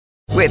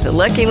With the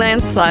Lucky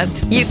Land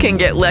Slots, you can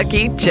get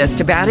lucky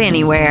just about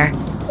anywhere.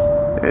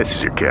 This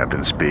is your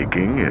captain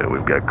speaking.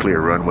 We've got clear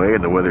runway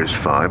and the weather's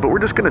fine, but we're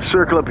just going to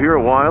circle up here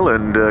a while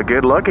and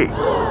get lucky.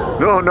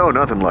 No,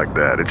 nothing like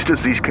that. It's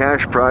just these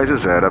cash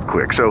prizes add up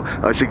quick. So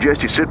I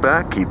suggest you sit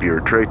back, keep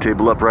your tray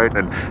table upright,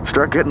 and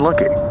start getting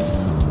lucky.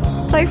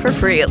 Play for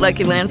free at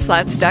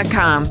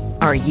LuckyLandSlots.com.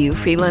 Are you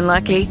feeling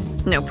lucky?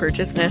 No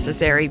purchase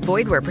necessary.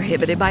 Void where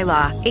prohibited by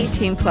law.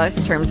 18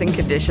 plus terms and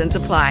conditions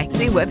apply.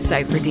 See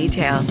website for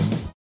details.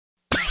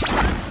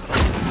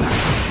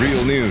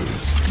 Real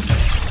news.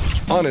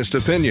 Honest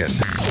opinion,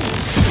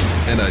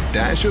 and a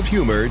dash of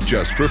humor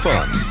just for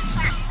fun.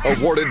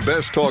 Awarded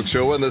Best Talk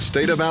Show in the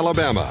state of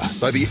Alabama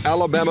by the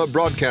Alabama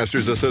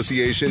Broadcasters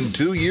Association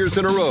 2 years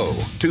in a row,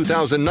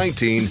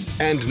 2019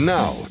 and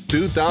now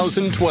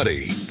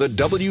 2020. The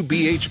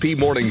WBHP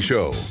Morning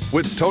Show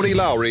with Tony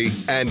Lowry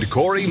and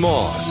Corey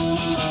Moss.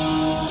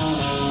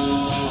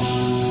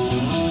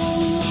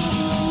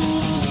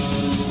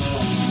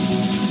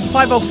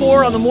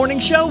 .504 on the morning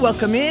show.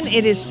 Welcome in.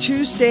 It is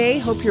Tuesday.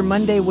 Hope your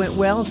Monday went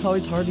well. It's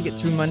always hard to get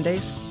through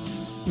Mondays.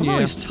 I'm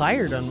always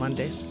tired on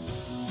Mondays.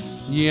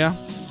 Yeah.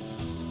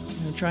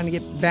 I'm trying to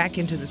get back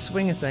into the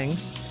swing of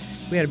things.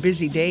 We had a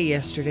busy day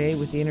yesterday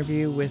with the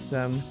interview with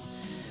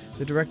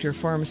the director of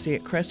pharmacy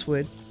at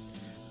Crestwood.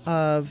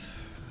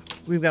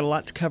 We've got a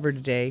lot to cover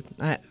today.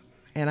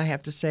 And I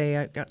have to say,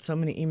 I got so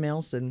many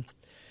emails and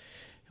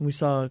we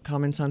saw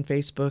comments on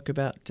Facebook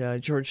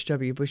about George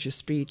W. Bush's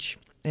speech.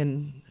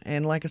 And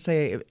like I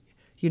say,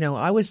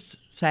 I was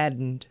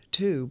saddened,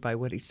 too, by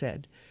what he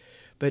said.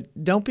 But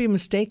don't be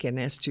mistaken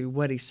as to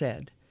what he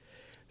said.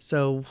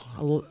 So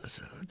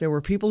there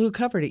were people who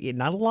covered it.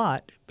 Not a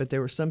lot, but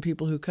there were some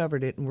people who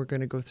covered it, and we're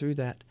going to go through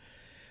that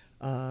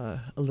a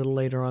little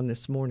later on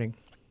this morning.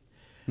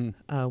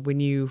 When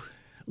you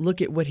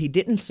look at what he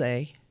didn't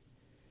say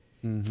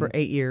for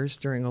 8 years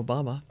during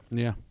Obama.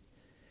 Yeah.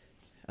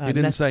 He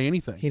didn't say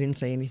anything. He didn't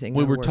say anything.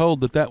 We were told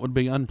that would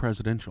be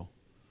unpresidential.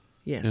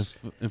 Yes.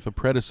 If a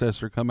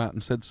predecessor come out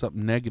and said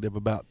something negative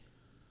about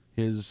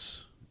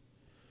his...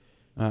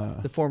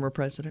 the former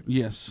president?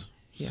 Yes.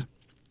 Yeah.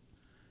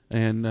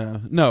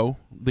 And no,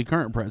 the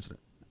current president.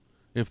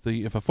 If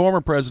a former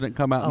president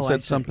come out and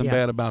said something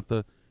bad about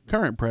the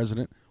current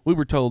president, we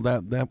were told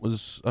that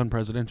was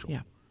unpresidential.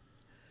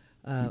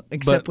 Yeah.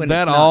 Except when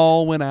that it's not.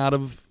 all went out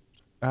of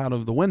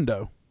the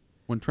window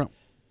when Trump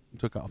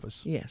took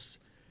office. Yes.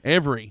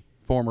 Every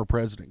former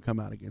president come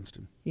out against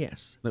him.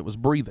 Yes. That was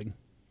breathing.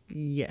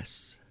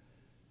 Yes,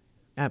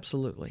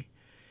 absolutely,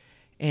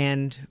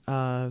 and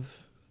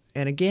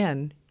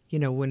again,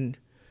 when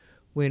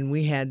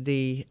we had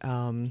the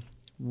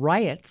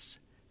riots,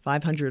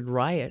 500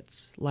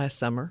 riots last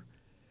summer,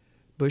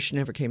 Bush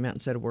never came out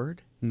and said a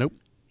word. Nope.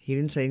 He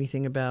didn't say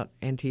anything about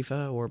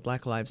Antifa or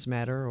Black Lives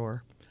Matter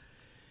or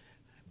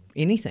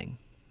anything.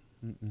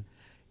 Mm-mm.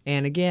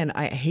 And again,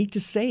 I hate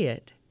to say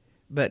it,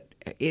 but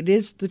it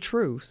is the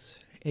truth,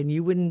 and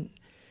you wouldn't.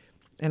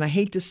 And I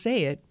hate to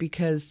say it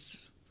because.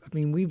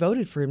 We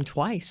voted for him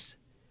twice.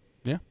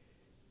 Yeah.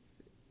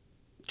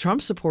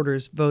 Trump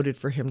supporters voted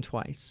for him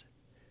twice.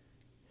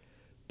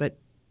 But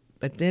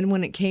then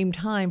when it came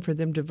time for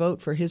them to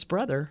vote for his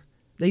brother,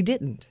 they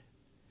didn't.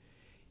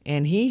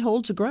 And he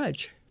holds a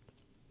grudge.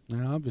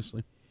 Yeah,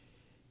 obviously.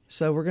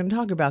 So we're going to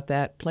talk about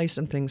that, play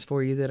some things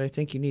for you that I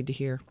think you need to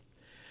hear.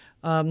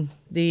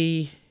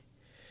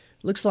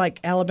 Looks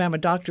like Alabama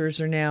doctors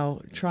are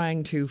now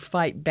trying to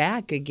fight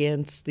back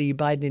against the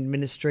Biden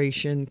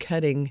administration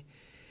cutting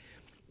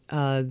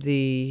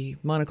the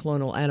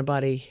monoclonal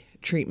antibody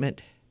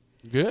treatment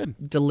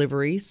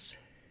deliveries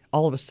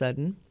all of a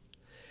sudden.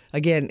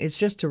 Again, it's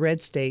just to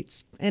red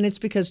states, and it's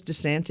because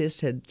DeSantis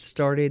had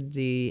started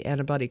the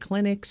antibody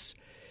clinics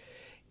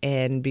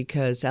and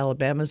because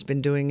Alabama's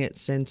been doing it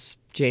since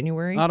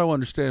January. I don't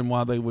understand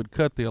why they would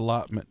cut the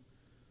allotment,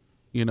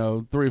 3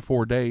 or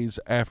 4 days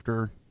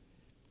after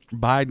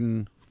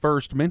Biden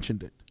first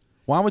mentioned it.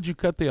 Why would you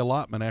cut the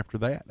allotment after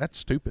that? That's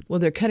stupid.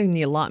 Well, they're cutting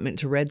the allotment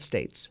to red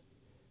states.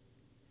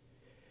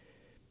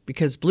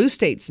 Because blue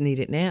states need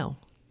it now.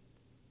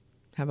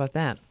 How about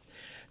that?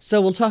 So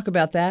we'll talk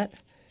about that.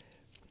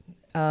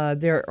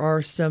 There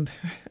are some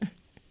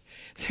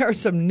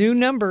new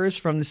numbers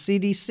from the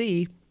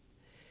CDC,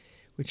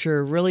 which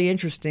are really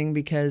interesting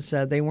because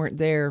they weren't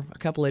there a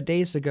couple of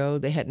days ago.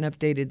 They hadn't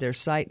updated their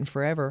site in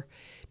forever.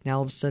 Now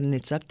all of a sudden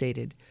it's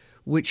updated.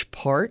 Which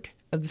part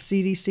of the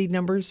CDC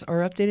numbers are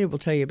updated? We'll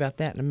tell you about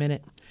that in a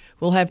minute.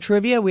 We'll have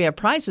trivia. We have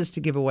prizes to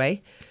give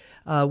away.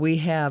 We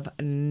have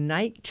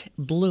night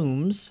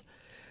blooms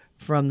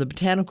from the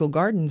Botanical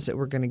Gardens that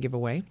we're going to give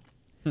away.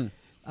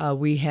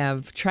 We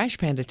have Trash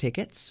Panda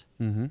tickets,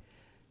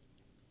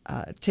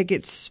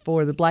 tickets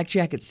for the Black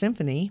Jacket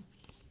Symphony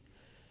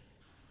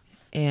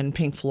and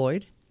Pink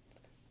Floyd.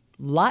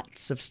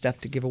 Lots of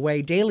stuff to give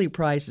away. Daily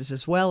prizes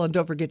as well. And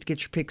don't forget to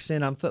get your picks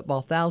in on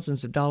football.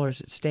 Thousands of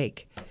dollars at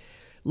stake.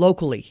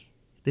 Locally.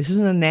 This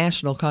isn't a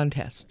national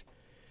contest.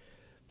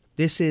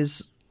 This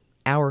is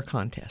our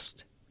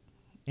contest.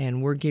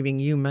 And we're giving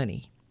you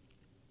money.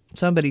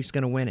 Somebody's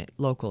going to win it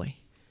locally.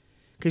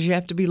 because you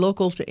have to be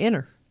local to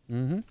enter.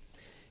 Mm-hmm.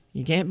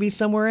 You can't be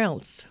somewhere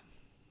else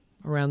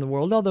around the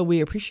world, although we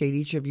appreciate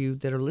each of you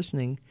that are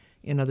listening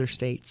in other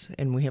states,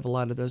 and we have a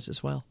lot of those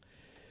as well.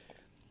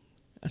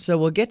 So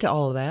we'll get to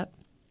all of that.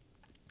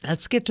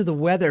 Let's get to the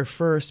weather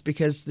first,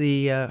 because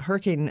the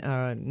Hurricane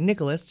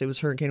Nicholas, it was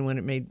hurricane when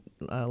it made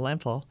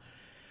landfall,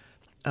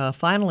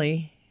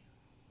 finally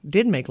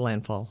did make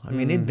landfall. I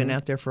mean, it'd been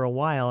out there for a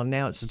while, and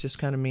now it's just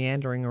kind of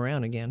meandering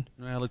around again.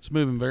 Well, it's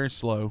moving very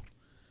slow.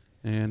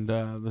 And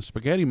the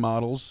spaghetti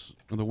models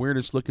are the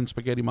weirdest looking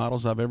spaghetti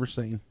models I've ever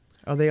seen.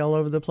 Are they all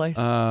over the place?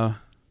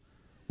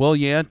 Well,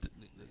 yeah,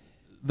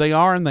 they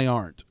are and they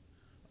aren't.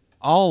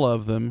 All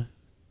of them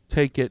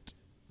take it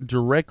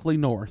directly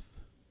north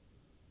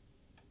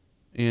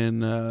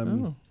in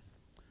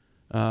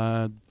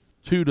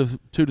 2 to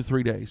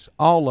 3 days.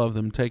 All of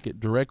them take it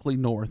directly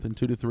north in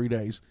 2 to 3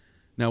 days.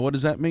 Now, what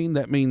does that mean?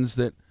 That means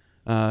that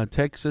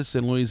Texas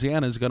and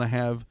Louisiana is going to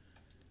have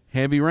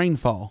heavy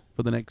rainfall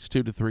for the next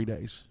 2 to 3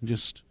 days,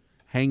 just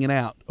hanging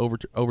out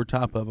over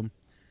top of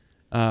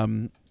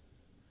them.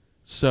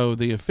 So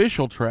the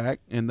official track,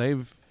 and they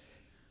have.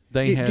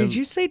 Did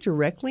you say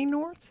directly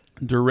north?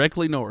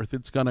 Directly north.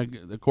 It's going to,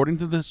 according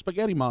to the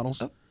spaghetti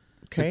models,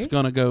 okay. It's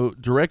going to go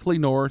directly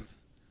north,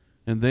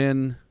 and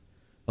then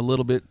a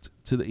little bit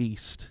to the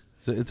east.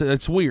 So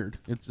it's weird.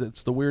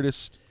 It's the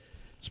weirdest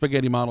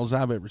spaghetti models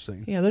I've ever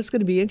seen. Yeah, that's going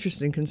to be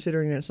interesting,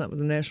 considering that's not what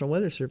the National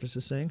Weather Service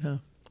is saying, huh?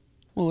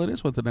 Well, it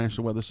is what the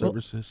National Weather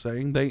Service is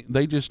saying.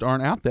 They just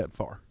aren't out that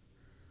far.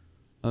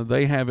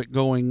 They have it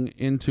going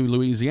into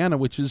Louisiana,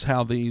 which is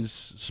how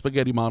these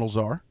spaghetti models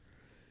are,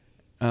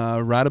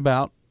 right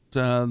about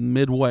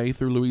midway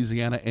through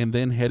Louisiana, and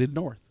then headed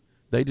north.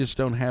 They just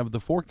don't have the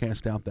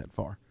forecast out that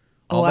far.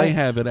 All they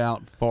have it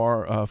out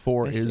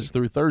for is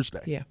through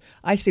Thursday. Yeah,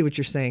 I see what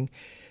you're saying.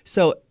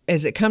 So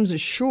as it comes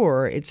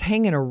ashore, it's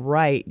hanging a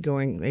right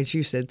going, as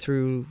you said,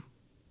 through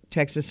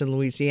Texas and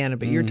Louisiana,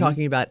 but you're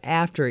talking about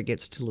after it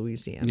gets to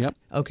Louisiana. Yep.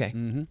 Okay.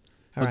 Mm-hmm.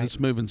 All right. It's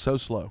moving so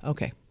slow.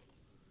 Okay.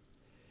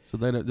 So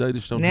they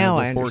just don't Now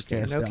have the I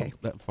forecast understand.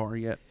 out that far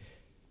yet.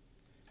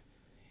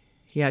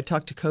 Yeah, I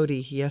talked to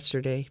Cody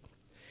yesterday,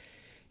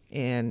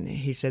 and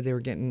he said they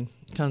were getting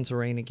tons of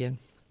rain again.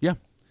 Yeah,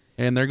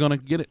 and they're going to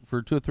get it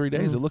for 2 or 3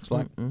 days, it looks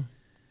like.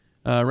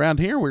 Around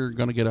here, we're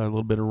going to get a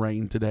little bit of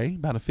rain today,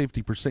 about a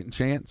 50%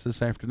 chance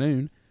this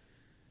afternoon.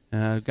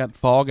 Got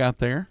fog out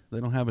there.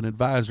 They don't have an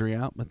advisory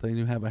out, but they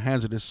do have a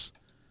hazardous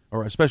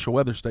or a special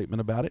weather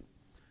statement about it.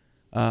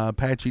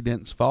 Patchy,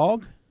 dense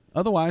fog.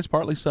 Otherwise,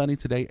 partly sunny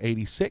today,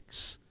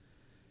 86.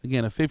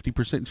 Again, a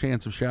 50%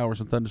 chance of showers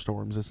and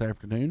thunderstorms this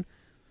afternoon.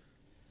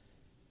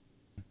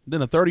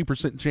 Then a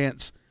 30%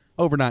 chance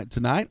overnight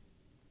tonight.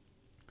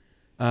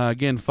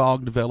 Again,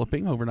 fog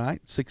developing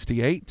overnight,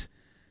 68.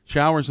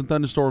 Showers and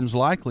thunderstorms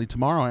likely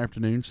tomorrow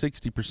afternoon,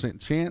 60%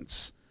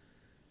 chance.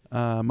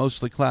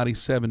 Mostly cloudy,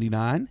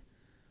 79.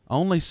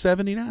 Only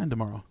 79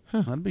 tomorrow.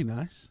 Huh. That'd be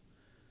nice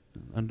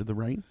under the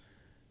rain.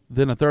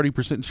 Then a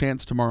 30%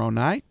 chance tomorrow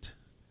night,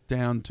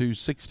 down to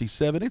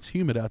 67. It's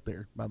humid out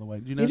there, by the way.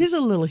 Did you know? It is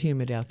a little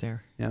humid out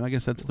there. Yeah, I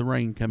guess that's the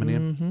rain coming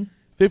in.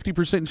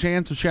 50%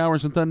 chance of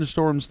showers and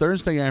thunderstorms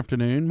Thursday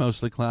afternoon,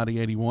 mostly cloudy,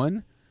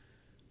 81.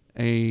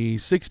 A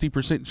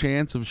 60%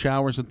 chance of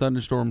showers and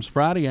thunderstorms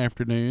Friday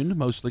afternoon,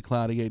 mostly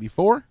cloudy,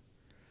 84.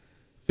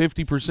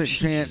 50%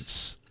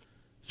 chance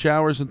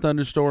showers and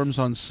thunderstorms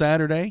on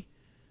Saturday,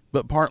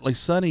 but partly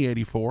sunny,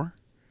 84.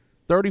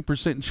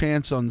 30%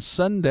 chance on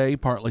Sunday,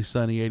 partly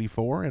sunny,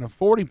 84. And a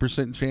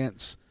 40%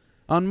 chance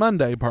on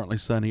Monday, partly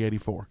sunny,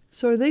 84.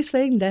 So are they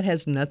saying that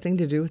has nothing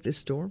to do with this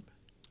storm?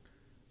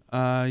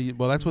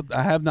 Well, that's what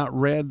I have not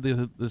read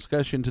the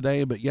discussion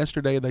today, but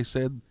yesterday they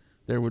said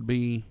there would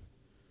be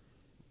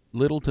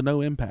little to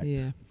no impact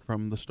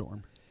from the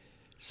storm.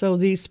 So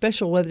the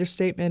special weather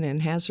statement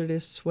and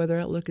hazardous weather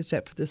outlook, is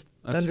that for the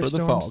thunderstorms? That's for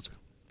the fog.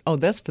 Oh,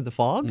 that's for the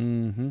fog?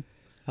 Mm-hmm.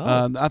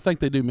 Oh. I think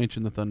they do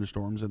mention the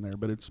thunderstorms in there,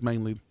 but it's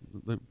mainly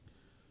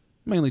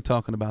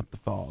talking about the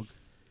fog.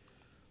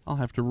 I'll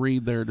have to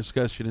read their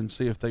discussion and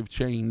see if they've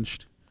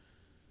changed.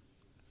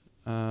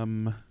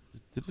 No,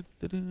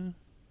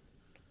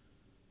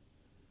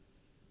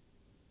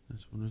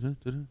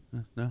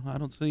 I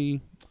don't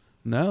see.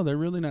 No, they're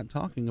really not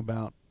talking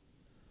about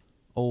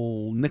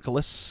old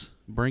Nicholas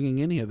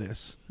bringing any of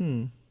this.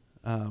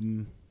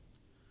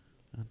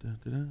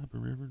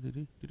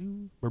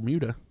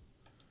 Bermuda.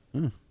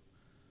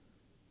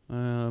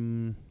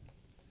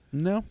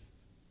 No.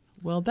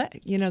 Well,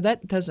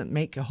 that doesn't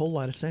make a whole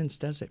lot of sense,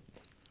 does it?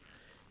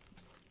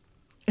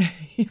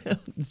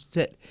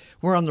 That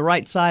we're on the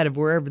right side of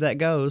wherever that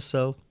goes,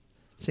 so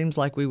it seems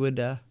like we would.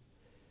 Of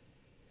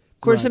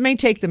course, It may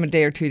take them a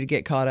day or two to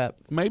get caught up.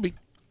 Maybe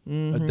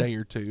a day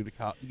or two to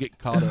get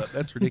caught up.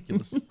 That's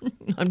ridiculous.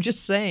 I'm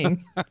just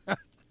saying.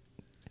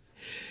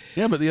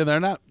 Yeah, but they're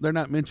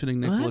not mentioning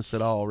Nicholas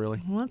at all,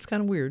 really. Well, that's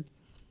kind of weird.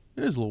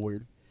 It is a little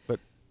weird,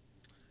 but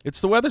it's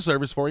the weather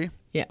service for you.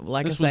 Yeah,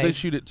 like this I say, was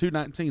issued at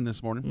 2:19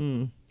 this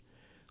morning.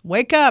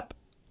 Wake up!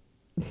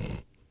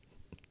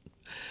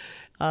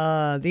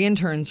 The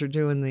interns are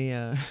doing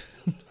the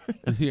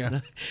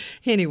Yeah.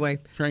 Anyway,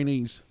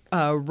 Trainees.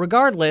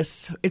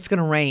 regardless, it's going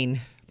to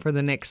rain for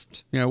the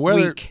next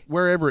week.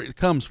 Wherever it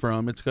comes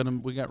from,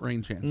 we got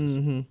rain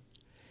chances.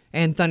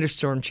 And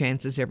thunderstorm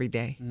chances every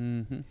day.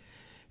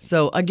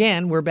 So,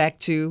 again, we're back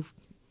to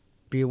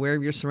be aware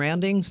of your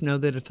surroundings. Know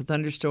that if a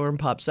thunderstorm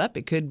pops up,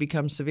 it could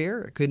become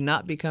severe. It could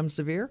not become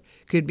severe.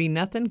 Could be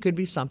nothing. Could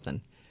be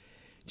something.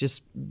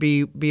 Just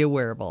be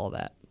aware of all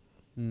that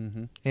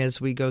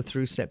as we go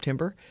through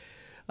September.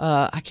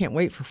 I can't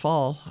wait for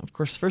fall. Of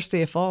course, first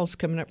day of fall is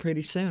coming up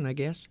pretty soon, I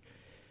guess.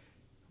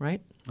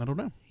 Right? I don't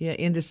know. Yeah,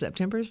 end of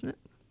September, isn't it?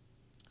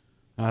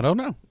 I don't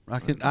know.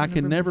 I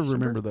can never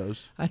remember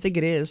those. I think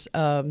it is.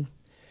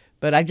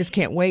 But I just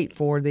can't wait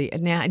for the.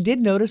 Now I did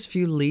notice a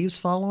few leaves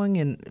falling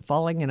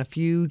and a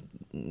few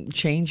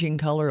changing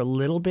color a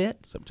little bit.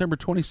 September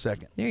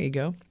 22nd. There you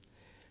go.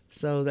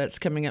 So that's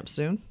coming up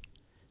soon.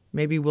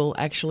 Maybe we'll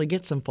actually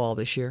get some fall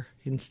this year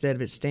instead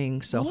of it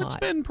staying so hot. It's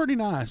been pretty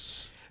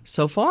nice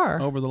so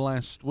far over the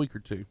last week or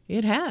two.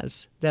 It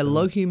has. That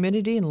low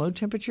humidity and low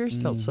temperatures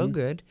felt so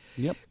good.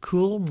 Yep.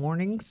 Cool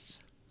mornings.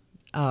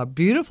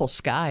 Beautiful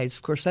skies.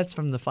 Of course, that's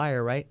from the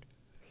fire, right?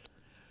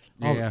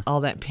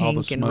 All that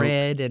pink and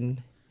red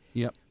and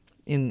yep.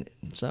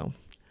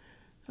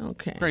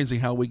 Okay. Crazy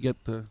how we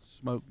get the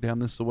smoke down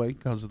this way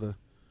because of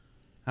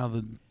how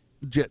the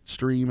jet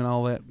stream and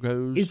all that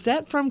goes. Is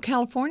that from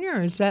California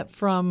or is that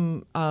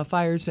from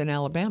fires in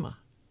Alabama?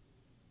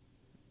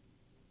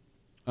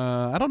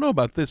 I don't know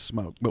about this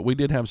smoke, but we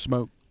did have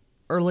smoke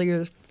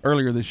earlier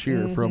this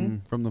year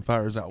from the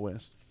fires out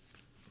west.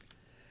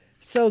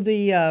 So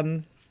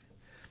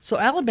so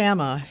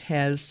Alabama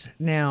has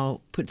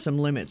now put some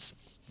limits,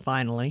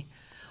 finally,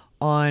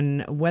 on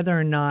whether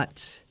or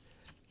not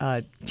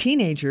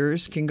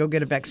teenagers can go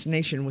get a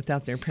vaccination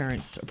without their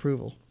parents'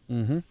 approval.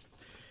 Mm-hmm.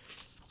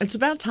 It's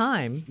about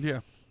time. Yeah.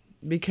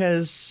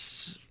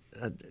 Because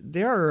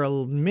there are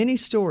many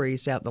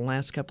stories out the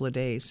last couple of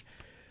days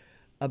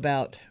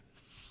about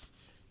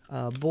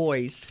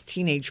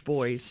teenage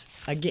boys.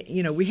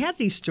 Again, we had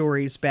these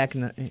stories back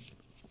in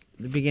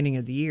the beginning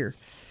of the year.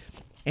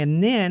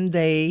 And then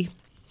they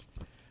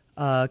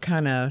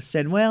kind of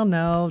said, well,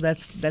 no,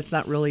 that's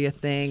not really a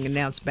thing. And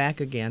now it's back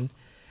again.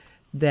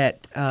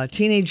 That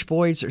teenage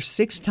boys are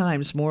 6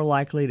 times more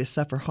likely to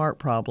suffer heart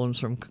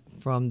problems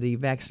from the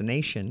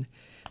vaccination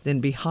than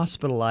be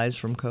hospitalized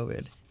from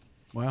COVID.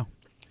 Wow.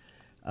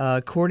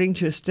 According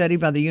to a study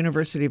by the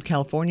University of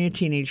California,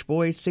 teenage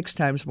boys 6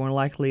 times more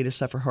likely to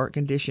suffer heart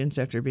conditions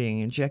after being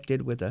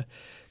injected with a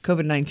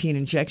COVID-19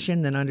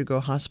 injection than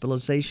undergo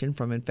hospitalization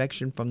from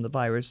infection from the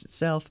virus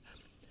itself.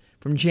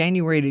 From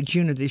January to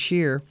June of this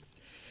year,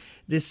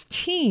 this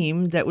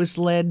team that was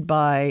led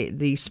by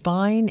the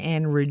spine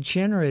and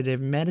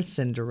regenerative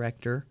medicine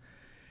director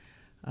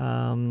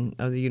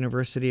of the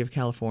University of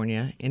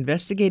California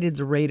investigated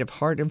the rate of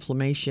heart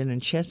inflammation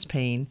and chest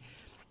pain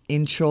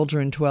in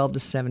children 12 to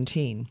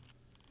 17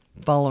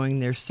 following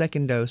their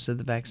second dose of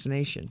the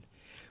vaccination.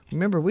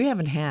 Remember, we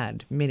haven't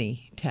had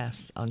many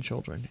tests on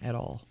children at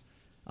all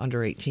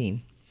under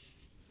 18.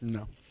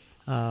 No.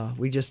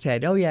 We just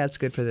had, it's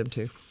good for them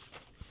too.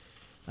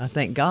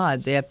 Thank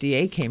God the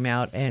FDA came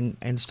out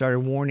and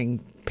started warning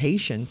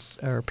patients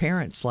or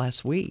parents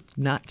last week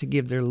not to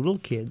give their little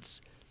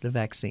kids the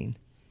vaccine.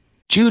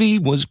 Judy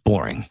was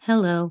boring.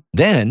 Hello.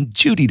 Then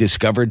Judy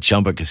discovered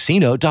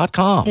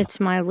ChumbaCasino.com. It's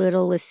my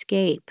little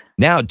escape.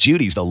 Now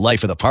Judy's the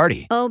life of the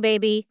party. Oh,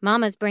 baby,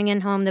 mama's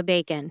bringing home the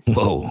bacon.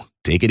 Whoa,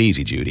 take it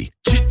easy, Judy.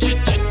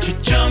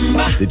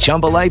 The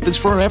Chumba life is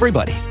for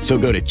everybody. So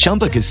go to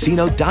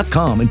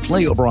ChumbaCasino.com and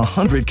play over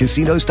 100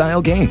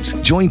 casino-style games.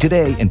 Join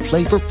today and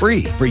play for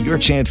free for your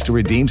chance to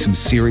redeem some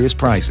serious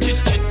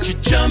prizes.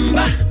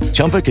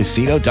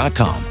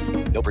 ChumbaCasino.com.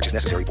 No purchase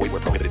necessary. Void where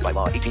prohibited by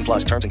law. 18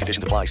 plus terms and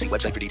conditions apply. See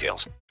website for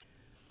details.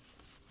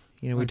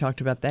 We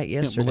talked about that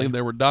yesterday. I can't believe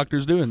there were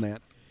doctors doing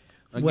that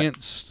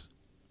against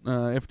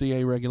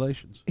FDA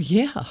regulations.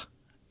 Yeah.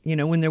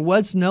 When there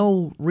was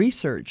no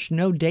research,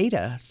 no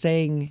data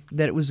saying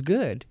that it was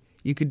good,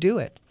 you could do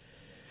it.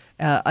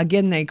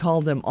 Again, they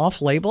called them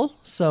off-label.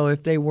 So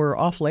if they were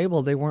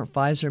off-label, they weren't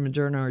Pfizer,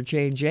 Moderna, or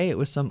J&J. It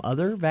was some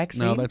other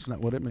vaccine. No, that's not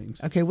what it means.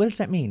 Okay, what does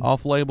that mean?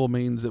 Off-label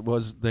means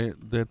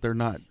that they're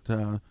not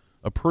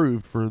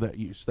approved for that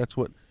use. That's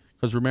what,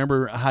 because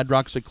remember,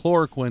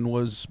 hydroxychloroquine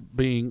was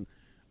being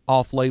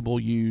off-label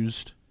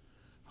used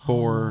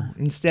for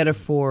instead of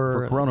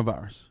for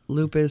coronavirus,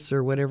 lupus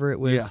or whatever it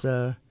was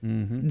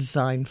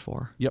designed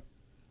for. Yep.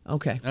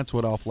 Okay. That's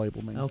what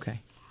off-label means.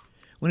 Okay.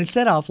 When it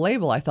said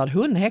off-label, I thought,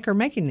 who in the heck are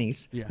making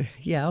these? Yeah.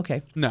 Yeah.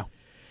 Okay. No.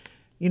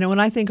 When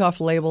I think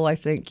off-label, I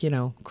think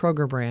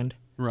Kroger brand.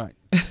 Right.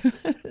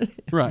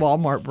 Right.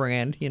 Walmart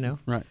brand.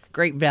 Right.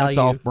 Great value. It's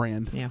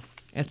off-brand. Yeah.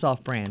 It's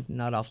off-brand,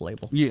 not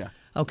off-label. Yeah.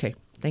 Okay.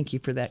 Thank you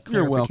for that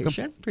You're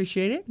clarification. welcome.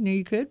 Appreciate it. Knew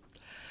you could.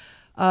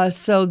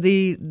 So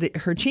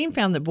her team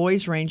found that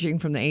boys ranging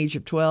from the age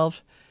of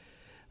 12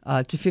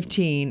 to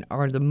 15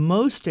 are the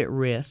most at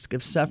risk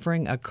of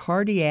suffering a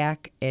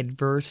cardiac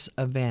adverse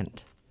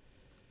event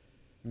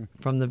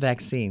from the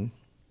vaccine.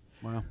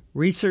 Wow.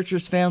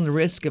 Researchers found the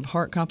risk of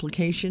heart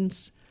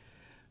complications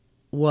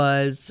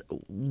was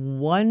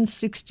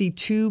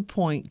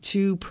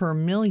 162.2 per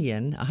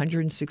million,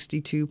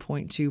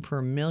 162.2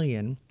 per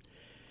million,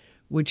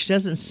 which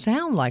doesn't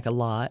sound like a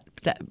lot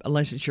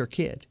unless it's your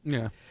kid.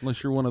 Yeah,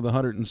 unless you're one of the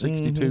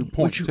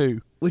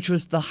 162.2. Which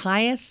was the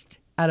highest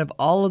out of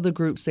all of the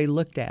groups they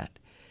looked at.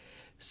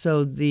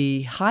 So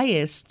the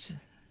highest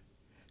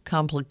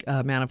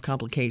amount of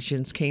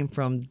complications came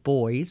from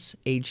boys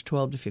aged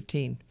 12 to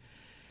 15.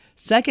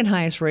 Second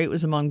highest rate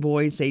was among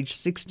boys aged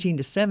 16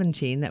 to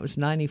 17. That was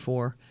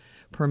 94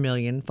 per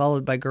million,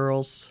 followed by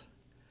girls.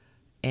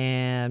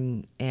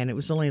 And it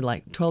was only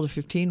like 12 to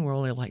 15 were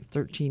only like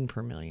 13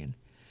 per million.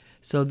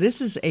 So this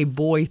is a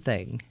boy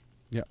thing,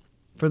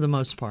 for the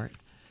most part.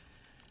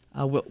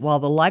 While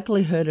the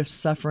likelihood of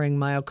suffering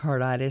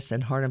myocarditis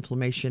and heart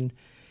inflammation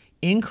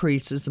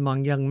increases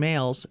among young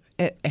males,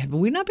 have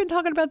we not been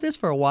talking about this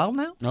for a while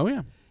now? Oh,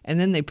 yeah. And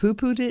then they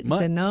poo-pooed it and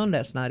Months. said, no,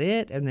 that's not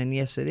it. And then,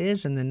 yes, it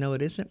is. And then, no,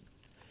 it isn't.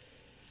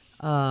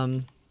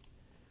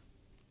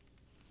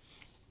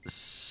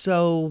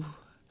 So,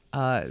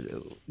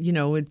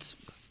 it's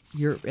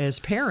as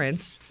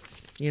parents,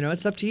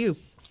 it's up to you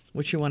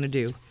what you want to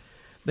do.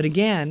 But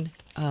again,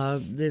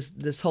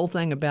 this whole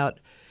thing about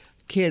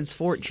kids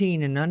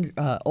 14 and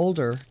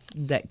older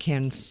that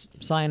can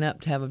sign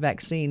up to have a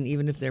vaccine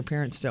even if their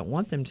parents don't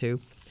want them to,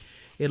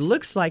 it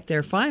looks like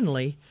they're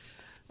finally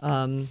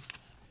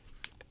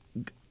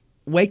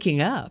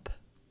waking up.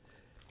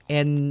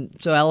 And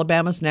so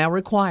Alabama's now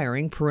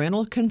requiring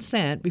parental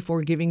consent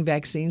before giving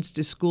vaccines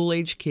to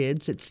school-age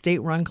kids at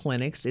state-run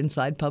clinics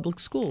inside public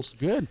schools.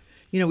 Good.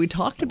 We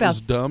talked about...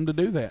 It was dumb to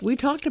do that. We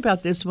talked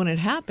about this when it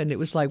happened. It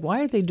was like,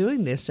 why are they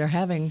doing this? They're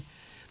having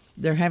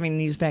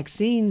these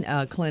vaccine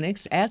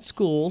clinics at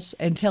schools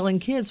and telling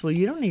kids, well,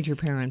 you don't need your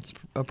parents'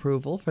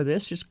 approval for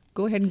this. Just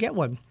go ahead and get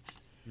one.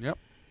 Yep.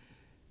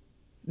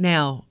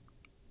 Now,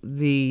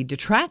 the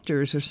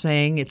detractors are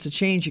saying it's a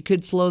change. It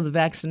could slow the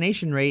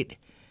vaccination rate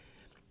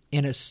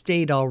in a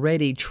state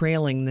already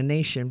trailing the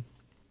nation.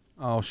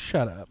 Oh,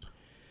 shut up.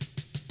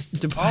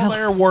 All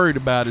they're worried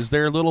about is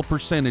their little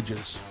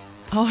percentages.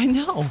 Oh, I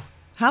know.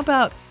 How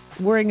about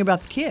worrying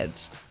about the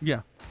kids?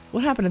 Yeah.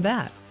 What happened to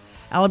that?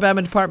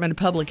 Alabama Department of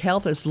Public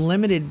Health has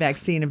limited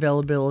vaccine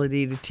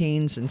availability to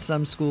teens in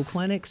some school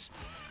clinics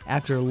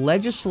after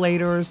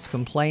legislators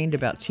complained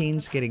about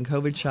teens getting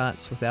COVID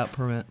shots without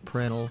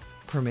parental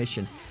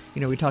permission.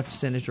 We talked to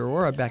Senator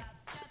Orr back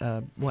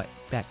 2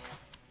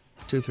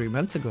 or 3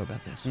 months ago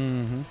about this.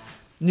 Mm-hmm.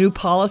 New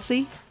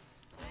policy,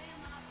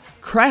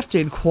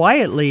 crafted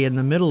quietly in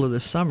the middle of the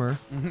summer,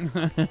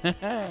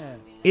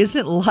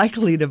 isn't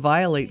likely to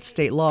violate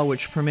state law,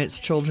 which permits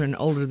children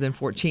older than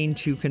 14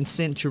 to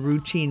consent to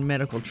routine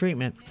medical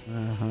treatment.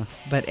 Uh-huh.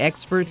 But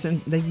experts,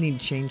 and they need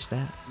to change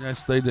that.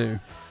 Yes, they do.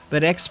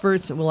 But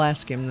experts, we'll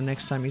ask him the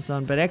next time he's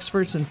on, but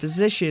experts and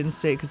physicians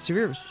say it could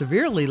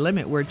severely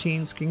limit where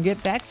teens can get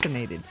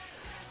vaccinated.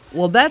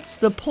 Well, that's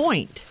the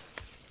point.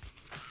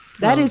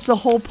 That is the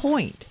whole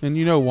point. And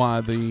you know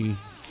why the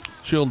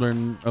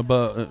children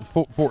above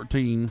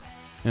 14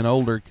 and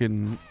older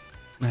can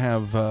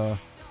have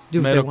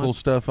medical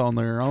stuff on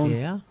their own?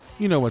 Yeah.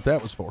 You know what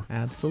that was for.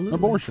 Absolutely.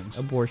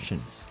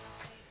 Abortions.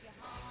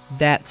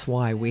 That's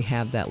why we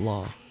have that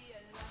law.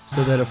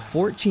 So that a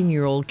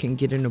 14-year-old can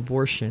get an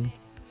abortion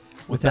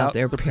without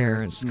their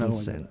parents'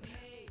 consent.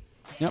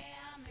 Yep.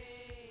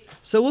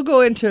 So we'll go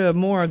into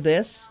more of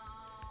this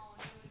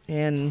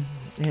and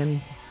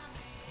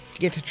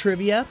get to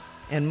trivia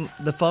and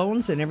the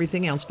phones and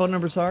everything else. Phone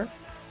numbers are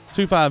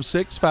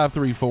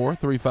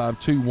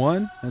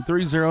 256-534-3521 and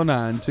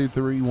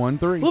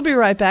 309-2313. We'll be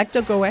right back.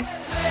 Don't go away.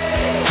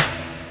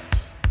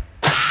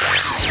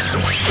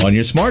 On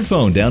your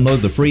smartphone,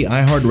 download the free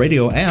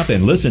iHeartRadio app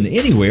and listen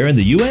anywhere in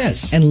the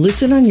U.S. And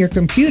listen on your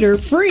computer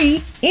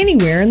free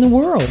anywhere in the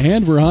world.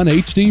 And we're on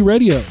HD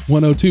Radio,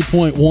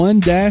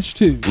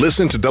 102.1-2.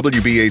 Listen to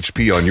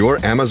WBHP on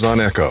your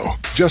Amazon Echo.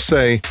 Just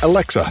say,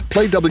 Alexa,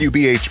 play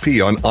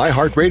WBHP on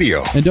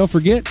iHeartRadio. And don't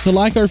forget to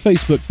like our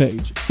Facebook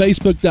page,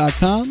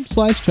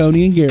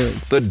 facebook.com/Tony and Gary.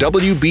 The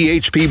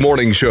WBHP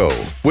Morning Show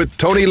with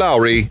Tony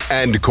Lowry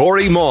and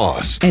Corey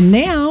Moss. And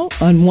now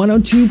on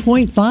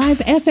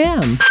 102.5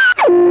 FM.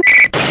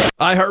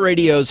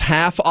 iHeartRadio's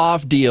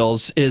half-off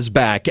deals is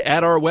back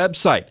at our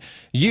website.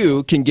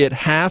 You can get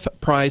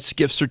half-price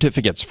gift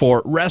certificates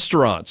for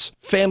restaurants,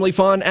 family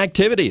fun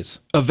activities,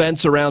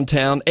 events around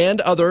town, and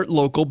other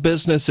local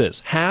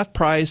businesses.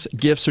 Half-price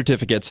gift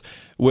certificates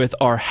with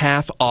our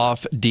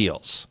half-off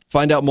deals.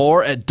 Find out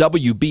more at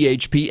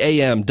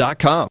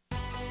WBHPAM.com.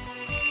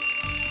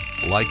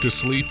 Like to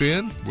sleep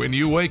in? When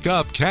you wake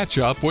up, catch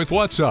up with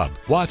What's Up.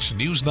 Watch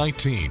News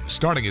 19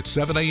 starting at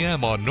 7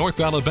 a.m. on North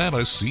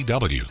Alabama's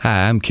CW.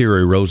 Hi, I'm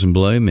Kerry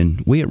Rosenblum,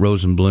 and we at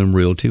Rosenblum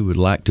Realty would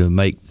like to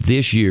make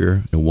this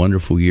year a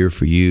wonderful year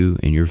for you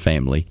and your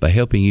family by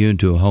helping you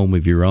into a home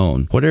of your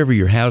own. Whatever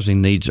your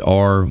housing needs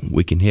are,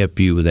 we can help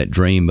you with that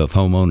dream of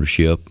home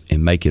ownership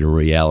and make it a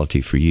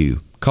reality for you.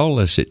 Call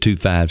us at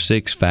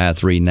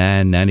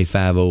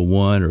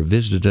 256-539-9501 or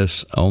visit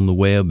us on the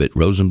web at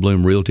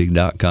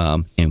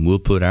rosenblumrealty.com, and we'll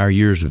put our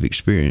years of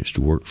experience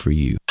to work for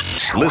you.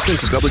 Listen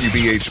to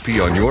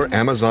WBHP on your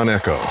Amazon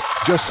Echo.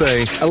 Just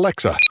say,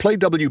 Alexa, play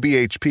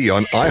WBHP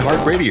on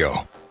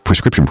iHeartRadio.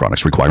 Prescription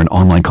products require an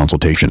online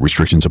consultation.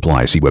 Restrictions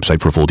apply. See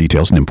website for full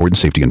details and important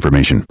safety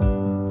information.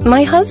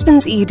 My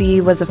husband's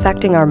ED was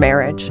affecting our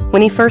marriage.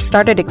 When he first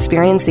started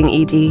experiencing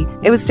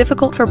ED, it was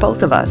difficult for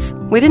both of us.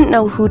 We didn't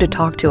know who to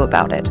talk to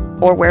about it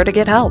or where to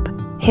get help.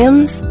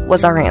 HIMSS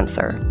was our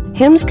answer.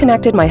 HIMSS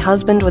connected my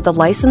husband with a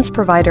licensed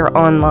provider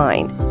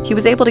online. He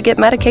was able to get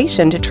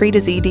medication to treat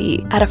his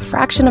ED at a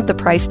fraction of the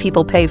price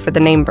people pay for the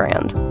name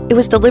brand. It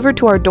was delivered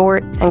to our door,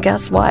 and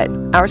guess what?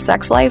 Our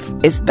sex life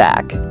is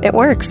back. It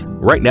works.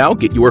 Right now,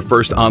 get your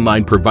first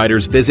online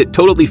provider's visit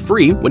totally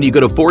free when you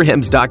go to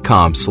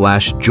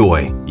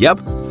forhims.com/joy. Yep,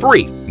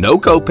 free. No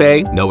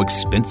copay, no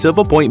expensive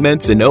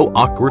appointments, and no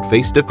awkward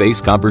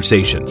face-to-face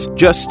conversations.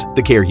 Just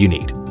the care you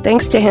need.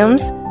 Thanks to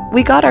HIMSS,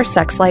 we got our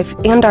sex life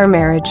and our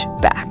marriage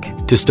back.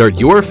 To start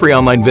your free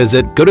online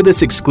visit, go to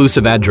this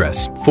exclusive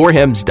address,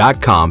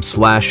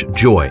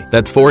 forhims.com/joy.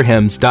 That's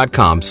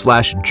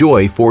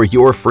forhims.com/joy for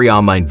your free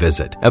online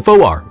visit.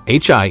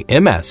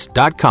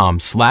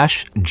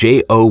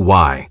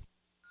 forhims.com/joy.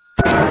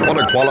 Want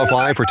to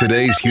qualify for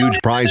today's huge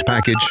prize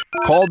package?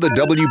 Call the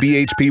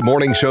WBHP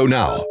Morning Show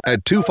now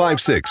at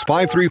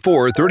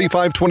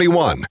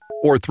 256-534-3521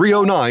 or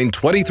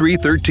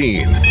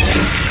 309-2313.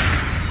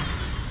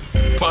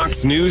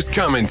 Fox News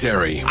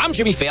commentary. I'm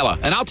Jimmy Fallon,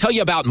 and I'll tell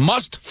you about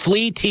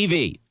Must-Flee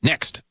TV.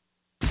 Next.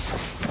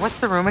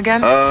 What's the room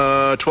again?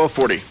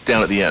 1240,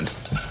 down at the end.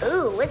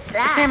 Ooh, what's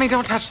that? Sammy,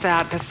 don't touch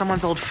that. That's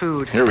someone's old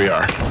food. Here we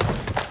are. Do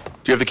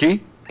you have the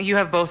key? You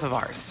have both of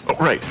ours. Oh,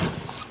 right.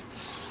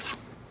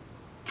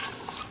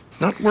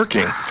 Not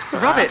working.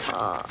 Rub it.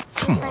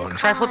 Come on.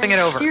 Try flipping it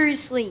over.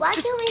 Seriously. Why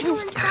can't we go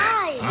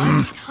inside?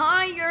 I'm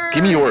tired.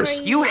 Give me yours.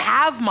 You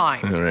have mine.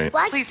 All right.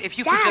 What? Please, if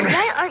you Dad, could just...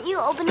 why aren't you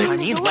opening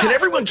the door? Can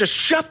everyone just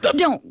shut the...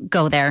 Don't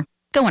go there.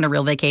 Go on a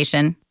real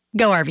vacation.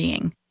 Go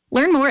RVing.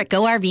 Learn more at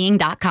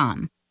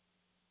GoRVing.com.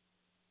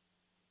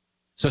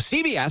 So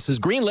CBS has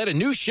greenlit a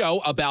new show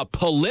about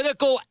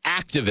political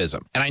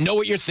activism. And I know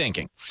what you're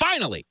thinking.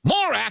 Finally,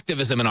 more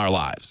activism in our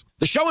lives.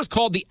 The show is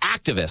called The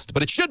Activist,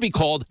 but it should be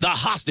called The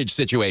Hostage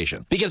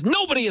Situation because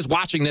nobody is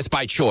watching this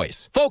by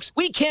choice. Folks,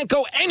 we can't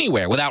go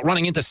anywhere without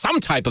running into some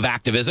type of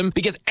activism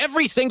because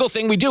every single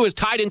thing we do is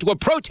tied into a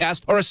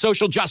protest or a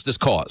social justice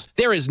cause.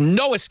 There is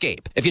no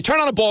escape. If you turn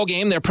on a ball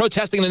game, they're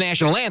protesting the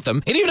national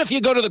anthem. And even if you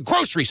go to the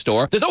grocery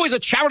store, there's always a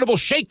charitable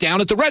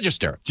shakedown at the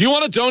register. Do you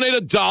want to donate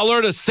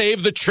 $1 to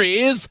save the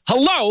trees?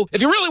 Hello?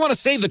 If you really want to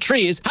save the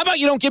trees, how about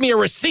you don't give me a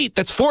receipt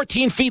that's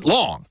 14 feet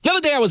long? The other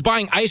day I was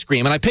buying ice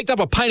cream and I picked up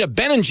a pint of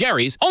Ben &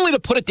 Jerry's only to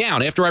put it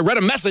down after I read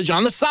a message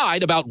on the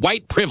side about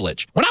white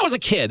privilege. When I was a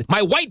kid,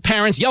 my white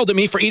parents yelled at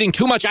me for eating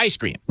too much ice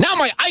cream. Now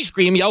my ice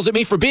cream yells at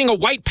me for being a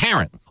white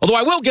parent. Although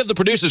I will give the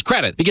producers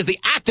credit because The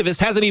Activist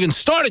hasn't even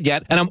started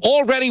yet and I'm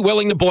already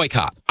willing to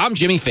boycott. I'm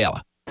Jimmy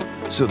Fallon.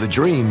 So the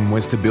dream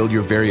was to build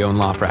your very own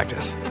law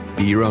practice.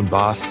 Be your own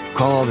boss,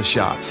 call all the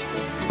shots.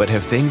 But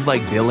have things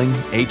like billing,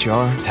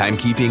 HR,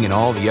 timekeeping, and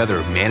all the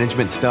other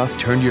management stuff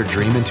turned your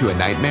dream into a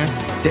nightmare?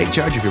 Take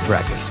charge of your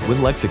practice with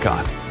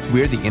Lexicon.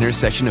 We're the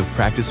intersection of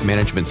practice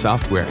management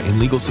software and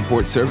legal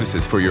support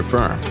services for your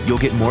firm. You'll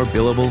get more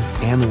billable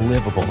and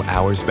livable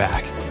hours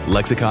back.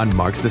 Lexicon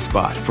marks the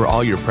spot for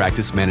all your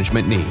practice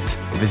management needs.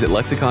 Visit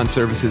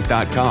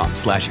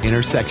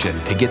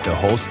lexiconservices.com/intersection to get the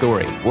whole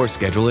story or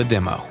schedule a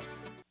demo.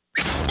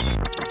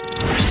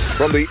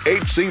 From the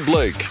H.C.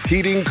 Blake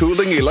Heating,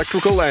 Cooling,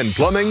 Electrical, and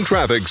Plumbing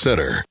Traffic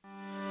Center.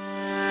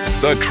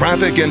 The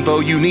traffic info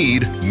you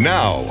need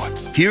now.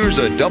 Here's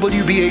a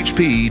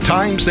WBHP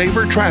Time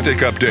Saver Traffic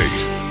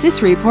Update.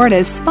 This report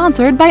is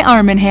sponsored by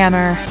Arm &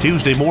 Hammer.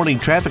 Tuesday morning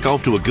traffic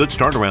off to a good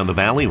start around the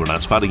valley. We're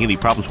not spotting any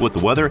problems with the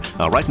weather.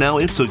 Right now,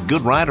 it's a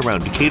good ride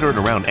around Decatur and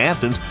around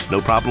Athens.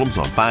 No problems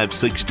on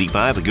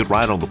 565. A good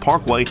ride on the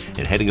Parkway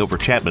and heading over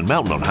Chapman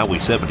Mountain on Highway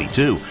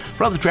 72.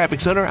 From the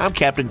Traffic Center, I'm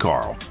Captain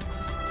Carl.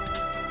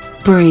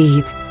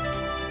 Breathe.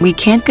 We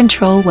can't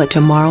control what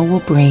tomorrow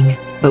will bring,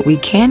 but we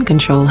can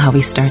control how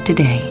we start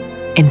today.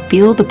 And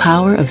feel the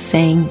power of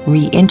saying,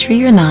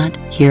 re-entry or not,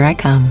 here I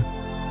come.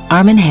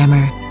 Arm &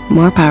 Hammer,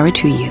 more power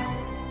to you.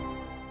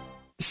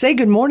 Say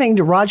good morning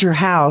to Roger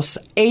House,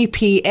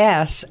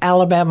 APS,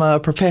 Alabama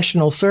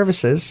Professional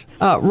Services.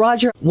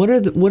 Roger, what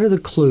are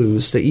the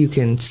clues that you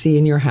can see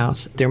in your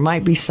house? There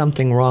might be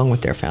something wrong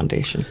with their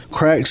foundation.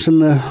 Cracks in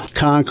the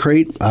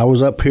concrete. I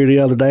was up here the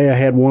other day. I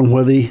had one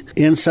where the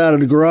inside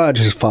of the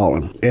garage has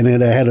fallen, and it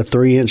had a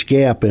 3-inch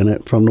gap in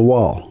it from the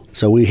wall.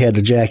 So we had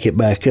to jack it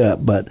back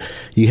up. But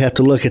you have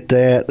to look at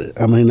that.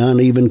 I mean,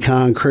 uneven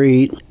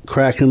concrete,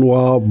 crack in the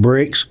wall,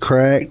 bricks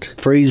cracked,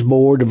 freeze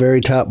board, the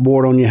very top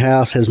board on your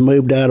house has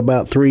moved out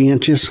about 3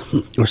 inches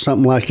or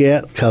something like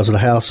that because the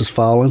house has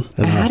fallen.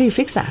 How do you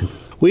fix that?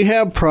 We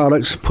have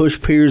products, push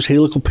piers,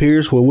 helical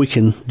piers, where we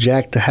can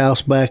jack the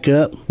house back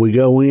up. We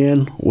go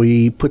in,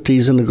 we put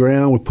these in the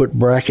ground, we put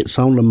brackets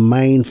on the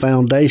main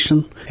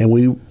foundation, and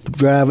we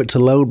drive it to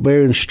load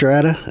bearing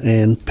strata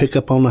and pick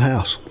up on the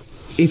house.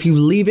 If you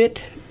leave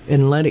it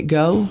and let it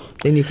go,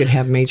 then you could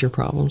have major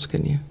problems,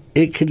 couldn't you?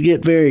 it could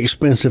get very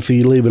expensive if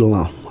you leave it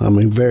alone. I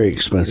mean, very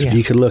expensive. Yeah.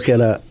 You could look at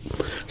a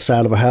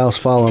side of a house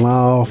falling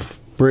off,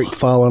 brick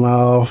falling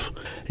off.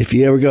 If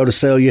you ever go to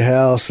sell your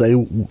house,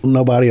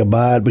 nobody will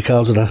buy it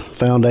because of the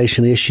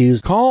foundation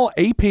issues. Call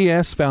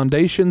APS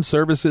Foundation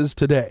Services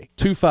today,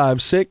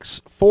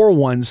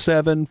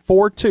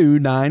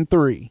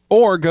 256-417-4293.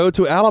 Or go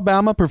to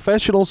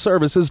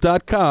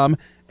alabamaprofessionalservices.com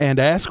and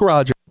ask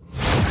Roger.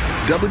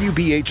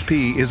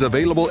 WBHP is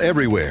available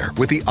everywhere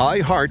with the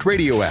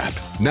iHeartRadio app,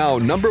 now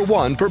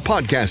 #1 for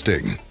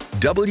podcasting.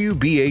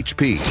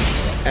 WBHP,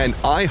 an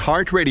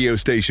iHeartRadio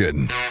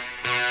station.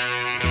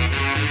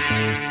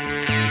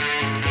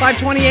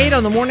 5:28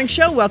 on the morning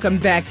show. Welcome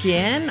back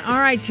in. All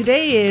right,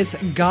 today is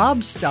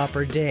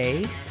Gobstopper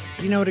Day.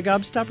 Do you know what a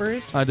gobstopper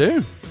is? I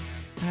do.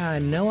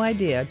 No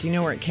idea. Do you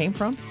know where it came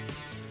from?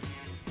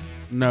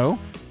 No.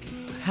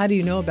 How do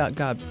you know about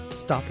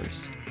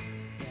gobstoppers?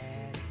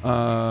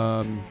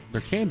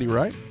 They're candy,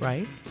 right?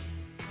 Right.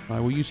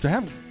 We used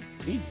to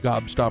eat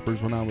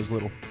gobstoppers when I was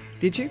little.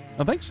 Did you?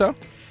 I think so.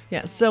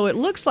 Yeah, so it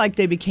looks like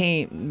they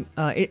became,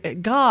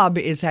 gob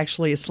is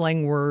actually a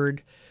slang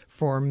word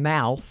for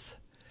mouth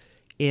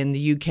in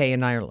the UK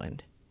and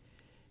Ireland.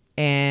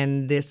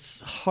 And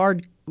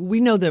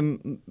we know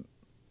them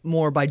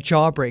more by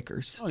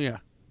jawbreakers. Oh, yeah.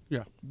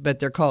 Yeah.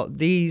 But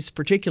these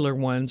particular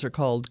ones are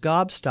called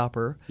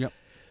gobstopper. Yep.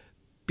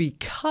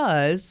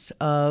 Because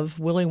of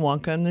Willy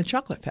Wonka and the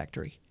Chocolate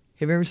Factory.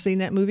 Have you ever seen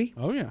that movie?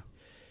 Oh, yeah.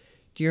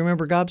 Do you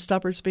remember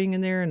gobstoppers being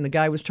in there and the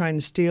guy was trying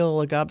to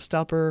steal a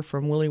gobstopper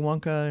from Willy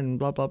Wonka and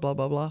blah, blah, blah,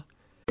 blah, blah?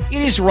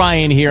 It is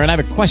Ryan here, and I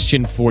have a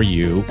question for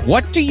you.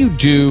 What do you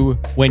do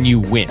when you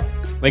win?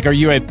 Like, are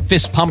you a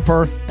fist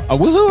pumper, a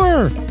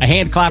woohooer, a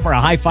hand clapper, a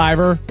high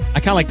fiver?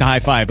 I kind of like the high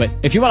five, but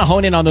if you want to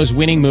hone in on those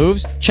winning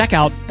moves, check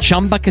out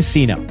Chumba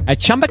Casino. At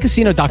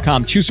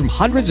ChumbaCasino.com, choose from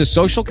hundreds of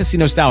social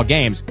casino-style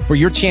games for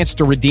your chance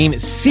to redeem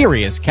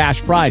serious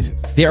cash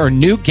prizes. There are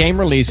new game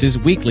releases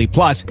weekly,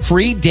 plus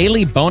free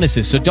daily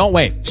bonuses, so don't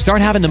wait.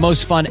 Start having the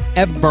most fun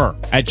ever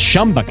at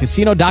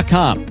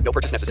ChumbaCasino.com. No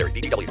purchase necessary.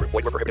 VGW. Void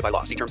where prohibited by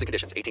law. See terms and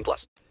conditions.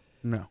 18+.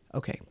 No.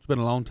 Okay. It's been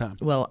a long time.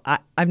 Well,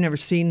 I've never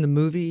seen the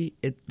movie,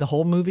 the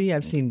whole movie.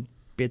 I've seen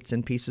bits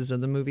and pieces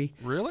of the movie.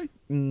 Really?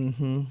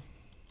 Mm-hmm.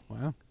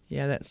 Wow.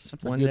 Yeah, that's a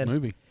one good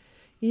movie.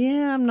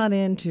 Yeah, I'm not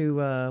into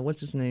what's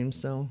his name.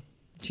 So,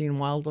 Gene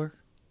Wilder.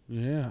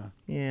 Yeah.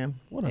 Yeah.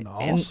 What an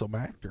awesome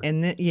actor.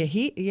 And then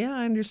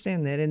I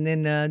understand that. And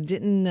then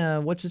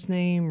didn't what's his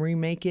name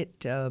remake it?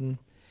 Johnny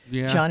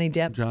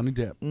Depp. Johnny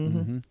Depp.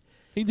 Mm-hmm.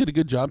 He did a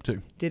good job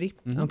too. Did he?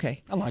 Mm-hmm.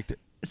 Okay. I liked it.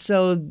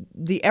 So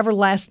the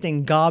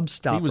everlasting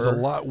gobstopper. He was a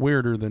lot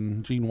weirder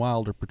than Gene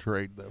Wilder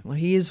portrayed, though. Well,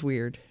 he is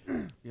weird.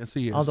 Yes,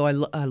 he is.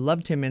 Although I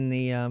loved him in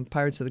the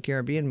Pirates of the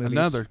Caribbean movies.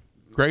 Another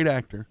great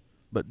actor,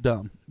 but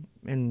dumb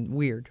and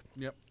weird.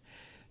 Yep.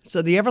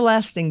 So the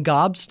everlasting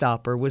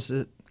gobstopper was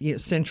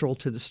central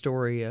to the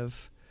story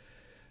of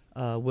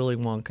Willy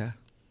Wonka.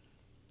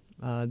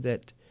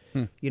 That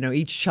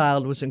each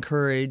child was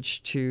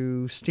encouraged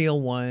to steal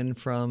one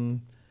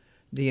from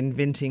the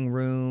inventing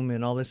room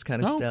and all this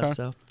kind of stuff. Okay.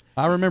 So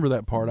I remember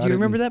that part. Do you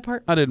remember that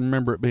part? I didn't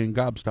remember it being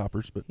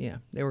gobstoppers, but yeah,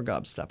 they were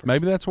gobstoppers.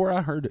 Maybe that's where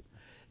I heard it.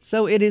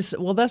 So it is.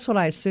 Well, that's what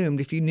I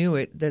assumed. If you knew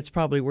it, that's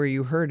probably where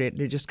you heard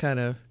it. It just kind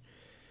of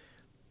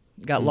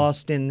got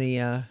lost in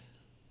the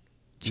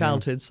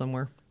childhood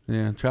somewhere.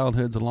 Yeah,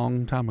 childhood's a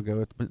long time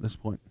ago at this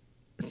point.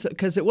 So,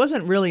 because it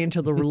wasn't really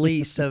until the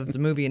release of the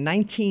movie in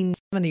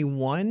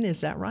 1971, is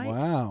that right?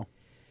 Wow.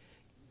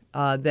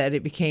 That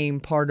it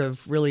became part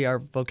of really our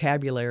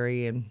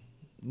vocabulary and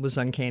was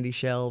on candy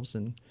shelves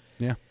and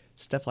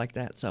stuff like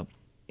that. So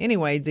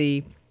anyway,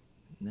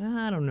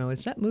 I don't know.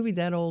 Is that movie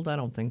that old? I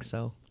don't think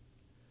so.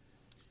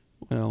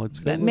 Well,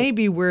 that may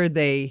be where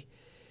they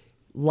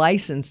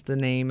licensed the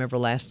name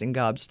Everlasting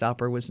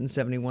Gobstopper was in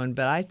 71,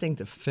 but I think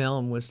the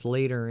film was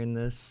later in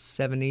the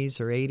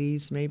 70s or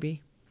 80s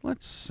maybe.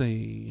 Let's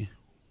see.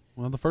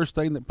 Well, the first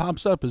thing that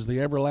pops up is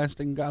the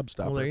Everlasting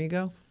Gobstopper. Well, there you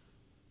go.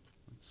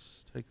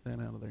 Let's take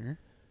that out of there.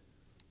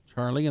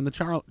 Charlie and the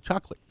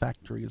Chocolate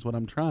Factory is what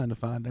I'm trying to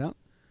find out.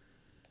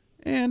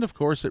 And, of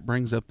course, it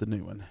brings up the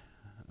new one.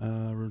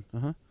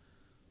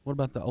 What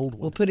about the old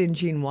one? We'll put in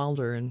Gene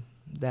Wilder, and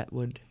that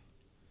would...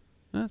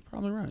 That's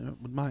probably right.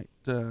 It might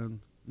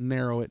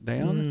narrow it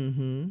down.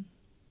 Mm-hmm.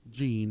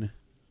 Gene.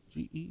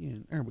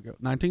 G-E-N. There we go.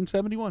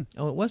 1971.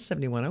 Oh, it was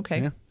 71.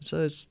 Okay. Yeah.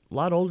 So it's a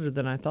lot older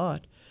than I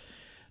thought.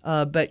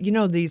 But,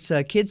 these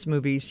kids'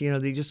 movies,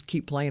 they just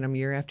keep playing them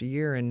year after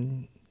year.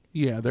 And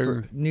yeah,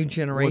 they're for new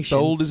generations.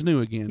 What's old is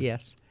new again.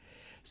 Yes.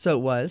 So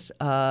it was.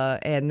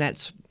 And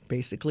that's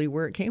basically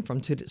where it came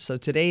from. So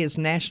today is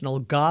National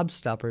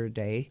Gobstopper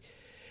Day.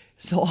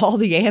 So all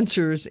the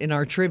answers in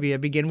our trivia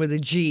begin with a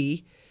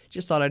G.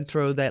 Just thought I'd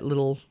throw that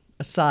little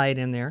aside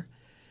in there.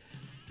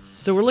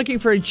 So we're looking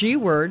for a G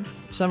word.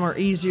 Some are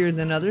easier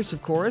than others,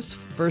 of course.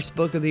 First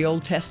book of the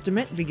Old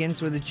Testament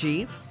begins with a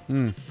G.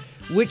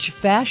 Which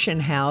fashion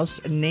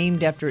house,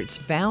 named after its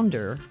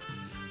founder,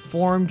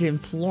 formed in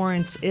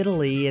Florence,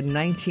 Italy in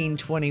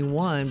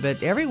 1921?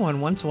 But everyone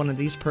wants one of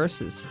these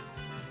purses.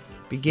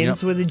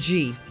 Begins with a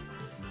G.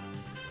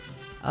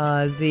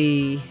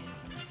 The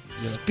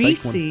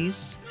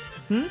species.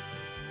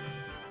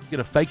 Get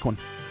a fake one.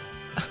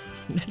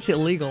 That's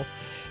illegal.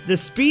 The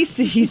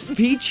species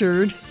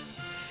featured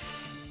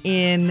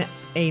in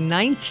a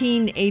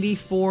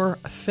 1984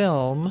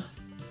 film,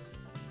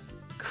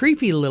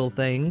 Creepy Little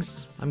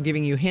Things, I'm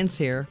giving you hints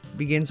here,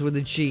 begins with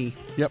a G.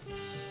 Yep.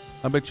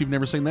 I bet you've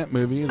never seen that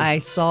movie either. I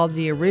saw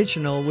the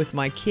original with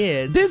my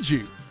kids. Did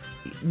you?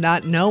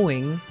 Not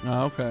knowing.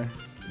 Oh, okay.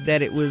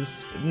 That it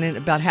was, and then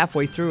about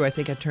halfway through, I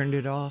think I turned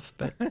it off.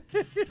 But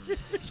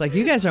it's like,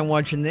 you guys aren't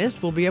watching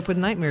this. We'll be up with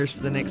nightmares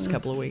for the next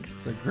couple of weeks.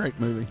 It's a great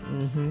movie.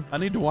 Mm-hmm. I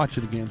need to watch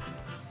it again.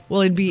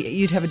 Well,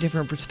 you'd have a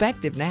different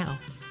perspective now.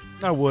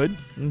 I would.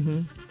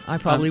 Mm-hmm. I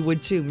probably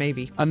would too,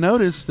 maybe. I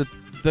noticed that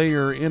they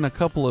are in a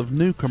couple of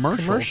new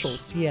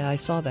commercials. Yeah, I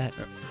saw that.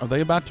 Are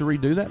they about to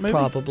redo that movie?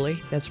 Probably.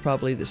 That's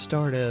probably the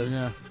start of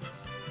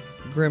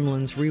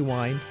Gremlins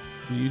Rewind.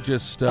 You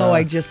just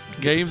I just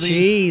gave the...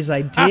 Jeez,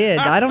 I did.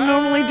 I don't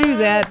normally do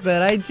that,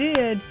 but I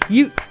did.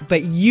 You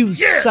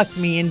sucked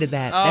me into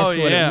that. That's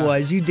what it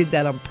was. You did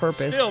that on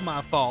purpose. Still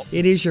my fault.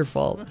 It is your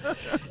fault.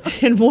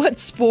 In what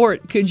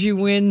sport could you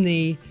win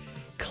the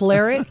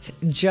claret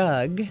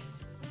jug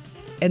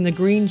and the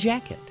green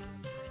jacket?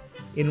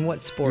 In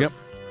what sport? Yep.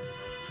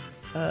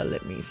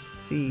 Let me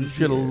see. You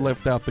should have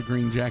left out the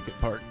green jacket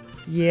part.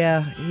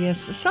 Yeah, yes.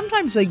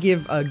 Sometimes they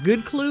give a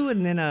good clue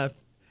and then a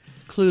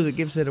clue that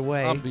gives it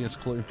away. Obvious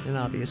clue. An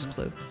obvious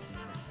clue.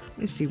 Let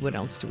me see, what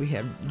else do we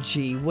have?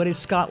 G. What is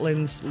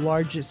Scotland's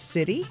largest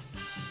city?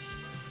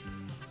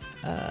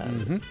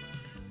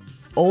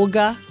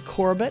 Olga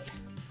Corbett.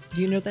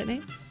 Do you know that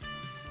name?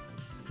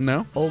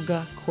 No.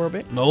 Olga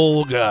Corbett.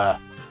 Olga.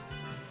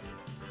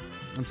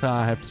 That's how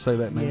I have to say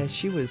that name. Yeah,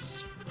 she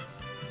was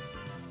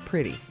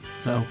pretty.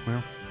 So,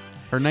 well,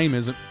 her name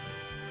isn't.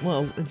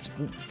 Well, it's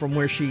from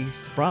where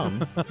she's from.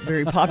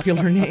 Very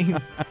popular name.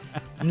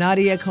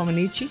 Nadia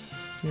Comaneci.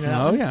 You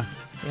know? Oh, yeah.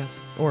 Yeah.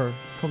 Or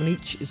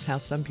Comaneci is how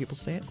some people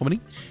say it. Comaneci?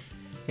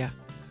 Yeah.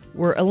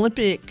 We're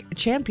Olympic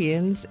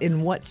champions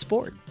in what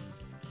sport?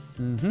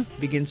 Mm-hmm.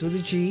 Begins with a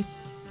G.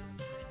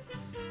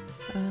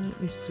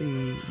 Let me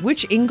see.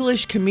 Which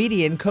English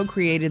comedian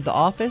co-created The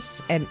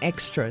Office and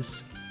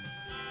Extras?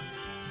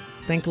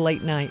 Think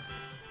late night.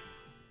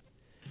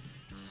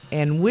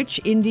 And which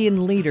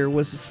Indian leader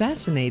was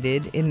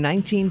assassinated in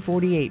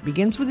 1948?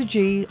 Begins with a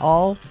G.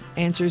 All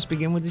answers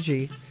begin with a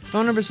G.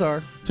 Phone numbers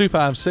are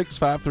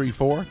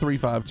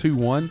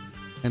 256-534-3521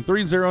 and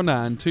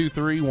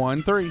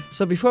 309-2313.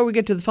 So before we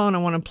get to the phone, I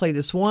want to play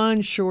this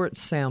one short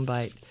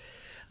soundbite.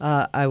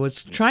 I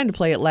was trying to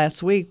play it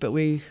last week, but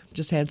we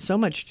just had so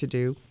much to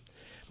do.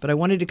 But I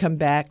wanted to come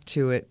back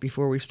to it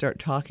before we start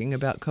talking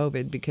about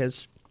COVID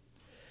because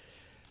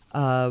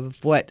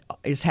of what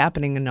is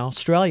happening in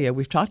Australia.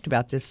 We've talked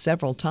about this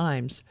several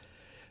times.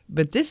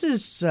 But this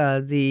is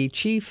the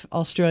chief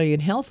Australian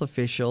health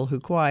official who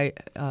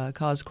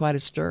caused quite a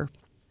stir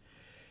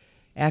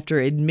after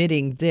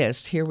admitting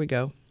this. Here we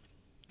go.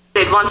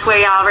 Once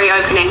we are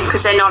reopening,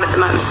 because they're not at the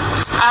moment.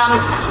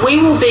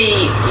 We will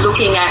be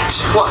looking at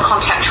what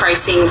contact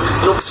tracing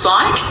looks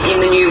like in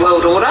the New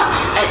World Order.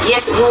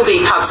 Yes, it will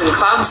be pubs and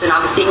clubs and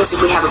other things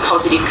if we have a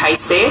positive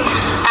case there.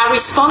 Our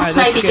response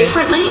may be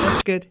differently.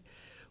 That's good.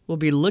 We'll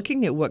be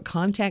looking at what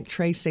contact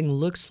tracing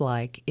looks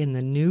like in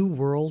the New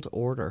World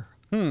Order.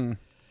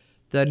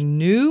 The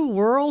New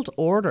World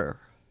Order.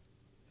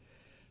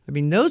 I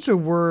mean, those are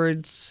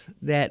words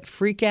that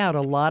freak out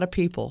a lot of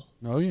people.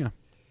 Oh, yeah.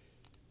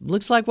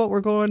 Looks like what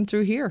we're going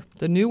through here.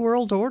 The New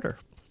World Order.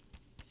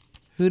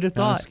 Who'd have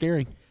thought?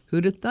 Scary.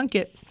 Who'd have thunk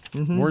it?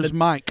 Mm-hmm. Where's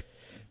Mike?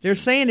 They're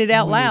saying it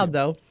out loud,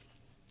 though,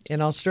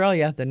 in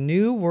Australia. The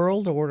New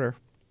World Order.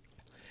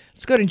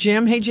 Let's go to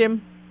Jim. Hey,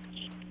 Jim.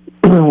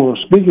 Well,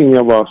 speaking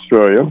of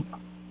Australia,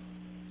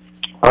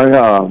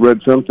 I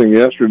read something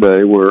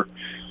yesterday where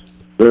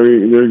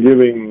they're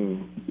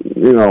giving,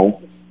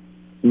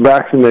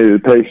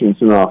 vaccinated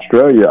patients in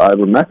Australia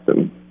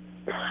ivermectin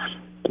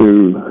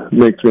to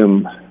make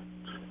them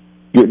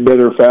get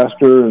better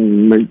faster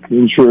and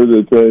making sure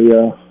that they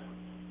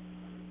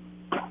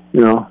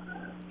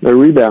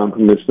rebound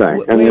from this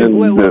thing. And then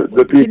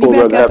the people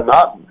that have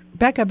not...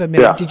 Back up a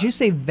minute. Yeah. Did you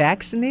say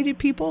vaccinated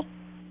people?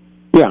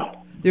 Yeah.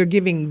 They're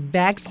giving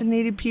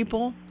vaccinated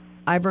people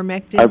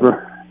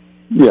ivermectin?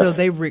 Yes. So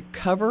they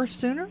recover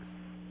sooner?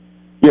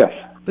 Yes.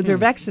 But they're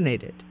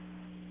vaccinated.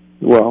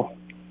 Well,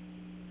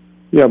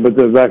 yeah, but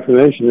the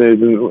vaccination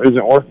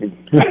isn't working.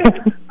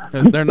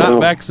 They're not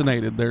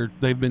vaccinated.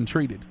 They've been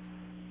treated.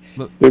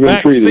 They've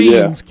been treated,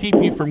 yeah. Vaccines keep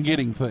you from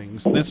getting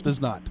things. This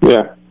does not.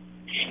 Yeah.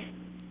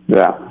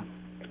 Yeah.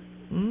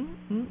 And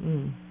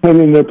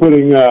then they're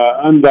putting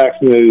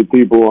unvaccinated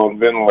people on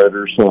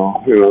ventilators,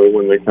 so,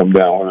 when they come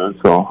down with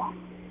it, so.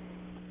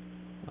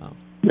 Wow.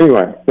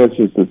 Anyway, that's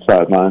just a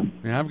sideline.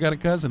 Yeah, I've got a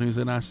cousin who's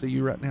in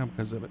ICU right now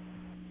because of it.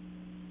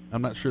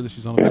 I'm not sure that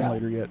she's on a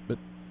ventilator yet, but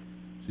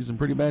she's in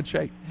pretty bad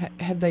shape.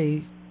 Have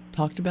they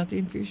talked about the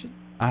infusion?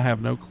 I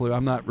have no clue.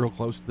 I'm not real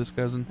close to this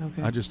cousin.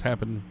 Okay. I just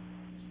happened...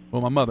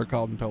 Well, my mother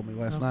called and told me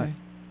last night.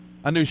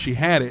 I knew she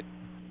had it,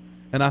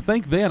 and I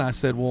think then I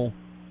said, well,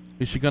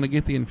 Is she going to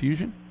get the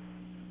infusion?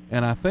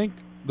 And I think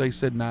they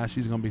said, nah,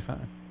 she's going to be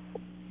fine.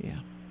 Yeah.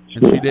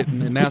 And she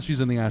didn't, and now she's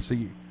in the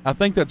ICU. I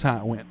think that's how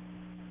it went.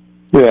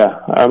 Yeah,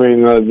 I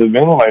mean, the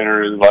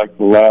ventilator is like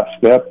the last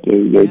step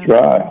they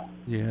try.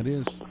 Yeah, it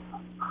is.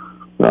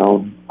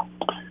 So,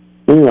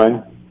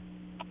 anyway,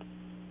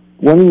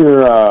 one of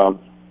your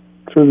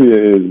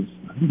trivia is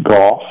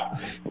golf,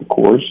 of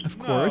course. Of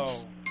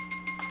course.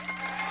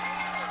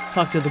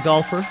 Talk to the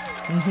golfer.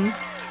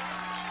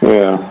 Mm-hmm.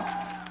 Yeah.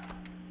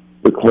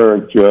 The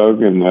claret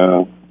jug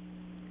and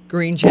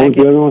green jacket. What was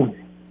the other one?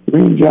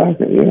 Green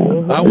jacket,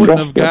 yeah. I wouldn't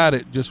have got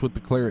it just with the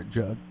claret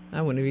jug.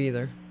 I wouldn't have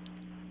either.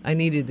 I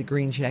needed the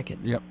green jacket.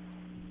 Yep.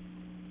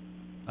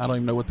 I don't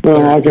even know what the No,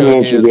 claret I can jug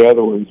answer is. the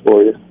other ones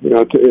for you. You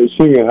know,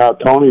 seeing how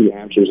Tony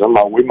answers them,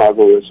 we might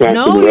go to answer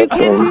No, the you rest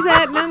can't of them. do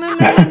that.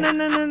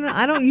 No.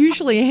 I don't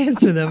usually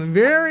answer them.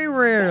 Very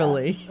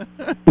rarely.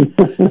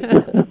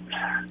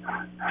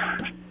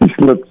 She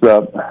slips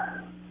up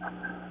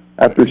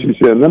after she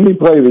said, let me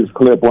play this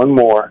clip one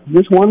more.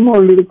 Just one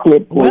more little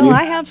clip for you. Well,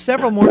 I have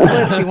several more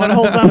clips. You want to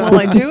hold on while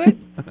I do it?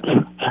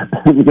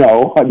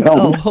 No, I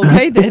don't. Oh,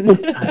 okay then.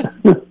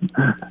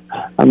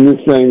 I'm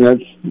just saying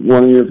that's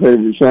one of your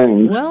favorite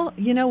sayings. Well,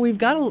 you know, we've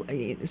got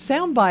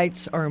sound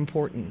bites are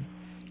important.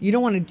 You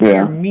don't want to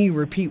hear me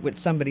repeat what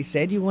somebody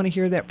said. You want to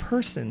hear that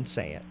person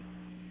say it.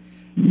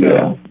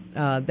 So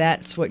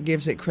that's what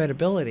gives it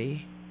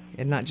credibility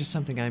and not just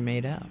something I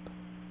made up.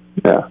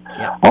 Yeah.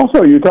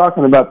 Also, you're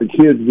talking about the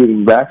kids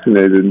getting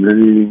vaccinated and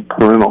needing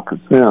parental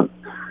consent.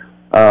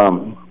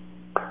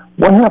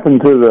 What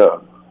happened to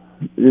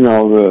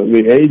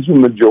the age of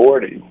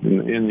majority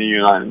in the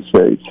United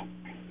States?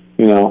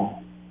 You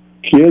know,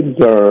 kids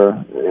are,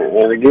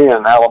 and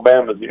again,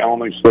 Alabama is the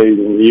only state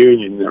in the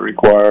union that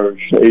requires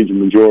age of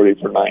majority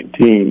for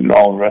 19.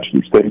 All the rest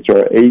of the states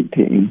are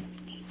 18.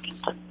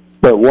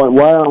 But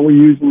why aren't we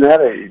using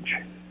that age?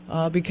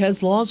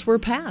 Because laws were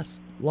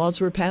passed.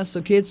 Laws were passed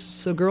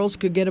so girls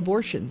could get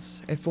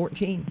abortions at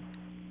 14.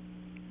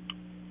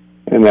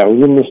 And that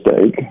was a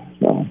mistake.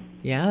 So.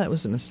 Yeah, that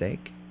was a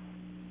mistake.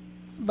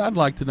 I'd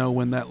like to know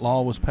when that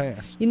law was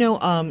passed. You know,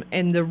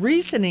 and the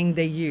reasoning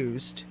they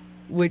used,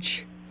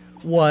 which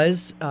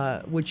was,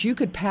 which you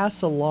could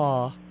pass a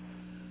law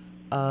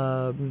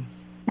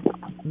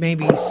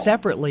maybe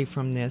separately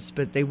from this,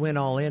 but they went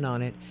all in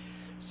on it.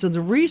 So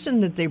the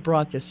reason that they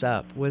brought this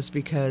up was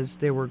because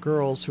there were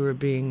girls who were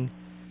being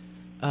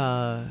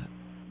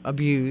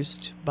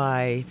abused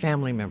by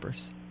family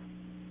members.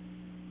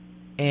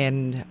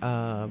 And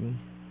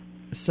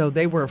so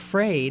they were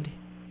afraid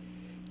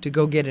to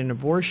go get an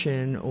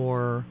abortion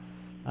or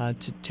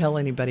to tell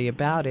anybody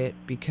about it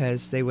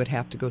because they would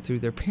have to go through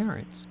their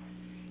parents.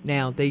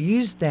 Now, they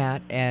used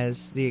that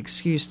as the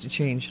excuse to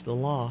change the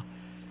law.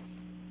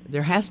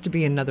 There has to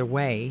be another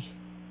way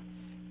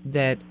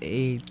that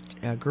a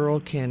girl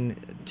can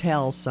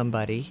tell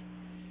somebody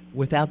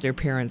without their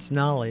parents'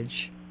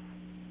 knowledge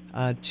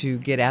to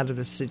get out of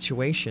the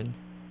situation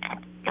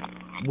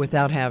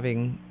without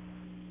having,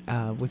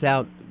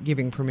 without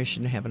giving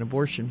permission to have an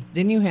abortion.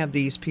 Then you have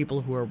these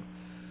people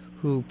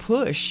who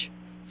push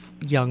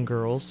young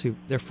girls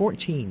they're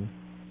 14,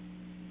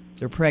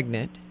 they're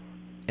pregnant,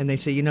 and they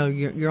say, you know,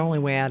 your only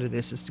way out of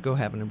this is to go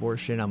have an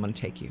abortion. I'm going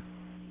to take you.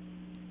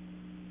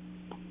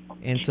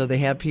 And so they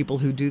have people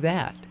who do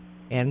that.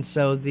 And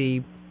so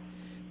they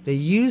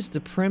use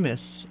the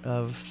premise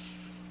of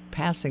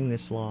passing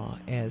this law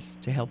as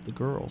to help the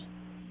girl.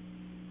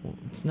 Well,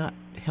 it's not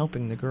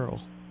helping the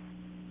girl.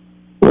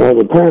 Well,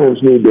 the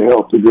parents need to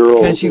help the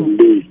girl.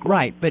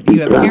 Right, but you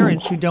have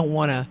parents who don't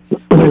want to.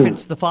 What if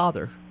it's the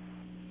father?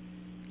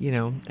 You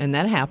know, and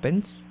that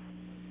happens.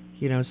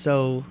 You know,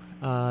 so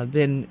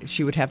then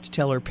she would have to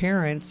tell her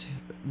parents.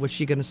 What's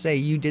she going to say?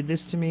 You did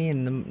this to me,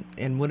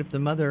 and what if the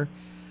mother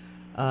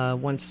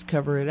wants to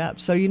cover it up?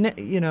 So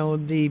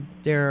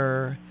there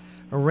are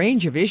a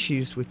range of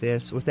issues with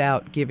this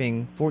without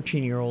giving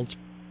 14-year-olds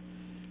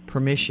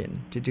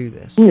permission to do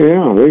this.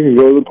 Yeah, they can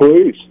go to the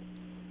police.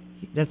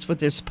 That's what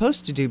they're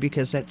supposed to do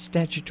because that's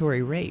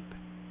statutory rape.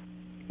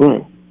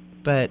 Right.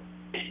 But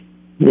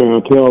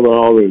tell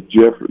all the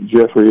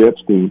Jeffrey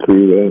Epstein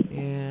crew that.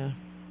 Yeah,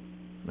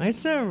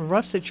 it's a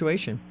rough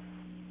situation.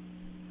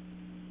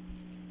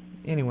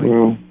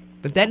 Anyway,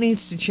 but that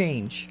needs to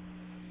change.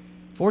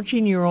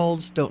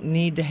 14-year-olds don't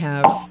need to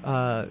have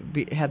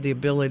the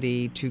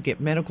ability to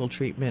get medical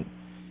treatment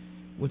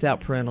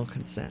without parental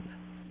consent.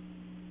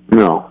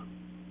 No,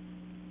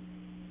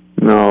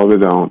 they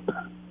don't.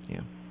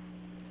 Yeah.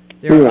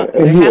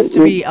 There has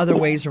to be other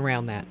ways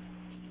around that.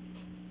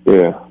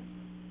 Yeah.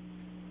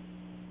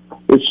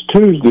 It's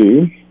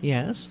Tuesday.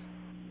 Yes.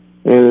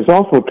 And it's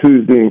also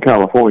Tuesday in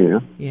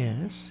California.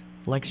 Yes.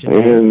 Election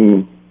day.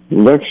 And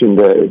Election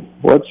Day.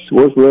 What's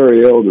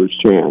Larry Elder's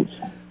chance?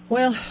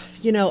 Well,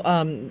 he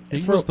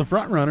was the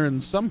front runner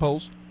in some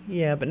polls.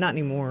 Yeah, but not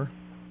anymore.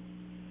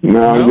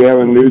 No,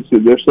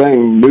 they're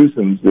saying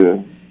Newsom's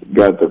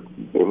got the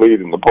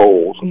lead in the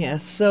polls. Yeah,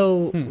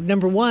 so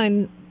number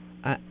one,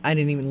 I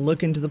didn't even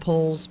look into the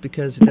polls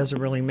because it doesn't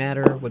really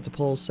matter what the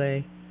polls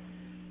say.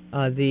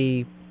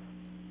 The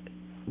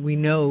we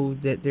know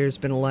that there's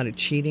been a lot of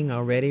cheating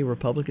already.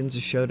 Republicans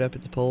have showed up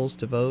at the polls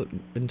to vote,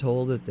 been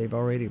told that they've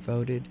already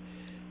voted.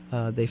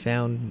 They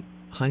found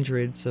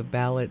hundreds of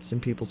ballots in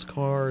people's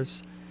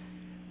cars.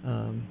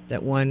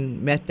 That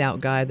one methed out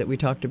guy that we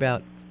talked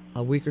about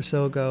a week or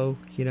so ago,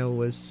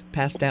 was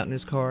passed out in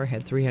his car,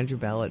 had 300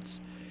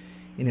 ballots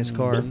in his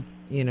car,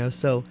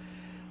 so,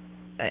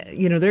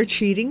 they're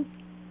cheating.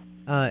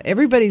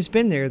 Everybody's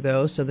been there,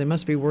 though, so they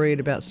must be worried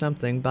about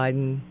something.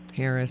 Biden,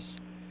 Harris,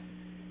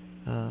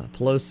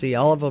 Pelosi,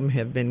 all of them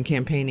have been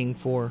campaigning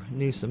for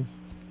Newsom.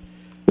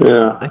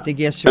 Yeah. I think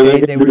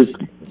yesterday they were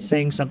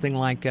saying something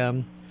like,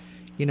 that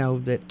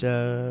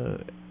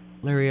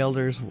Larry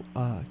Elder's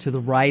to the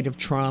right of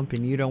Trump,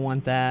 and you don't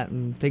want that,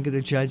 and think of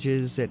the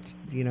judges that,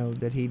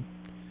 that he'd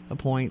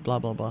appoint, blah,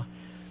 blah, blah.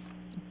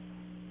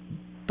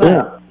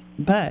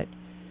 But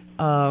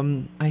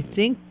I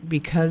think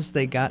because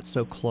they got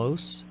so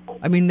close,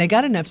 they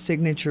got enough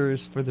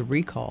signatures for the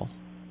recall.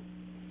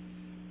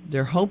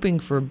 They're hoping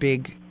for a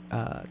big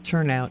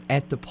turnout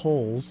at the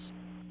polls,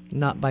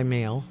 not by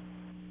mail.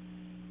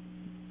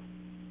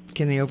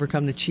 Can they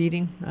overcome the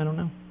cheating? I don't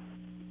know.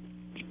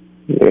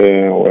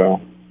 Yeah,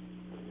 well,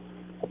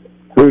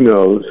 who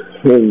knows?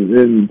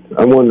 And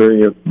I'm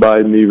wondering if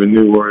Biden even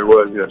knew where he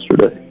was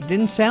yesterday.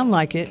 Didn't sound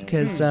like it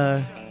because,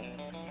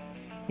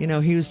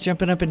 he was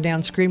jumping up and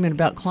down screaming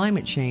about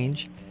climate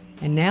change.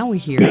 And now we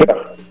hear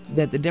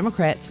that the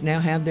Democrats now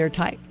have their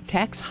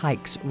tax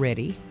hikes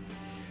ready.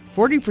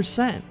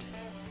 40%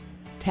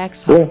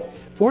 tax hike.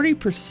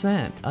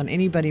 40% on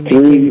anybody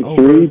making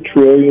over $3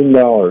 trillion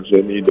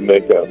they need to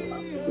make up.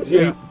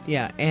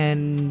 Yeah,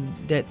 and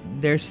that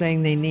they're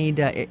saying they need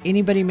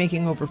anybody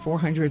making over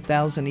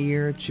 $400,000 a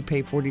year to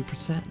pay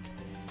 40%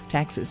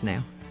 taxes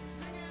now.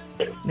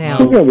 Yeah,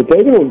 but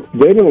they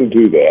don't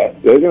do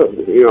that. They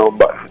don't.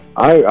 But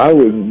I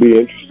would be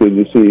interested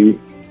to see.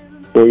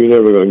 Well, you're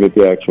never going to get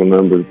the actual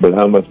numbers, but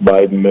how much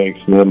Biden makes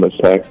and how much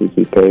taxes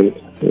he pays.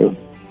 Yeah.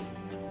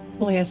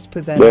 Well, he has to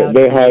put that out.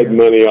 They hide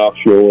money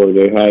offshore.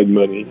 They hide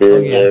money here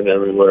and there and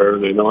everywhere.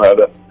 They know how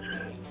to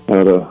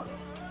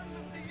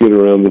get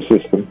around the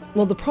system.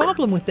 Well, the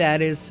problem with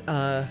that is,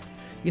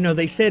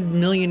 they said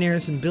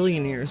millionaires and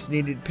billionaires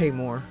needed to pay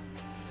more.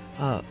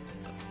 Now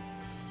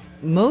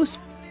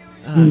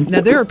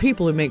there are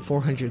people who make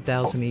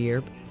 $400,000 a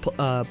year.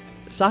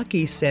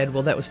 Psaki said,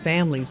 well, that was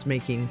families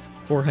making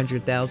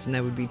 $400,000.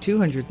 That would be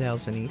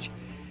 $200,000 each.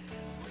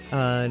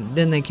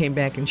 Then they came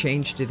back and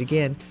changed it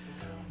again.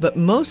 But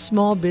most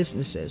small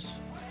businesses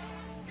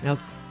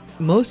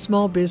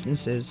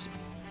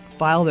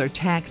file their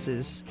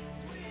taxes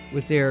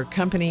with their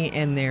company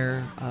and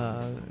their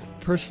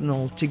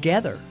personal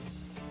together.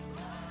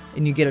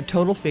 And you get a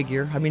total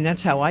figure.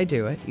 That's how I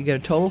do it. You get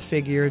a total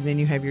figure, and then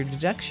you have your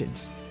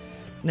deductions.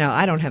 Now,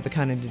 I don't have the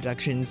kind of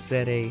deductions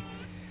that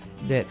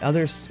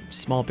other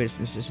small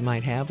businesses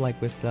might have, like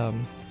with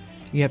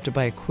you have to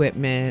buy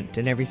equipment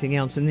and everything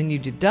else, and then you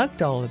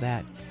deduct all of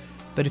that.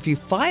 But if you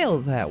file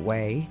that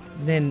way,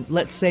 then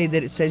let's say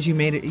that it says you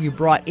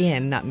brought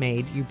in $1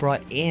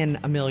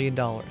 million.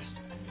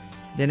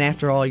 Then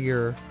after all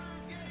your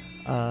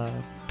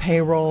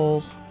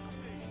payroll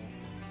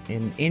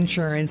and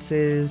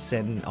insurances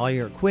and all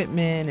your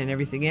equipment and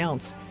everything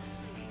else,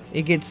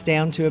 it gets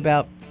down to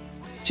about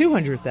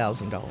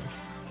 $200,000.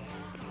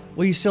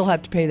 Well, you still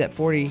have to pay that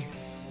 40%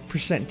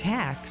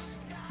 tax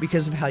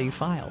because of how you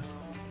filed.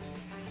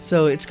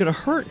 So it's going to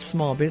hurt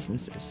small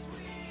businesses.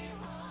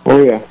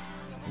 Oh yeah.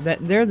 That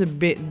they're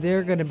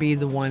going to be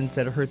the ones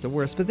that are hurt the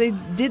worst. But they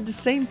did the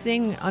same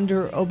thing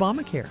under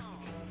Obamacare.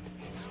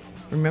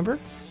 Remember?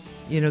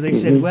 They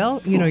said,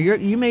 well,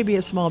 you may be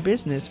a small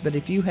business, but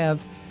if you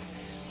have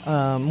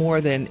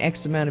more than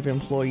X amount of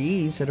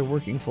employees that are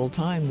working full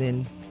time,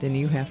 then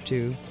you have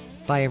to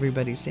buy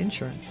everybody's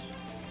insurance.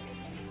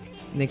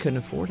 And they couldn't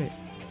afford it.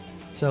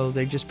 So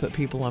they just put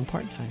people on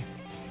part-time.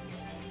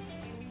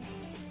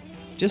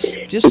 Just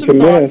some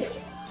thoughts.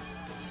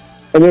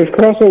 And there's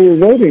crossover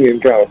voting in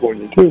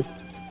California, too.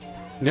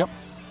 Yep.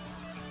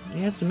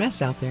 Yeah, it's a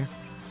mess out there.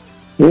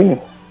 Yeah.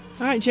 All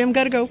right, Jim,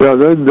 got to go. Yeah,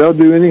 they'll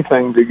do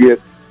anything to get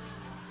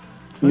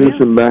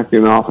Newsom back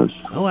in office.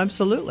 Oh,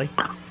 absolutely.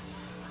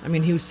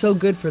 He was so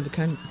good for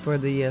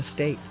the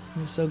state.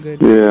 He was so good.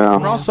 Yeah.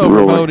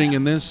 Crossover voting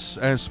in this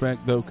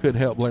aspect, though, could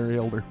help Larry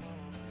Elder.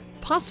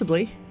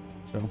 Possibly.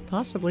 So.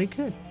 Possibly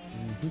could.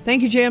 Mm-hmm.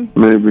 Thank you, Jim.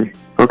 Maybe.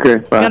 Okay,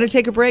 bye. Got to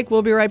take a break.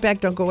 We'll be right back.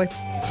 Don't go away.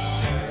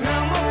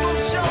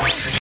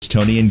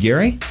 Tony and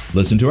Gary,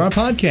 listen to our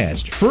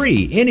podcast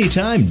free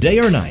anytime, day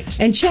or night.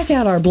 And check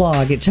out our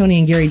blog at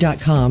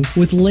tonyandgary.com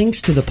with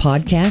links to the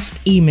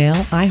podcast, email,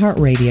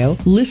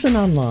 iHeartRadio, listen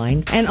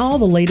online, and all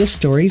the latest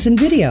stories and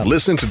video.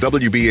 Listen to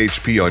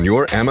WBHP on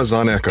your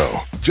Amazon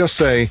Echo. Just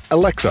say,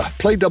 Alexa,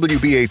 play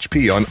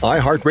WBHP on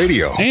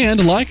iHeartRadio.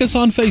 And like us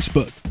on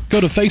Facebook. Go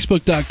to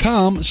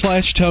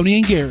facebook.com/Tony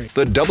and Gary.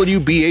 The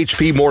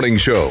WBHP Morning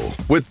Show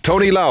with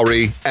Tony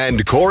Lowry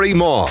and Corey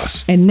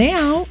Moss. And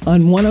now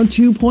on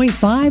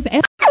 102.5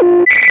 FM.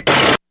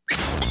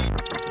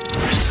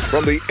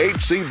 From the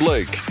H.C.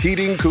 Blake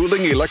Heating,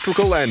 Cooling,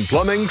 Electrical, and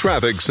Plumbing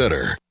Traffic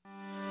Center.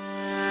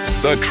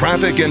 The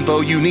traffic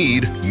info you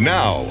need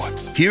now.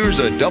 Here's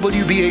a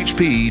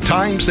WBHP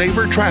Time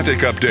Saver traffic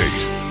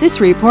update. This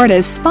report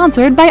is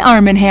sponsored by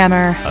Arm &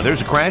 Hammer.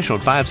 There's a crash on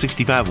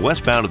 565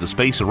 westbound at the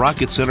Space and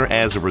Rocket Center.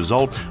 As a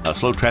result,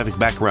 slow traffic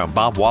back around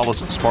Bob Wallace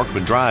and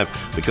Sparkman Drive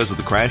because of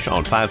the crash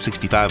on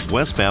 565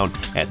 westbound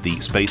at the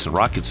Space and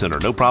Rocket Center.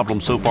 No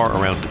problem so far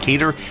around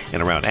Decatur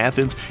and around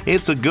Athens.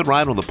 It's a good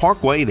ride on the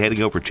Parkway and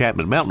heading over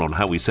Chapman Mountain on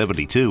Highway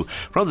 72.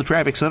 From the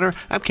Traffic Center,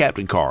 I'm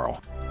Captain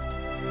Carl.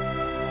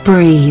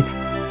 Breathe.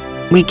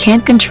 We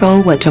can't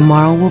control what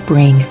tomorrow will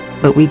bring,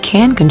 but we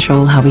can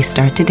control how we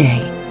start today.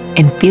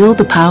 And feel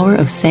the power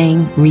of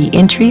saying,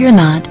 re-entry or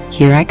not,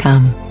 here I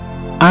come.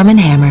 Arm &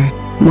 Hammer,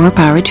 more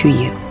power to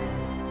you.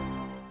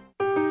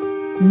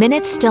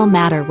 Minutes still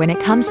matter when it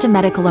comes to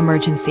medical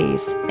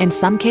emergencies. In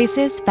some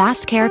cases,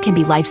 fast care can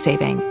be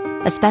life-saving,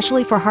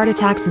 especially for heart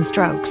attacks and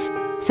strokes.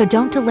 So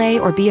don't delay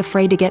or be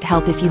afraid to get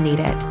help if you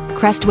need it.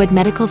 Crestwood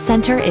Medical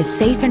Center is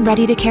safe and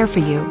ready to care for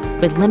you,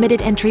 with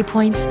limited entry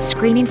points,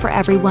 screening for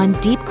everyone,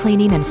 deep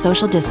cleaning, and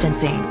social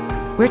distancing.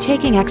 We're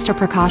taking extra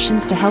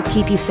precautions to help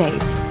keep you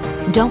safe.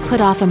 Don't put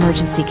off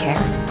emergency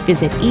care.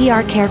 Visit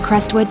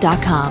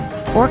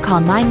ercarecrestwood.com or call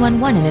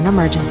 911 in an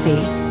emergency.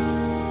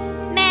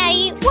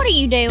 Maddie, what are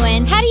you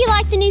doing? How do you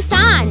like the new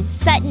sign?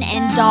 Sutton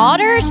and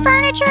Daughters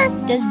Furniture?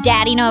 Does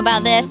Daddy know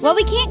about this? Well,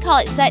 we can't call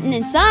it Sutton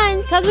and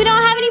Sons because we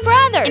don't have any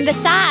brothers. And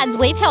besides,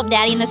 we've helped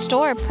Daddy in the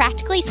store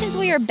practically since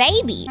we were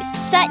babies.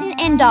 Sutton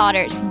and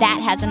Daughters.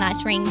 That has a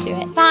nice ring to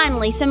it.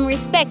 Finally, some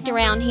respect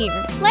around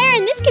here.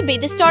 Laren, this could be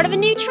the start of a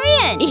new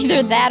trend.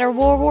 Either that or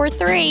World War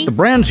III. The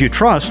brands you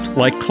trust,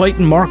 like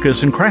Clayton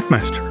Marcus and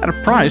Craftmaster, at a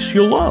price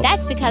you'll love.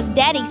 That's because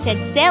Daddy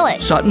said sell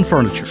it. Sutton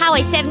Furniture.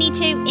 Highway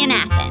 72 in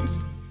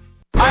Athens.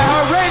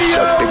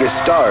 The biggest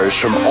stars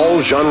from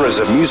all genres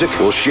of music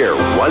will share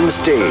one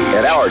stage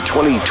at our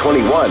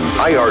 2021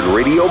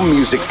 iHeartRadio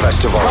Music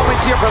Festival. Coming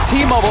to you from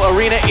T-Mobile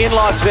Arena in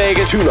Las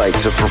Vegas. 2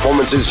 nights of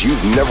performances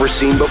you've never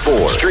seen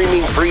before.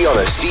 Streaming free on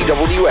a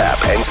CW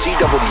app and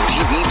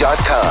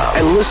CWTV.com.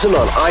 And listen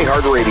on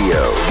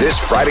iHeartRadio this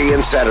Friday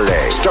and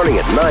Saturday, starting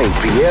at 9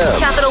 p.m.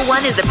 Capital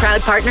One is a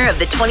proud partner of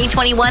the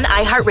 2021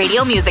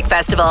 iHeartRadio Music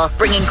Festival,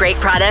 bringing great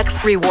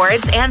products,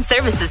 rewards, and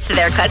services to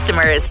their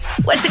customers.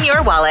 What's in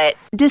your wallet?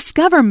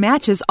 Discover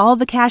matches all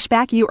the cash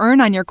back you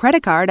earn on your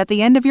credit card at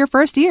the end of your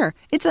first year.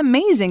 It's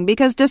amazing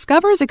because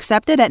Discover is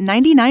accepted at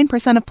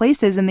 99% of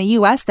places in the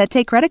U.S. that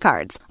take credit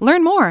cards.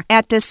 Learn more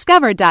at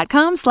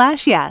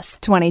discover.com/yes.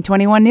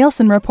 2021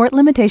 Nielsen Report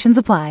limitations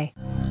apply.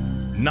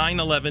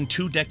 9/11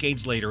 2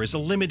 decades later is a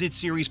limited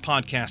series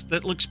podcast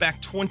that looks back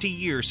 20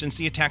 years since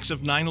the attacks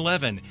of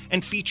 9/11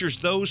 and features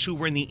those who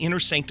were in the inner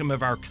sanctum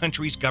of our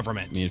country's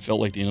government. I mean, it felt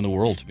like the end of the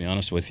world, to be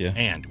honest with you.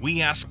 And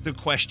we ask the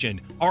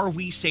question, are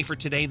we safer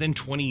today than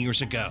 20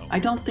 years ago? I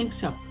don't think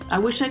so. I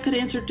wish I could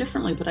answer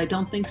differently, but I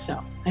don't think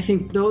so. I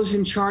think those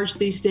in charge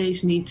these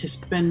days need to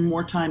spend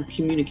more time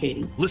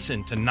communicating.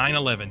 Listen to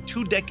 9/11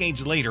 2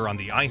 decades later on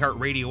the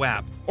iHeartRadio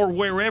app or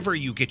wherever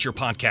you get your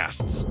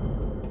podcasts.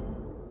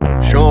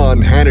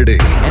 Sean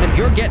Hannity. And if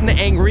you're getting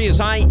angry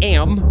as I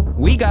am,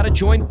 we got to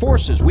join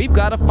forces. We've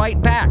got to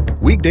fight back.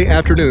 Weekday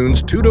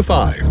afternoons 2 to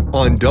 5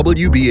 on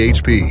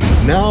WBHP.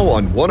 Now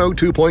on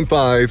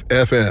 102.5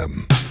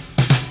 FM.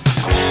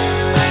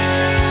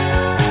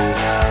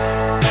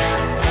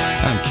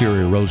 I'm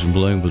Kerry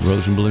Rosenblum with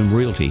Rosenblum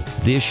Realty.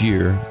 This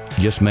year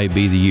just may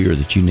be the year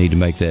that you need to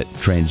make that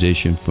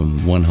transition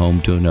from one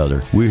home to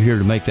another. We're here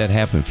to make that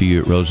happen for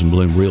you at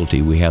Rosenblum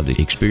Realty. We have the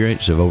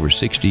experience of over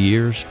 60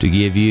 years to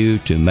give you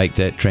to make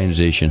that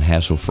transition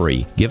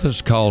hassle-free. Give us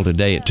a call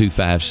today at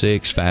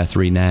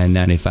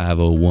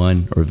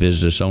 256-539-9501 or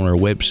visit us on our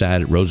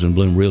website at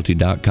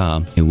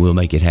rosenblumrealty.com and we'll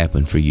make it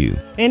happen for you.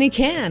 And he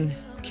can.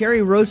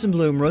 Kerry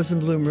Rosenblum,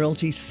 Rosenblum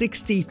Realty,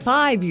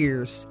 65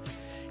 years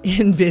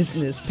in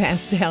business,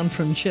 passed down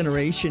from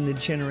generation to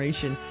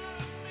generation.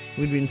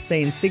 We'd been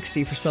saying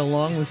 60 for so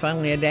long, we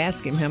finally had to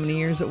ask him how many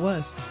years it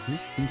was.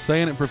 Been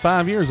saying it for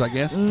 5 years, I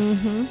guess.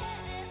 Mm-hmm.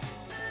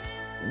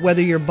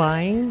 Whether you're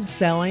buying,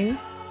 selling,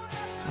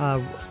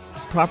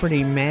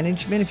 property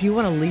management, if you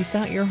want to lease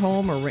out your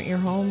home or rent your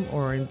home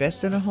or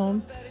invest in a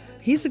home,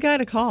 he's the guy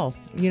to call.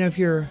 You know, if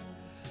you're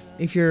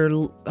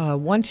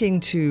wanting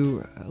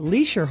to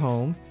lease your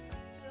home,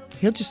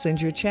 he'll just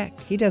send you a check.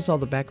 He does all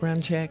the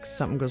background checks.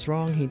 Something goes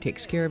wrong, he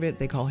takes care of it.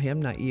 They call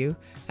him, not you.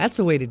 That's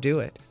the way to do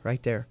it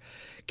right there.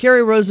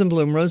 Kerry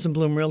Rosenblum,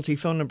 Rosenblum Realty.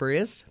 Phone number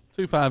is?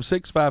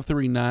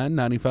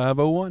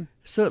 256-539-9501.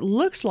 So it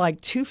looks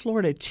like 2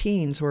 Florida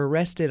teens were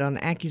arrested on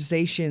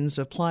accusations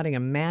of plotting a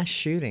mass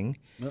shooting.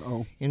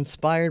 Uh-oh.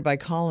 Inspired by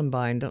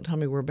Columbine. Don't tell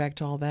me we're back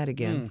to all that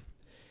again.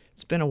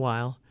 It's been a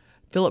while.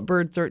 Philip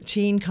Bird,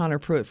 13. Connor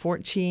Pruitt,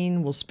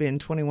 14. Will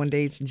spend 21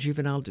 days in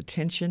juvenile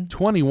detention.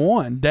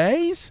 21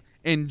 days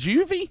in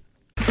juvie?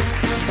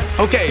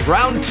 Okay,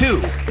 round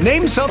 2.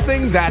 Name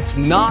something that's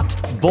not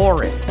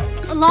boring.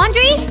 A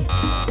laundry?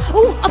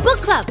 Ooh, a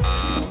book club.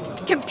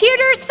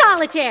 Computer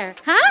solitaire,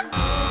 huh?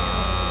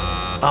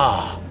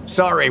 Ah,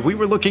 sorry, we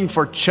were looking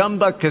for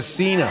Chumba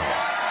Casino.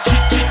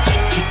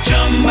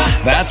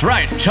 That's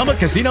right.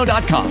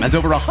 ChumbaCasino.com has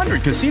over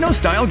 100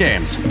 casino-style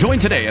games. Join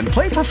today and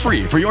play for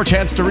free for your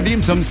chance to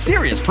redeem some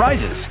serious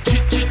prizes.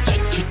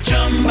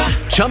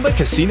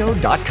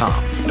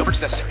 ChumbaCasino.com. No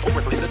purchase necessary. Void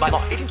where prohibited by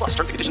law. 18 plus.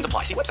 Terms and conditions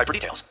apply. See website for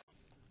details.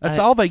 That's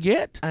all they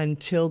get?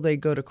 Until they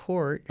go to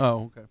court.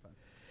 Oh, okay,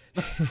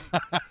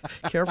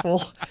 fine.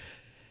 Careful.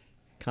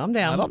 Calm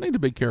down. I don't need to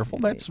be careful.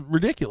 That's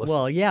ridiculous.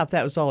 Well, yeah, if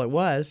that was all it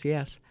was,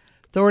 yes.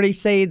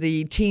 Authorities say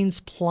the teens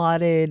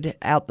plotted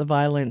out the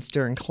violence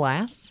during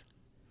class,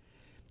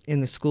 in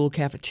the school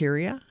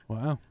cafeteria,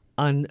 wow,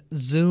 on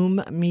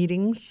Zoom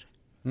meetings.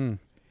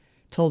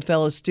 Told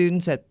fellow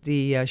students that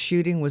the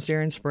shooting was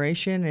their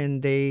inspiration,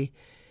 and they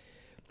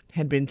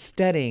had been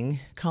studying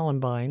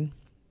Columbine.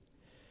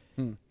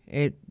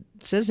 It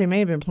says they may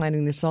have been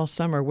planning this all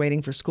summer,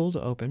 waiting for school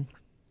to open.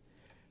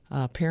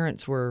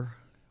 Parents were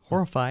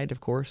horrified, of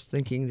course,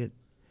 thinking that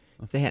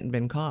if they hadn't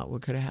been caught,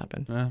 what could have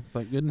happened?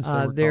 Thank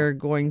goodness they're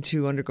going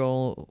to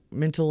undergo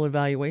mental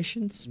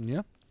evaluations.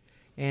 Yeah.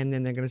 And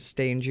then they're going to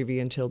stay in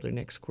juvie until their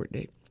next court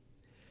date.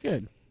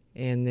 Good.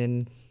 And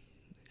then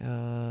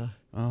I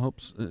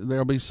hope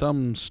there'll be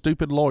some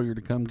stupid lawyer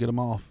to come get them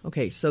off.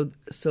 Okay, so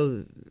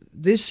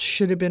this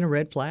should have been a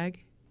red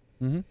flag.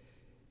 Mm-hmm.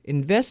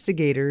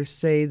 Investigators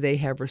say they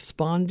have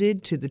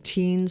responded to the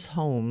teens'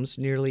 homes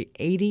nearly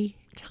 80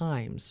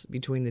 times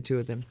between the two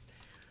of them.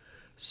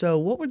 So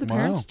what were the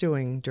parents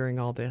doing during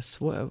all this?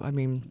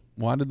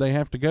 Why did they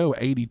have to go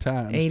 80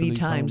 times? 80 to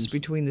times homes?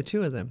 Between the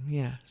two of them,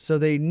 yeah. So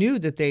they knew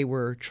that they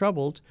were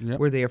troubled. Yep.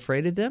 Were they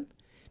afraid of them?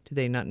 Did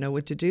they not know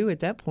what to do? At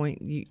that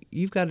point,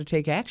 you've got to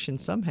take action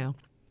somehow.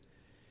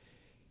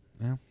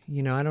 Yeah.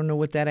 You know, I don't know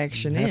what that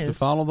action you is. have to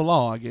follow the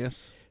law, I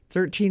guess.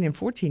 13 and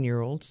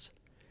 14-year-olds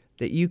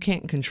that you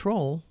can't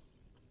control.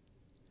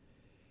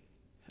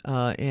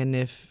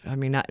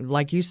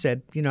 Like you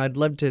said, I'd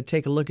love to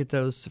take a look at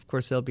those. Of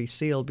course, they'll be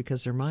sealed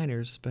because they're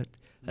minors, but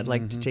I'd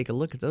like to take a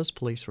look at those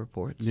police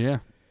reports. Yeah.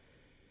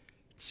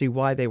 See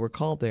why they were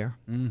called there.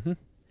 Mm-hmm.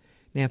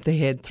 Now, if they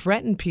had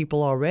threatened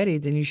people already,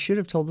 then you should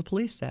have told the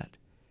police that.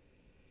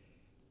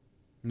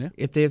 Yeah.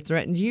 If they have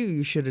threatened you,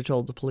 you should have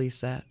told the police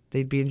that.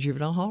 They'd be in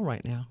juvenile hall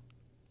right now.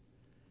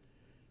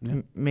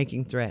 Yeah.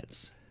 Making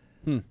threats.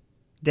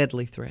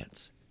 Deadly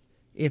threats.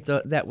 If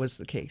that was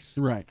the case.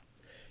 Right.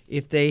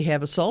 If they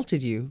have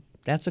assaulted you,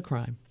 that's a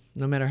crime,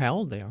 no matter how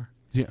old they are.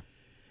 Yeah.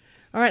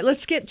 All right,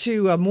 let's get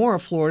to more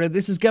of Florida.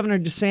 This is Governor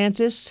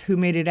DeSantis, who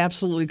made it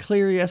absolutely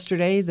clear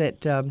yesterday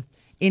that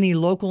any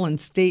local and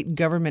state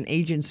government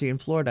agency in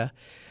Florida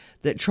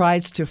that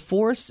tries to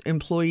force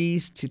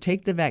employees to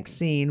take the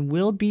vaccine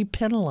will be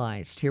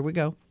penalized. Here we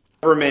go.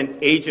 Government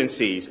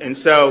agencies. And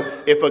so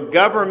if a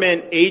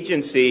government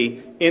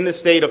agency in the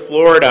state of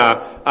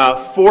Florida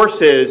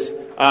forces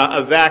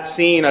a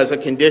vaccine as a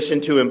condition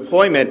to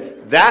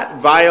employment, that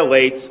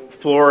violates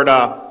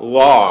Florida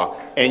law.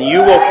 And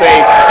you will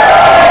face...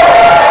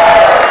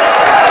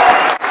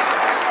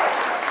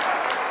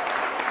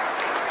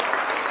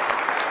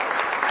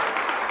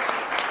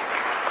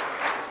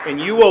 And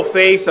you will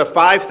face a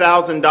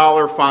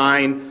 $5,000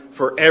 fine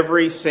for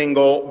every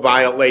single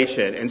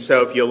violation. And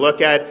so if you look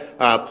at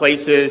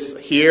places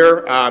here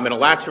in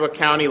Alachua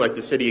County, like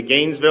the city of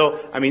Gainesville,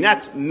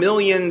 that's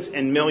millions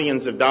and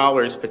millions of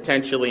dollars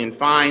potentially in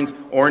fines.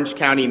 Orange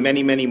County,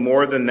 many, many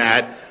more than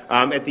that.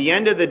 At the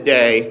end of the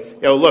day,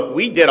 look,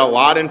 we did a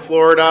lot in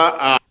Florida.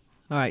 All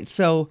right,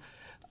 so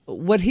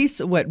what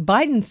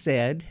Biden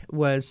said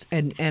was,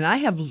 and I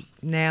have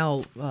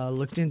now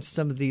looked into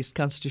some of these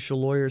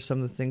constitutional lawyers,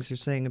 some of the things they're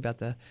saying about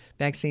the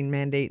vaccine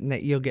mandate, and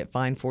that you'll get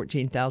fined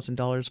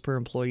 $14,000 per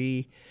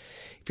employee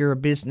if you're a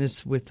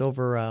business with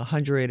over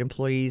 100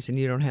 employees and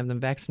you don't have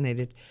them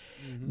vaccinated.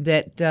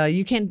 That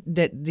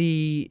that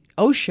the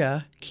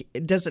OSHA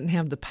doesn't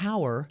have the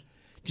power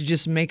to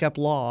just make up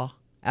law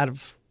out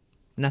of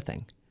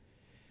nothing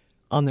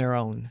on their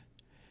own.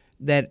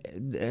 That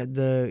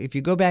if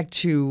you go back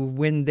to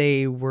when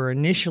they were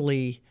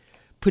initially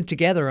put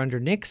together under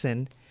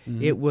Nixon,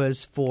 it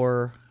was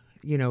for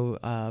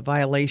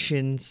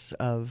violations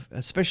of,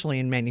 especially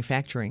in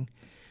manufacturing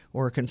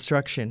or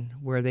construction,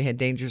 where they had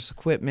dangerous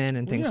equipment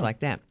and things like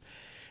that.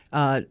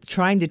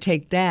 Trying to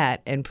take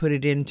that and put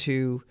it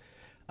into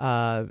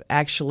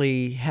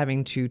actually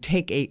having to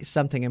take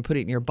something and put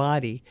it in your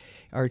body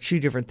are two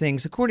different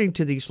things. According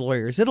to these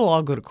lawyers, it'll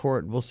all go to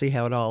court. We'll see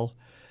how it all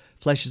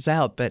fleshes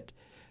out, but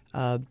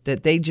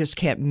that they just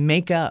can't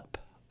make up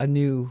a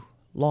new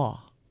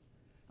law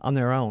on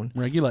their own.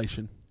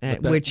 Regulation.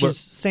 Which is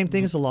same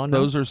thing as a law. No?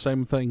 Those are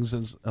same things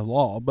as a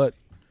law, but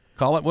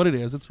call it what it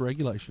is. It's a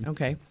regulation.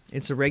 Okay.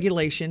 It's a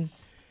regulation,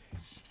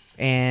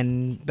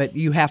 but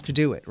you have to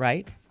do it,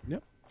 right?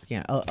 Yep.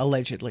 Yeah,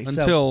 allegedly.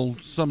 Until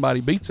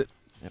somebody beats it.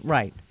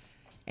 Right.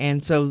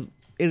 And so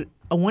I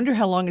wonder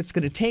how long it's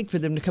going to take for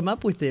them to come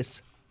up with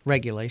this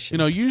regulation.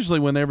 Usually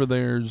whenever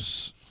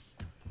there's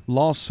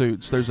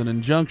lawsuits, there's an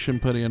injunction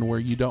put in where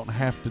you don't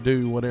have to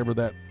do whatever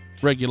that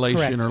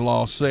regulation or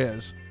law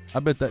says. I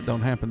bet that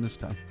don't happen this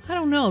time. I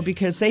don't know,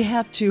 because they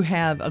have to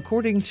have,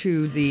 according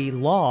to the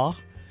law,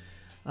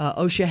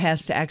 OSHA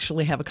has to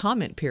actually have a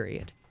comment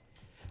period.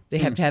 They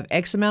have to have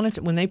X amount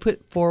of when they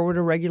put forward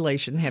a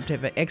regulation, they have to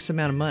have X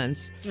amount of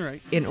months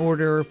in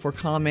order for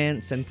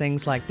comments and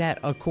things like that,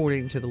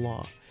 according to the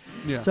law.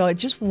 Yeah. So I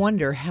just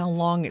wonder how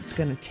long it's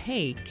going to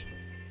take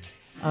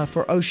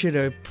for OSHA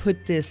to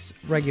put this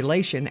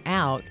regulation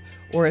out,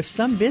 or if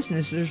some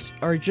businesses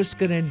are just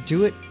going to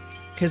do it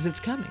because it's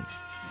coming.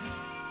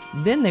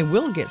 Then they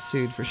will get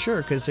sued for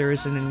sure because there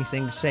isn't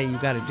anything to say you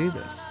got to do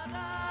this.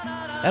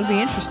 That'll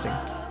be interesting.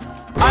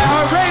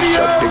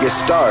 The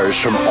biggest stars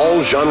from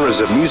all genres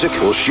of music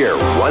will share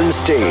one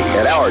stage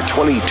at our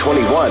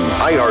 2021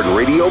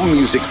 iHeartRadio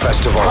Music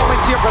Festival.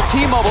 Comments here from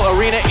T-Mobile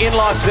Arena in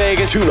Las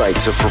Vegas. 2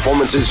 nights of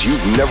performances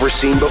you've never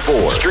seen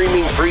before.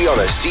 Streaming free on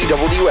a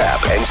CW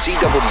app and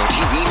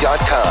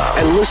CWTV.com.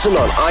 And listen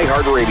on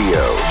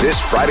iHeartRadio this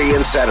Friday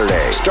and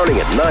Saturday, starting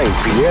at 9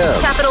 p.m.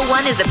 Capital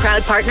One is a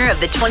proud partner of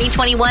the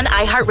 2021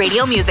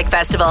 iHeartRadio Music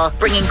Festival,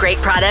 bringing great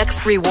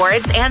products,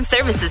 rewards, and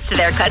services to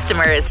their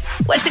customers.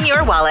 What's in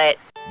your wallet?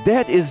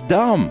 Debt is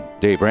dumb.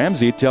 Dave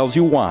Ramsey tells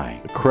you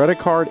why. The credit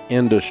card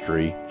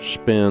industry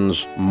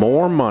spends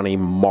more money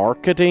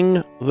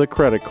marketing the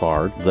credit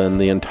card than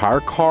the entire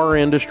car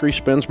industry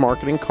spends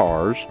marketing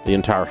cars. The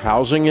entire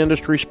housing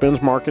industry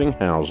spends marketing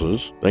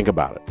houses. Think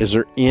about it. Is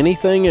there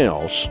anything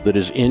else that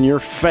is in your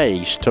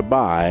face to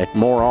buy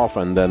more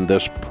often than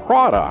this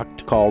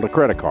product called a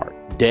credit card?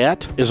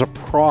 Debt is a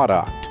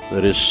product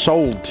that is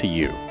sold to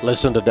you.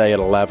 Listen today at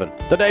 11.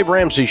 The Dave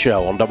Ramsey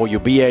Show on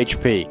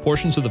WBHP.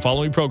 Portions of the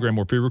following program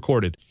were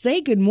pre-recorded.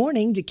 Say good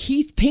morning to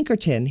Keith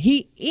Pinkerton.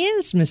 He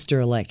is Mr.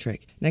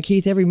 Electric. Now,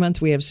 Keith, every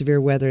month we have severe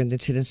weather in the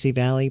Tennessee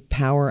Valley.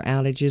 Power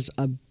outages,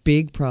 a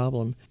big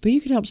problem. But you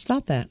can help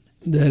stop that.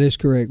 That is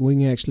correct. We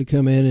can actually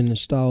come in and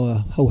install a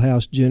whole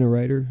house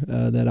generator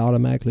that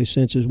automatically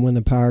senses when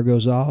the power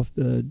goes off,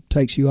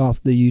 takes you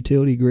off the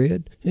utility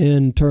grid,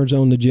 and turns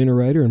on the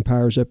generator and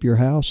powers up your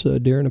house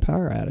during a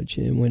power outage.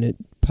 And when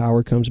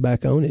power comes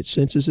back on, it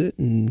senses it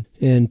and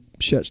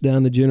shuts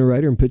down the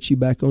generator and puts you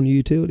back on the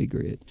utility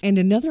grid. And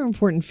another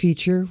important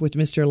feature with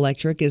Mr.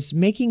 Electric is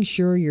making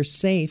sure you're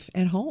safe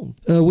at home.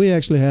 We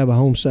actually have a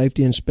home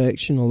safety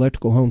inspection,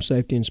 electrical home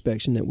safety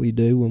inspection that we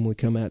do when we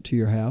come out to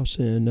your house.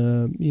 And,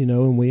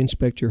 and we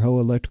inspect your whole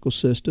electrical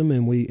system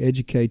and we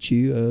educate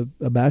you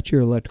about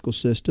your electrical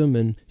system.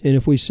 And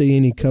if we see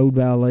any code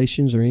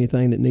violations or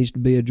anything that needs to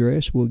be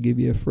addressed, we'll give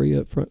you a free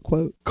upfront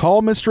quote.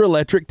 Call Mr.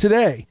 Electric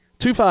today.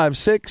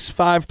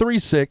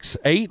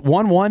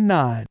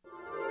 256-536-8119.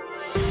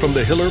 From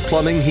the Hiller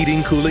Plumbing,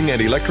 Heating, Cooling,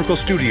 and Electrical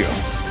Studio,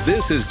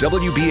 this is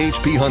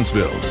WBHP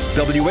Huntsville,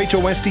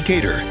 WHOS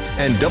Decatur,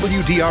 and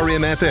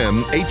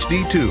WDRM-FM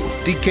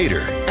HD2,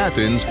 Decatur,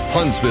 Athens,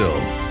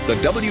 Huntsville. The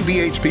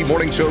WBHP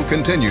Morning Show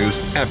continues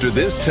after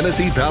this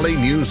Tennessee Valley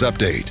News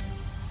Update.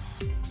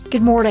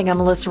 Good morning, I'm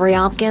Melissa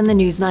Ryopkin, in the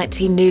News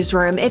 19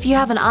 newsroom. If you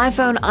have an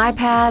iPhone,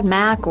 iPad,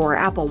 Mac, or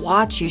Apple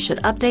Watch, you should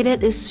update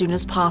it as soon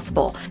as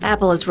possible.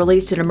 Apple has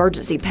released an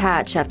emergency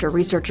patch after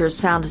researchers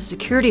found a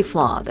security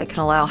flaw that can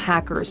allow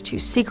hackers to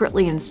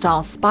secretly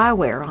install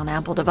spyware on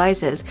Apple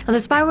devices. And the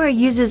spyware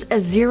uses a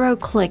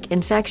zero-click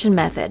infection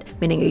method,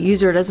 meaning a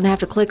user doesn't have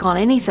to click on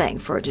anything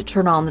for it to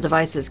turn on the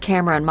device's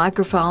camera and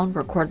microphone,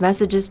 record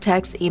messages,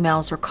 texts,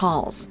 emails, or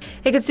calls.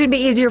 It could soon be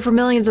easier for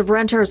millions of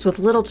renters with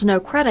little to no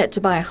credit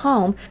to buy a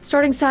home.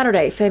 Starting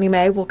Saturday, Fannie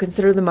Mae will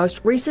consider the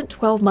most recent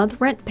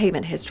 12-month rent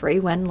payment history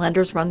when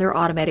lenders run their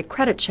automated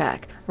credit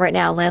check. Right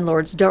now,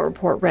 landlords don't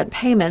report rent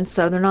payments,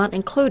 so they're not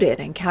included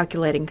in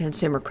calculating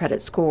consumer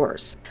credit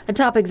scores. A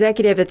top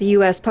executive at the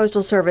U.S.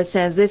 Postal Service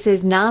says this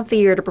is not the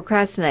year to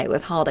procrastinate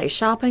with holiday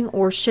shopping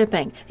or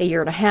shipping. A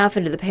year and a half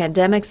into the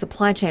pandemic,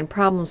 supply chain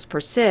problems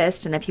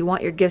persist, and if you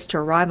want your gifts to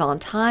arrive on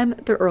time,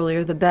 the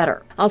earlier the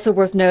better. Also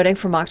worth noting,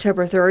 from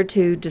October 3rd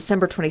to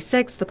December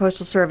 26th, the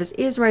Postal Service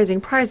is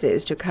raising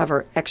prices to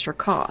cover extra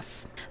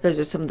costs. Those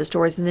are some of the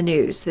stories in the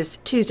news this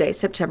Tuesday,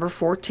 September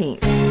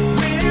 14th.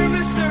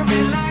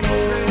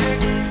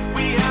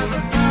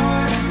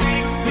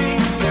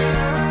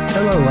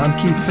 Hello, I'm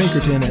Keith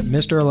Pinkerton at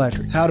Mr.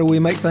 Electric. How do we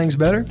make things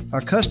better?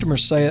 Our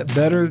customers say it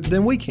better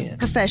than we can.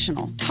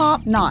 Professional,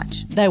 top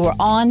notch. They were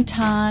on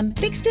time,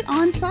 fixed it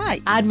on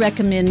site. I'd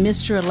recommend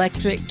Mr.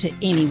 Electric to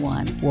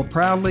anyone. We're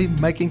proudly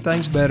making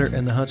things better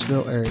in the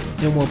Huntsville area,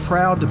 and we're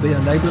proud to be a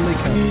neighborly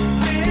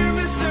company.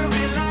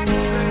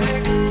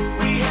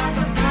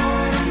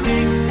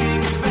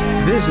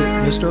 Visit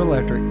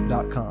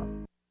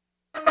MrElectric.com.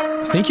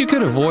 Think you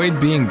could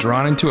avoid being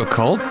drawn into a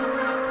cult?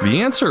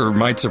 The answer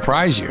might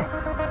surprise you.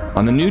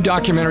 On the new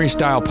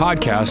documentary-style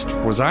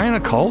podcast, Was I in a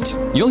Cult?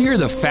 You'll hear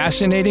the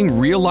fascinating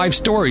real-life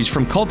stories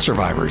from cult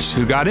survivors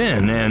who got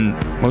in and,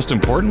 most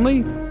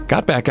importantly,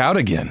 got back out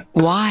again.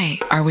 Why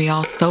are we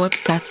all so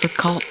obsessed with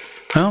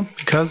cults? Well,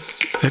 because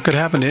it could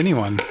happen to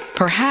anyone.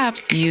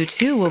 Perhaps you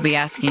too will be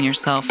asking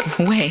yourself,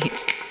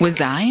 wait, was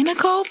I in a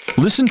cult?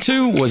 Listen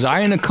to Was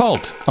I in a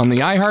Cult on the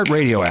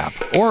iHeartRadio app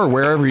or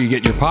wherever you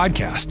get your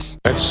podcasts.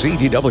 At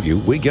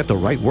CDW, we get the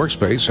right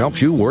workspace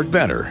helps you work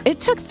better. It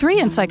took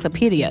 3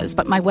 encyclopedias,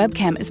 but my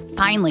webcam is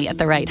finally at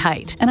the right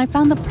height. And I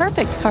found the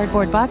perfect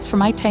cardboard box for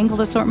my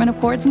tangled assortment of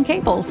cords and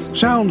cables.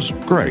 Sounds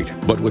great,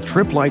 but with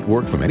Trip Light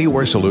Work from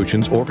Anywhere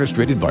Solutions, organization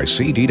Orchestrated by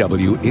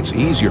CDW, it's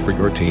easier for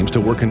your teams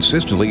to work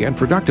consistently and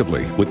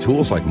productively with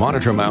tools like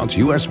monitor mounts,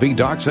 USB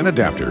docks, and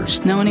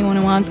adapters. Know anyone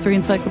who wants 3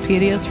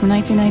 encyclopedias from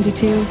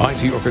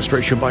 1992? IT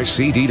Orchestration by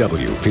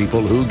CDW.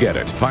 People who get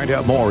it. Find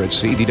out more at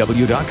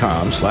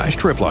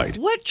cdw.com/triplight.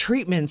 What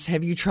treatments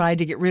have you tried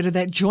to get rid of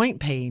that joint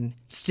pain?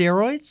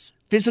 Steroids?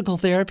 Physical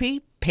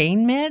therapy?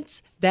 Pain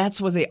meds? That's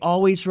what they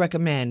always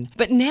recommend.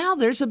 But now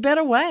there's a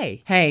better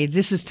way. Hey,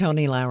 this is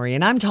Tony Lowry,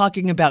 and I'm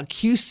talking about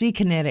QC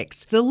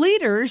Kinetics, the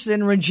leaders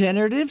in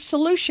regenerative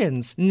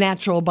solutions,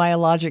 natural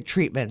biologic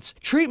treatments,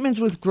 treatments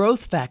with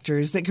growth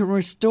factors that can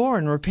restore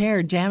and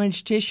repair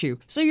damaged tissue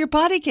so your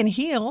body can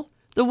heal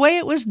the way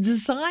it was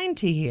designed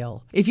to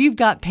heal. If you've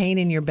got pain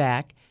in your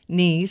back,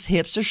 knees,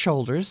 hips, or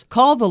shoulders,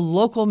 call the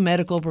local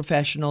medical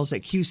professionals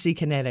at QC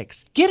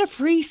Kinetics. Get a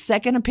free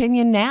second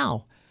opinion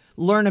now.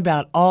 Learn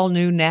about all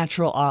new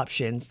natural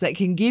options that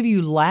can give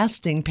you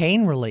lasting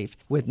pain relief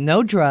with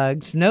no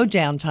drugs, no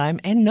downtime,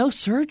 and no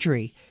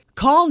surgery.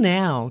 Call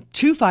now,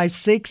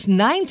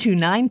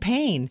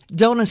 256-929-PAIN.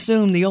 Don't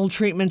assume the old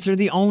treatments are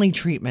the only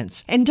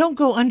treatments. And don't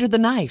go under the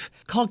knife.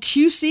 Call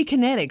QC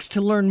Kinetics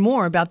to learn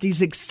more about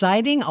these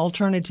exciting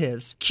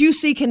alternatives.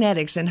 QC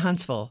Kinetics in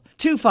Huntsville,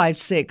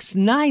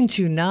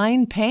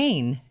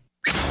 256-929-PAIN.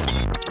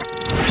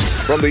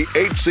 From the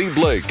H.C.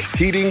 Blake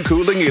Heating,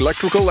 Cooling,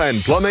 Electrical,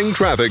 and Plumbing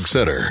Traffic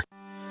Center.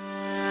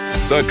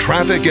 The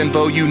traffic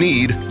info you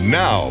need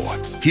now.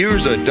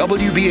 Here's a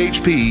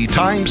WBHP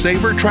Time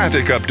Saver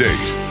Traffic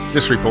Update.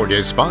 This report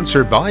is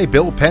sponsored by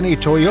Bill Penny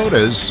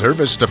Toyota's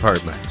Service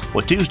Department.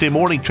 Well, Tuesday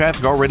morning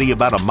traffic already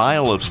about a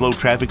mile of slow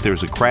traffic.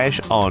 There's a crash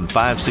on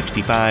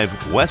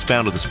 565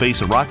 westbound of the Space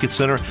and Rocket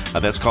Center.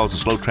 That's causing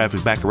slow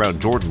traffic back around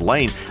Jordan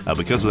Lane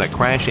because of that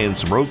crash and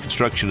some road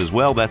construction as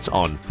well. That's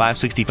on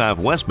 565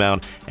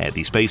 westbound at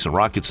the Space and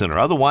Rocket Center.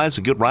 Otherwise,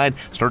 a good ride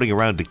starting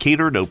around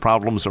Decatur. No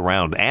problems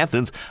around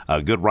Athens.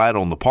 A good ride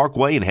on the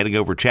Parkway and heading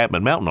over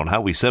Chapman Mountain on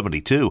Highway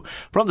 72.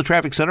 From the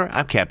Traffic Center,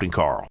 I'm Captain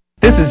Carl.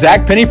 This is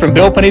Zach Penny from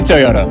Bill Penny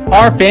Toyota.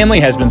 Our family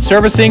has been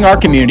servicing our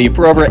community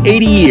for over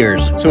 80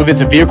 years. So if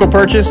it's a vehicle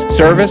purchase,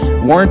 service,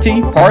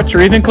 warranty, parts,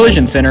 or even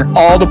collision center,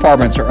 all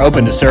departments are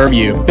open to serve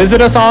you.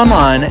 Visit us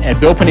online at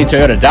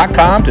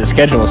BillPennyToyota.com to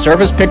schedule a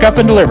service pickup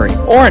and delivery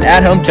or an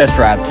at-home test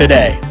drive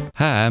today.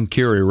 Hi, I'm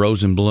Kerry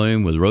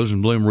Rosenblum with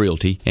Rosenblum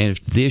Realty, and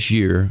if this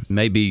year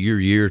may be your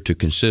year to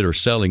consider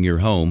selling your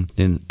home,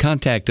 then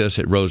contact us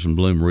at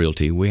Rosenblum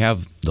Realty. We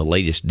have the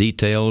latest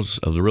details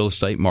of the real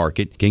estate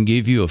market, can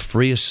give you a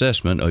free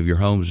assessment of your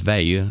home's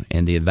value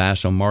and the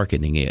advice on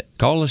marketing it.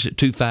 Call us at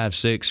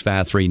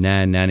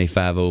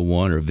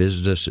 256-539-9501 or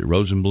visit us at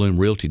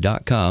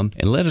rosenblumrealty.com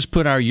and let us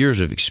put our years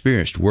of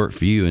experience to work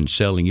for you in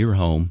selling your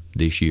home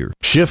this year.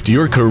 Shift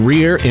your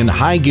career in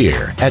high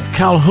gear at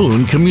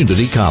Calhoun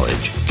Community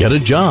College. Get a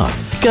job.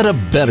 Get a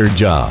better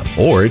job,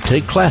 or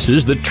take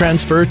classes that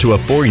transfer to a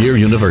 4-year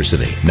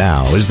university.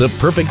 Now is the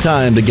perfect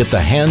time to get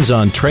the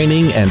hands-on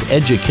training and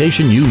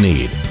education you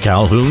need.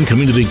 Calhoun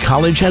Community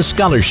College has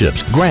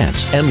scholarships,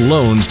 grants, and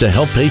loans to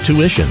help pay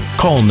tuition.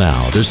 Call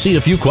now to see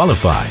if you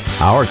qualify.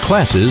 Our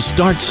classes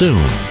start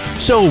soon.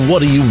 So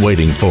what are you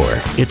waiting for?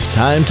 It's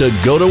time to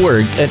go to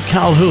work at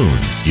Calhoun.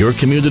 Your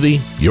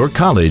community, your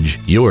college,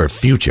 your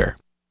future.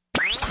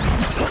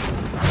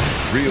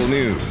 Real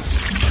news,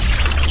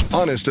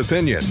 honest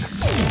opinion,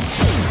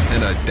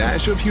 and a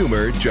dash of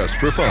humor just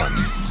for fun.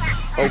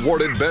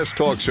 Awarded Best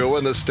Talk Show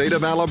in the state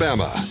of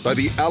Alabama by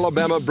the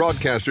Alabama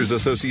Broadcasters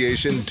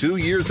Association 2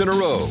 years in a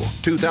row,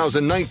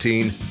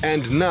 2019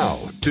 and now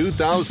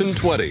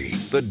 2020.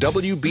 The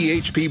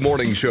WBHP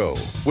Morning Show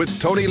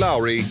with Tony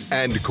Lowry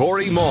and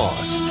Corey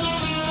Moss.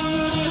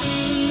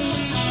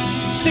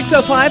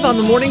 6:05 on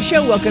the morning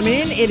show. Welcome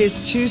in. It is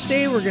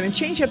Tuesday. We're going to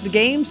change up the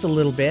games a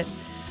little bit.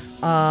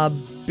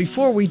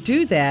 Before we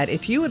do that,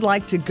 if you would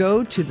like to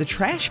go to the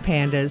Trash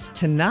Pandas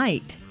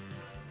tonight,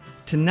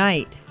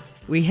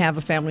 we have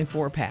a family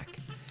 4-pack.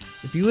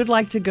 If you would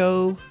like to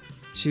go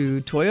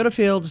to Toyota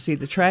Field to see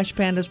the Trash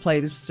Pandas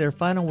play, this is their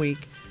final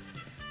week,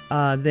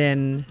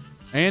 then...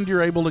 And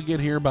you're able to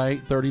get here by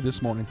 8:30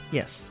 this morning.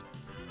 Yes.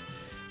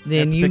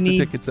 Then you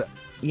need... the tickets up.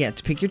 Yeah,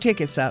 to pick your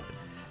tickets up.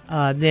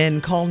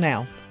 Then call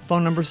now.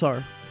 Phone numbers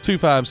are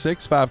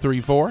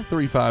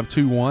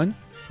 256-534-3521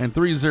 and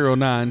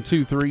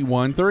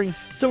 309-2313.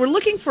 So we're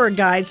looking for a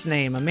guy's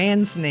name, a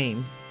man's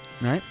name,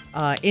 right?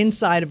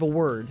 Inside of a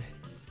word.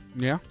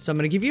 Yeah. So I'm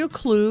going to give you a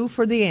clue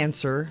for the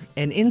answer,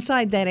 and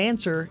inside that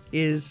answer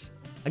is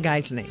a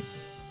guy's name.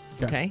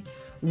 Okay?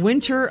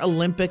 Winter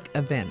Olympic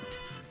event.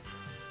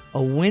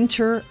 A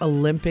Winter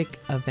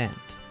Olympic event.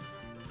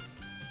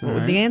 What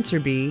would the answer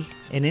be?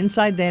 And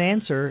inside that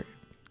answer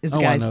is a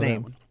guy's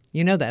name.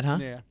 You know that, huh?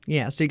 Yeah.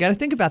 Yeah, so you got to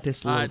think about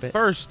this a little bit. At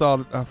first I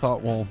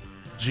thought, well,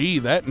 gee,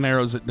 that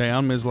narrows it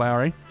down, Ms.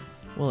 Lowry.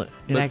 Well, it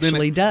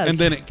actually does. And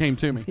then it came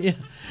to me. Yeah.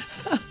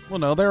 Well,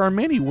 no, there are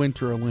many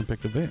Winter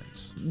Olympic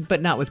events.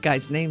 But not with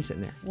guys' names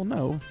in there. Well,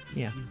 no.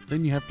 Yeah.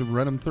 Then you have to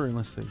run them through.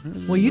 Let's see.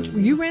 Well,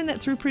 you ran that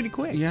through pretty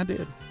quick. Yeah, I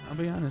did. I'll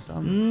be honest. I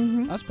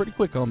was pretty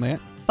quick on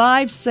that.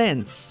 5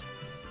 cents.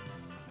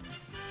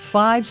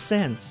 5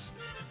 cents.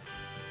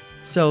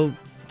 So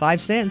 5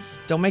 cents.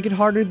 Don't make it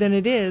harder than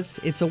it is.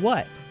 It's a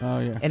what? Oh,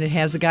 yeah. And it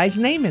has a guy's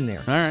name in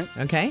there. All right.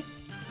 Okay?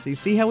 So you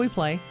see how we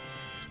play.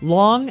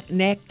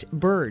 Long-necked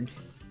bird.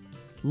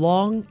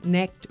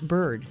 Long-necked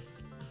bird.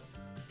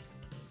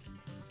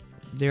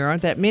 There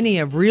aren't that many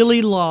of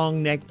really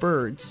long-necked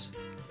birds.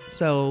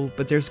 So,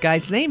 but there's a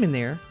guy's name in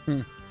there.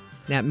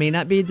 Now, it may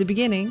not be at the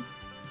beginning.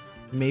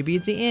 Maybe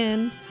at the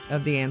end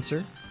of the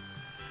answer.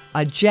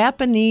 A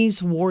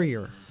Japanese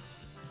warrior.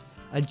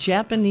 A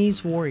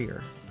Japanese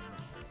warrior.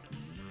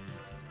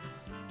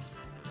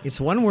 It's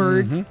one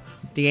word.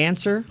 Mm-hmm. The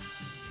answer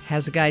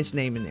has a guy's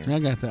name in there. I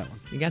got that one.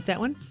 You got that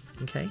one?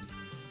 Okay.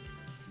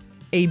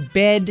 A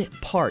bed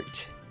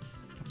part.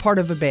 A part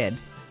of a bed.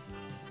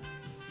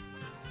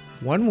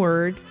 One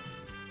word.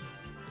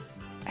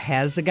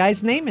 Has a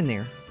guy's name in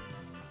there.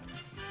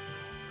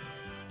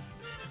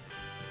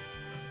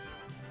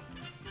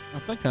 I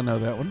think I know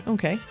that one.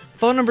 Okay.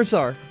 Phone numbers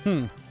are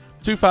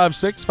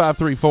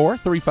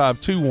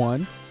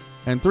 256-534-3521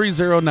 and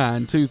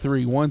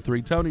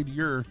 309-2313. Tony, to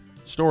your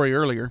story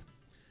earlier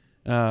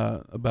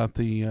about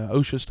the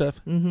OSHA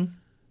stuff. Mm-hmm.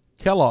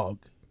 Kellogg,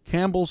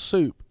 Campbell's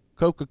Soup,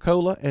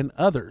 Coca-Cola, and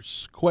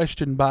others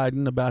question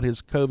Biden about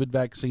his COVID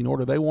vaccine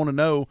order. They want to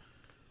know,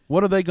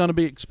 what are they going to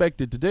be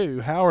expected to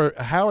do? How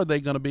are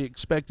they going to be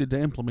expected to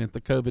implement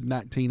the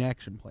COVID-19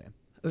 action plan?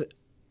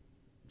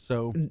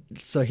 So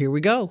here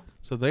we go.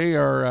 So they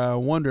are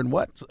wondering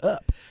what's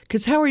up.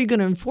 Because how are you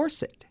going to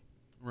enforce it?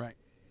 Right.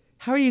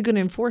 How are you going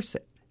to enforce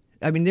it?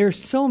 I mean,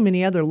 there's so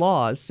many other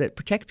laws that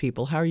protect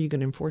people. How are you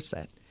going to enforce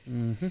that?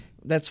 Mm-hmm.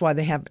 That's why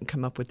they haven't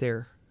come up with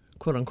their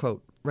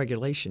quote-unquote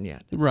regulation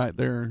yet. Right.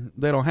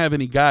 They don't have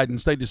any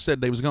guidance. They just said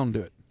they was going to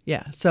do it.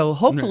 Yeah. So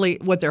hopefully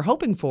what they're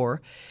hoping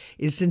for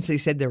is, since they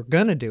said they're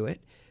going to do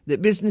it,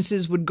 that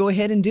businesses would go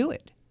ahead and do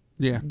it.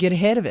 Yeah. Get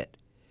ahead of it.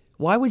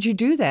 Why would you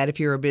do that if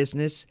you're a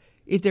business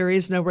if there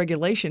is no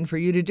regulation for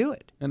you to do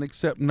it? And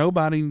except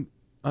nobody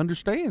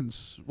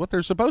understands what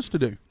they're supposed to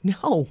do.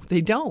 No,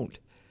 they don't.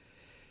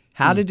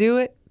 How to do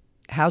it?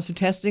 How's the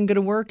testing going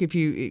to work if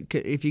you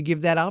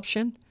give that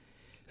option?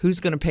 Who's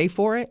going to pay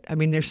for it? I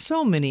mean, there's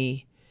so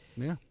many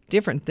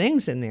different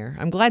things in there.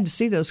 I'm glad to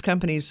see those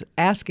companies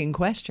asking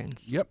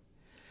questions. Yep.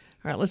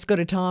 All right, let's go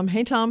to Tom.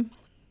 Hey, Tom.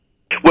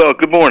 Well,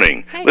 good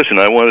morning. Hey. Listen,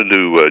 I wanted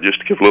to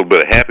just give a little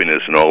bit of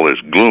happiness in all this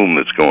gloom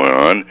that's going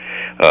on.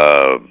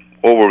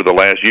 Over the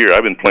last year,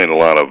 I've been playing a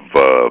lot of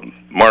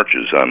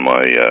marches on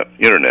my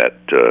internet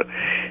through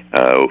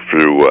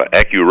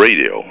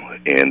AccuRadio,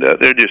 and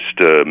they're just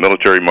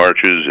military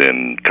marches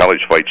and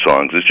college fight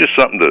songs. It's just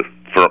something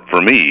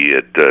for me,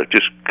 it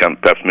just kind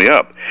of peps me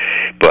up.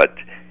 But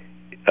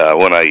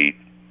when I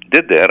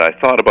did that, I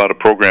thought about a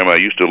program I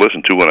used to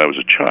listen to when I was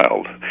a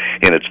child,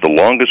 and it's the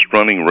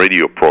longest-running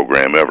radio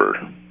program ever.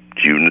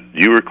 Do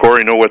you,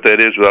 Corey, know what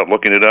that is without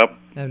looking it up?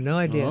 I have no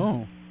idea.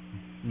 Oh.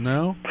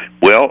 No?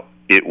 Well,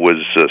 it was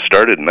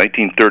started in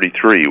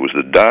 1933. It was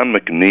the Don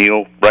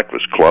McNeil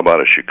Breakfast Club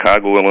out of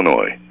Chicago,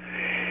 Illinois.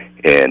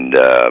 And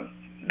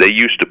they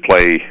used to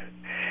play,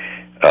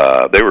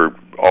 they were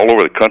all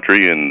over the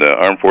country in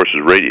Armed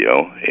Forces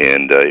Radio,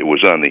 and it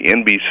was on the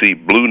NBC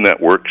Blue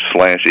Network /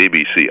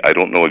 ABC. I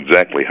don't know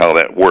exactly how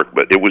that worked,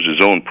 but it was his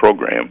own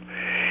program.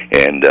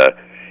 And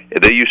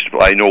they used to,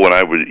 I know when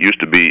I used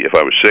to be, if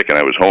I was sick and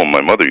I was home,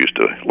 my mother used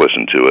to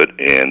listen to it,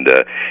 and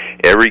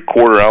every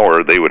quarter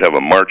hour they would have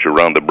a march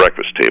around the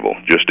breakfast table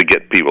just to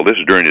get people, this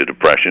is during the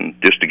Depression,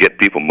 just to get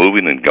people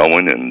moving and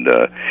going, and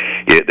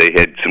they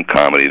had some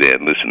comedy, they had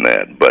this and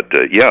that. But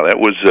yeah, that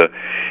was,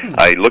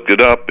 I looked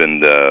it up,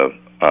 and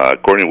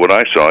according to what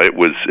I saw, it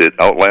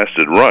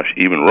outlasted Rush,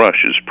 even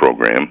Rush's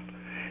program.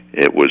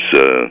 It was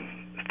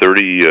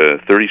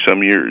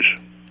 30-some years.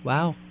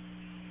 Wow.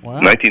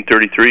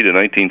 1933 to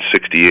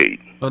 1968.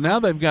 Well,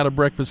 now they've got a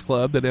breakfast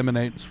club that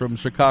emanates from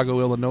Chicago,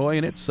 Illinois,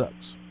 and it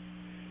sucks.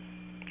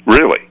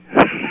 Really?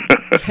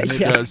 It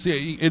does. Yeah,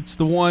 it's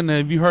the one,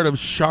 have you heard of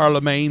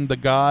Charlemagne the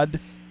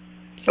God?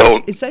 Is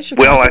that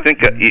Chicago? Well, I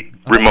think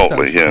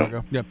remotely,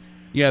 yeah.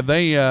 Yeah,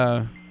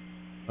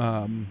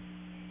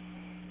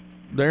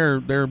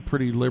 they're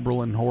pretty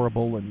liberal and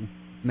horrible and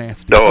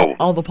nasty. Oh.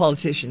 All the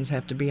politicians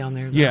have to be on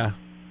there, though. Yeah.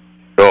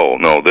 Oh,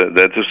 no,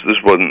 this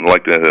wasn't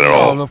like that at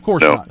all. Oh, of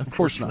course no. not. Of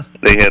course not.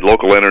 They had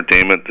local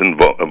entertainment and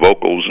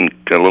vocals and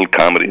a little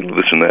comedy and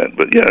this and that.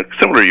 But, yeah,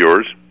 similar to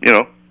yours,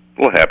 a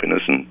little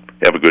happiness and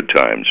have a good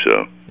time.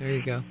 So there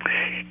you go.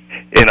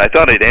 And I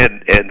thought I'd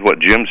add what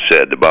Jim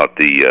said about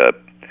the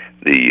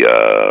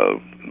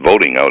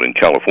voting out in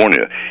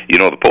California.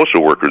 The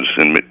postal workers,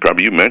 and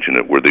probably you mentioned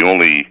it, were the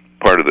only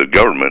part of the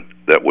government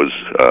that was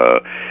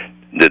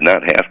did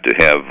not have to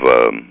have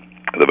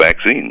the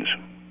vaccines.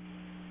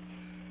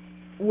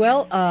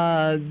 Well,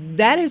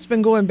 that has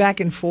been going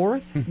back and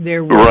forth.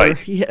 There were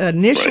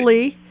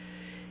initially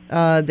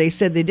they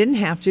said they didn't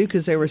have to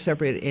because they were a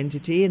separate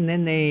entity, and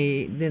then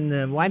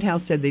the White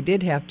House said they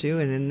did have to,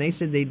 and then they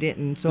said they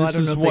didn't. So I don't know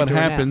if this is what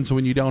happens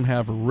when you don't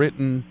have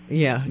written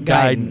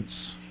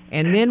guidance.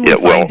 And then we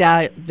find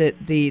out that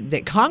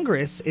that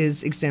Congress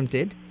is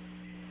exempted,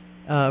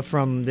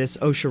 from this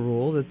OSHA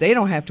rule, that they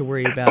don't have to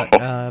worry about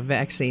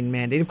vaccine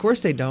mandate. Of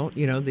course they don't,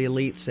 the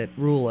elites that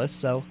rule us.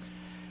 So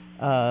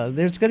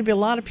there's going to be a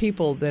lot of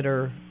people that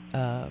are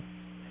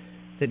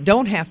that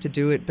don't have to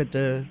do it, but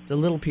the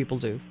little people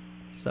do.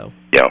 So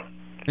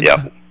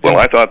yeah. Well,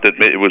 I thought that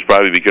it was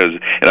probably because,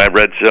 and I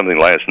read something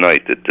last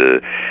night that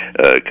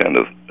kind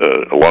of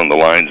along the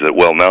lines that,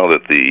 well, now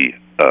that the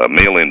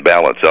mail-in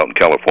ballots out in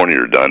California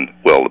are done,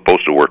 well, the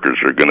postal workers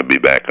are going to be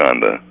back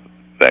on the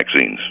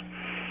vaccines.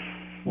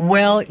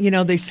 Well,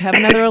 they have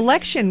another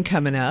election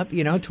coming up,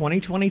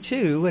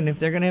 2022, and if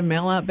they're going to have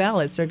mail-out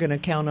ballots, they're going to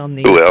count on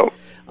the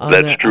on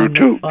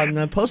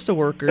the postal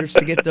workers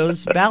to get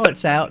those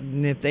ballots out,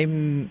 and if they,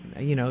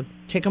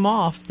 tick them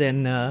off,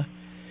 then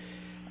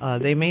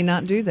they may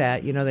not do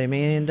that. They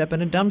may end up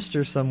in a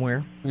dumpster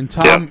somewhere. And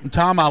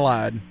Tom, I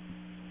lied.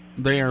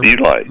 You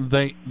lied.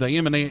 They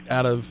emanate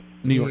out of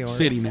New York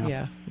City now.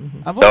 Yeah.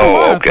 Mm-hmm.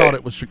 I thought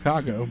it was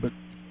Chicago, but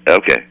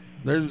okay.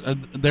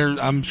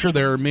 I'm sure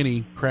there are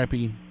many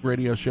crappy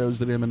radio shows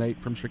that emanate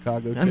from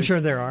Chicago, too. I'm sure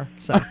there are.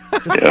 So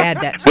just add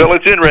that to Well,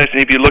 it's interesting.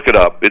 If you look it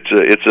up,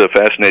 it's a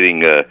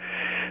fascinating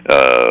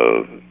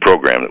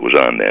program that was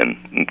on then.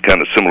 Kind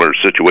of similar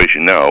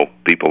situation now.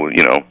 People,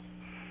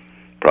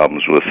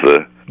 problems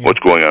with what's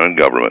going on in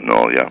government and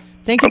all,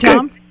 Thank you,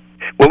 Tom.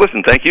 Well,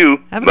 listen, thank you.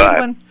 Have a Bye. good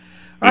one.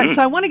 All right,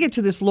 so I want to get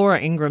to this Laura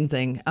Ingraham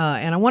thing,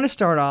 and I want to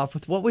start off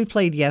with what we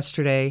played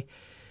yesterday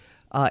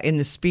in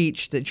the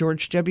speech that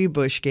George W.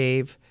 Bush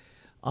gave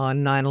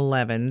on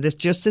 9/11.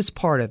 This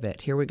part of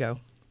it. Here we go.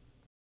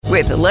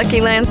 With the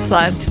Lucky Land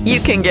Slots, you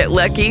can get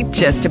lucky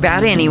just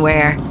about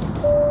anywhere.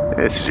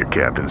 This is your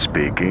captain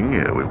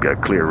speaking. We've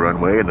got clear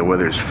runway and the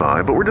weather's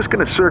fine, but we're just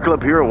going to circle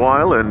up here a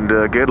while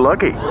and get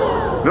lucky.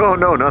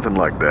 No, nothing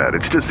like that.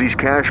 It's just these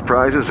cash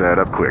prizes add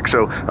up quick.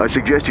 So I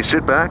suggest you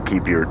sit back,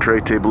 keep your tray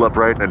table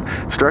upright, and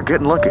start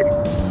getting lucky.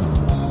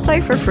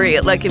 Play for free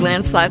at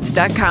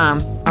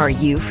LuckyLandSlots.com. Are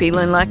you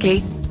feeling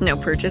lucky? No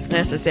purchase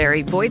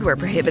necessary. Void where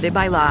prohibited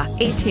by law.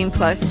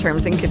 18+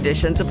 terms and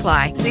conditions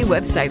apply. See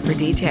website for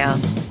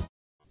details.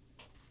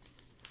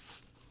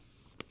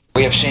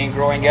 We have seen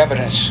growing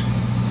evidence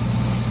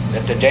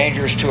that the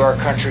dangers to our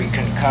country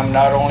can come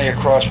not only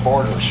across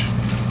borders,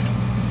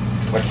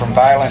 but from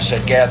violence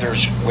that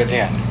gathers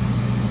within.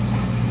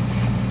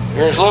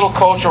 There is little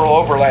cultural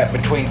overlap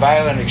between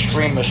violent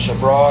extremists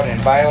abroad and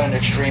violent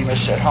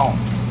extremists at home.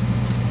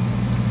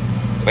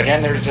 But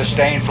in their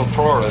disdain for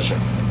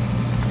pluralism,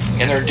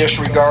 in their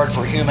disregard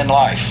for human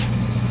life,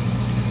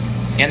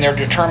 in their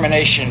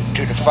determination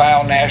to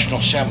defile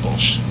national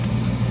symbols,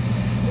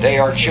 they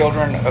are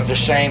children of the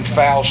same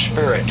foul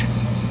spirit,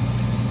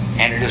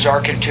 and it is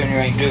our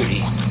continuing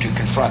duty to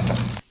confront them.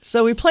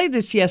 So we played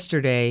this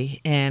yesterday,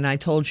 and I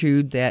told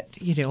you that,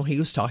 he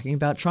was talking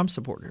about Trump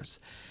supporters.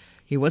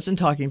 He wasn't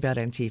talking about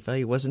Antifa.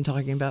 He wasn't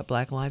talking about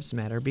Black Lives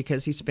Matter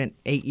because he spent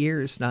 8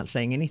 years not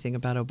saying anything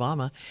about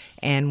Obama.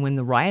 And when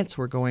the riots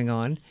were going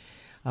on,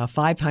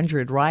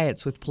 500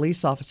 riots with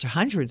police officers,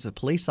 hundreds of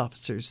police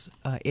officers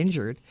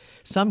injured,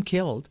 some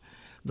killed,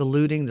 the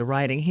looting, the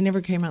rioting, he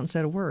never came out and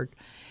said a word.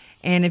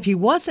 And if he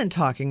wasn't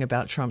talking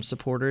about Trump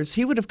supporters,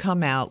 he would have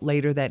come out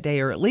later that day,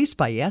 or at least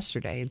by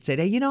yesterday, and said,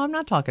 hey, I'm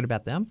not talking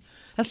about them.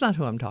 That's not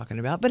who I'm talking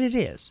about, but it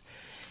is.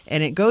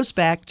 And it goes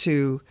back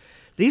to,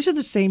 these are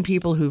the same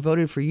people who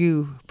voted for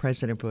you,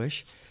 President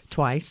Bush,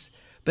 twice,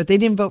 but they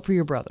didn't vote for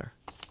your brother.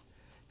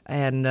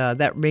 And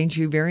that made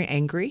you very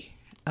angry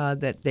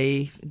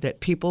that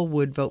people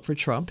would vote for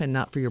Trump and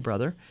not for your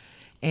brother.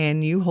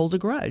 And you hold a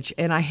grudge.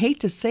 And I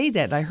hate to say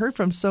that. I heard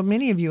from so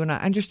many of you, and I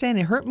understand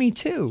it hurt me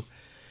too.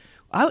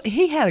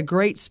 He had a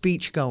great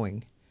speech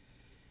going.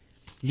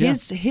 Yeah.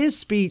 His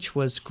speech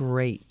was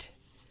great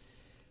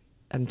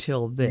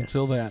until this.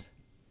 Until that.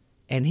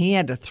 And he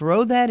had to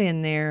throw that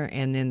in there.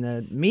 And then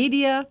the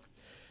media,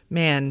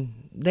 man,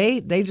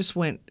 they just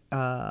went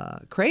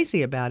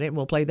crazy about it.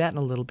 We'll play that in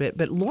a little bit.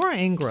 But Laura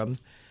Ingraham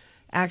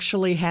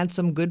actually had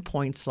some good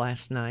points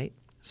last night.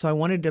 So I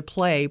wanted to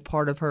play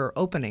part of her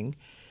opening.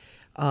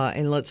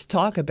 And let's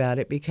talk about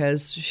it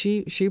because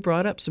she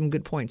brought up some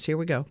good points. Here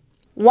we go.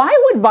 Why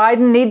would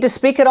Biden need to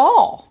speak at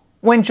all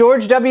when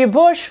George W.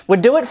 Bush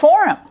would do it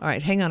for him? All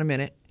right, hang on a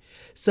minute.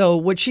 So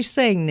what she's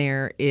saying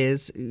there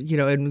is,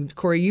 and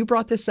Corey, you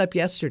brought this up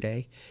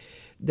yesterday,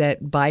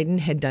 that Biden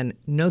had done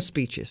no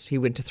speeches. He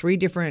went to 3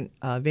 different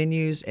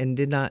venues and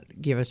did not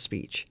give a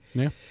speech.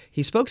 Yeah.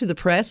 He spoke to the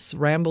press,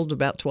 rambled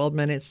about 12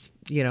 minutes,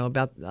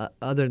 about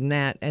other than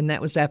that, and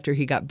that was after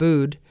he got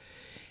booed.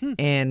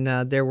 And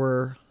there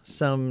were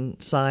some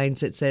signs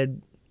that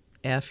said,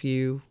 F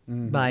you,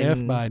 Biden. F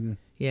Biden.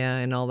 Yeah,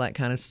 and all that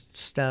kind of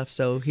stuff.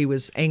 So he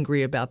was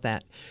angry about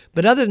that.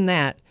 But other than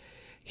that,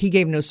 he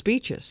gave no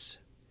speeches.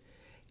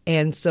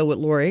 And so what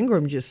Laura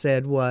Ingraham just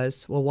said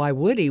was, well, why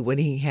would he when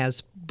he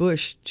has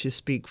Bush to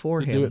speak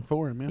for him? Do it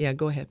for him, yeah. Yeah,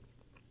 go ahead.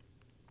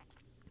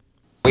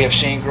 We have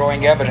seen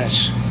growing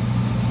evidence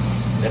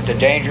that the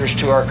dangers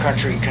to our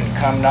country can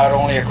come not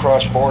only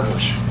across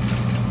borders,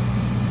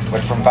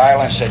 but from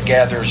violence that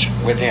gathers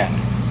within.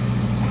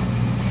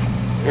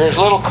 There is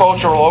little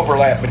cultural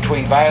overlap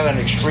between violent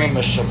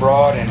extremists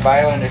abroad and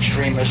violent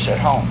extremists at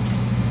home.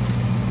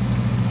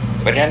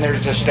 But in their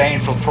disdain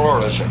for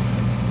pluralism,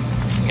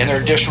 in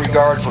their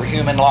disregard for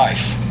human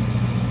life,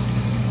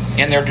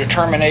 in their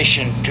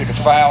determination to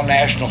defile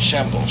national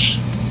symbols,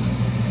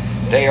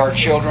 they are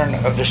children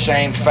of the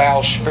same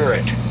foul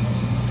spirit,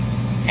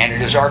 and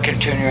it is our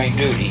continuing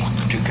duty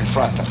to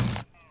confront them.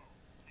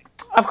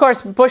 Of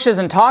course, Bush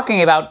isn't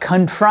talking about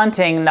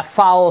confronting the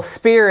foul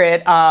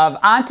spirit of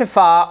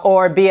Antifa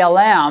or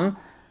BLM.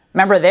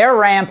 Remember, their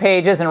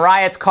rampages and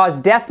riots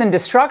caused death and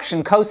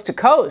destruction coast to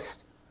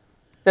coast.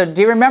 So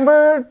do you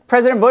remember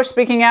President Bush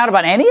speaking out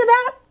about any of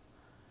that?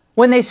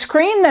 When they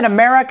screamed that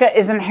America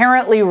is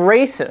inherently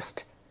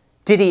racist,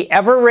 did he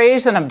ever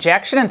raise an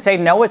objection and say,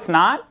 no, it's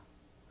not?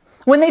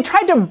 When they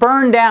tried to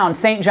burn down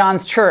St.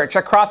 John's Church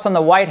across from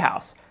the White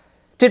House,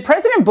 did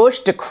President Bush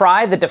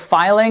decry the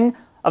defiling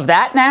of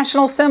that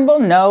national symbol?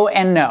 No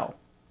and no.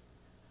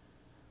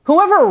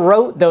 Whoever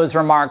wrote those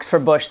remarks for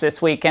Bush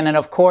this weekend, and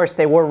of course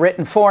they were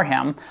written for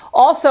him,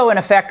 also in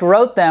effect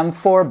wrote them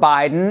for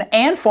Biden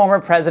and former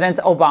Presidents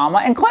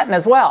Obama and Clinton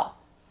as well.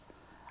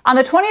 On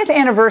the 20th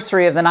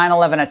anniversary of the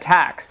 9/11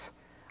 attacks,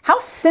 how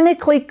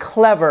cynically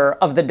clever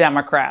of the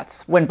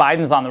Democrats, when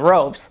Biden's on the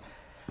ropes,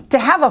 to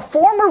have a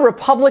former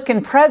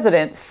Republican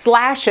president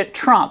slash at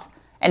Trump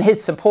and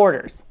his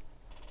supporters.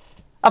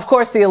 Of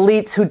course, the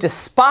elites who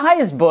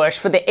despised Bush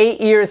for the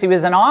 8 years he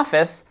was in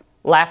office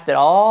lapped it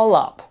all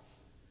up.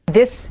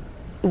 This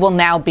will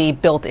now be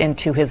built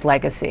into his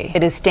legacy.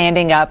 It is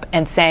standing up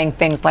and saying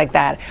things like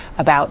that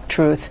about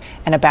truth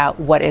and about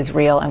what is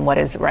real and what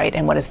is right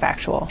and what is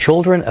factual.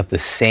 Children of the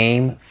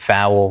same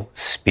foul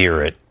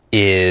spirit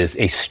is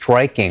a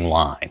striking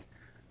line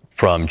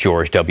from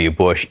George W.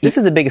 Bush. This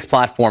is the biggest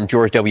platform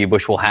George W.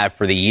 Bush will have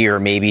for the year,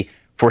 maybe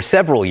for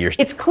several years.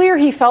 It's clear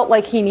he felt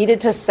like he needed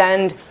to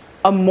send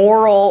a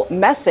moral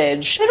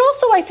message. It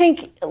also, I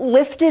think,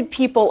 lifted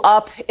people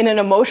up in an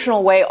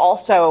emotional way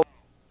also.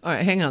 All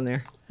right, hang on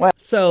there.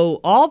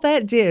 So all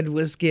that did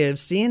was give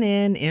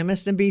CNN,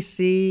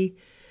 MSNBC,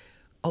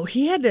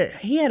 he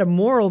had a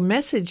moral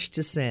message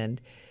to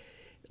send.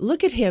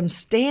 Look at him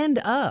stand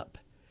up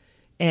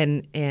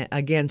and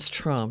against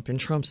Trump and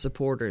Trump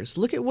supporters.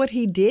 Look at what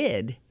he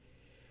did.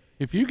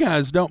 If you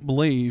guys don't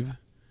believe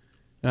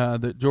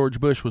that George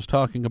Bush was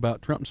talking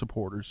about Trump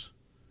supporters,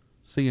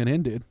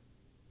 CNN did.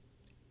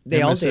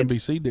 They all did.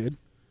 MSNBC did.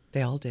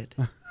 They all did.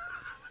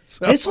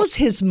 So. This was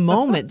his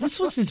moment. This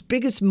was his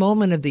biggest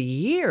moment of the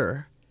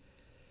year.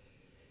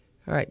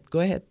 All right, go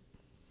ahead.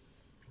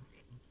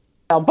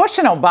 Well, Bush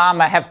and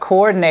Obama have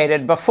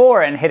coordinated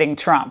before in hitting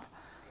Trump.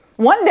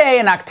 One day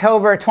in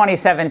October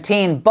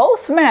 2017,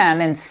 both men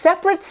in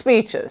separate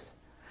speeches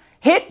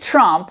hit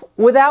Trump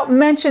without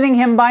mentioning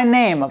him by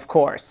name, of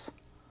course.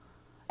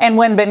 And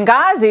when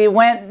Benghazi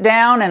went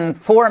down and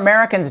 4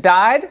 Americans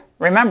died,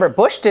 remember,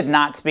 Bush did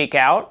not speak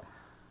out.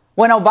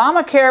 When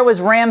Obamacare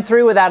was rammed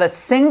through without a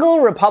single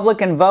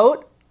Republican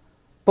vote,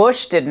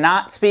 Bush did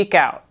not speak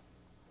out.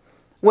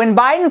 When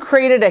Biden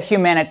created a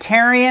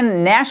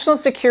humanitarian, national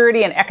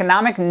security, and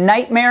economic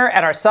nightmare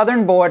at our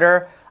southern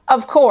border,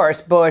 of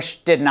course, Bush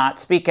did not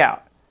speak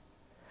out.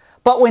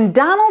 But when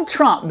Donald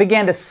Trump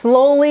began to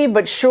slowly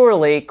but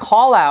surely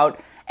call out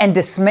and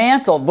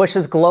dismantle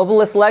Bush's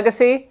globalist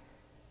legacy,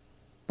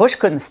 Bush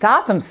couldn't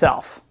stop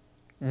himself.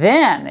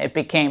 Then it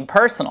became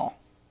personal.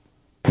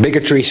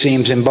 Bigotry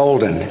seems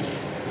emboldened.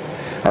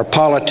 Our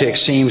politics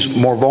seems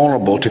more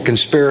vulnerable to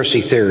conspiracy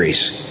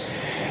theories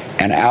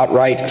and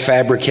outright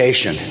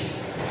fabrication.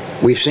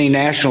 We've seen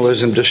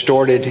nationalism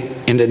distorted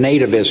into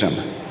nativism.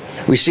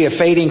 We see a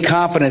fading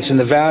confidence in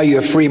the value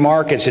of free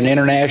markets and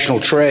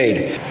international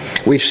trade.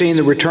 We've seen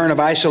the return of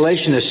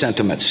isolationist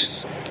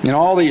sentiments. In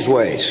all these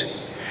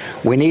ways,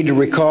 we need to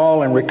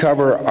recall and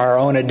recover our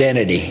own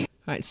identity.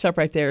 All right, stop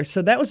right there.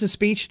 So that was a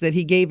speech that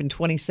he gave in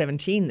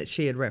 2017 that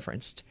she had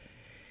referenced.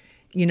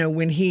 You know,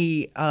 when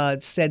he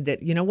said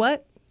that, you know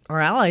what, our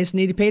allies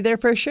need to pay their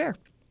fair share.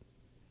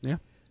 Yeah.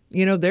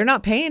 You know, they're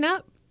not paying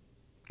up.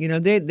 You know,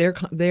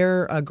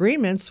 their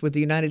agreements with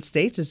the United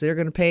States is they're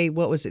going to pay,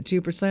 what was it,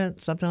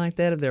 2%, something like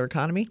that, of their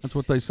economy? That's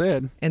what they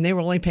said. And they were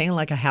only paying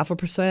like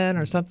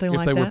 0.5% or something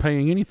like that. If they were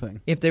paying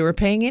anything. If they were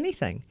paying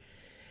anything.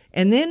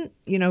 And then,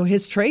 you know,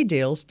 his trade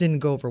deals didn't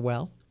go over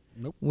well.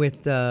 Nope.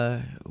 With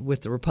the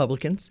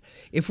Republicans.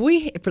 For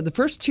the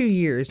first 2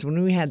 years,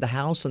 when we had the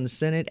House and the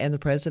Senate and the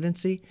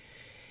presidency,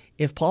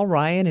 if Paul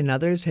Ryan and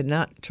others had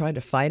not tried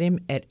to fight him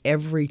at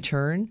every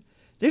turn,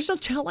 there's no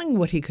telling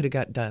what he could have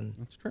got done.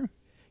 That's true.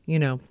 You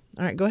know.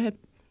 All right, go ahead.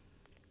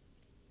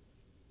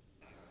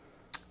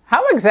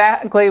 How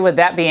exactly would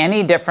that be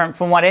any different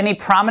from what any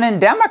prominent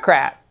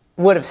Democrat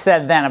would have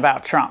said then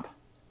about Trump?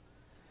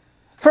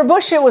 For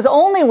Bush, it was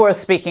only worth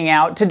speaking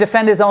out to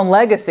defend his own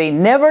legacy,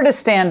 never to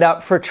stand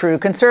up for true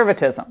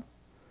conservatism.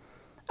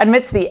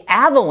 Amidst the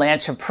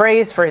avalanche of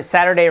praise for his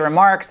Saturday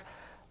remarks,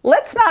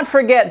 let's not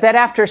forget that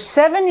after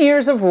 7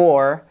 years of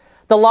war,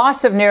 the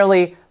loss of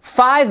nearly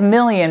 5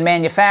 million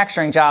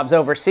manufacturing jobs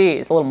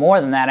overseas, a little more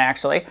than that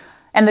actually,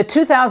 and the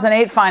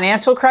 2008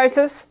 financial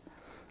crisis,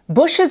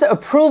 Bush's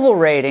approval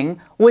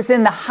rating was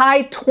in the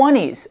high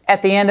 20s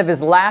at the end of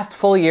his last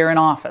full year in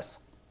office.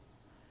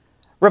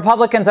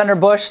 Republicans under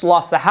Bush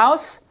lost the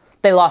House,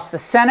 they lost the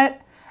Senate,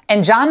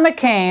 and John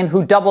McCain,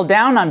 who doubled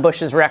down on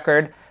Bush's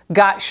record,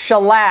 got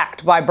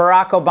shellacked by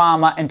Barack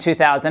Obama in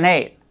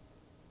 2008.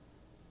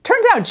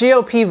 Turns out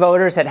GOP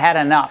voters had had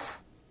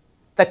enough.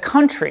 The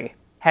country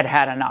had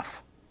had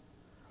enough.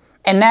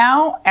 And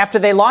now, after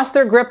they lost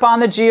their grip on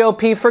the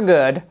GOP for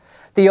good,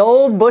 the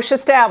old Bush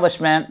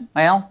establishment,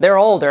 well, they're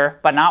older,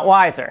 but not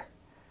wiser.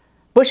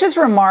 Bush's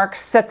remarks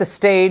set the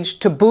stage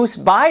to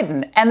boost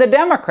Biden and the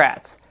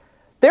Democrats.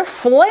 They're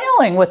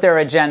flailing with their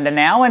agenda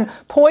now and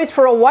poised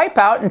for a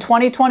wipeout in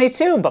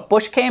 2022, but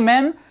Bush came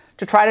in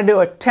to try to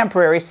do a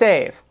temporary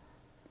save.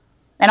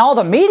 And all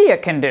the media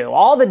can do,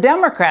 all the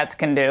Democrats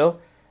can do,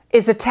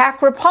 is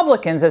attack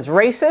Republicans as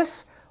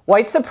racists,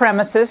 white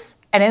supremacists,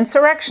 and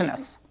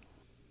insurrectionists.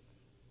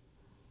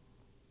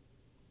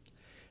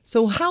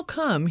 So how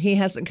come he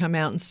hasn't come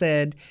out and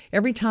said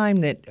every time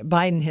that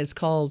Biden has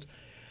called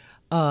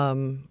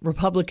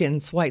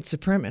Republicans white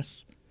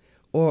supremacists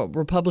or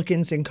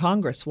Republicans in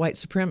Congress white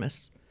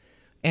supremacists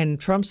and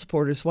Trump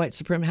supporters white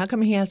supremacists, how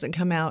come he hasn't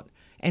come out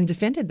and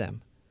defended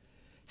them?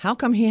 How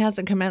come he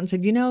hasn't come out and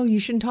said, you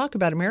shouldn't talk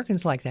about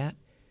Americans like that?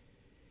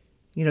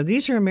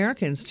 These are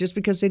Americans. Just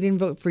because they didn't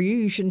vote for you,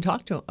 you shouldn't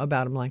talk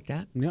about them like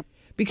that. Yep.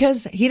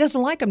 Because he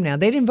doesn't like them now.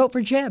 They didn't vote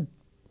for Jeb.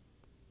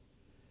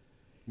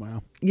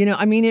 Wow.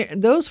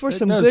 Those were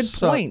some good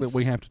points. That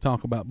we have to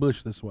talk about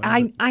Bush this way.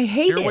 I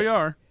hate it. Here we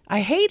are.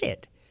 I hate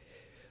it.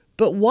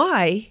 But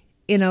why,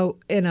 in a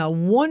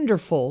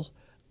wonderful,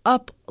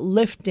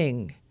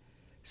 uplifting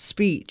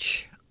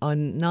speech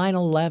on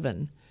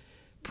 9/11,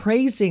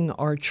 praising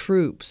our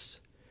troops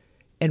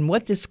and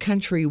what this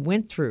country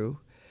went through,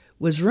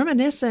 was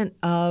reminiscent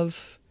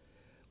of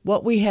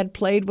what we had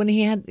played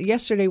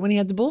yesterday when he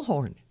had the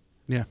bullhorn.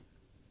 Yeah.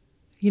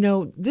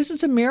 This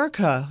is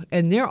America,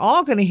 and they're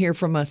all going to hear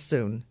from us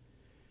soon.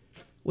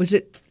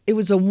 It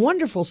was a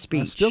wonderful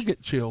speech. I still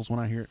get chills when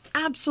I hear it.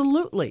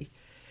 Absolutely.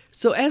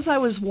 So as I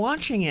was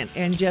watching it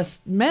and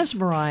just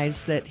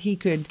mesmerized that he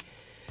could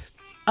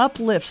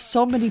uplift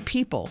so many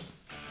people,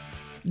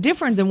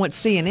 different than what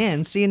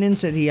CNN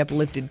said he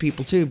uplifted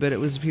people too, but it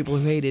was people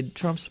who hated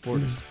Trump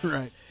supporters.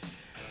 Right.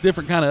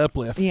 Different kind of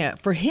uplift. Yeah.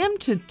 For him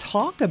to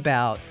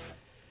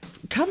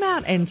come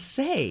out and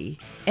say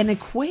and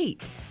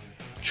equate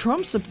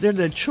they're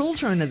the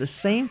children of the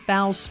same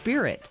foul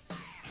spirit,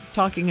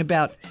 talking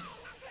about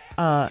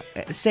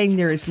saying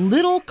there is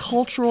little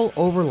cultural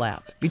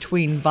overlap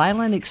between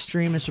violent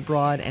extremists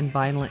abroad and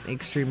violent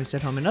extremists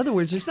at home. In other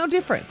words, there's no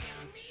difference.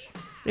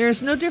 There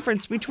is no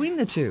difference between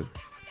the two.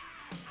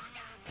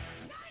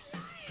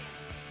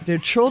 They're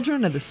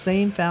children of the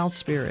same foul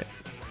spirit,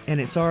 and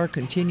it's our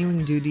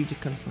continuing duty to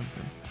confront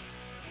them.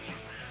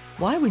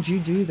 Why would you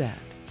do that?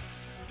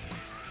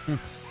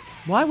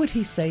 Why would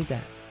he say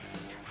that?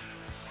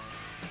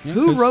 Yeah,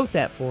 who wrote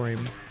that for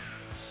him?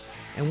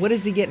 And what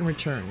does he get in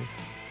return?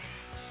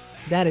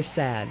 That is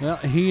sad. Well,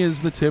 he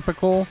is the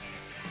typical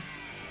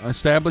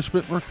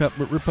establishment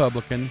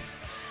Republican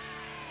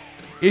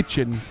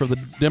itching for the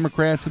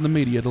Democrats and the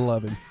media to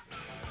love him.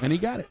 And he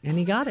got it.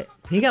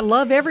 He got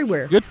love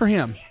everywhere. Good for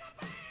him.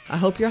 I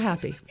hope you're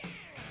happy.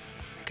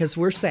 Because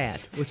we're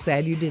sad. We're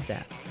sad you did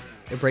that.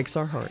 It breaks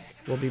our heart.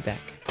 We'll be back.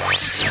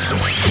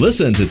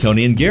 Listen to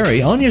Tony and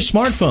Gary on your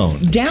smartphone.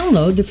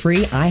 Download the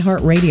free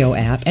iHeartRadio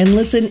app and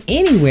listen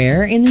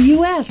anywhere in the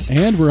U.S.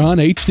 And we're on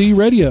HD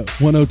Radio,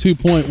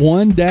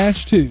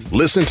 102.1-2.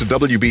 Listen to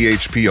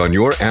WBHP on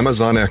your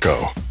Amazon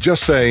Echo.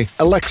 Just say,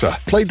 Alexa,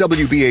 play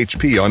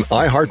WBHP on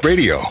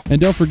iHeartRadio. And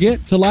don't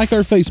forget to like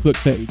our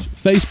Facebook page,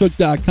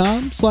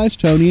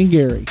 facebook.com/Tony and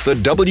Gary. The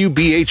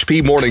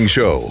WBHP Morning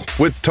Show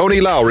with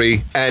Tony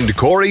Lowry and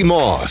Corey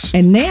Moss.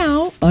 And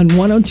now on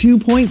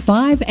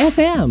 102.5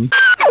 FM.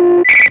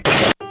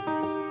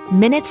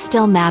 Minutes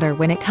still matter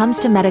when it comes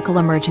to medical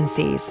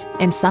emergencies.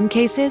 In some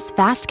cases,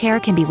 fast care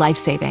can be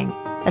life-saving,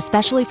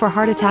 especially for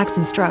heart attacks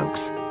and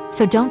strokes.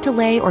 So don't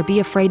delay or be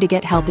afraid to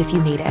get help if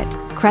you need it.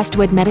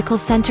 Crestwood Medical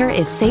Center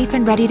is safe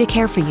and ready to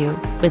care for you,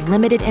 with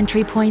limited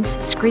entry points,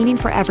 screening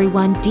for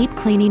everyone, deep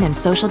cleaning, and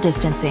social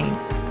distancing.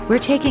 We're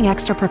taking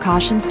extra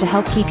precautions to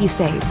help keep you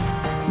safe.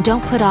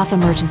 Don't put off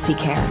emergency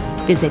care.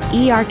 Visit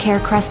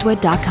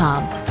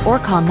ercarecrestwood.com or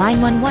call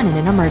 911 in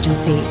an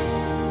emergency.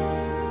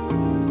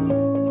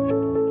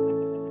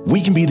 We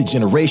can be the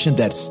generation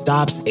that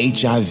stops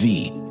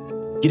HIV.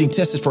 Getting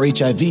tested for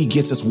HIV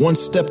gets us one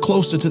step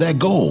closer to that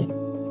goal.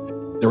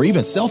 There are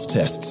even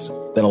self-tests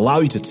that allow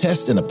you to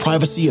test in the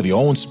privacy of your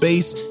own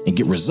space and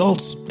get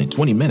results in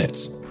 20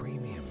 minutes.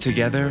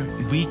 Together,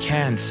 we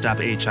can stop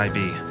HIV.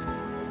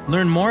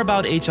 Learn more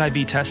about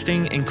HIV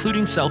testing,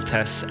 including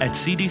self-tests, at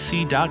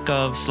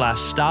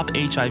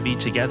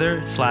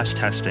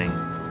cdc.gov/stophivtogether/testing.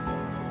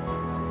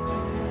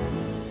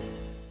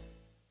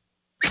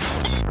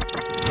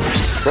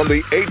 From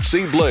the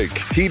H.C. Blake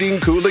Heating,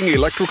 Cooling,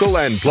 Electrical,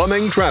 and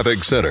Plumbing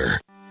Traffic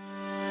Center.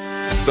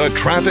 The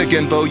traffic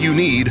info you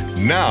need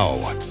now.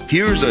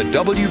 Here's a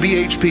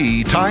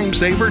WBHP Time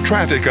Saver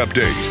Traffic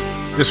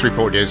Update. This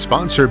report is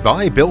sponsored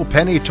by Bill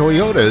Penny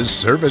Toyota's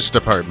Service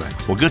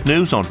Department. Well, good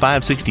news on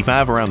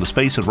 565 around the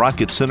Space and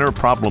Rocket Center.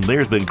 Problem there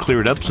has been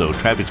cleared up, so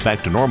traffic's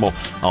back to normal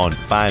on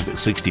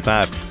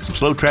 565. Some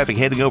slow traffic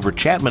heading over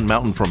Chapman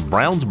Mountain from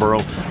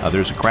Brownsboro.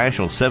 There's a crash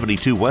on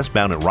 72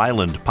 westbound at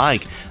Ryland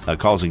Pike,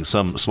 causing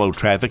some slow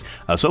traffic.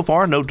 So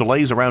far, no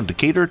delays around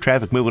Decatur.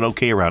 Traffic moving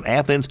okay around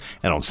Athens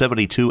and on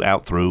 72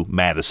 out through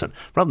Madison.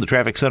 From the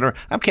Traffic Center,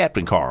 I'm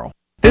Captain Carl.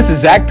 This is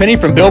Zach Penny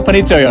from Bill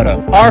Penny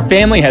Toyota. Our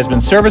family has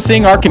been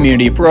servicing our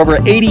community for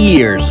over 80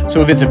 years. So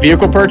if it's a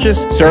vehicle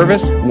purchase,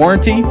 service,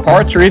 warranty,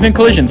 parts, or even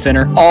collision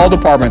center, all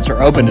departments are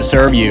open to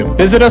serve you.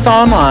 Visit us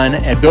online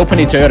at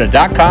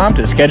BillPennyToyota.com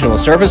to schedule a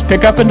service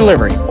pickup and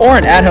delivery or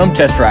an at-home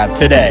test drive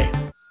today.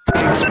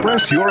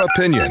 Express your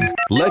opinion.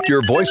 Let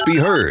your voice be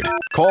heard.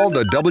 Call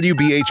the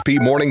WBHP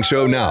Morning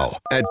Show now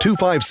at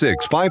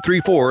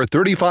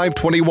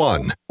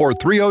 256-534-3521 or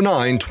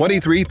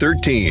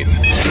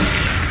 309-2313.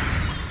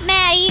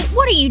 Maddie,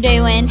 what are you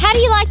doing? How do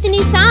you like the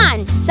new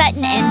sign?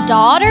 Sutton and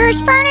Daughters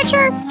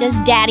Furniture? Does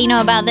Daddy know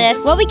about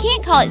this? Well, we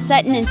can't call it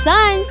Sutton and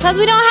Sons because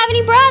we don't have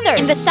any brothers.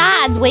 And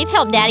besides, we've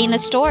helped Daddy in the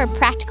store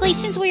practically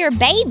since we were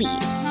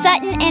babies.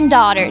 Sutton and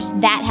Daughters.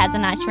 That has a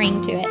nice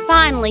ring to it.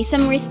 Finally,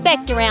 some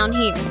respect around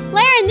here.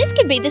 Laren, this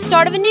could be the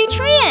start of a new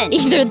trend.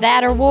 Either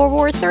that or World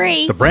War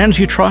III. The brands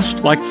you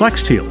trust, like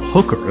Flexsteel,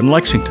 Hooker, and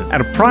Lexington, at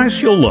a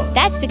price you'll love.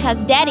 That's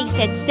because Daddy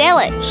said sell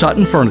it.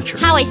 Sutton Furniture.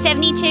 Highway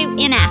 72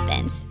 in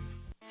Athens.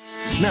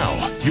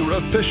 Now, your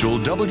official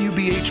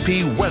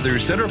WBHP Weather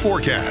Center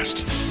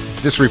forecast.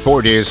 This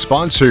report is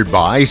sponsored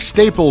by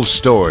Staples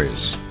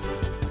Stores.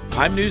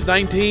 I'm News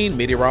 19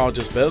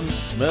 meteorologist Ben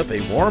Smith.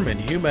 A warm and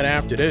humid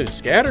afternoon.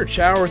 Scattered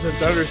showers and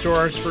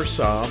thunderstorms for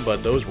some,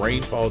 but those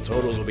rainfall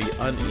totals will be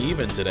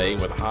uneven today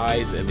with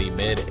highs in the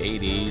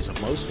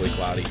mid-80s. Mostly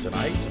cloudy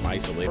tonight. Some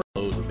isolated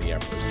lows in the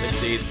upper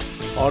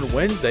 60s. On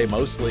Wednesday,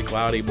 mostly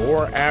cloudy.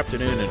 More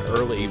afternoon and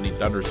early evening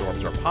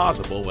thunderstorms are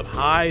possible with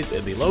highs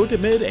in the low to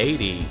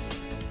mid-80s.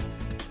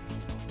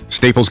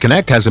 Staples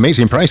Connect has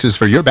amazing prices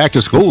for your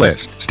back-to-school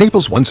list.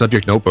 Staples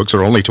one-subject notebooks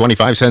are only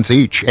 25 cents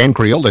each, and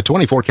Crayola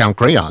 24-count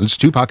crayons,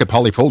 2-pocket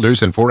poly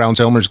folders, and 4-ounce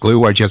Elmer's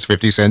glue are just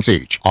 50 cents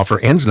each. Offer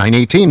ends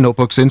 9/18.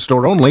 Notebooks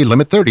in-store only.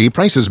 Limit 30.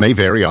 Prices may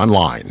vary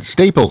online.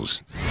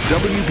 Staples.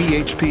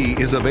 WBHP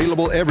is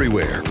available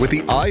everywhere with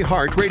the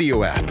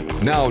iHeartRadio app.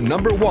 Now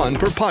 #1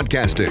 for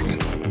podcasting.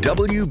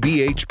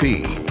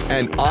 WBHP,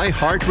 an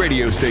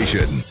iHeartRadio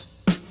station.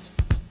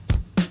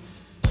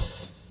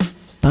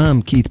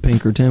 I'm Keith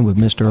Pinkerton with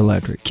Mr.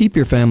 Electric. Keep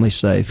your family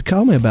safe.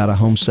 Call me about a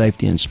home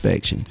safety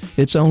inspection.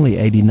 It's only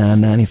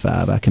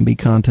 $89.95. I can be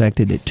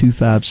contacted at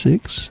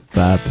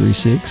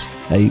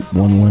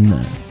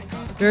 256-536-8119.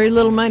 Very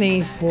little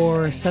money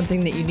for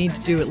something that you need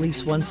to do at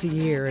least once a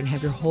year and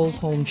have your whole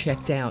home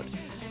checked out.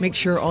 Make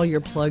sure all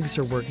your plugs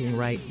are working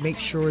right. Make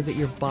sure that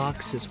your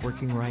box is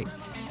working right.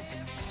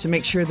 To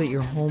make sure that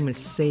your home is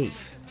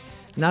safe.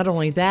 Not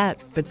only that,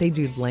 but they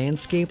do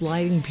landscape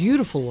lighting,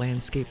 beautiful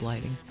landscape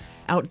lighting.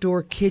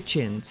 Outdoor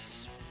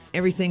kitchens,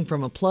 everything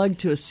from a plug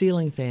to a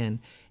ceiling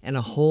fan, and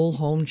a whole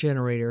home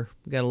generator.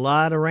 We've got a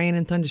lot of rain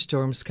and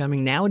thunderstorms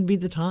coming. Now would be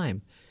the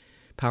time.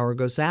 Power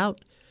goes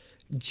out,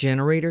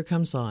 generator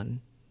comes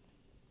on.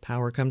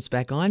 Power comes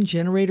back on,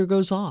 generator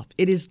goes off.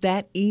 It is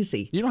that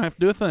easy. You don't have to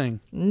do a thing.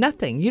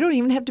 Nothing. You don't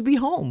even have to be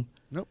home.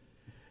 Nope.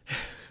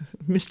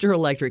 Mr.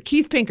 Electric.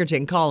 Keith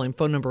Pinkerton, call him.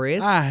 Phone number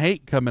is? I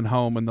hate coming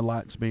home and the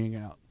lights being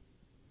out.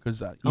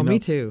 Cause, me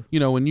too. You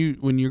know, when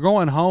you're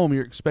going home,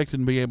 you're expecting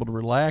to be able to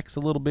relax a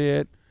little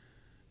bit,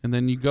 and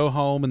then you go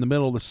home in the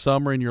middle of the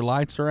summer and your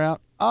lights are out.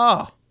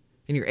 Oh,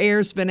 and your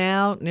air's been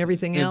out and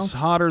everything else.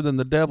 It's hotter than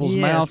the devil's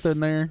mouth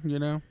in there. You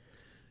know.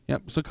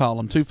 Yep. So call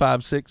them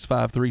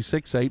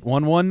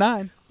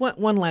 256-536-8119.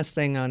 One last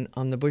thing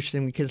on the Bush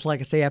thing, because like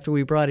I say, after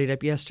we brought it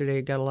up yesterday,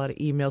 I got a lot of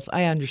emails.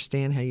 I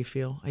understand how you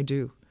feel. I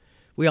do.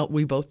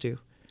 We both do.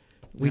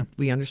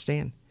 We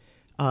understand.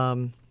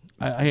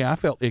 I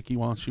felt icky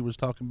while she was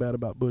talking bad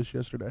about Bush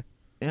yesterday.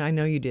 I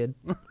know you did.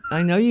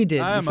 I know you did.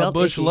 I am a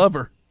Bush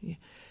lover. Yeah.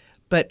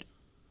 But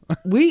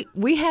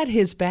we had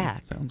his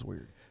back. Sounds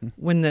weird.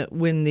 When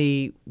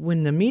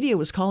the media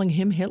was calling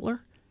him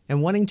Hitler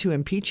and wanting to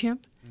impeach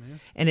him,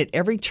 and at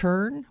every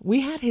turn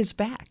we had his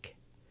back.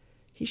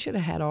 He should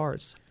have had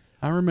ours.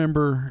 I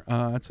remember.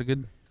 That's a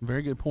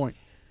very good point.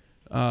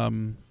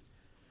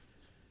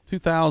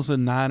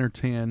 2009 or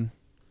 10,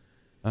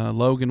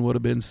 Logan would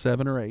have been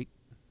 7 or 8.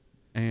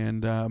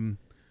 And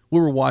we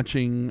were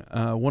watching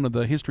one of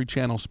the History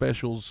Channel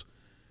specials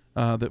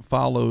that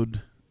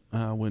followed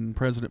when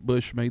President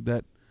Bush made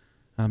that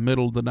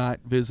middle of the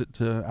night visit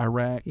to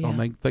Iraq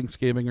on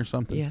Thanksgiving or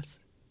something. Yes.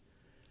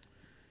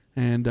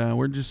 And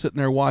we're just sitting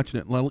there watching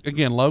it.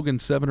 Again,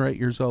 Logan's 7 or 8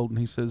 years old, and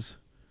he says,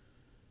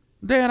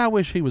 "Dad, I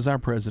wish he was our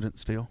president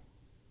still."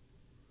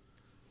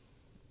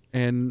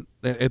 And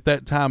at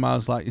that time, I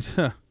was like,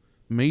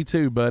 "Me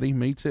too, buddy.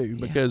 Me too,"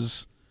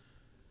 because.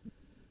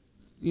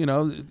 You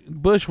know,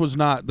 Bush was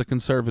not the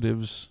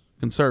conservative.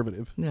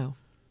 No.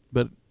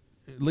 But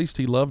at least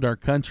he loved our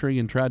country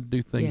and tried to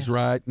do things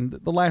right. And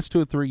the last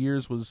 2 or 3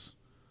 years was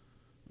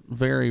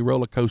very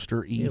roller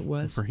coaster-y It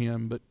was. for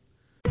him, but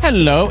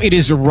Hello, it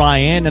is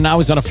Ryan, and I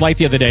was on a flight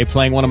the other day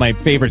playing one of my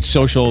favorite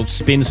social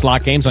spin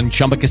slot games on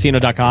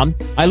ChumbaCasino.com.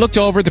 I looked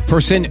over at the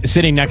person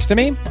sitting next to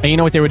me, and you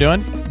know what they were doing?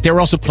 They were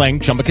also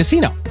playing Chumba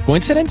Casino.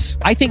 Coincidence?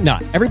 I think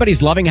not.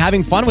 Everybody's loving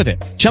having fun with it.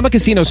 Chumba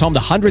Casino is home to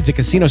hundreds of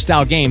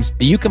casino-style games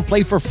that you can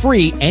play for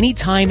free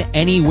anytime,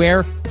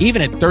 anywhere,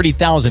 even at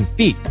 30,000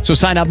 feet. So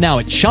sign up now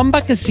at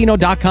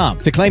ChumbaCasino.com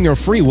to claim your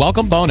free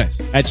welcome bonus.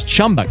 That's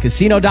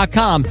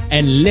ChumbaCasino.com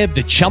and live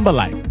the Chumba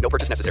life. No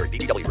purchase necessary.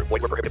 VGW. Void were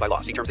prohibited by law.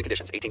 See terms and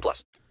conditions.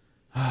 18+.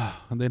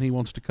 and then he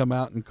wants to come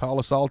out and call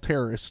us all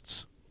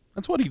terrorists.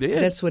 That's what he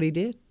did. That's what he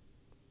did.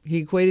 He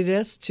equated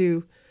us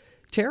to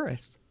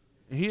terrorists.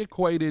 He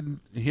equated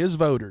his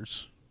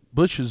voters,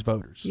 Bush's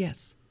voters,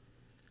 yes,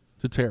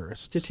 to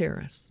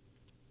terrorists.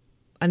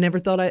 I never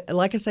thought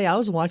like I say, I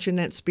was watching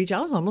that speech.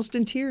 I was almost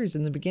in tears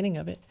in the beginning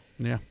of it.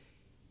 Yeah.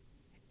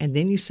 And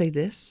then you say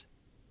this,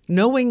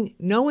 knowing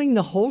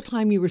the whole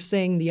time you were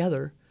saying the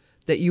other,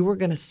 that you were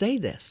going to say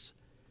this.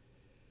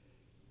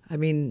 I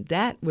mean,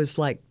 that was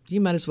like,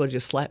 you might as well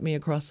just slap me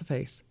across the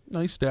face. No,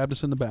 he stabbed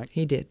us in the back.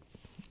 He did.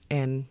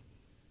 And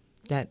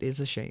that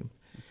is a shame.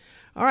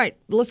 All right,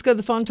 let's go to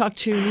the phone, talk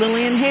to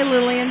Lillian. Hey,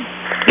 Lillian.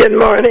 Good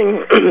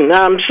morning.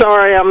 I'm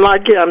sorry. I'm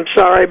like you. I'm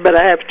sorry, but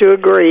I have to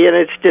agree, and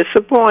it's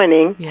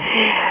disappointing.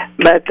 Yes.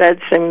 But that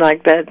seemed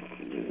like that.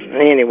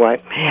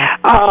 Anyway. Yeah.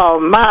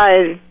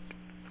 My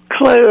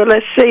clue,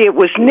 let's see, it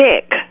was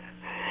Nick.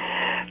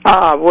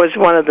 Was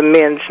one of the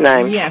men's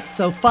names. Yes,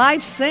 so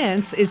 5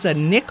 cents is a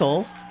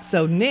nickel.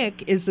 So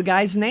Nick is the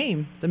guy's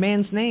name, the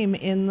man's name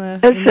in the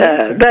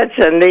answer. That's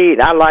a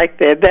neat. I like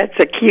that. That's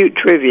a cute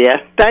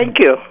trivia. Thank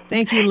you.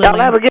 Thank you, Lillian.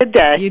 Y'all have a good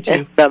day. You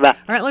too. Bye-bye. All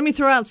right, let me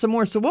throw out some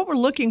more. So what we're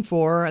looking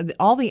for,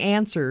 all the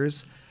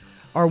answers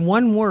are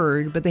one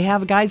word, but they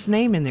have a guy's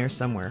name in there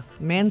somewhere,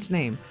 man's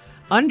name.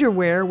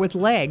 Underwear with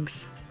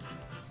legs.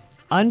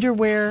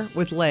 Underwear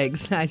with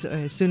legs.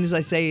 As soon as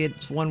I say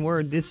it's one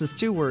word, this is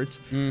 2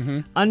 words. Mm-hmm.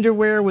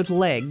 Underwear with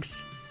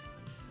legs.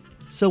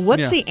 So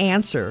what's the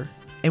answer?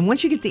 And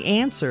once you get the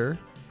answer,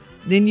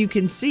 then you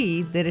can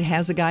see that it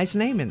has a guy's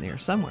name in there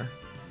somewhere.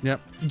 Yep.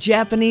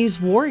 Japanese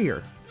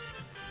warrior.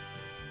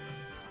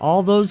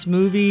 All those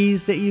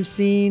movies that you've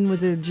seen with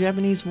the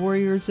Japanese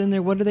warriors in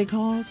there, what are they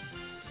called?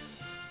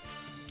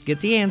 Get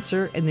the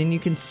answer, and then you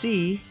can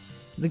see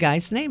the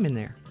guy's name in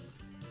there.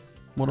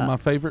 One of my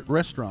favorite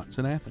restaurants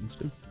in Athens,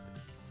 too.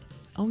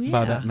 Oh, yeah.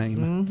 By that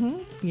name. Mm-hmm.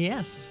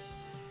 Yes.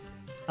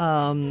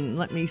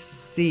 Let me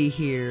see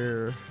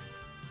here.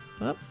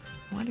 Oh,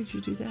 why did you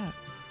do that?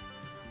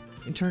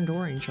 It turned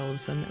orange all of a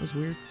sudden. That was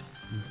weird.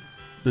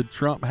 Did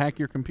Trump hack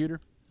your computer?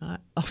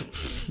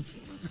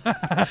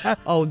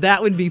 Oh,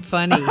 that would be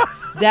funny.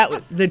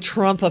 The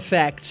Trump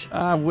effect.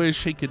 I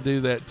wish he could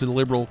do that to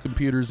liberal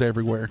computers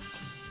everywhere.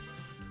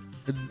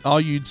 All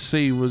you'd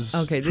see was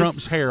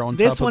Trump's hair on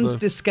this top one's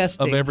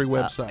disgusting. of every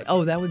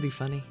website. That would be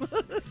funny.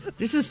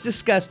 This is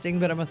disgusting,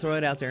 but I'm going to throw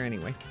it out there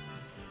anyway.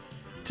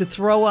 To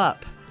throw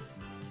up.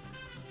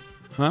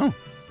 Oh.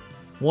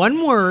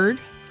 One word,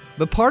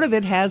 but part of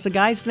it has a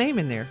guy's name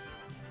in there.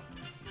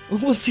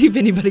 We'll see if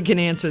anybody can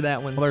answer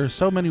that one. Well, there's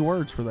so many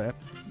words for that.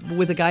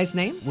 With a guy's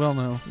name? Well,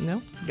 no.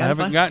 No? I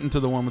haven't gotten to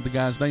the one with the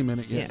guy's name in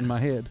it yet in my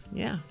head.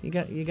 Yeah, you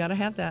got to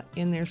have that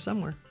in there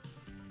somewhere.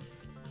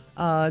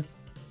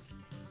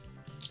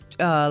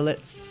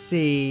 Let's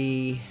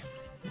see.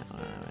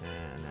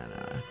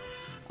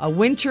 A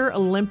Winter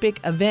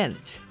Olympic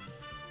event.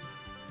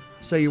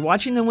 So you're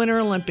watching the Winter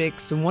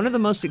Olympics, and one of the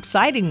most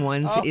exciting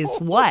ones is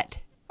what?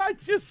 I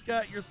just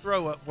got your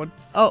throw up one.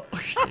 Oh.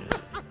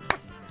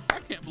 I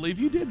can't believe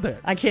you did that.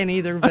 I can't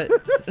either, but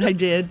I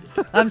did.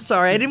 I'm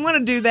sorry. I didn't want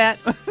to do that,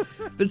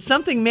 but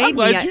something made me. I'm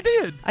glad you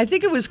did. I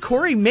think it was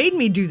Corey made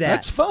me do that.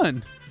 That's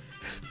fun.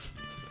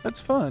 That's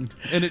fun.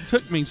 And it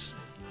took me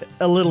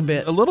a little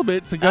bit to go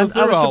through all of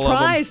them. I was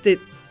surprised it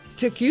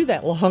took you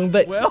that long,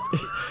 but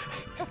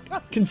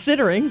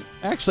considering.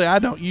 Actually, I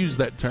don't use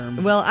that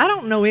term. Well, I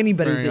don't know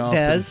anybody that often.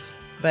 does,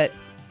 but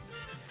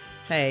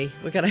hey,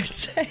 what can I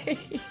say?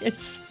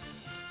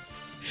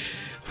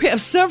 We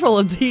have several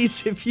of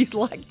these if you'd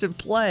like to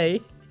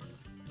play.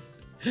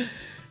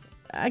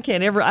 I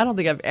don't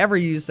think I've ever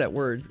used that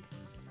word,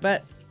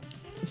 but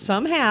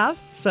some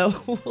have,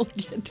 so we'll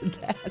get to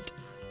that.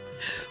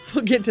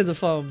 We'll get to the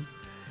phone.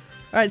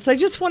 All right, so I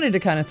just wanted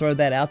to kind of throw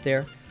that out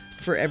there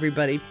for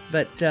everybody.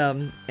 But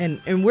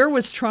and where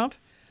was Trump?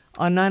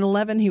 On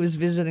 9/11, he was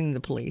visiting the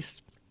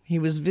police. He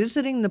was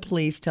visiting the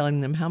police, telling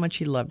them how much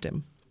he loved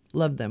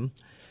them.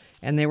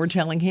 And they were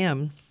telling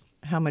him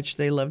how much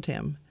they loved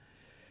him.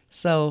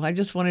 So I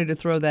just wanted to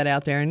throw that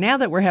out there. And now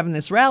that we're having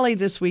this rally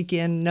this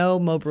weekend, no,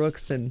 Mo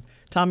Brooks and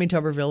Tommy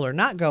Tuberville are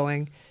not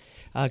going,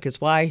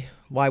 because why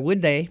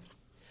would they?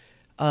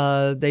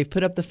 They've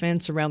put up the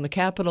fence around the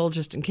Capitol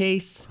just in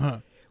case,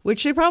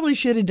 which they probably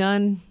should have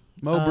done.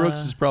 Mo Brooks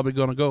is probably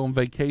going to go on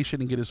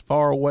vacation and get as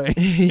far away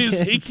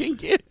as he can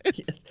get.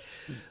 Yes.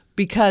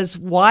 Because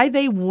why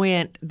they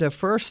went the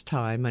first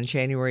time on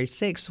January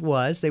 6th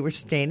was they were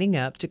standing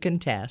up to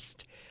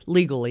contest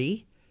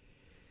legally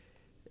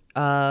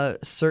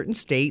certain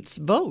states'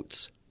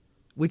 votes,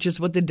 which is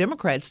what the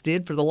Democrats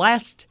did for the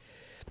last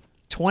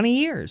 20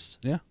 years.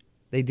 Yeah.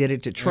 They did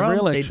it to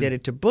Trump. They did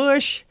it to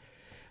Bush.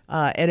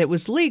 And it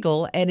was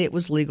legal,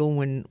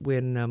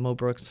 when Mo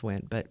Brooks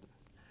went. But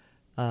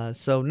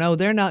so, no,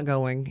 they're not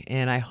going.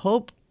 And I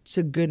hope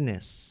to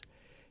goodness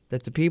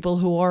that the people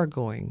who are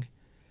going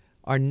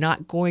are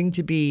not going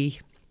to be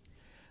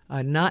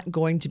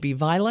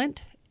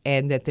violent,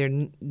 and that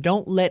they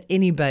don't let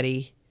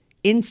anybody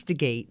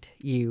instigate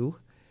you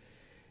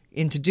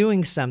into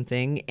doing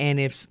something. And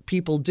if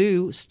people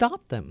do,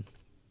 stop them.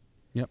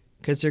 Yep.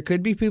 Because there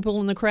could be people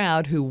in the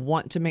crowd who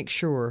want to make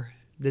sure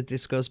that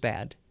this goes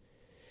bad.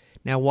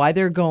 Now, why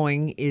they're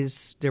going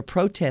is they're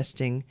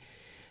protesting,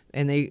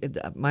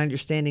 and my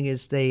understanding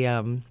is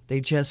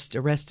they just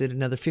arrested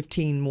another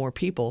 15 more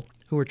people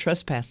who were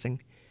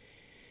trespassing.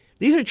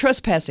 These are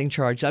trespassing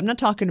charges. I'm not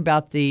talking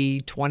about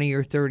the 20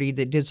 or 30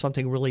 that did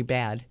something really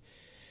bad.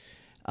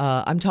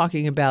 I'm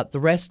talking about the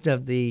rest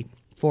of the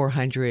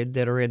 400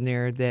 that are in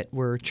there that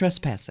were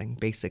trespassing,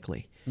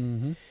 basically.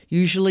 Mm-hmm.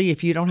 Usually,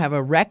 if you don't have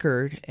a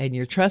record and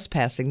you're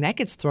trespassing, that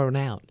gets thrown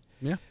out.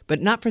 Yeah.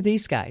 But not for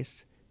these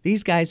guys.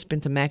 These guys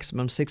spent the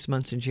maximum 6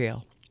 months in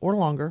jail or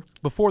longer.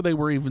 Before they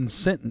were even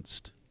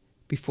sentenced.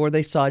 Before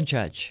they saw a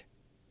judge.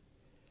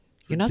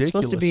 You're not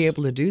supposed to be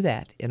able to do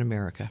that in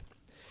America.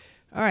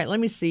 All right, let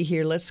me see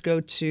here. Let's go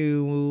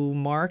to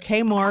Mark.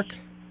 Hey, Mark.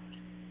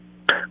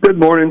 Good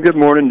morning.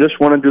 Just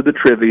want to do the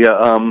trivia.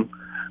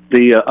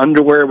 The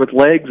underwear with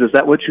legs, is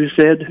that what you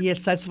said?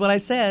 Yes, that's what I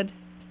said.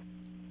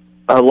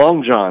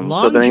 Long John.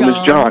 So the name is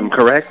John,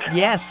 correct?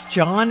 Yes,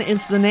 John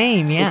is the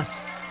name,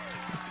 yes.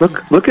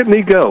 Look at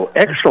me go.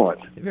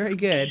 Excellent. Very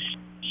good.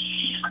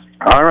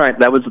 All right,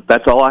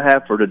 that's all I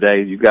have for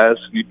today. You guys,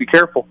 you be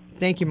careful.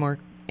 Thank you, Mark.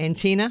 And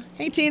Tina?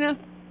 Hey, Tina.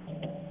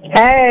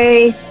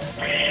 Hey.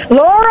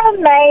 Laura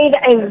made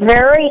a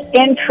very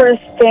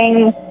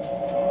interesting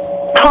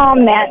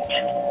comment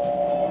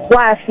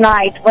last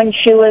night when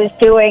she was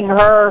doing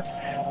her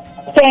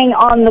thing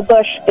on the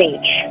Bush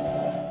speech.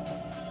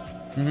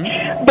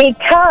 Mm-hmm.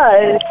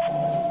 Because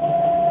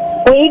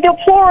we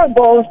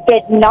deplorables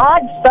did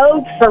not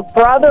vote for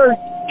Brother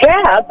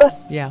Jeb.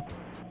 Yeah.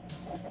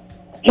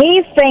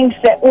 He thinks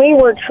that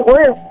we're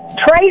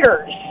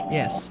traitors.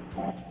 Yes.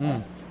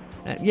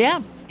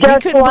 Yeah.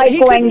 Just he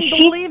couldn't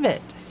believe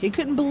it. He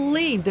couldn't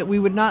believe that we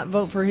would not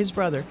vote for his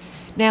brother.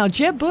 Now,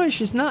 Jeb Bush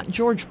is not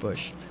George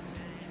Bush.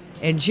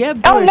 And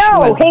Jeb Bush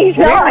was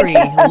very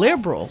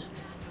liberal.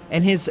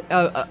 And his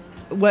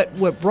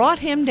what brought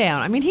him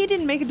down, I mean, he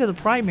didn't make it to the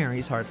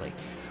primaries hardly.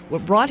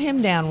 What brought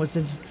him down was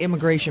his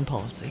immigration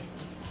policy.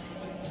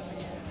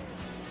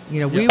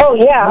 You know, we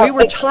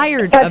were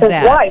tired of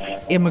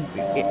that.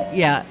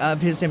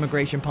 Of his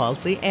immigration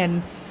policy,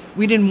 and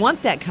we didn't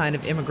want that kind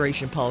of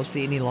immigration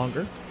policy any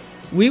longer.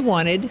 We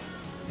wanted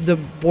the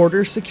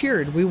border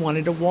secured. We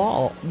wanted a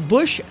wall.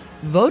 Bush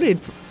voted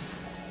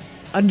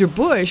under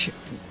Bush.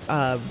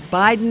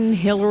 Biden,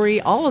 Hillary,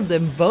 all of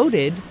them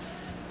voted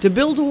to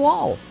build a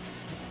wall.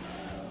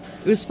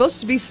 It was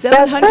supposed to be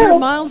 700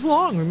 miles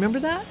long. Remember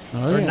that?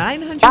 Oh, or yeah.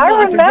 900 miles.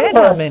 I forget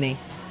how many.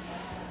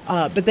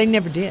 But they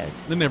never did.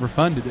 They never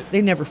funded it.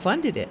 They never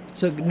funded it,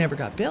 so it never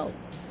got built.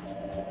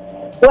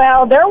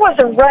 Well, there was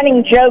a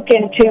running joke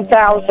in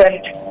 2000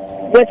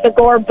 with the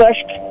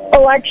Gore-Bush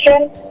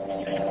election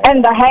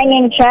and the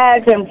hanging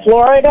chads in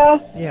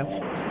Florida. Yeah.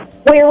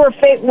 We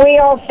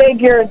all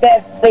figured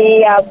that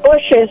the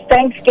Bush's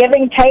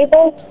Thanksgiving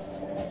table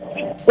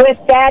with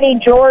Daddy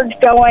George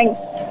going,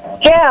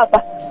 Jeb,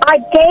 I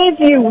gave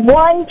you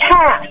one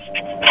task,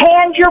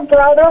 hand your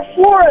brother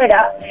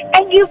Florida,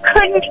 and you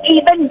couldn't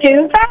even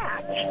do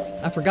that.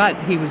 I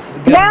forgot he was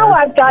governor. Now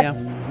I've got. Yeah.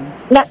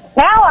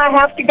 Now I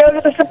have to go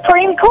to the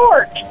Supreme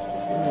Court.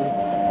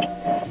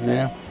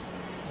 Yeah.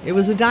 It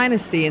was a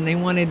dynasty, and they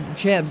wanted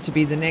Jeb to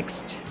be the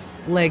next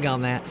leg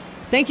on that.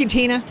 Thank you,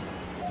 Tina.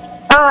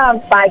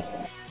 Bye.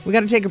 We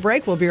got to take a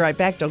break. We'll be right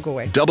back. Don't go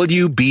away.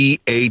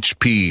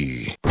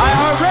 WBHP.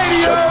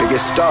 The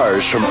biggest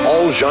stars from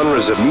all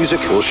genres of music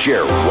will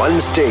share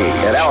one stage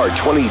at our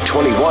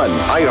 2021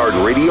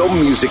 iHeartRadio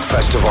Music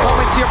Festival.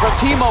 Performance here from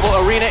T-Mobile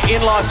Arena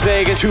in Las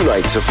Vegas. 2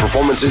 nights of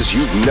performances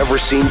you've never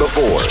seen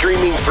before.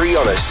 Streaming free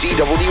on a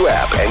CW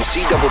app and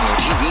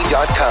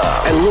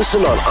CWTV.com. And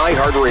listen on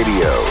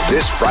iHeartRadio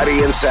this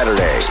Friday and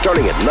Saturday,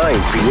 starting at 9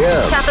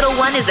 p.m. Capital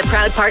One is a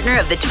proud partner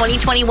of the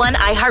 2021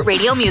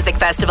 iHeartRadio Music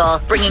Festival,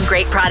 bringing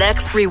great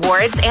products,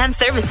 rewards, and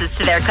services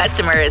to their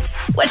customers.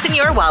 What's in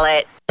your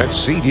wallet? At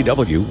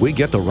CDW, we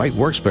get the right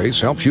workspace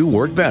helps you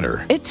work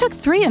better. It took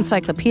 3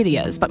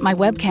 encyclopedias, but my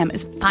webcam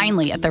is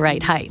finally at the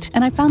right height.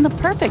 And I found the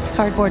perfect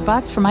cardboard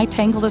box for my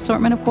tangled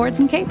assortment of cords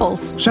and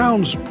cables.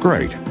 Sounds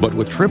great, but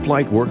with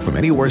TripLite Work from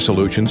Anywhere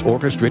solutions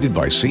orchestrated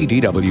by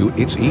CDW,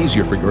 it's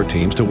easier for your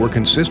teams to work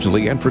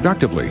consistently and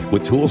productively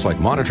with tools like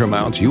monitor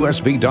mounts,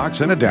 USB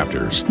docks, and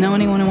adapters. Know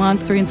anyone who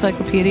wants 3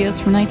 encyclopedias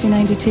from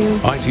 1992?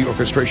 IT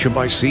orchestration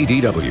by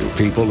CDW.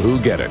 People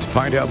who get it.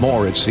 Find out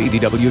more at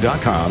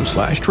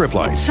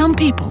cdw.com/TripLite. Some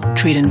people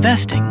treat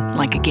investing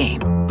like a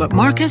game, but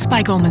Marcus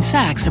by Goldman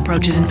Sachs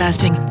approaches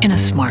investing in a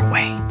smart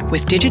way.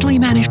 with digitally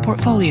managed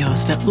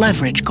portfolios that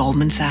leverage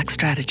Goldman Sachs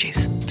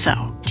strategies. So,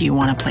 do you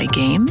want to play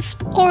games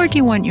or do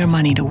you want your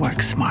money to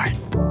work smart?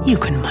 You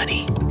can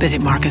money.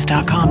 Visit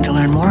Marcus.com to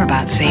learn more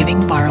about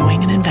saving,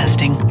 borrowing, and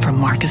investing from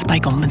Marcus by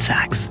Goldman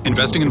Sachs.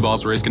 Investing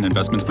involves risk and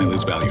investments may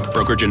lose value.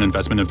 Brokerage and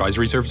investment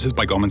advisory services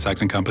by Goldman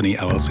Sachs & Company,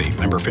 LLC.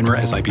 Member FINRA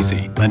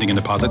SIPC. Lending and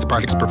deposits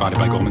products provided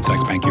by Goldman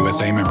Sachs Bank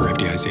USA. Member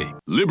FDIC.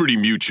 Liberty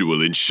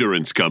Mutual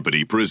Insurance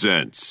Company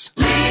presents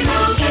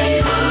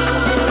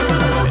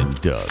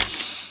And Doug.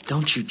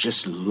 Don't you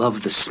just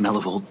love the smell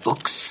of old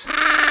books?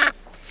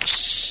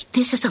 Shh,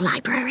 this is a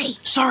library.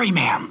 Sorry,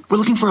 ma'am. We're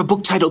looking for a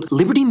book titled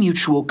Liberty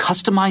Mutual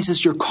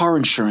Customizes Your Car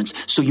Insurance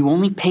so you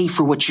only pay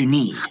for what you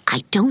need.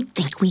 I don't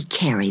think we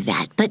carry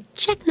that, but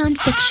check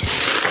nonfiction.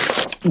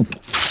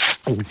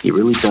 He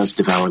really does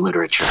devour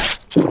literature.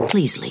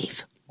 Please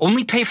leave.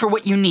 Only pay for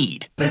what you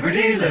need.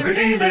 Liberty,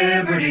 liberty,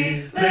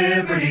 liberty,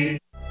 liberty.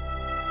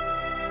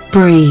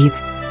 Breathe.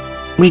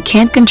 We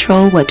can't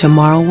control what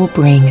tomorrow will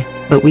bring,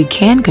 but we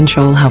can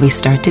control how we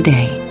start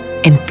today.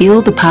 And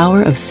feel the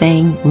power of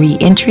saying,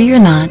 re-entry or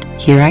not,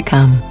 here I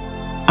come.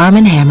 Arm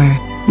 & Hammer,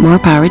 more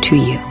power to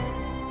you.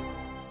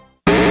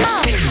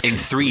 In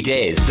 3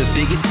 days, the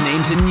biggest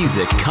names in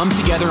music come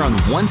together on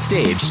one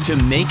stage to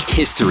make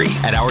history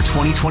at our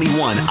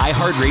 2021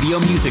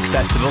 iHeartRadio Music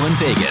Festival in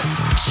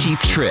Vegas. Cheap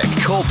Trick,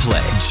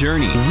 Coldplay,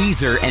 Journey,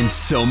 Weezer, and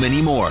so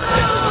many more.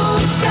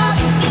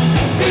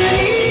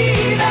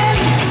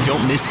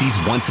 Don't miss these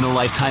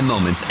once-in-a-lifetime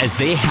moments as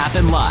they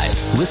happen live.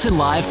 Listen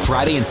live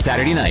Friday and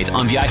Saturday night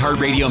on the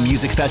iHeartRadio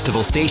Music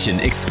Festival station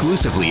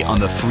exclusively on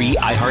the free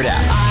iHeart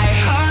app.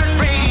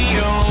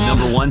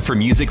 Number one for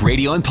music,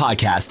 radio, and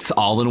podcasts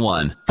all in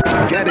one.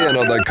 Get in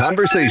on the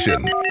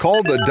conversation.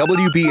 Call the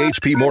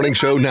WBHP Morning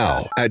Show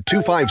now at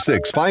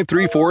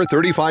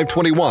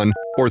 256-534-3521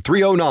 or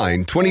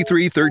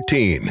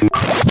 309-2313.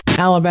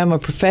 Alabama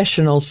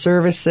Professional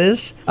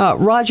Services.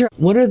 Roger,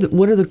 what are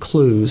the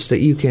clues that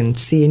you can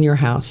see in your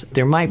house?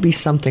 There might be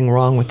something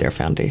wrong with their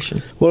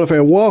foundation. Well, if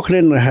they're walking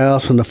in the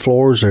house and the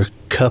floors are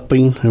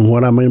cupping, and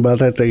what I mean by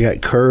that, they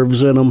got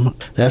curves in them,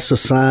 that's a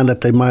sign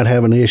that they might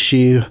have an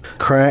issue.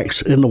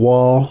 Cracks in the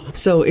wall.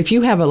 So if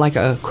you have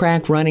a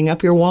crack running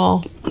up your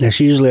wall? That's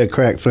usually a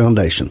cracked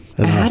foundation.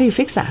 How do you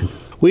fix that?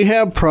 We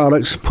have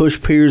products,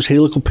 push piers,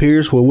 helical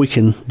piers, where we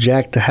can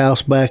jack the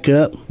house back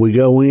up. We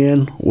go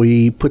in,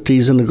 we put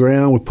these in the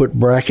ground, we put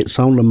brackets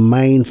on the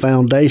main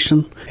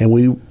foundation, and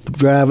we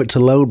drive it to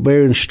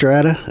load-bearing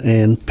strata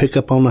and pick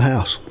up on the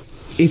house.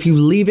 If you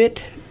leave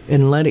it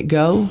and let it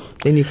go,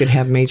 then you could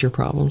have major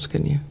problems,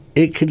 couldn't you?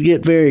 It could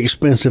get very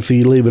expensive if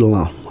you leave it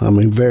alone. I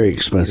mean, very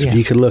expensive. Yeah.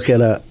 You could look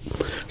at a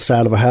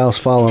side of a house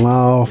falling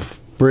off,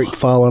 brick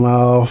falling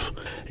off.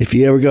 If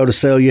you ever go to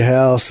sell your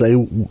house,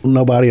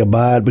 nobody will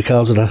buy it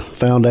because of the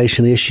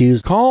foundation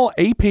issues. Call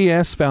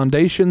APS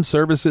Foundation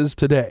Services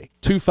today,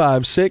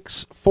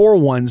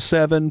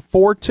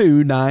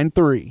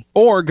 256-417-4293.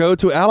 Or go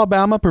to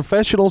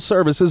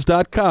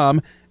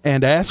alabamaprofessionalservices.com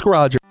and ask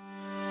Roger.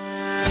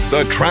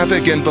 The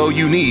traffic info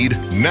you need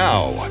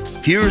now.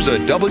 Here's a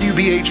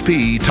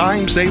WBHP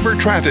Time Saver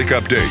traffic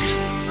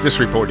update. This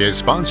report is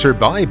sponsored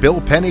by Bill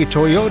Penny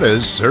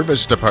Toyota's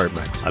Service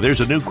Department. There's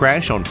a new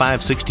crash on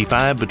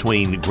 565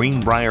 between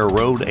Greenbrier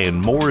Road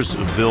and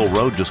Mooresville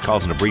Road, just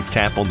causing a brief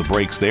tap on the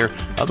brakes there.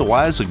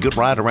 Otherwise, a good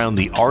ride around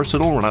the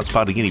Arsenal. We're not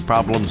spotting any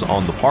problems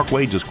on the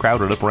Parkway, just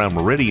crowded up around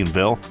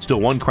Meridianville.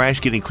 Still one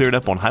crash getting cleared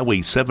up on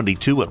Highway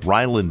 72 at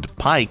Ryland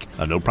Pike.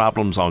 No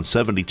problems on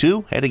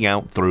 72 heading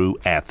out through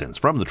Athens.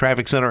 From the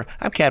Traffic Center,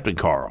 I'm Captain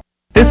Carl.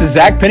 This is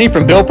Zach Penny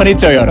from Bill Penny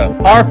Toyota.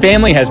 Our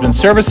family has been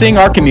servicing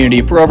our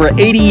community for over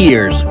 80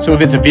 years. So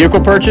if it's a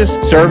vehicle purchase,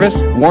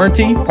 service,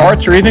 warranty,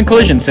 parts, or even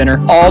collision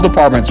center, all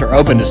departments are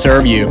open to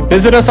serve you.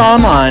 Visit us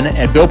online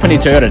at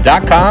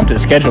BillPennyToyota.com to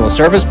schedule a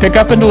service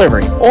pickup and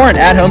delivery or an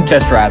at-home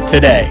test drive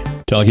today.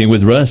 Talking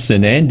with Russ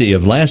and Andy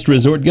of Last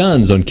Resort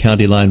Guns on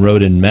County Line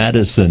Road in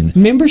Madison.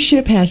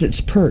 Membership has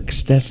its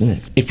perks, doesn't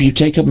it? If you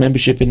take up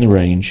membership in the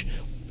range,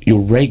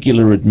 your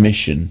regular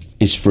admission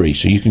is free,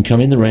 so you can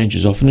come in the range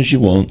as often as you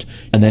want,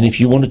 and then if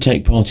you want to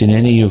take part in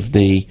any of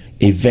the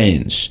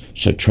events,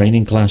 so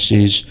training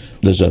classes,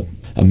 there's a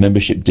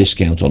membership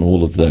discount on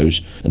all of those.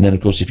 And then,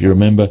 of course, if you're a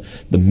member,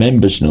 the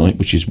members' night,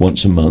 which is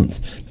once a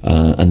month,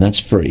 and that's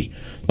free.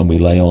 And we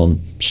lay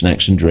on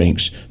snacks and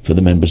drinks for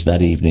the members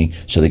that evening,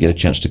 so they get a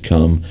chance to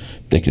come.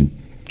 They can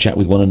chat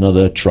with one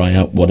another, try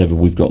out whatever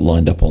we've got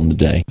lined up on the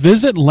day.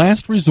 Visit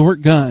Last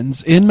Resort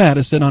Guns in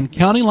Madison on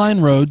County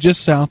Line Road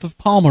just south of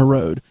Palmer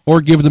Road, or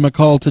give them a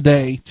call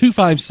today,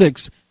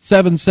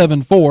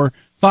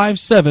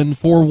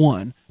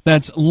 256-774-5741.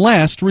 That's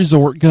Last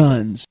Resort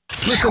Guns.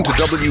 Listen to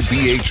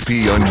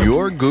WBHP on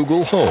your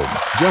Google Home.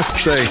 Just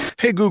say,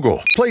 "Hey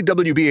Google, play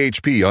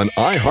WBHP on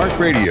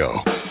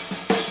iHeartRadio."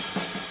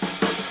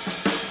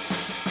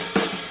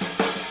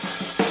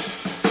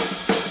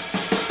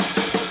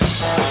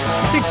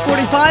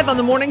 6:45 on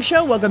the morning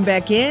show. Welcome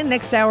back in.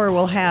 Next hour,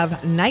 we'll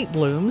have Night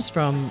Blooms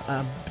from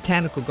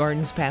Botanical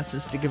Gardens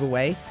passes to give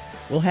away.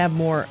 We'll have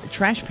more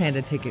Trash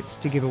Panda tickets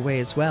to give away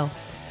as well.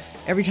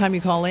 Every time you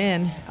call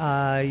in,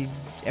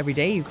 every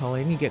day you call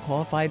in, you get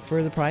qualified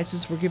for the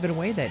prizes we're giving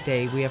away that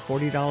day. We have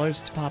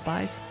 $40 to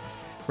Popeyes,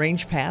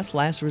 Range Pass,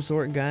 Last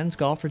Resort Guns,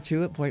 Golf for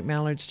Two at Point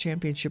Mallard's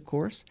Championship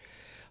Course.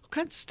 All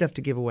kinds of stuff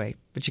to give away.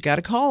 But you got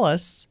to call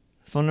us.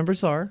 Phone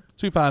numbers are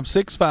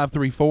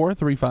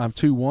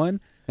 256-534-3521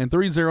 and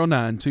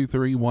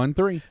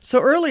 309-2313.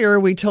 So earlier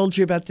we told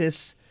you about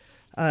this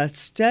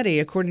study.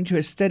 According to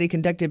a study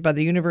conducted by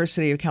the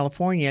University of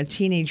California,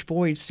 teenage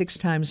boys 6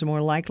 times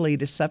more likely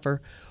to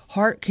suffer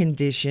heart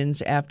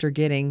conditions after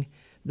getting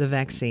the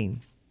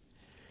vaccine.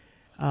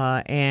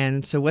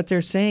 And so what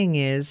they're saying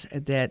is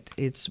that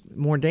it's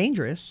more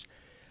dangerous,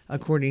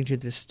 according to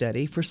this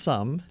study, for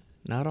some,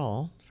 not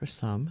all, for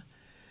some,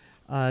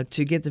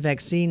 to get the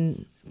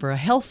vaccine, for a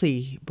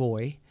healthy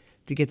boy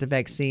to get the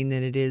vaccine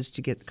than it is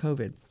to get the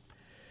COVID.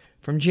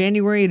 From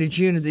January to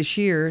June of this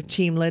year, a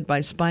team led by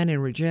Spine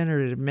and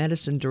Regenerative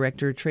Medicine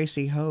Director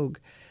Tracy Hogue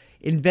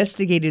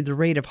investigated the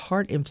rate of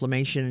heart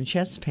inflammation and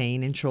chest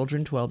pain in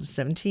children 12 to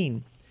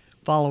 17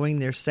 following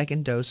their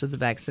second dose of the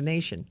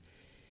vaccination.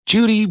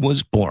 Judy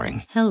was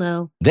boring.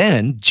 Hello.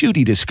 Then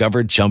Judy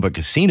discovered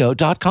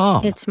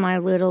ChumbaCasino.com. It's my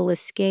little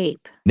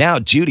escape. Now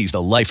Judy's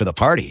the life of the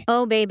party.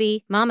 Oh,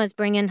 baby, mama's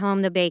bringing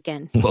home the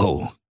bacon.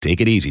 Whoa, take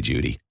it easy,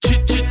 Judy.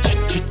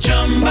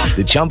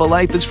 The Chumba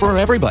life is for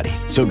everybody.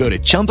 So go to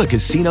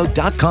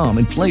ChumbaCasino.com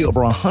and play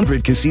over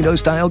 100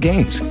 casino-style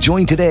games.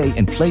 Join today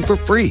and play for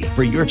free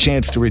for your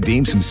chance to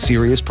redeem some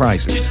serious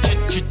prizes.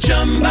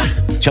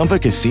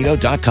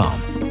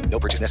 ChumbaCasino.com. No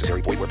purchase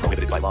necessary. Void where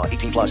prohibited by law.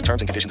 18 plus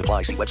terms and conditions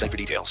apply. See website for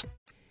details.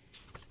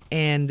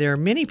 And there are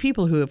many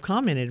people who have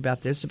commented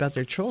about this, about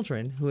their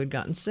children who had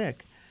gotten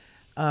sick.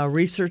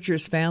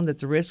 Researchers found that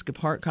the risk of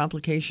heart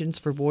complications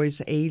for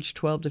boys aged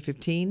 12 to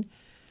 15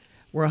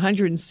 were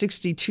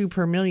 162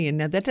 per million.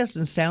 Now, that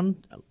doesn't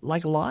sound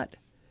like a lot,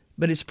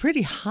 but it's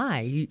pretty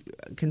high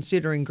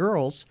considering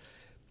girls,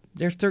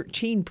 they're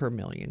 13 per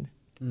million.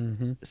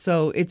 Mm-hmm.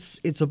 So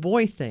it's a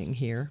boy thing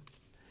here.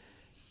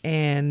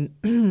 And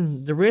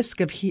the risk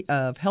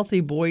of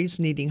healthy boys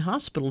needing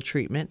hospital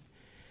treatment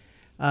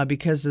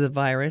because of the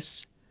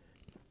virus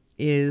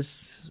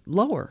is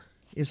lower,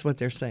 is what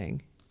they're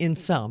saying, in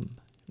some.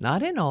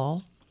 Not in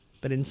all,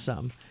 but in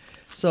some.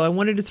 So I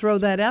wanted to throw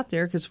that out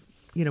there because,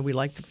 we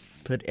like to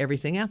put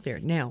everything out there.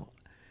 Now,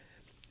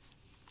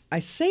 I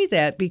say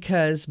that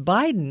because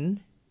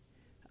Biden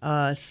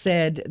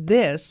said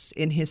this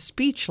in his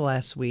speech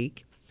last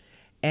week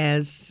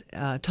as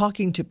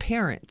talking to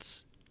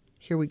parents.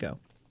 Here we go.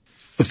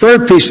 The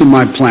third piece of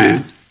my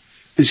plan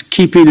is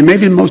keeping, and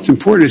maybe the most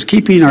important, is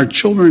keeping our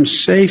children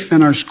safe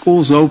and our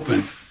schools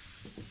open.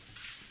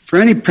 For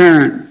any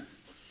parent,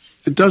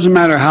 it doesn't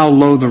matter how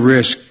low the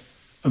risk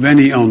of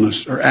any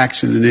illness or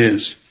accident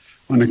is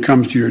when it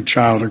comes to your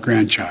child or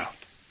grandchild.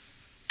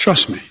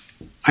 Trust me,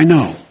 I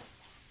know.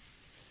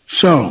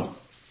 So,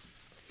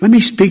 let me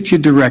speak to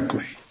you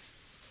directly.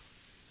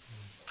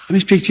 Let me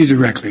speak to you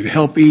directly to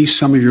help ease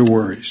some of your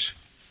worries.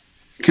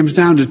 It comes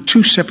down to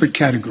 2 separate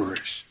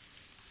categories.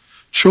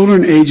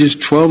 Children ages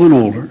 12 and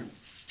older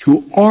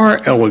who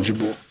are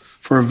eligible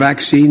for a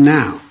vaccine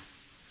now,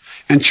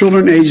 and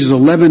children ages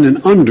 11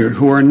 and under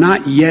who are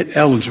not yet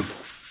eligible.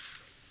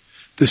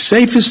 The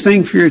safest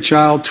thing for your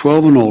child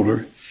 12 and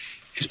older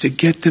is to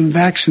get them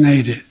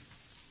vaccinated.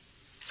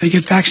 They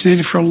get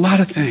vaccinated for a lot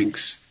of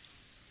things.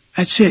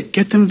 That's it.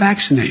 Get them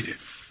vaccinated.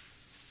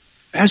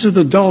 As with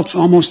adults,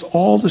 almost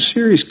all the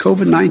serious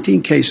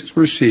COVID-19 cases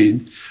we're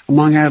seeing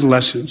among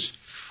adolescents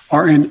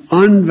are in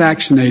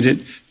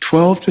unvaccinated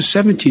 12 to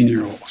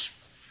 17-year-olds,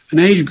 an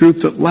age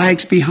group that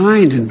lags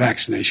behind in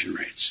vaccination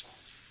rates.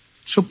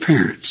 So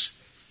parents,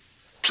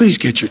 please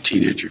get your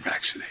teenager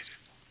vaccinated.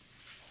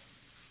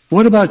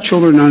 What about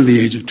children under the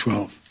age of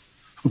 12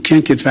 who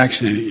can't get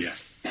vaccinated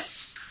yet?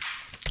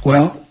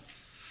 Well,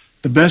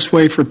 the best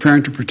way for a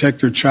parent to protect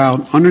their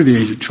child under the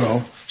age of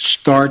 12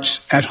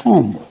 starts at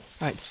home.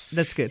 All right,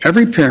 that's good.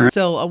 Every parent.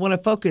 So I want to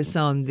focus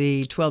on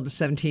the 12 to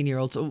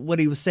 17-year-olds. What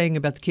he was saying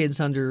about the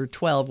kids under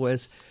 12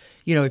 was,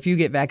 if you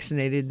get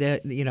vaccinated,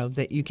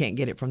 that you can't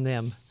get it from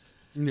them.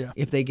 Yeah.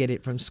 If they get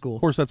it from school.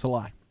 Of course, that's a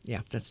lie.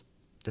 Yeah, that's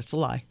a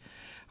lie.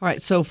 All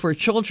right, so for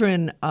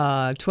children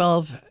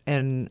 12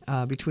 and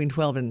between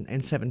 12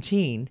 and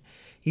 17,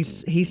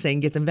 he's saying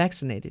get them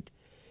vaccinated,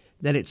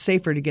 that it's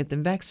safer to get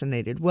them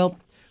vaccinated. Well,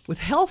 with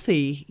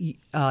healthy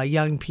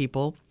young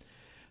people,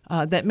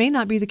 that may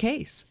not be the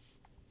case,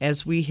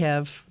 as we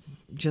have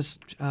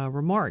just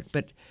remarked.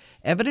 But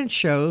evidence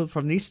show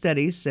from these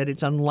studies that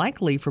it's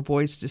unlikely for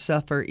boys to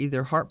suffer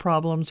either heart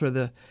problems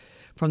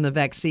from the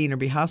vaccine or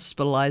be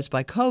hospitalized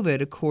by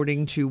COVID,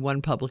 according to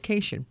one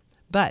publication.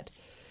 But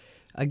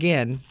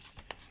again,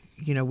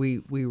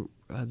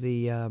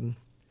 the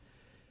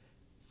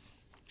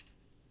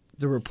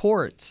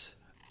reports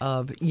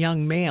of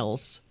young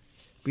males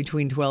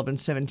between 12 and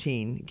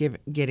 17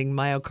 getting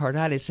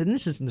myocarditis, and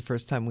this isn't the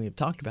first time we have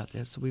talked about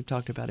this. We've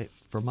talked about it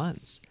for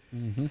months,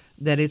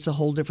 that it's a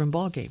whole different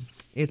ballgame.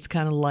 It's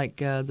kind of like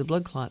the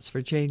blood clots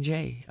for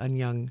J&J on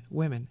young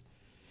women.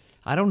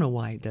 I don't know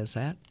why it does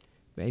that,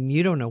 and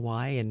you don't know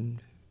why,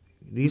 and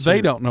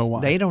They don't know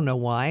why. They don't know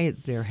why.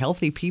 They're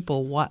healthy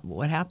people.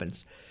 What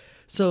happens?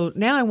 So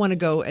now I want to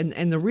go,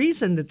 and the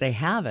reason that they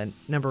haven't,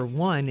 number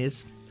one,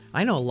 is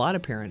I know a lot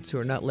of parents who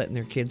are not letting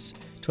their kids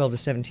 12 to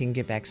 17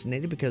 get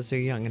vaccinated because they're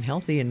young and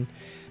healthy and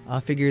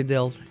figured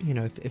they'll,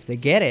 if they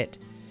get it,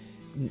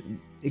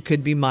 it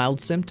could be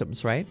mild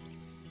symptoms, right?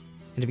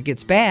 And if it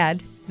gets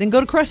bad, then go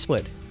to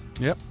Crestwood.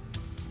 Yep.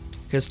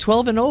 Because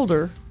 12 and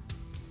older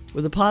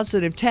with a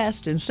positive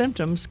test and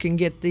symptoms can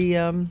get the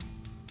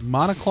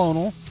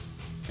monoclonal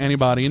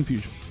antibody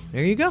infusion.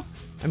 There you go.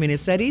 I mean,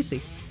 it's that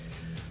easy.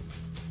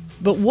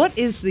 But what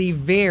is the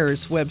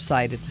VAERS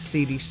website at the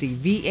CDC?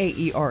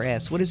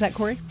 VAERS. What is that,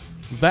 Corey?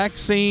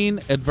 Vaccine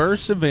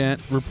Adverse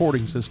Event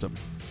Reporting System.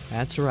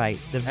 That's right.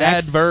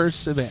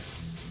 Adverse event.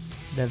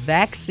 The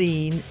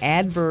Vaccine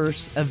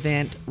Adverse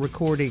Event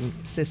Recording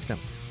System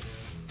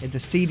at the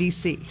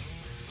CDC.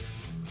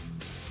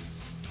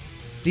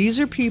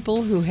 These are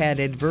people who had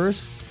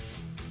adverse,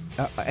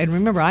 and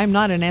remember, I'm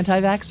not an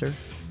anti-vaxxer.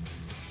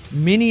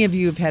 Many of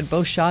you have had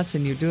both shots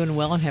and you're doing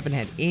well and haven't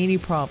had any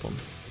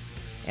problems.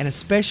 And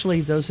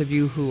especially those of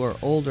you who are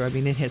older. I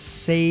mean, it has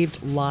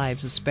saved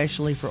lives,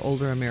 especially for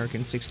older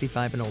Americans,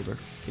 65 and older.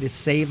 It has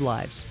saved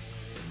lives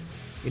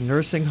in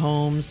nursing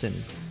homes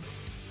and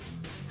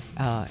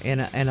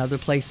other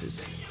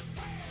places.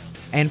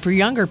 And for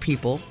younger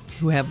people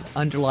who have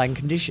underlying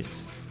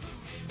conditions.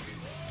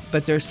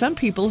 But there are some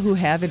people who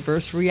have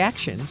adverse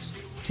reactions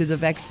to the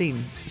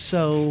vaccine.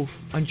 So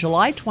on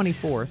July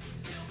 24th,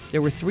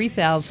 there were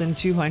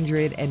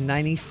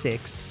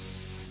 3,296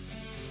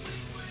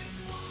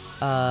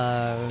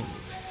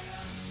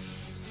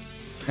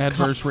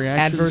 adverse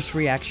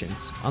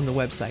reactions on the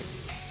website.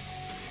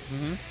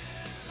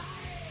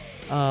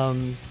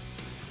 Mm-hmm.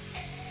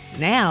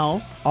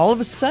 Now, all of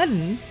a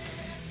sudden,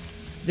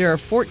 there are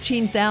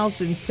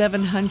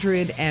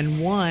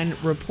 14,701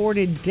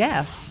 reported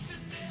deaths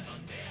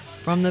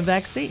from the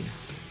vaccine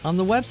on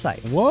the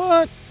website.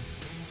 What?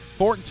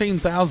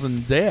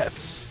 14,000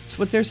 deaths? That's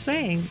what they're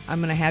saying. I'm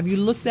going to have you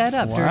look that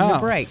up during the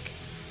break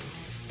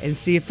and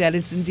see if that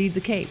is indeed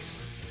the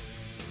case.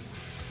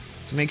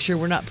 To make sure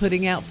we're not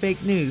putting out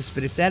fake news.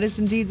 But if that is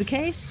indeed the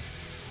case,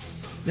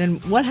 then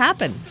what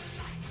happened?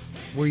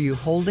 Were you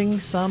holding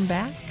some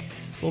back?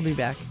 We'll be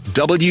back.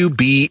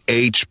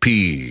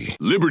 WBHP,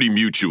 Liberty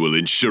Mutual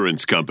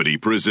Insurance Company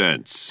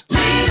presents.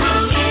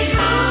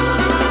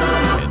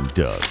 And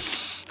Doug.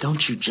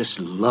 Don't you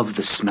just love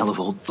the smell of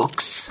old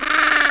books?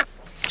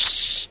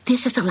 Shh,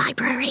 this is a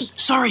library.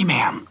 Sorry,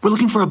 ma'am. We're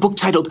looking for a book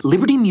titled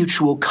Liberty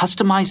Mutual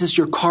Customizes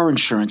Your Car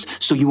Insurance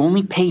so you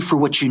only pay for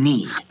what you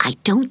need. I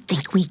don't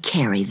think we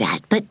carry that,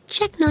 but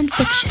check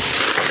nonfiction.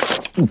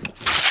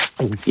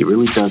 He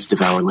really does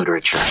devour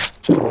literature.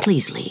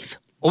 Please leave.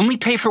 Only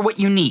pay for what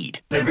you need.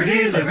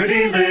 Liberty,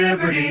 liberty,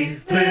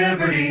 liberty,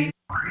 liberty.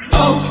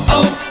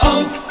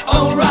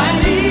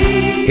 O'Reilly.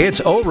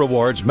 It's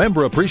O-Rewards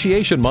Member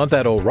Appreciation Month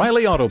at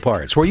O'Reilly Auto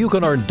Parts, where you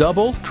can earn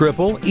double,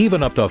 triple,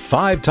 even up to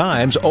 5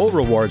 times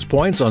O-Rewards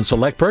points on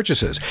select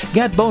purchases.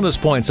 Get bonus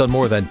points on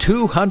more than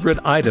 200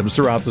 items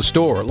throughout the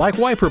store, like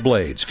wiper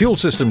blades, fuel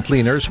system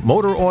cleaners,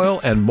 motor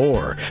oil, and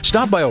more.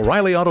 Stop by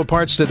O'Reilly Auto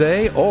Parts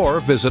today or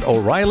visit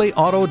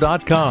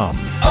O'ReillyAuto.com.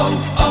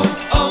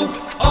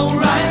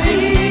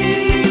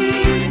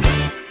 O'Reilly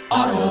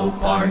Auto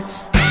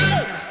Parts.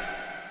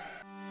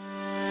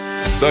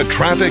 The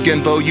traffic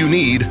info you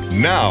need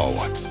now.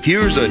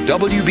 Here's a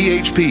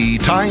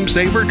WBHP Time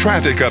Saver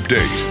traffic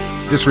update.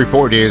 This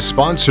report is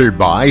sponsored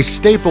by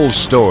Staples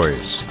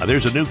Stores.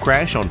 There's a new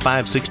crash on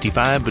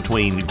 565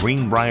 between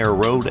Greenbrier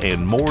Road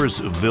and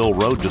Mooresville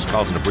Road, just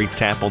causing a brief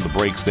tap on the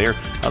brakes there.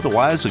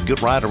 Otherwise, a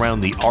good ride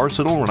around the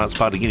Arsenal. We're not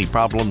spotting any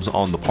problems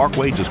on the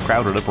Parkway, just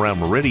crowded up around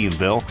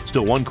Meridianville.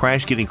 Still one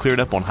crash getting cleared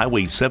up on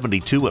Highway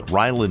 72 at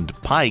Ryland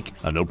Pike.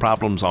 No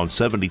problems on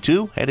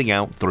 72 heading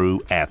out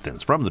through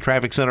Athens. From the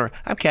Traffic Center,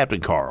 I'm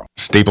Captain Carl.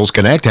 Staples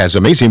Connect has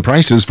amazing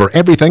prices for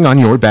everything on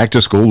your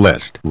back-to-school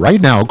list.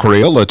 Right now,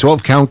 Crayola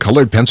 12-count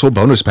colored pencil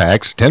bonus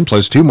packs, 10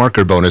 plus 2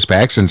 marker bonus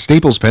packs, and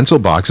Staples pencil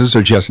boxes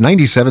are just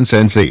 97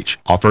 cents each.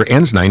 Offer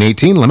ends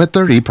 9/18, limit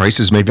 30.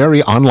 Prices may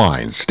vary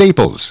online.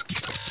 Staples.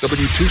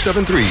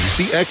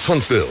 W273CX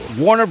Huntsville.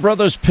 Warner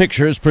Brothers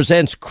Pictures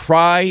presents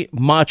Cry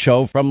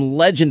Macho from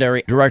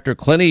legendary director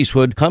Clint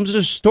Eastwood. Comes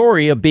a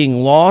story of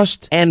being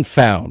lost and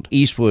found.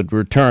 Eastwood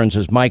returns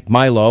as Mike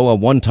Milo, a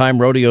one-time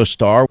rodeo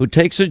star who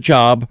takes a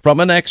job from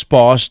an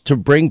ex-boss to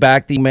bring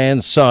back the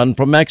man's son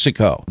from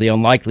Mexico. The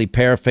unlikely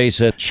pair face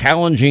a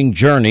challenging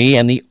journey,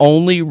 and the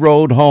only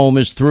road home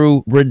is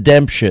through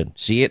redemption.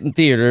 See it in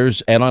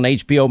theaters and on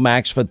HBO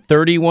Max for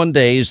 31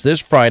 days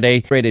this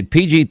Friday. Rated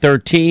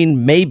PG-13,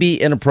 may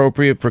be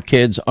inappropriate for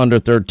kids under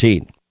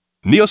 13.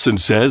 Nielsen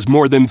says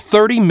more than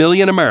 30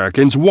 million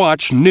Americans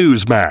watch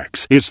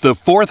Newsmax. It's the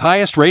 4th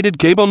highest rated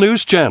cable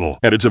news channel,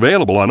 and it's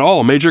available on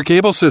all major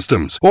cable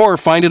systems. Or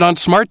find it on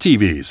smart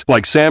TVs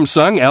like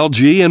Samsung,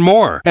 LG, and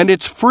more. And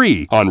it's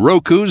free on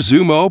Roku,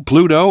 Xumo,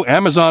 Pluto,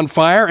 Amazon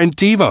Fire, and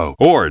TiVo.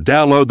 Or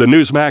download the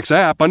Newsmax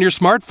app on your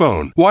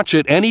smartphone. Watch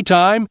it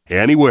anytime,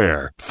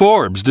 anywhere.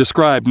 Forbes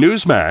described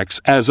Newsmax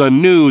as a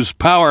news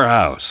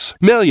powerhouse.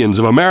 Millions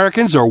of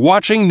Americans are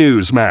watching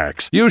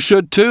Newsmax. You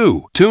should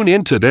too. Tune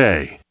in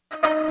today.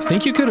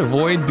 Think you could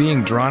avoid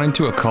being drawn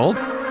into a cult?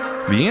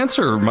 The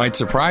answer might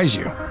surprise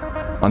you.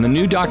 On the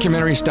new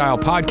documentary-style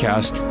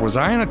podcast, Was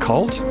I in a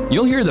Cult?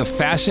 You'll hear the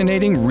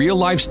fascinating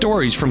real-life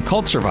stories from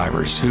cult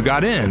survivors who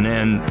got in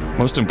and,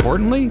 most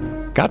importantly,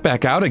 got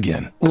back out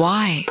again.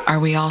 Why are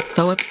we all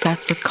so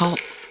obsessed with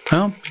cults?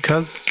 Well,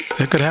 because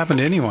it could happen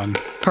to anyone.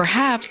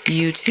 Perhaps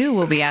you too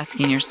will be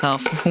asking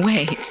yourself,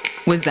 wait,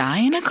 was I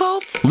in a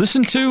cult?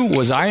 Listen to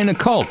Was I in a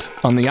Cult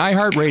on the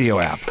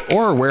iHeartRadio app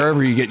or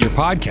wherever you get your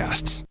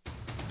podcasts.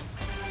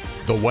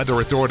 The Weather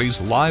Authority's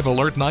Live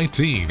Alert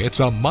 19. It's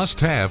a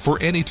must-have for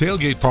any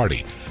tailgate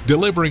party,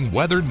 delivering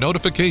weather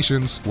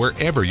notifications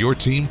wherever your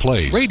team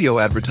plays. Radio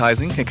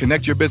advertising can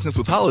connect your business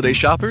with holiday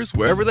shoppers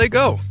wherever they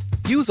go.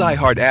 Use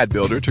iHeart Ad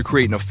Builder to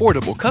create an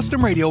affordable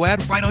custom radio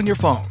ad right on your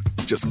phone.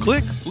 Just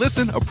click,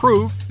 listen,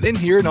 approve, then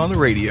hear it on the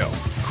radio.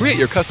 Create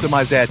your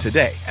customized ad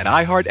today at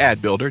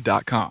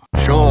iHeartAdBuilder.com.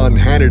 Sean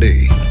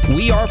Hannity.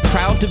 We are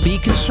proud to be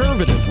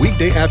conservative.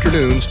 Weekday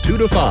afternoons 2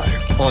 to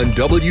 5 on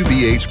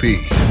WBHP.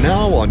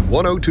 Now on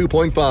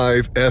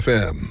 102.5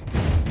 FM.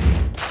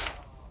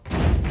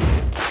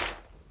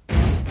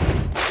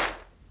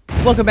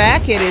 Welcome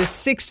back. It is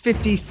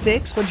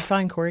 6:56. What'd you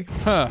find, Corey?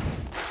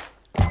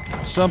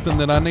 Something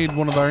that I need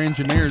one of our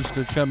engineers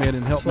to come in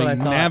and help me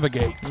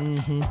navigate.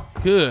 Mm-hmm.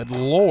 Good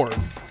Lord. All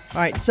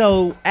right,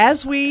 so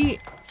as we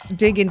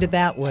dig into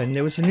that one,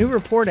 there was a new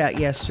report out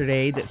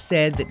yesterday that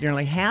said that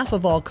nearly half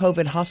of all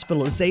COVID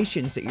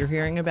hospitalizations that you're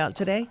hearing about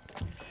today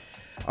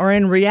are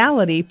in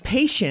reality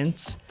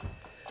patients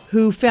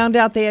who found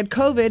out they had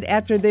COVID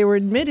after they were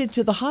admitted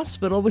to the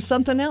hospital with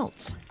something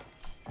else.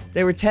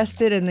 They were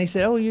tested and they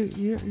said, oh,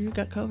 you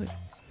got COVID.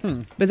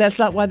 But that's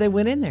not why they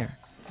went in there.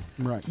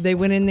 Right. They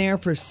went in there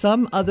for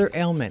some other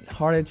ailment,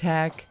 heart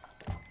attack,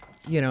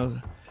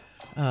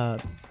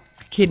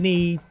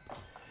 kidney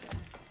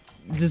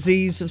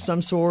disease of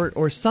some sort,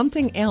 or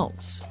something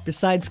else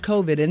besides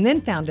COVID, and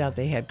then found out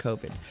they had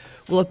COVID.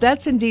 Well, if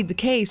that's indeed the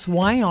case,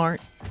 why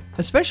aren't,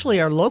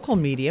 especially our local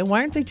media,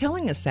 why aren't they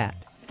telling us that?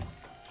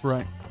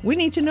 Right. We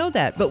need to know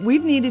that, but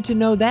we've needed to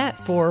know that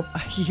for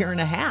a year and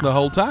a half. The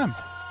whole time.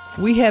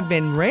 We have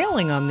been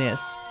railing on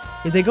this.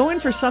 If they go in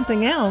for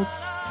something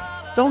else,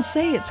 don't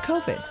say it's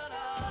COVID.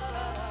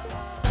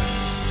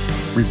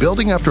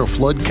 Rebuilding after a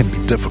flood can be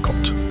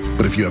difficult,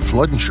 but if you have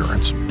flood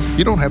insurance,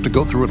 you don't have to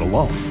go through it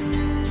alone.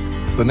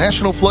 The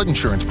National Flood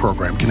Insurance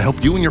Program can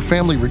help you and your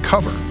family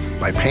recover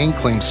by paying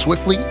claims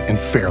swiftly and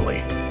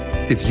fairly.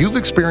 If you've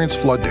experienced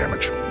flood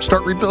damage,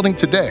 start rebuilding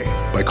today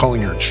by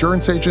calling your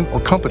insurance agent or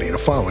company to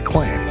file a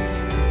claim.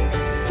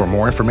 For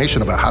more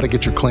information about how to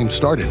get your claim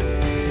started,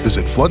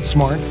 visit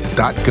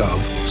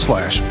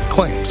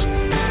floodsmart.gov/claims.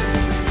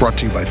 Brought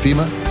to you by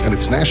FEMA and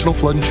its National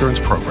Flood Insurance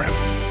Program.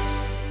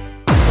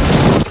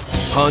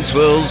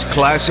 Huntsville's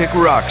classic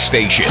rock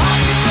station.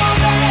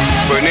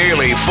 For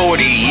nearly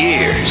 40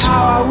 years.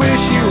 I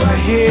wish you were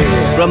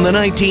here. From the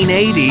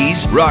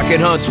 1980s, rockin'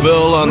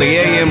 Huntsville on the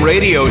AM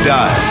radio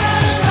dial.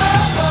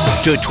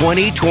 To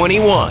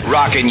 2021,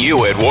 rockin'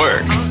 you at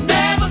work.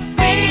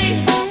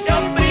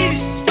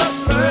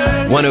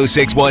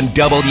 106.1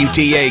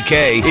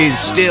 WTAK is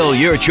still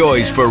your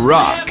choice for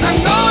rock.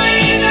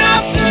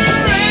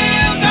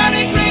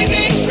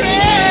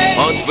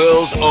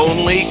 Huntsville's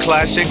only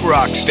classic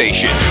rock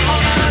station.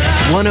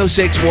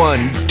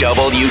 106.1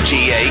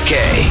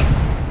 WTAK.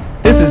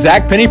 This is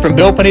Zach Penny from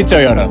Bill Penny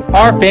Toyota.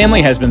 Our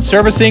family has been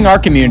servicing our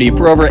community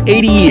for over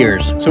 80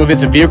 years. So if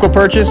it's a vehicle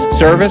purchase,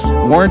 service,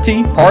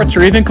 warranty, parts,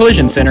 or even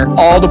collision center,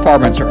 all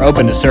departments are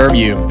open to serve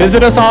you.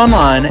 Visit us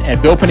online at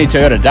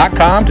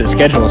BillPennyToyota.com to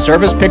schedule a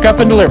service pickup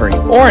and delivery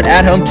or an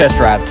at-home test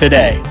drive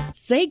today.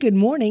 Say good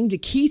morning to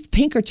Keith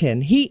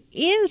Pinkerton. He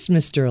is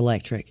Mr.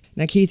 Electric.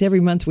 Now, Keith,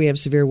 every month we have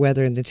severe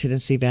weather in the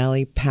Tennessee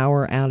Valley.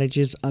 Power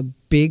outages, a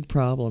big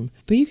problem.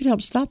 But you can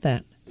help stop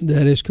that.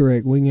 That is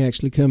correct. We can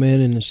actually come in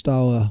and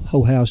install a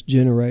whole house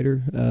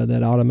generator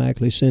that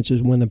automatically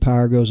senses when the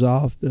power goes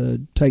off,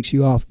 takes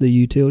you off the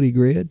utility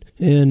grid,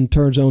 and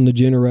turns on the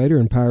generator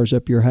and powers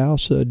up your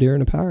house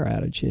during a power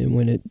outage. And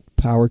when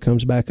power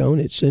comes back on,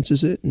 it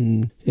senses it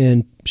and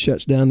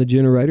shuts down the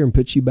generator and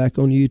puts you back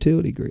on the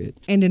utility grid.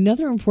 And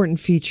another important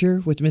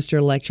feature with Mr.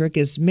 Electric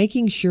is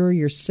making sure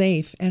you're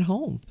safe at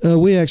home.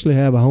 We actually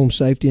have a home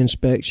safety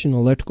inspection,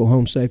 electrical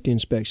home safety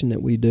inspection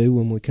that we do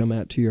when we come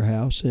out to your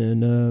house,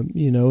 and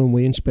and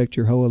we inspect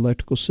your whole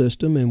electrical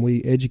system, and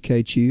we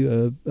educate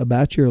you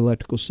about your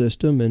electrical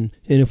system, and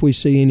if we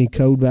see any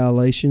code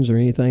violations or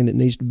anything that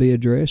needs to be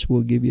addressed,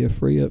 we'll give you a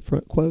free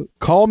upfront quote.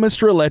 Call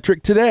Mr.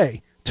 Electric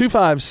today.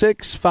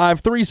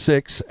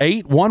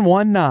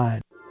 256-536-8119.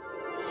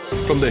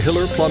 From the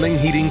Hiller Plumbing,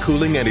 Heating,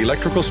 Cooling, and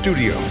Electrical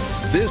Studio,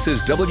 this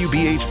is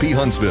WBHP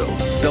Huntsville,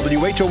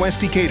 WHOS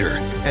Decatur,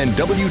 and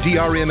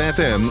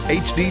WDRM-FM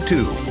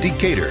HD2,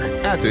 Decatur,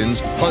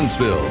 Athens,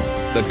 Huntsville.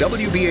 The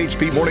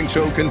WBHP Morning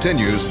Show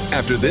continues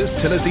after this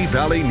Tennessee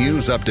Valley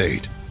News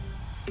Update.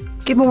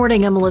 Good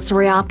morning, I'm Melissa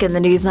Ryopka in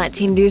the News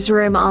 19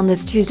 newsroom on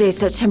this Tuesday,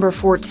 September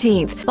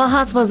 14th. While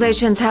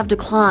hospitalizations have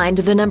declined,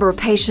 the number of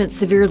patients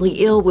severely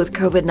ill with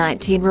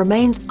COVID-19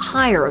 remains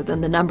higher than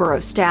the number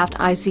of staffed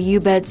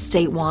ICU beds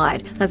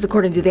statewide. That's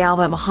according to the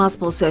Alabama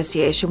Hospital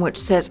Association, which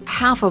says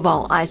half of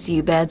all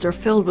ICU beds are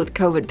filled with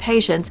COVID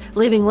patients,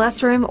 leaving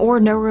less room or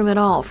no room at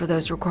all for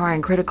those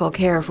requiring critical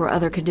care for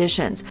other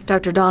conditions.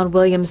 Dr. Don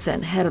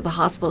Williamson, head of the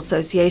Hospital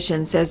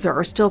Association, says there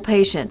are still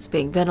patients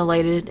being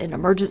ventilated in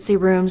emergency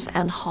rooms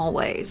and hallways.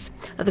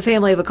 The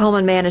family of a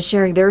Coleman man is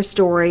sharing their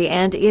story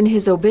and in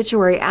his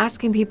obituary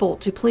asking people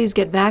to please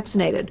get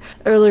vaccinated.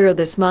 Earlier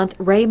this month,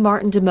 Ray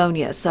Martin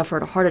Demonia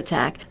suffered a heart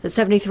attack. The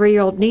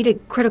 73-year-old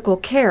needed critical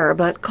care,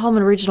 but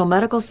Coleman Regional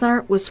Medical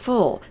Center was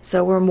full.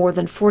 So were more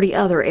than 40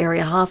 other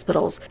area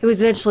hospitals. He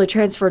was eventually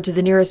transferred to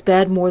the nearest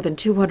bed more than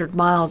 200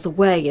 miles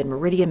away in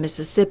Meridian,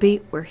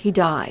 Mississippi, where he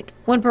died.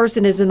 One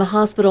person is in the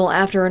hospital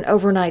after an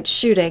overnight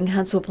shooting.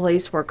 Huntsville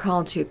police were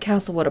called to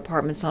Castlewood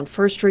Apartments on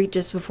 1st Street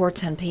just before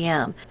 10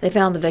 p.m. They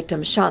found the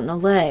victim shot in the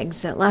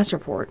legs. At last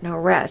report, no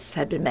arrests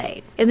had been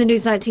made. In the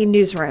News 19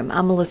 newsroom,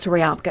 I'm Melissa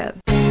Ryopka.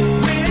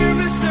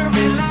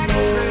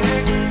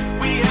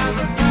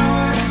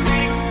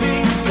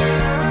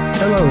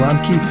 Hello,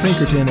 I'm Keith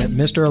Pinkerton at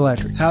Mr.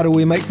 Electric. How do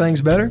we make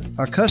things better?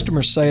 Our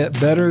customers say it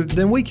better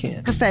than we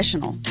can.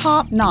 Professional,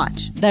 top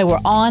notch. They were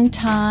on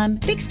time,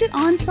 fixed it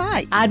on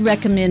site. I'd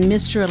recommend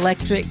Mr.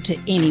 Electric to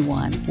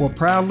anyone. We're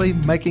proudly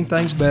making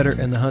things better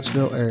in the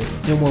Huntsville area,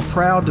 and we're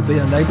proud to be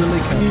a neighborly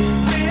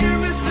company.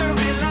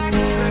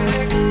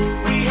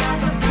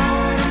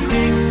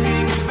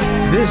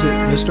 Visit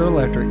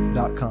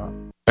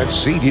MrElectric.com. At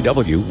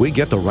CDW, we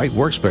get the right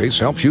workspace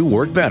helps you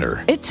work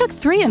better. It took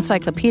 3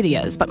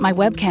 encyclopedias, but my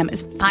webcam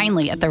is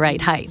finally at the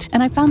right height.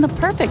 And I found the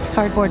perfect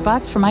cardboard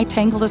box for my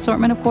tangled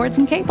assortment of cords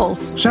and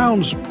cables.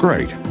 Sounds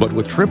great, but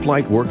with Trip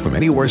Light Work from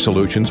Anywhere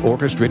solutions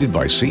orchestrated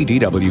by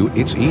CDW,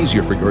 it's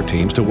easier for your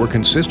teams to work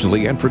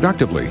consistently and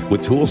productively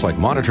with tools like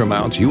monitor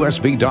mounts,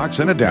 USB docks,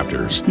 and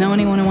adapters. Know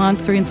anyone who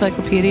wants 3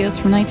 encyclopedias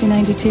from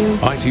 1992?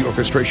 IT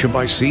orchestration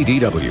by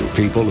CDW.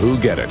 People who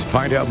get it.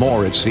 Find out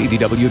more at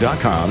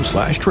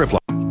cdw.com/triplight.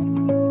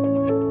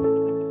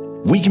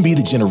 We can be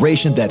the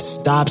generation that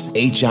stops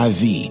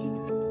HIV.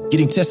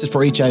 Getting tested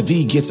for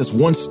HIV gets us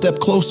one step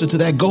closer to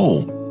that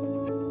goal.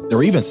 There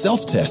are even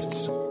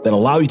self-tests that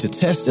allow you to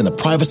test in the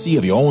privacy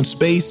of your own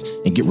space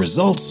and get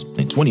results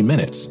in 20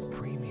 minutes.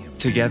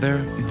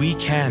 Together, we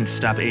can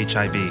stop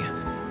HIV.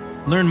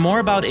 Learn more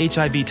about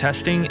HIV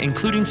testing,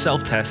 including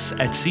self-tests,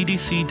 at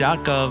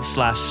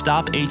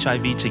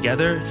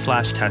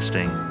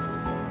cdc.gov/stophivtogether/testing.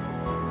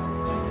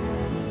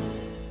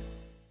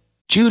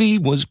 Judy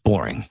was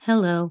boring.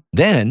 Hello.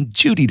 Then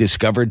Judy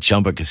discovered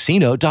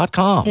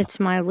ChumbaCasino.com. It's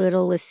my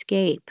little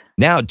escape.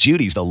 Now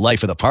Judy's the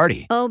life of the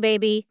party. Oh,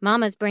 baby,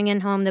 mama's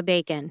bringing home the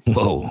bacon.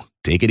 Whoa,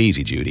 take it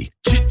easy, Judy.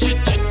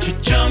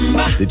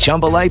 The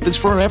Chumba life is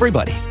for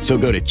everybody. So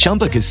go to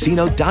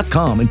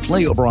ChumbaCasino.com and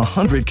play over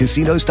 100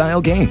 casino-style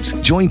games.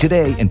 Join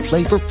today and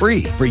play for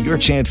free for your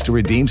chance to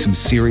redeem some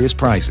serious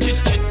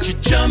prizes.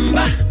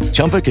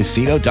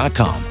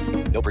 ChumbaCasino.com.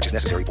 No purchase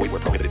necessary. Void where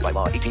prohibited by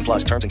law.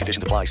 18+ terms and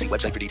conditions apply. See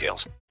website for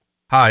details.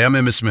 Hi, I'm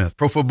Emmitt Smith,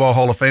 Pro Football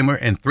Hall of Famer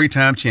and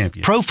 3-time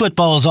champion. Pro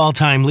Football's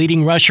all-time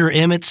leading rusher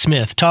Emmitt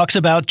Smith talks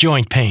about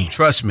joint pain.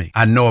 Trust me,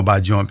 I know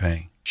about joint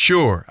pain.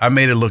 Sure, I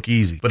made it look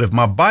easy, but if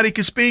my body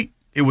could speak,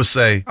 it would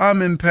say,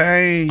 I'm in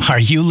pain. Are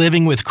you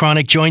living with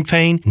chronic joint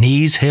pain?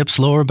 Knees, hips,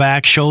 lower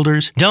back,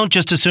 shoulders? Don't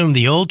just assume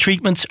the old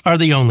treatments are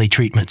the only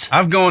treatments.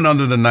 I've gone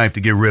under the knife to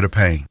get rid of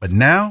pain, but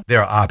now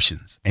there are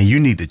options, and you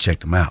need to check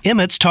them out.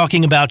 Emmitt's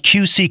talking about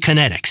QC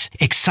Kinetics,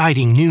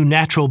 exciting new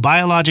natural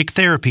biologic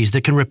therapies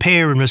that can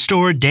repair and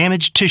restore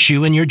damaged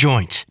tissue in your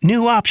joints.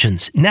 New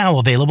options, now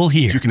available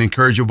here. You can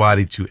encourage your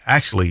body to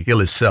actually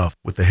heal itself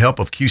with the help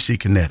of QC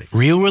Kinetics.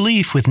 Real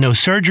relief with no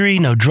surgery,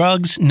 no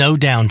drugs, no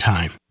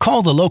downtime.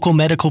 Call the local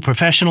medical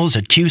professionals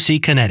at QC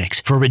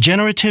Kinetics for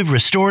regenerative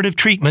restorative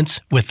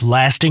treatments with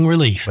lasting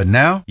relief. But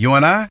now, you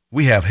and I,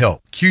 we have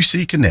help.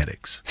 QC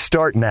Kinetics.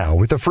 Start now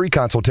with a free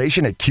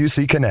consultation at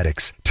QC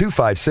Kinetics.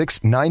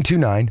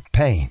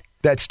 256-929-PAIN.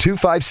 That's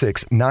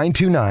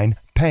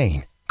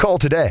 256-929-PAIN. Call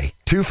today.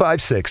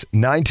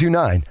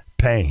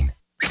 256-929-PAIN.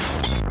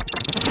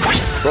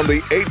 From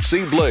the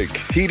H.C. Blake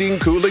Heating,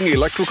 Cooling,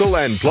 Electrical,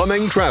 and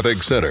Plumbing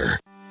Traffic Center.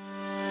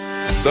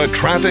 The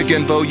traffic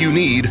info you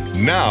need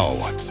now.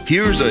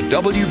 Here's a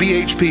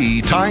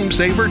WBHP Time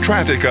Saver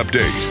traffic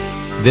update.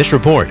 This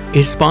report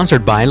is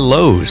sponsored by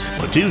Lowe's.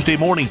 On Tuesday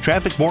morning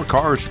traffic, more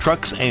cars,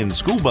 trucks, and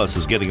school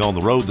buses getting on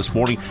the road this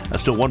morning.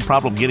 Still one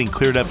problem getting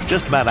cleared up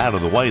just about out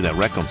of the way, that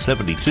wreck on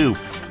 72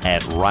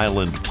 at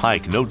Ryland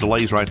Pike. No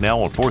delays right now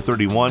on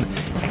 431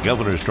 and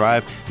Governor's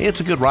Drive. It's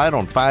a good ride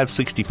on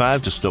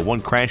 565, just one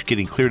crash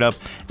getting cleared up,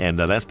 and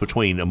that's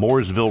between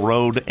Mooresville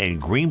Road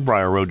and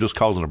Greenbrier Road, just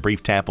causing a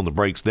brief tap on the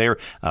brakes there.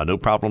 No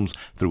problems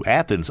through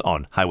Athens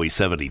on Highway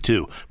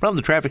 72. From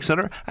the Traffic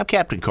Center, I'm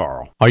Captain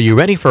Carl. Are you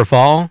ready for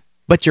fall?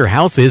 But your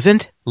house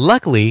isn't?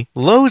 Luckily,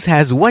 Lowe's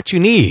has what you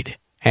need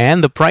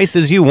and the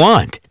prices you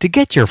want to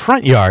get your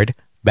front yard,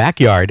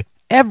 backyard,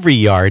 every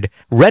yard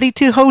ready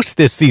to host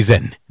this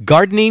season.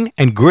 Gardening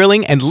and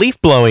grilling and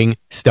leaf blowing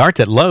starts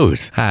at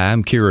Lowe's. Hi,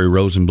 I'm Kerry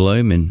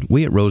Rosenblum, and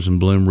we at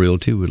Rosenblum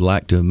Realty would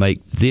like to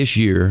make this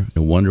year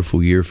a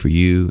wonderful year for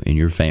you and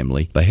your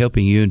family by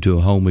helping you into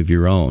a home of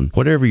your own.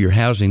 Whatever your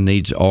housing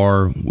needs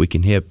are, we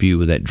can help you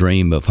with that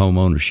dream of home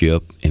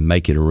ownership and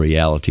make it a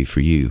reality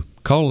for you.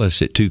 Call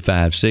us at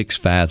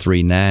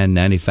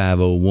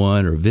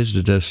 256-539-9501 or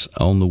visit us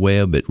on the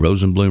web at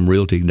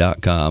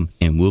rosenblumrealty.com,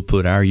 and we'll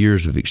put our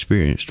years of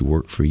experience to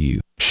work for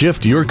you.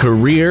 Shift your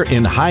career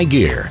in high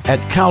gear at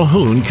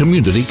Calhoun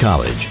Community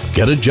College.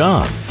 Get a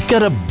job,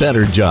 get a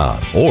better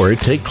job, or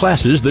take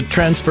classes that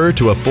transfer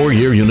to a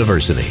 4-year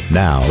university.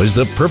 Now is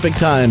the perfect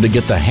time to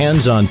get the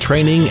hands-on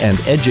training and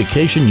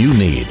education you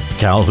need.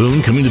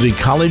 Calhoun Community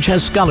College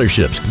has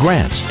scholarships,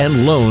 grants,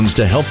 and loans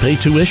to help pay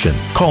tuition.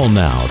 Call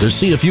now to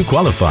see if you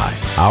qualify.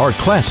 Our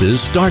classes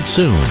start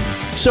soon.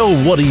 So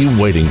what are you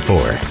waiting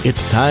for?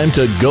 It's time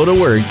to go to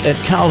work at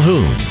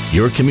Calhoun.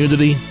 Your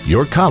community,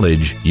 your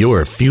college,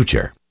 your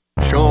future.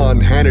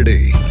 Sean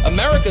Hannity.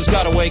 America's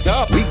got to wake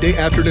up. Weekday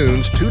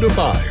afternoons 2 to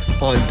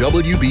 5 on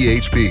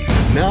WBHP.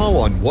 Now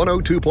on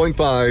 102.5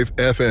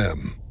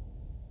 FM.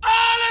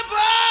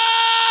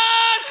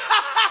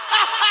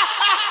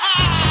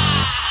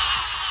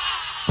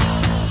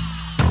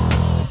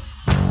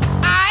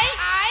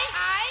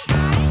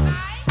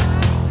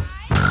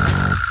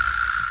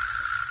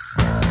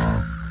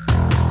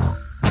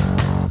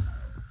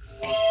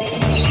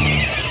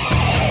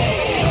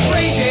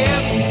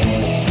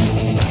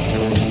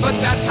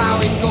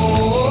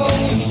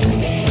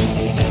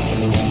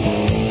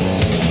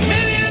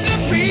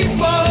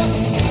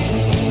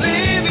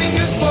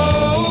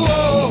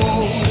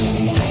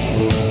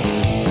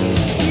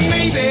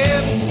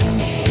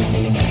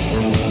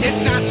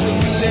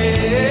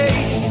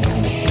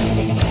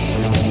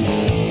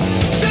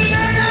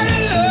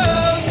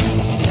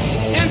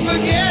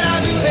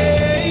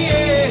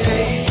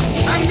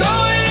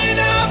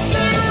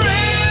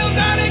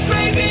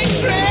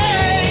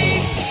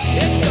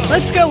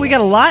 Let's go. We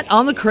got a lot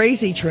on the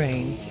crazy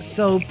train.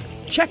 So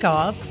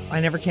Chekhov, I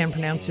never can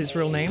pronounce his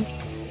real name,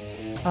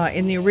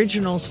 in the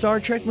original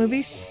Star Trek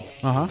movies,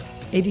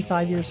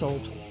 85 years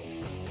old.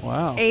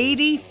 Wow.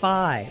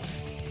 85.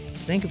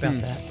 Think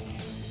about that.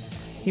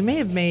 He may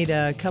have made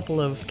a couple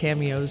of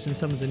cameos in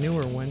some of the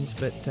newer ones,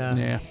 but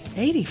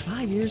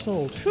 85 years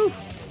old. Whew.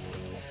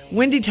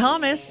 Wendy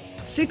Thomas,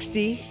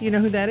 60. You know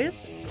who that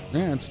is?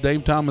 Yeah, it's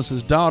Dave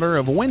Thomas's daughter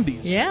of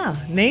Wendy's. Yeah,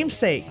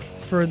 namesake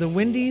for the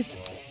Wendy's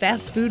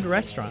fast food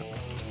restaurant.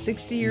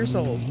 60 years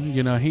old.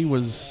 You know, he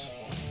was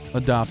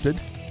adopted,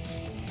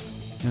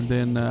 and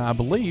then I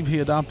believe he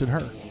adopted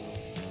her.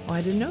 Oh,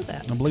 I didn't know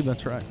that. I believe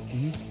that's right.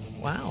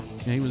 Wow.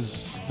 Yeah, he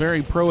was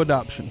very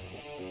pro-adoption.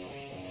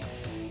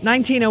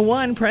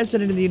 1901,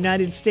 President of the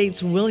United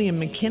States William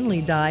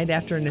McKinley died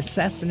after an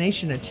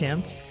assassination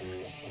attempt.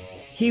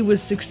 He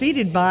was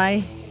succeeded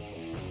by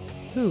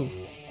who?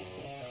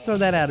 Throw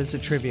that out as a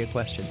trivia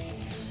question.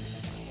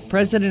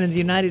 President of the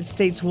United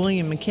States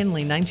William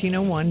McKinley,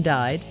 1901,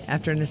 died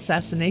after an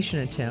assassination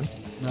attempt.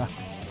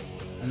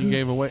 And you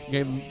gave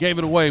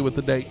it away with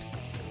the date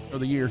or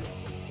the year.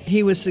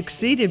 He was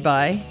succeeded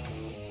by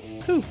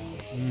who?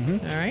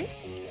 All right.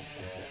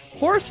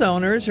 Horse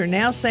owners are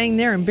now saying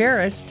they're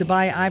embarrassed to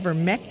buy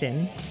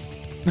ivermectin.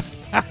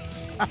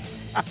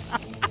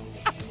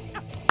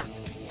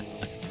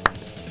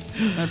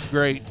 That's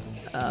great.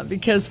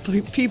 Because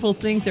people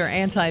think they're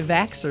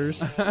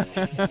anti-vaxxers.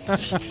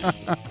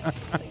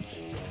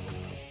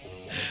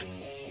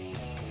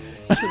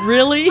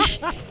 Really?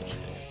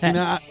 You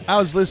know, I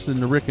was listening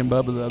to Rick and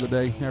Bubba the other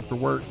day after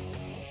work,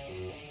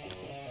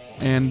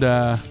 and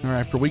or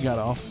after we got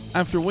off.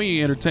 After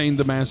we entertained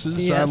the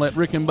masses, Yes. I let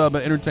Rick and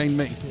Bubba entertain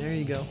me. There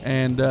you go.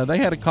 And they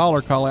had a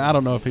caller calling. I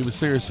don't know if he was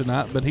serious or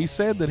not, but he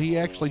said that he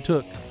actually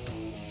took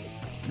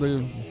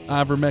the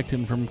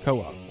ivermectin from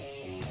Co-op.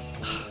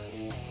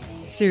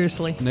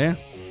 Seriously? Yeah.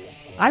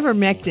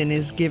 Ivermectin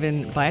is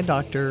given by a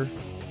doctor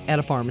at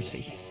a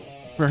pharmacy.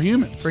 For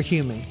humans. For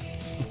humans.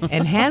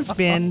 And has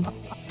been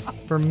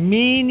for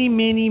many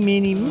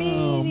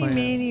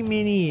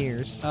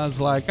years. I was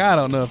like, I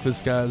don't know if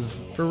this guy's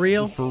for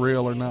real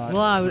or not.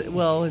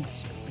 Well,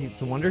 it's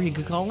a wonder he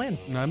could call in.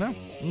 I know.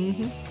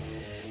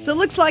 So it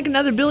looks like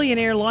another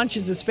billionaire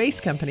launches a space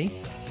company.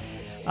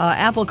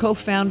 Apple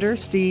co-founder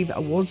Steve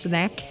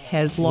Wozniak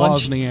has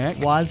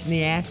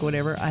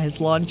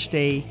launched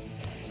a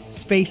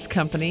space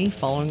company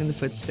following in the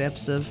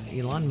footsteps of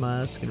Elon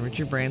Musk and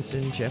Richard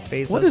Branson, Jeff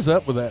Bezos. What is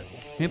up with that?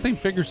 Can't they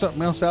figure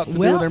something else out to do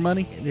with their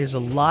money? There's a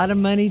lot of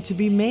money to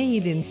be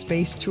made in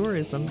space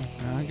tourism.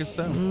 I guess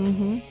so.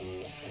 Mm-hmm.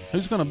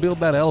 Who's going to build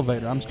that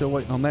elevator? I'm still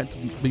waiting on that to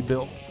be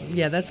built.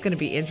 Yeah, that's going to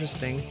be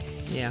interesting.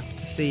 Yeah,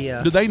 to see.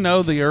 Do they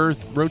know the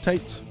Earth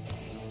rotates?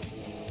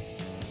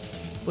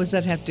 What does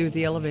that have to do with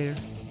the elevator?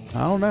 I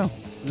don't know.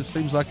 It just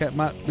seems like that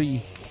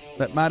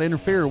might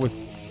interfere with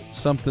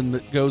something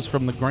that goes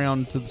from the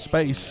ground to the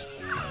space.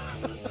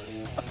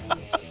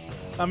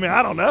 I mean,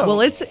 I don't know.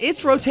 Well,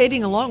 it's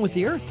rotating along with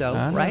the Earth, though,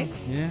 right?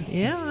 Yeah.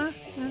 Yeah.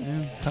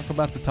 Talk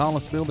about the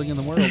tallest building in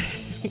the world.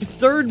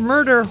 Third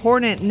murder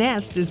hornet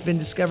nest has been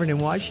discovered in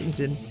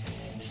Washington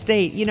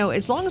State. You know,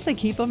 as long as they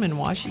keep them in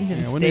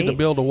Washington State. We need to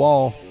build a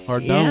wall or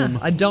a dome. Yeah,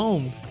 a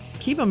dome.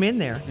 Keep them in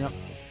there. Yep.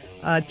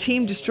 A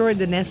team destroyed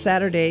the nest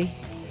Saturday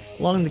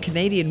along the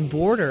Canadian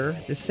border,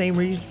 the same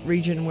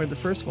region where the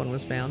first one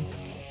was found.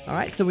 All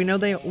right, so we know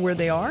where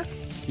they are?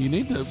 You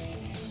need to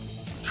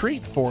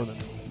treat for them.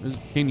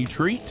 Can you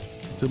treat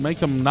to make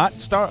them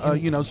not start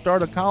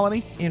a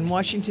colony? In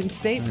Washington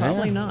State?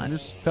 Probably not.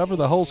 Just cover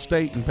the whole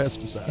state in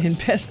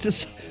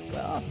pesticides.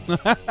 Well,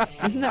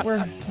 isn't that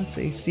where, let's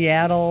see,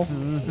 Seattle?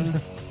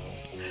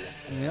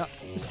 Mm-hmm. Yeah.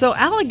 So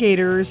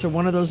alligators are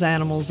one of those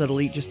animals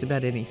that'll eat just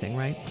about anything,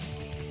 right?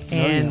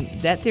 And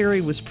that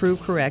theory was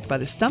proved correct by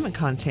the stomach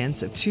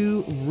contents of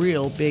 2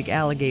 real big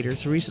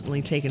alligators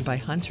recently taken by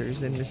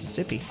hunters in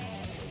Mississippi.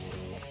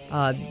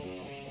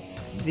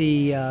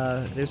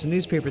 There's a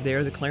newspaper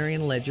there, the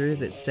Clarion Ledger,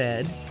 that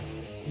said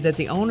that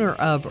the owner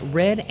of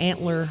Red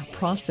Antler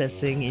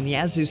Processing in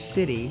Yazoo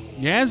City,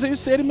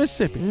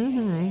 Mississippi,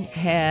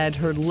 had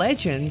heard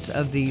legends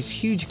of these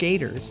huge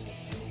gators,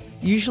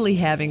 usually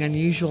having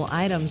unusual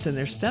items in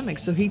their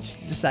stomachs, so he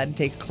decided to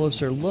take a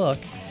closer look.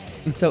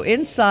 So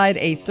inside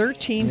a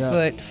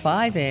 13-foot,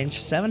 5-inch,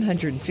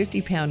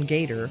 750-pound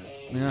gator,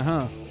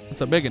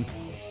 it's a big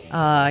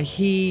one.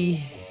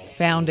 He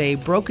found a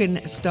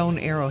broken stone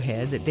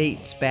arrowhead that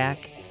dates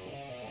back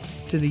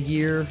to the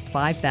year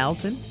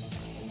 5000.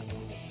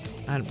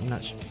 I'm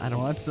not sure. I don't.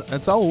 Well,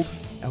 that's old.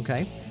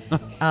 Okay.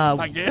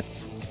 I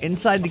guess.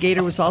 Inside the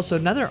gator was also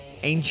another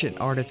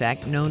ancient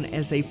artifact known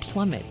as a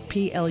plummet,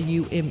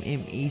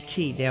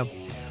 Plummet. Now,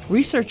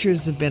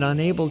 researchers have been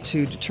unable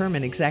to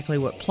determine exactly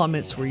what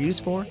plummets were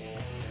used for,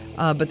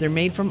 but they're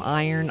made from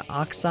iron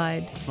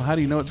oxide. Well, how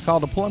do you know it's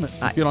called a plummet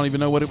if you don't even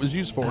know what it was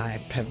used for? I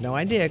have no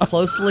idea.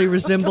 Closely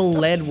resemble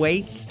lead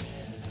weights.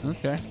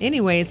 Okay.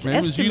 Anyway, it's Maybe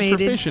estimated it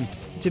was used for fishing.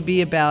 To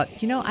be about,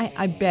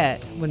 I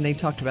bet when they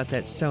talked about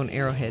that stone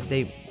arrowhead,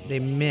 they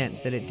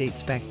meant that it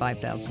dates back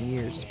 5,000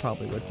 years. Is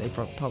probably what they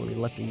probably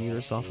left the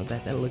years off of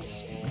that. That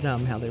looks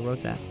dumb how they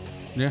wrote that.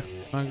 Yeah,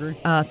 I agree.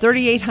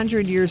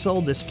 3,800 years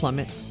old, this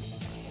plummet.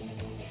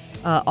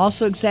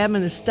 Also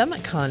examined the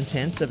stomach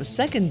contents of a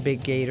second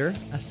big gator,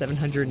 a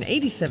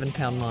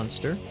 787-pound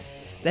monster,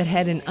 that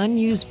had an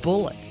unused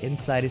bullet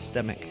inside his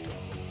stomach.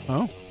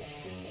 Oh.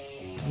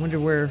 I wonder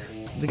where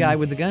the guy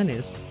with the gun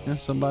is. Yeah,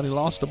 somebody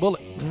lost a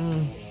bullet.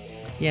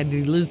 Yeah, did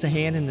he lose a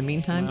hand in the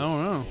meantime? I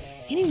don't know.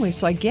 Anyway,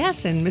 so I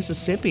guess in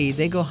Mississippi,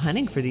 they go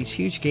hunting for these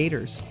huge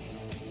gators.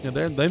 Yeah,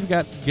 they've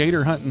got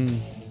gator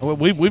hunting. Well,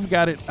 we've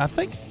got it, I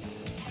think.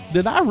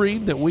 Did I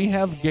read that we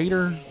have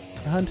gator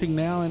hunting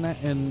now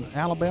in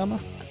Alabama?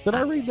 Did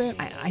I read that?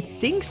 I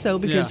think so,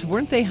 because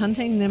weren't they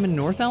hunting them in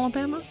North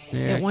Alabama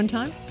at one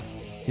time?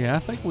 Yeah, I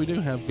think we do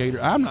have gator.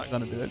 I'm not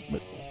going to do it,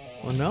 but...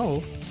 Well,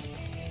 no.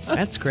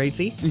 That's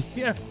crazy.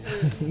 Yeah.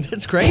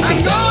 That's crazy.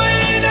 I'm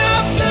going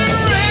off the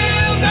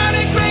rails on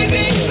a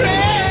crazy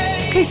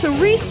train. Okay, so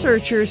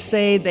researchers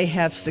say they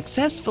have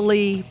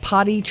successfully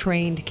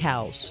potty-trained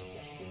cows.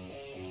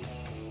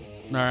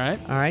 All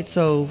right,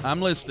 so...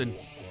 I'm listening.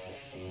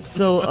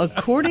 So,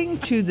 according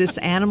to this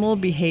animal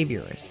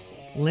behaviorist,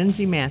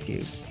 Lindsay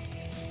Matthews,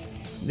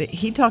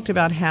 he talked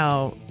about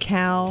how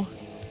cow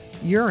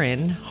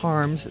urine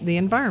harms the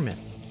environment.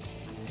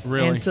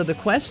 Really? And so the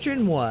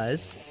question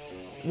was,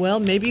 well,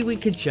 maybe we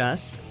could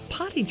just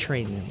potty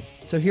train them.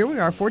 So here we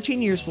are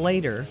 14 years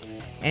later,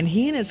 and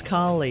he and his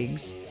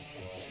colleagues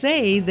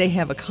say they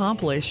have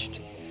accomplished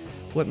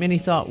what many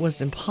thought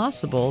was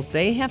impossible.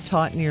 They have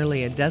taught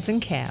nearly a dozen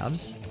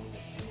calves,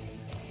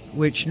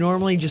 which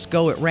normally just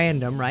go at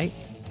random, right?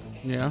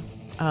 Yeah.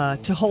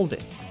 To hold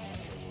it.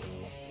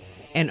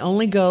 And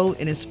only go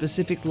in a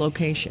specific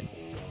location.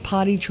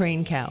 Potty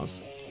trained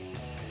cows.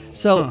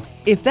 So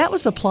if that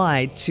was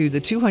applied to the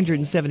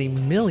 270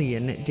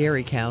 million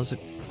dairy cows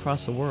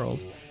across the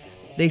world,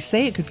 they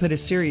say it could put a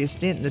serious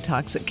dent in the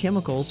toxic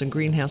chemicals and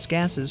greenhouse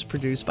gases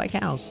produced by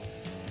cows.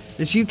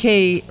 This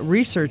UK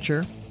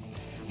researcher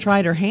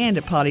tried her hand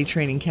at potty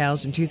training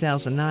cows in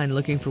 2009,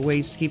 looking for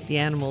ways to keep the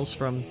animals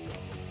from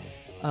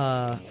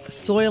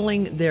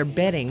soiling their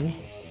bedding.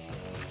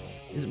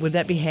 Would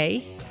that be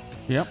hay?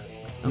 Yep.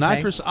 Okay.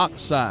 Nitrous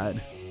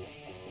oxide.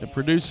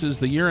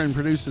 The urine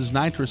produces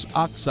nitrous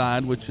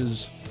oxide, which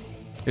is,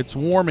 its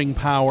warming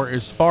power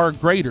is far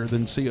greater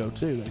than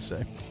CO2, they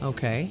say.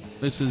 Okay.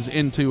 This is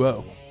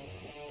N2O.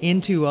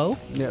 N2O?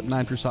 Yep,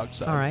 nitrous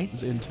oxide. All right.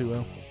 Is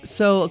N2O.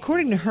 So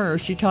according to her,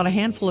 she taught a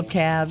handful of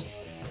calves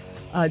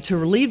to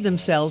relieve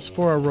themselves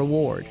for a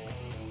reward.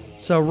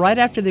 So right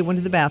after they went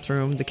to the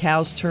bathroom, the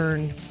cows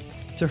turned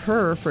to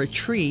her for a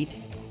treat,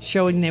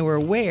 showing they were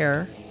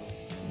aware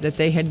that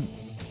they had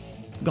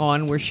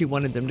gone where she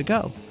wanted them to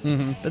go.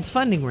 Mm-hmm. But the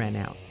funding ran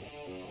out.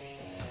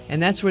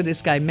 And that's where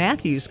this guy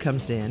Matthews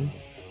comes in.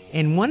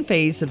 In one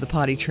phase of the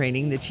potty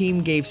training, the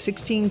team gave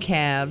 16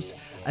 calves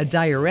a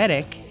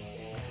diuretic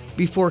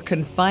before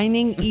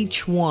confining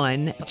each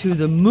one to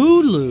the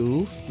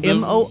mooloo,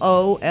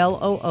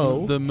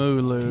 M-O-O-L-O-O. The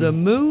mooloo. The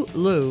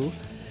mooloo.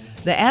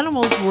 The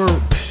animals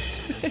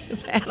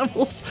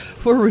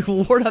were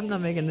rewarded. I'm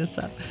not making this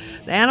up.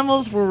 The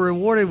animals were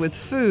rewarded with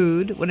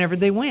food whenever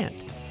they went.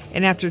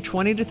 And after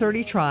 20 to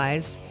 30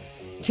 tries,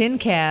 10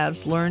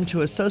 calves learned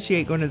to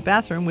associate going to the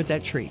bathroom with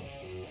that treat.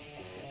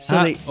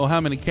 So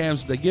how many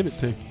calves did they give it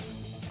to?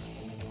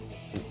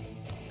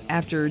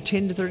 After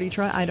 10 to 30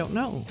 tries, I don't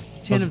know.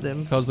 10 of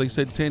them. Because they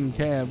said 10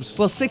 calves.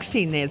 Well,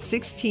 16. They had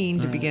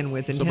 16 to begin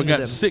with, and so 10 we got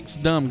of them. 6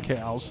 dumb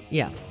cows.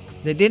 Yeah,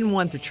 that didn't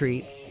want the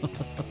treat,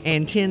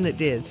 and 10 that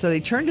did. So they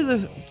turned to the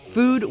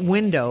food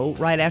window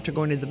right after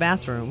going to the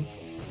bathroom,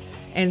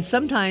 and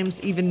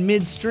sometimes even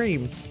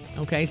midstream.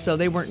 Okay, so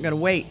they weren't going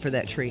to wait for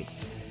that treat.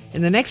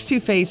 In the next 2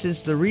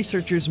 phases, the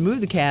researchers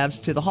moved the calves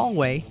to the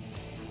hallway,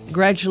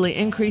 gradually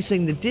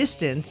increasing the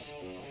distance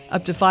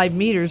up to 5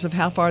 meters of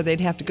how far they'd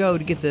have to go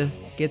to get the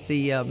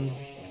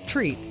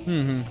treat.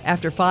 Mm-hmm.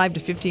 After 5 to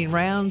 15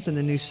 rounds in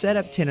the new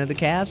setup, 10 of the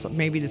calves,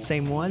 maybe the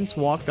same ones,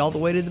 walked all the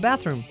way to the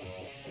bathroom.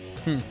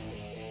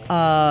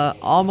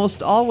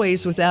 Almost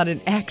always without an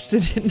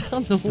accident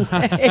on the way.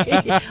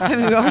 I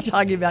mean, we are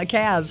talking about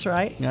calves,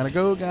 right? Gotta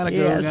go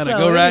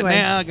Yeah, right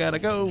now, gotta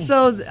go.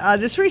 So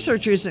this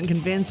researcher isn't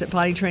convinced that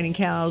potty training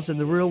cows in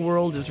the real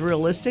world is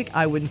realistic.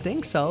 I wouldn't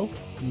think so.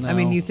 No. I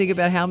mean, you think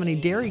about how many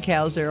dairy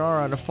cows there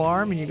are on a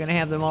farm, and you're going to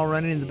have them all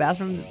running in the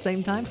bathroom at the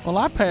same time?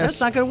 Well, That's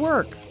not going to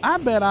work. I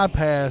bet I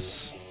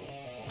pass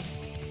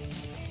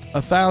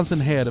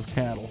 1,000 head of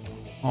cattle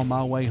on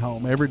my way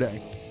home every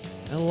day.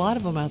 A lot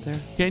of them out there.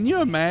 Can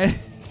you imagine?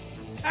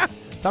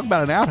 Talk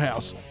about an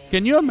outhouse.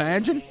 Can you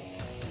imagine?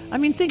 I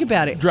mean, think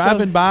about it.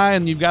 Driving by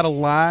and you've got a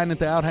line at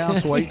the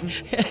outhouse waiting.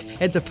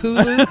 At the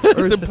pooloo?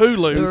 Or the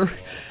pooloo.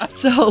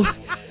 So,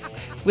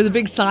 with a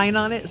big sign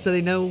on it so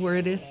they know where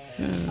it is.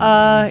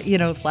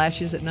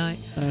 Flashes at night.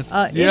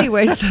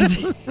 Anyway,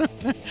 so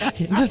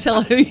no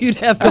telling who you'd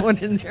have going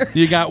in there.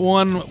 You got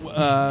one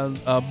a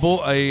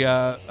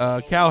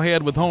cow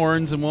head with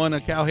horns and one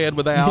a cow head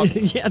without.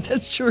 Yeah,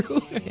 that's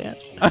true.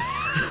 Yes.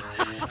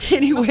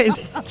 Anyway,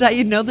 that's how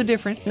you know the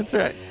difference. That's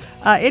right.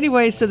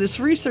 Anyway, so this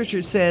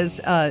researcher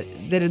says that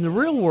in the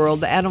real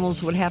world, the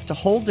animals would have to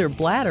hold their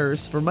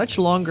bladders for much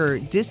longer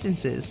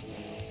distances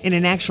in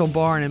an actual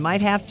barn and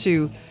might have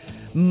to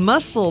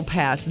muscle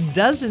past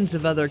dozens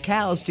of other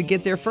cows to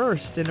get there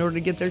first in order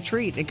to get their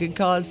treat. It could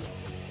cause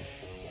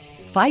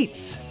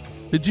fights.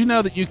 Did you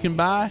know that you can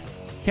buy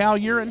cow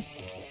urine?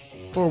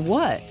 For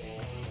what?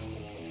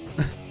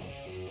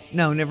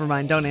 No, never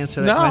mind. Don't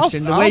answer that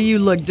question. The way you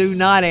look, do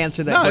not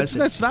answer that question.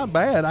 No, that's not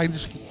bad. Well,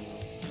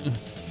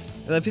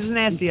 if it's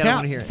nasty, I don't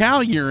want to hear it. Cow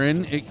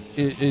urine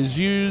is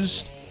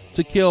used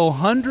to kill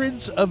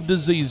hundreds of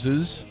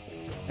diseases,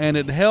 and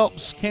it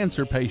helps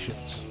cancer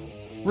patients.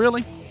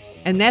 Really?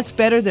 And that's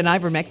better than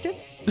ivermectin?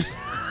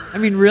 I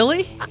mean,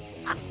 really?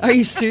 Are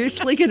you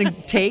seriously going to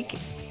take?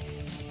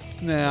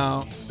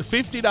 Now,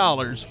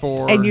 $50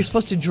 for... And you're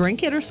supposed to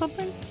drink it or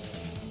something?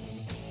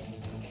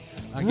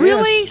 I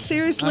really? guess.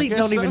 Seriously?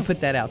 Don't even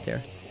put that out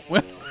there.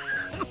 Well,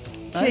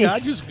 hey, I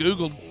just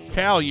Googled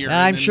cow urine.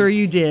 I'm sure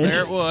you did.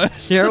 There it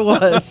was. There it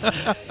was.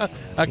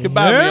 I could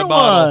buy me a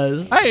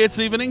bottle. Hey, it's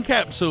even in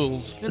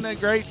capsules. Isn't that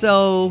great?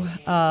 So,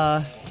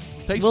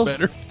 tastes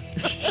better.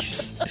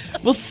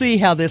 We'll see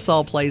how this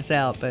all plays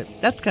out, but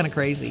that's kind of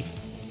crazy.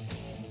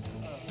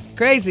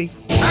 Crazy.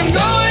 I'm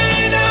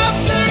going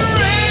off the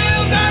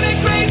rails on a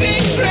crazy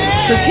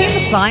train. So a team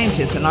of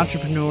scientists and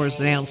entrepreneurs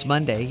announced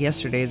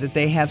yesterday, that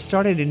they have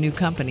started a new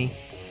company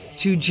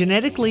to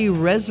genetically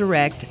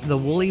resurrect the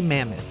woolly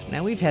mammoth.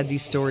 Now, we've had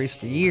these stories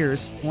for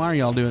years. Why are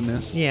y'all doing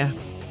this? Yeah.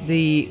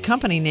 The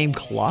company, named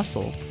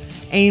Colossal,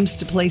 aims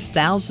to place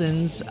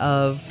thousands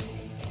of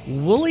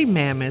woolly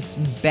mammoths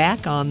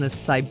back on the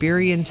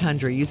Siberian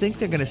tundra. You think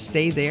they're going to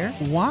stay there?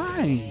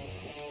 Why?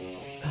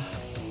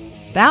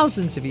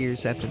 Thousands of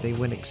years after they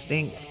went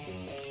extinct.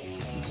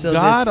 So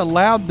God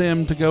allowed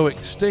them to go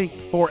extinct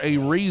for a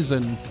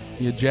reason,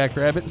 you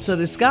jackrabbit. So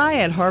this guy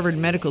at Harvard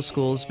Medical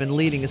School has been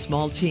leading a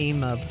small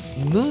team of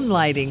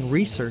moonlighting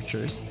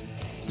researchers,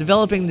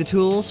 developing the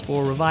tools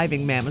for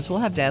reviving mammoths. We'll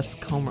have to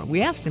ask Homer.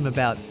 We asked him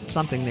about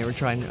something they were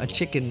trying, a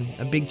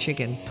big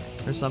chicken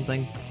or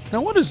something.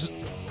 Now,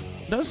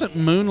 doesn't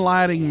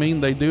moonlighting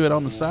mean they do it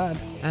on the side?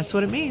 That's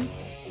what it means.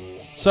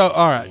 So,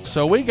 all right.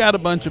 So we got a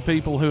bunch of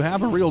people who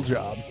have a real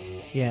job.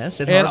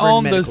 Yes, at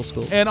Harvard Medical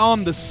School. And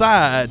on the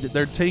side,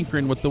 they're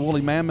tinkering with the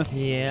woolly mammoth.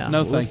 Yeah,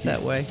 no, thank you.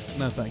 That way.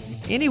 No, thank you.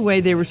 Anyway,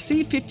 they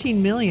received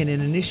 $15 million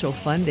in initial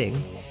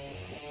funding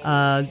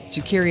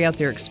to carry out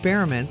their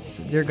experiments.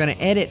 They're going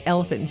to edit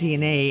elephant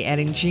DNA,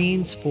 adding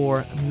genes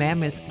for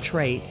mammoth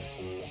traits,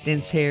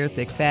 dense hair,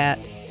 thick fat,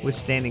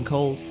 withstanding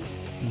cold.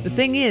 The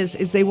thing is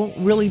they won't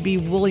really be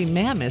woolly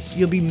mammoths.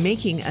 You'll be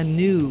making a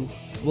new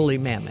woolly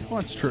mammoth.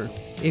 Well, that's true.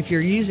 If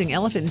you're using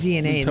elephant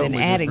DNA and Totally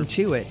then adding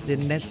different. to it,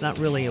 then that's not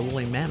really a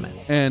woolly mammoth.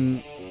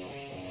 And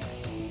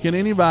can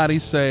anybody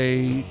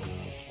say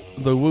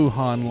the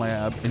Wuhan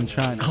lab in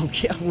China? Oh,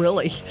 yeah,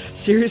 really?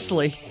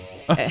 Seriously?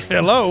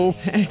 Hello?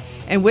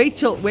 And wait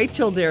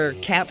till they're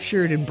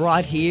captured and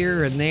brought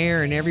here and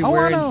there and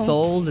everywhere and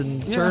sold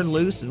and turned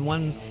loose, and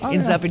one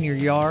ends up in your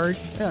yard.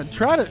 Yeah,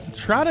 try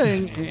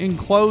to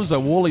enclose a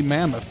woolly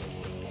mammoth.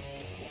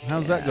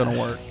 How's that going to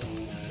work?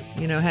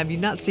 You know, have you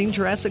not seen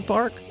Jurassic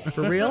Park?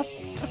 For real?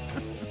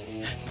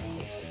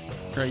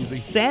 Crazy.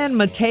 San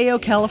Mateo,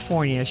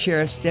 California, a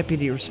sheriff's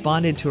deputy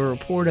responded to a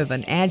report of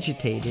an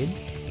agitated,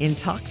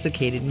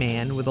 intoxicated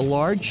man with a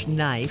large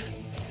knife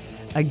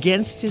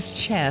against his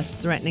chest,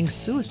 threatening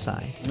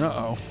suicide.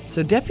 Uh-oh.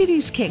 So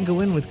deputies can't go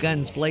in with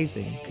guns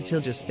blazing because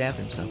he'll just stab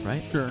himself,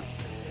 right? Sure.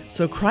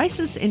 So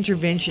crisis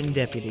intervention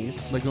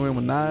deputies... They go in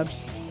with knives?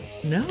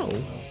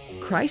 No.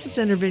 Crisis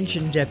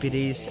intervention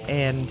deputies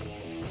and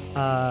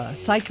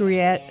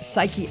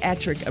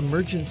psychiatric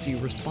emergency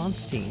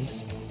response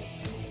teams.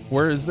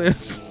 Where is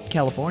this?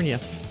 California.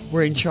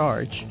 We're in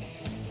charge.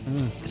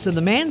 So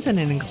the man's in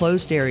an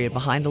enclosed area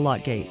behind a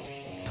locked gate.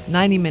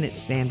 90-minute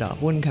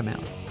standoff. Wouldn't come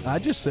out. I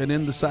just sent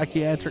in the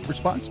psychiatric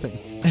response team.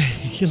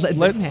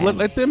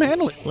 let them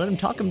handle it. Let them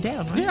talk him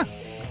down, right? Yeah.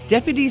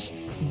 Deputies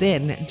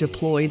then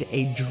deployed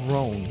a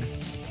drone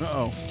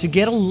to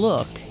get a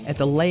look at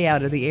the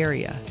layout of the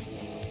area.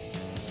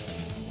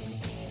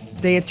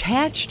 They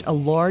attached a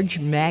large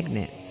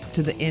magnet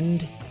to the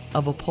end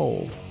of a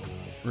pole,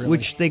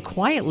 which they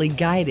quietly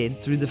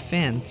guided through the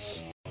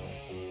fence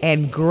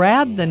and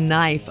grabbed the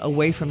knife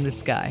away from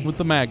this guy. With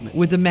the magnet.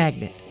 With the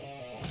magnet.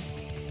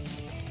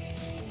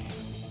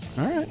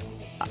 All right.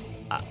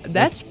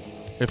 That's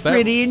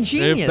pretty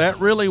ingenious. If that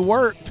really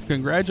worked,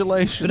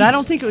 congratulations. But I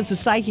don't think it was the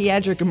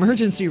psychiatric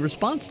emergency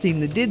response team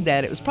that did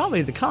that. It was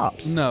probably the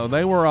cops. No,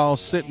 they were all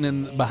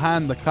sitting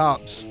behind the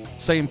cops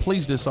saying,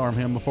 please disarm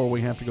him before we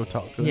have to go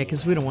talk to him. Yeah,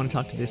 because we don't want to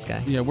talk to this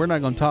guy. Yeah, we're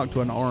not going to talk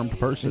to an armed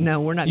person. No,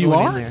 we're not you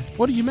going are? in there.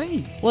 What do you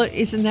mean? Well,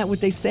 isn't that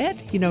what they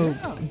said? You know,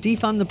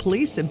 defund the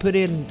police and put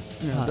in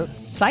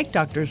psych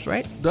doctors,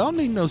 right? Don't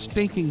need no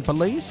stinking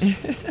police.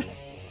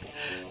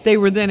 They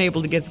were then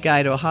able to get the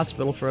guy to a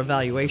hospital for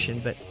evaluation,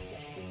 but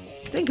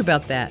think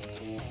about that.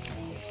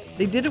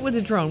 They did it with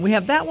a drone. We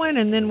have that one,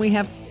 and then we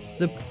have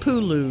the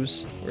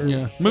Pulus.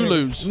 Yeah,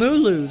 Mooloos.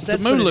 Mooloos,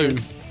 that's what it Mooloo. is.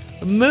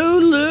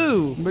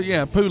 Mooloo. But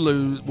yeah,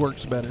 Pulu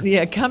works better.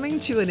 Yeah, coming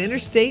to an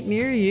interstate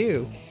near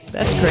you.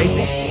 That's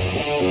crazy.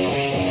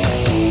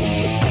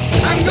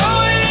 I'm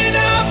going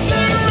off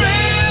the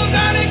rails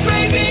on a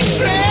crazy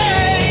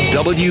train.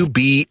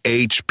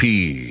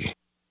 WBHP.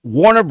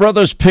 Warner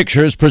Brothers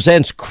Pictures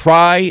presents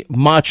Cry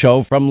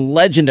Macho from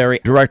legendary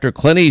director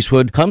Clint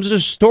Eastwood. Comes a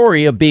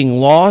story of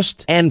being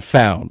lost and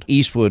found.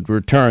 Eastwood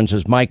returns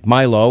as Mike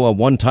Milo, a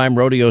one-time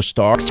rodeo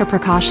star. Extra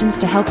precautions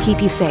to help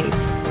keep you safe.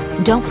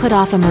 Don't put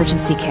off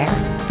emergency care.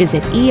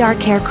 Visit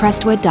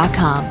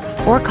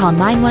ercarecrestwood.com or call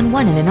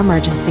 911 in an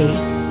emergency.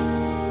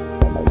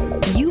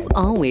 You've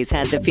always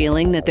had the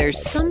feeling that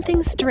there's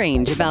something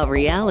strange about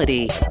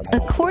reality.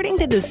 According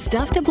to the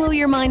Stuff to Blow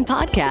Your Mind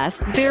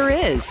podcast, there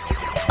is.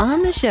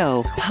 On the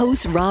show,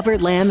 hosts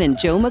Robert Lamb and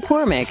Joe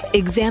McCormick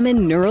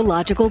examine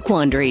neurological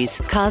quandaries,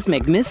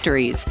 cosmic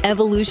mysteries,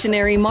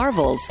 evolutionary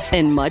marvels,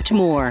 and much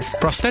more.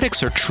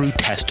 Prosthetics are true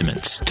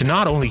testaments to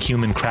not only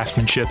human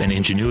craftsmanship and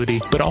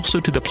ingenuity, but also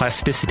to the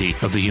plasticity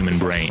of the human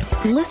brain.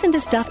 Listen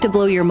to Stuff to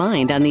Blow Your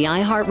Mind on the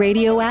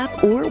iHeartRadio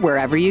app or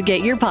wherever you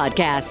get your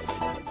podcasts.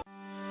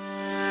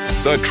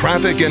 The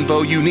traffic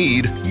info you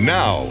need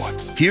now.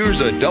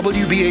 Here's a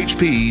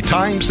WBHP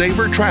Time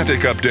Saver Traffic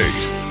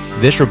Update.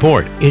 This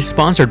report is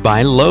sponsored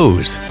by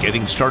Lowe's.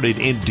 Getting started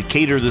in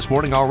Decatur this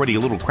morning, already a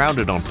little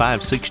crowded on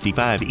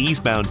 565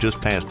 eastbound just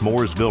past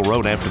Mooresville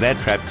Road. After that,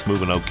 traffic's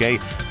moving okay.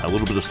 A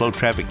little bit of slow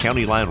traffic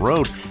County Line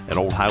Road at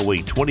Old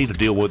Highway 20 to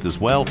deal with as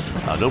well.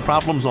 No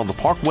problems on the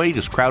Parkway,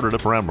 just crowded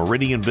up around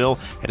Meridianville,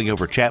 heading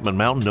over Chapman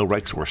Mountain. No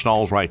wrecks or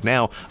stalls right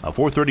now.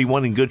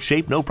 431 in good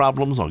shape, no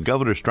problems on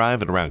Governor's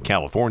Drive and around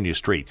California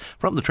Street.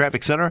 From the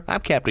Traffic Center,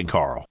 I'm Captain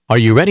Carl. Are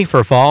you ready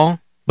for fall?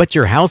 But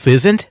your house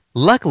isn't?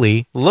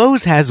 Luckily,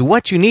 Lowe's has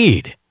what you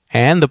need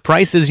and the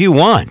prices you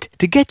want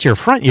to get your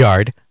front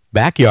yard,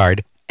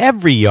 backyard,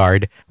 every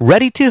yard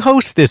ready to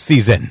host this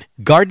season.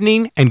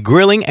 Gardening and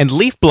grilling and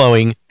leaf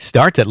blowing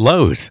starts at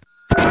Lowe's.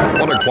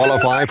 Want to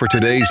qualify for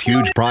today's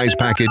huge prize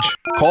package?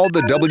 Call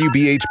the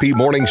WBHP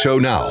Morning Show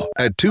now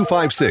at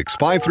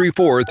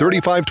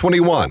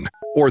 256-534-3521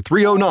 or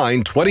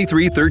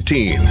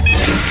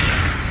 309-2313.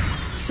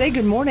 Say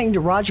good morning to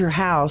Roger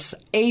House,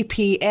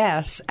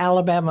 APS,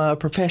 Alabama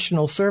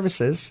Professional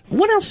Services.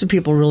 What else do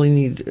people really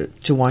need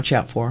to watch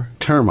out for?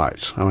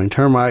 Termites. I mean,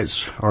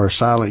 termites are a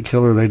silent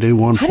killer. They do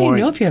one How point. do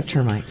you know if you have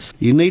termites?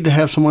 You need to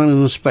have someone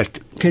inspect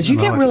it. Because you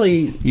can't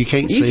really... You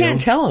can't see You can't them.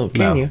 tell them,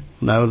 can you?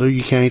 No,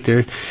 you can't.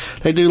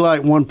 They do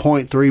like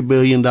 $1.3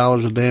 billion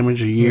of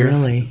damage a year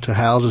to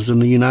houses in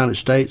the United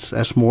States.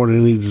 That's more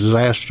than any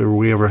disaster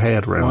we ever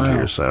had around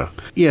here. So,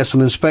 yes,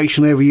 an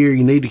inspection every year.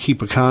 You need to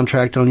keep a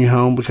contract on your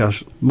home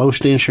because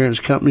most insurance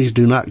companies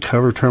do not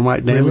cover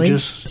termite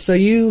damages. So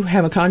you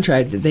have a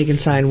contract that they can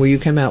sign where you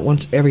come out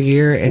once every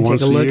year and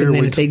take a look, and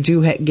then if they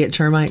do get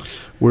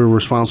termites? We're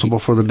responsible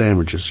for the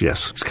damages,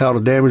 yes. It's called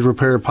a damage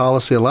repair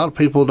policy. A lot of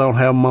people don't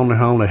have them on their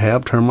home. They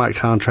have termite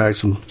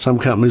contracts, and some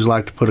companies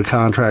like to put a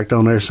contract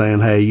on there saying,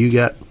 hey, you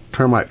got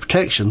termite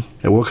protection,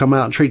 and we'll come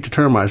out and treat the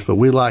termites, but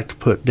we like to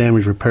put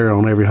damage repair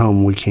on every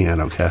home we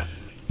can, okay?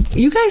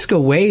 You guys go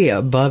way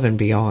above and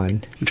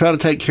beyond. We try to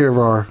take care of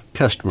our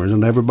customers,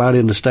 and everybody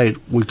in the state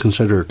we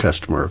consider a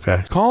customer,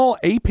 okay? Call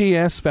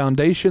APS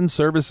Foundation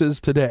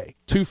Services today,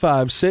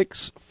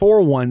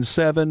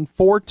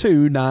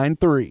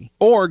 256-417-4293,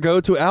 or go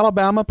to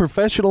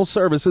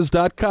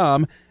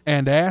alabamaprofessionalservices.com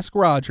and ask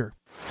Roger.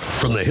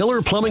 From the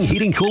Hiller Plumbing,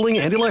 Heating, Cooling,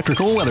 and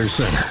Electrical Weather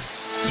Center.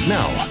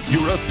 Now,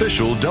 your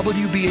official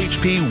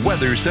WBHP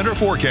Weather Center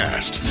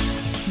forecast.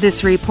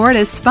 This report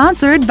is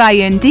sponsored by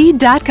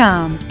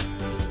Indeed.com.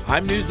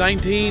 I'm News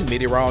 19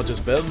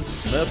 meteorologist Ben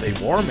Smith. A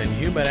warm and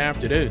humid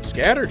afternoon.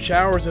 Scattered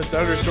showers and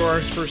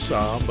thunderstorms for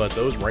some, but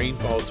those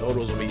rainfall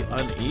totals will be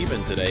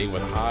uneven today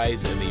with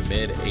highs in the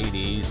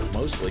mid-80s.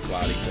 Mostly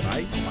cloudy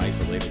tonight. Some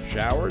isolated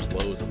showers,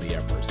 lows in the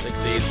upper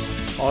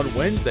 60s. On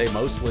Wednesday,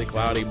 mostly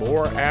cloudy.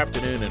 More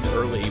afternoon and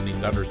early evening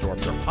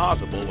thunderstorms are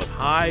possible with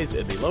highs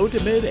in the low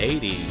to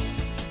mid-80s.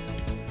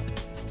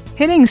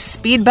 Hitting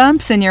speed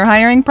bumps in your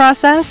hiring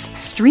process?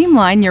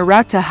 Streamline your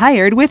route to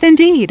hired with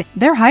Indeed.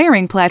 Their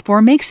hiring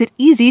platform makes it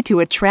easy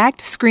to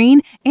attract,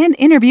 screen, and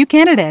interview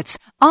candidates,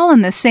 all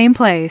in the same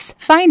place.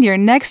 Find your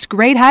next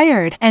great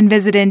hired and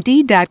visit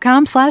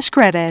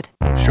Indeed.com/credit.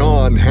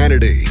 Sean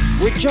Hannity.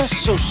 We're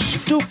just so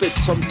stupid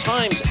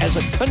sometimes as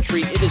a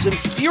country. It is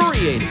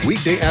infuriating.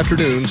 Weekday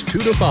afternoons 2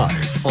 to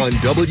 5 on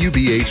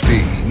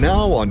WBHP.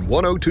 Now on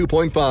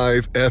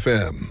 102.5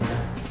 FM.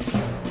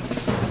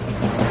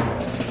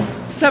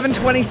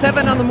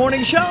 7:27 on the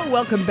morning show.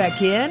 Welcome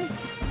back in.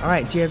 All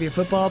right, do you have your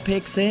football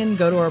picks in?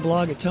 Go to our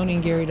blog at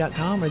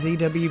TonyandGary.com or the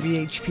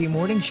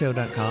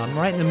WBHPMorningShow.com.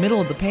 Right in the middle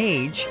of the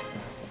page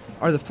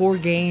are the 4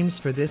 games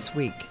for this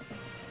week.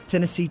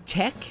 Tennessee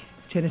Tech,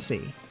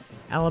 Tennessee.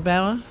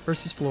 Alabama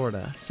versus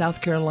Florida.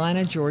 South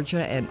Carolina,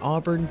 Georgia, and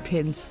Auburn,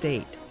 Penn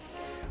State.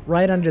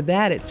 Right under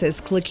that, it says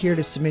click here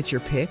to submit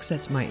your picks.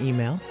 That's my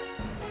email.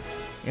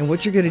 And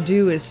what you're going to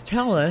do is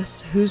tell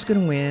us who's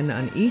going to win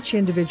on each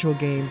individual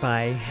game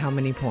by how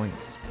many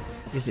points.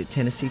 Is it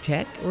Tennessee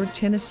Tech or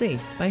Tennessee?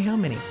 By how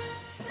many?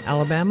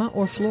 Alabama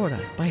or Florida?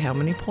 By how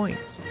many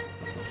points?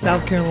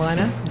 South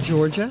Carolina,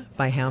 Georgia?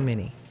 By how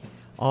many?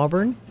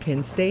 Auburn,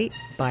 Penn State?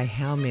 By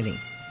how many?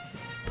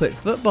 Put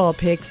football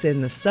picks in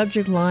the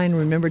subject line.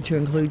 Remember to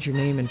include your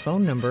name and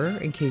phone number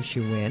in case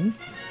you win.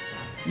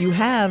 You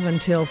have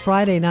until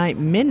Friday night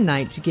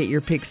midnight to get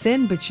your picks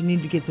in, but you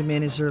need to get them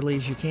in as early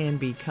as you can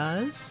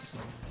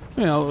because...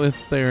 Well,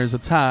 if there's a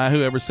tie,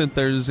 whoever sent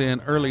theirs in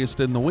earliest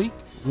in the week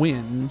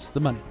wins the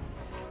money.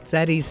 It's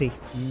that easy.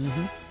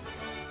 Mm-hmm.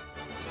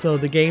 So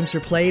the games are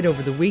played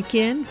over the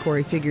weekend.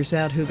 Corey figures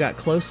out who got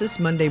closest.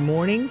 Monday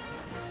morning,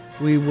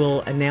 we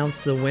will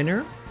announce the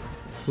winner.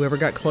 Whoever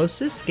got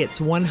closest gets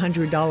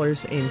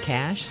 $100 in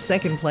cash.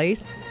 Second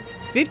place,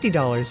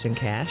 $50 in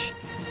cash.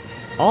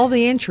 All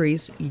the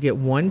entries, you get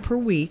one per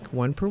week,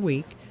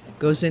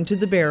 goes into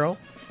the barrel.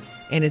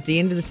 And at the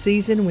end of the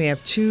season, we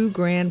have 2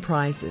 grand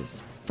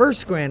prizes.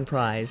 First grand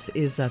prize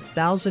is a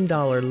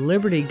 $1,000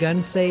 Liberty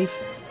gun safe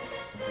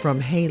from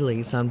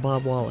Haley's on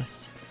Bob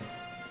Wallace.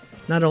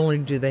 Not only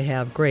do they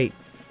have great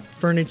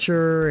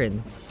furniture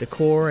and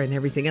decor and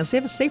everything else, they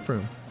have a safe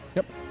room.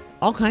 Yep.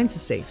 All kinds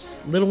of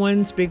safes. Little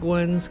ones, big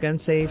ones, gun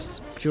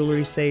safes,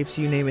 jewelry safes,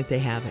 you name it, they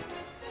have it.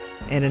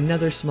 And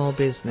another small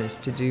business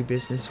to do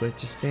business with,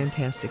 just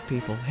fantastic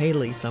people.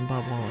 Haley's on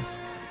Bob Wallace.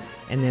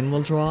 And then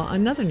we'll draw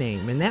another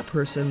name, and that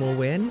person will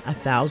win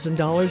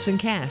 $1,000 in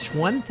cash,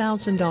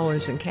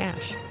 $1,000 in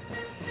cash.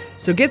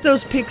 So get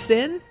those picks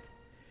in,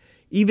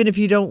 even if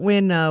you don't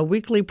win a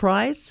weekly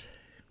prize.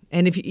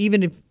 And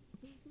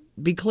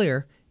be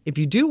clear, if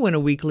you do win a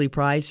weekly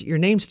prize, your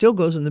name still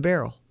goes in the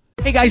barrel.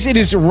 Hey guys, it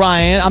is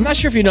Ryan. I'm not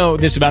sure if you know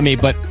this about me,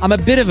 but I'm a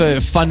bit of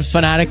a fun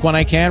fanatic when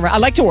I can. I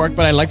like to work,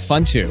 but I like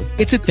fun too.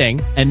 It's a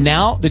thing. And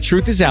now the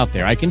truth is out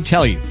there. I can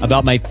tell you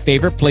about my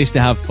favorite place to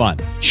have fun.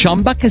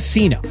 Chumba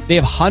Casino. They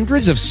have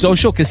hundreds of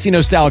social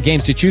casino style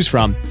games to choose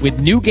from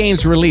with new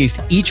games released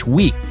each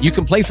week. You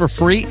can play for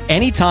free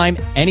anytime,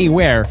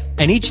 anywhere.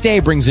 And each day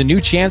brings a new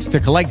chance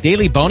to collect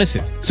daily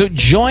bonuses. So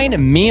join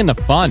me in the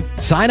fun.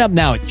 Sign up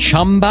now at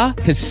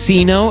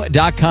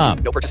ChumbaCasino.com.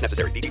 No purchase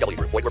necessary. VGW.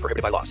 Void where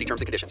prohibited by law. See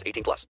terms and conditions.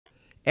 18+.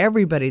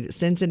 Everybody that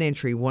sends an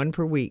entry, 1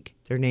 per week,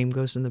 their name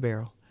goes in the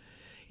barrel.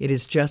 It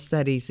is just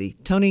that easy.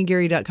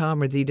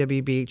 TonyandGary.com or the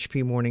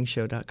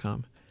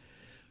WBHPMorningShow.com.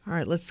 All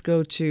right, let's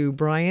go to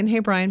Brian. Hey,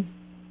 Brian.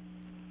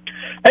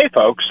 Hey,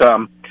 folks.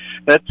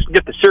 let's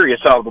get the serious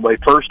out of the way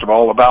first of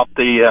all about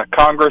the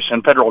Congress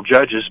and federal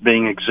judges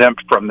being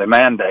exempt from the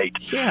mandate.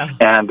 Yeah.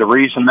 And the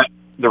reason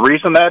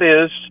that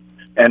is,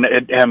 and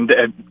it,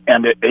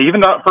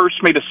 even though it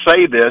hurts me to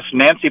say this,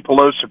 Nancy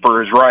Pelosi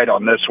is right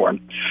on this one.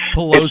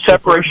 It's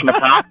separation of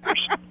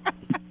powers.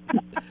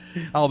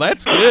 Oh,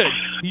 that's good.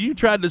 You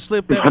tried to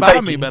slip that by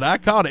me, but I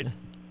caught it.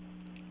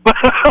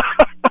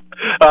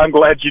 I'm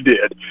glad you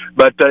did,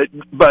 but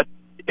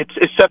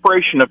it's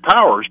separation of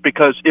powers,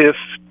 because if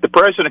the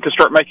president can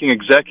start making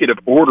executive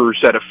orders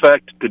that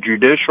affect the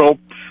judicial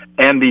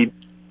and the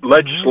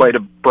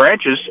legislative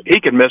branches, he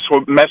can mess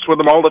with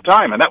them all the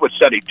time, and that would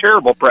set a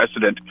terrible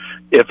precedent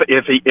if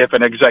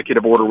an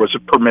executive order was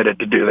permitted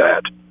to do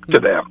that to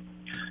them.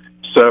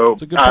 So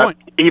that's a good point.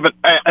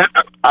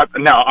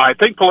 Now, I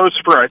think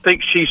Pelosi, I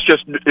think she's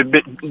just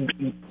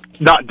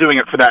not doing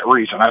it for that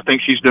reason. I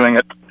think she's doing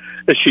it.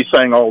 She's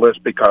saying all this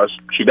because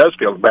she does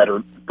feel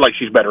better, like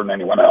she's better than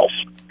anyone else.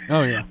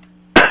 Oh yeah.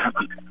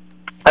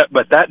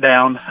 But that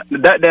down.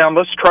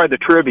 Let's try the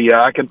trivia.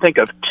 I can think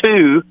of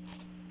two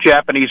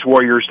Japanese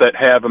warriors that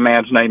have a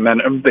man's name in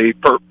them.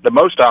 The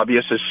most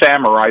obvious is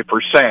Samurai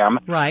for Sam.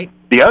 Right.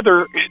 The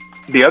other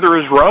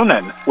is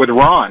Ronin with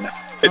Ron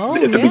at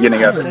the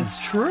beginning of it. That's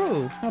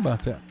true. How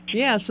about that?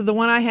 Yeah, so the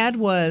one I had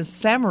was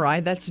Samurai.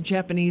 That's a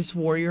Japanese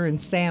warrior,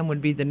 and Sam would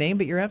be the name,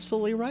 but you're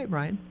absolutely right,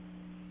 Ryan.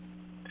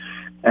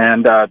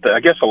 And I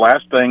guess the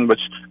last thing was,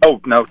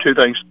 two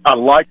things. I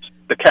liked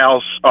the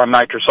cows on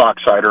nitrous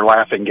oxide or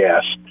laughing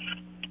gas.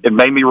 It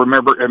made me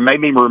remember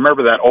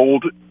that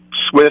old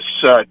Swiss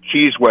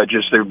cheese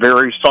wedges. They're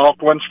very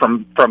soft ones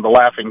from the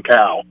Laughing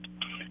Cow.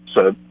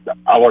 So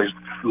I always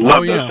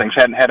loved those things.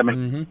 Hadn't had them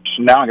in,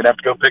 so now I'm going to have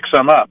to go pick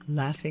some up.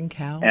 Laughing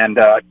Cow. And,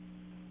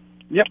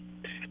 yep.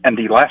 And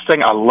the last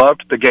thing, I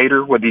loved the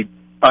gator with the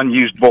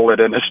unused bullet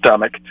in his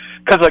stomach,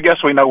 because I guess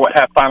we know what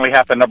finally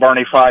happened to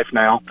Barney Fife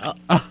now.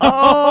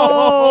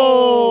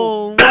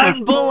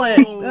 One bullet.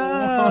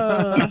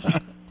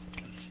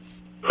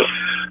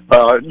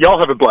 Y'all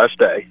have a blessed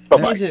day.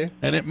 Bye-bye.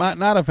 And it might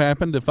not have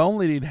happened if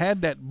only he'd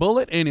had that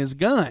bullet in his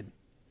gun.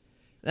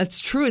 That's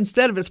true,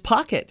 instead of his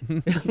pocket.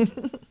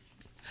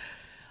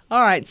 All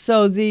right,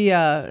 so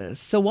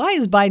so why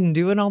is Biden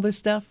doing all this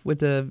stuff with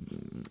the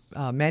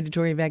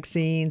mandatory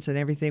vaccines and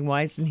everything?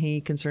 Why isn't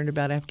he concerned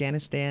about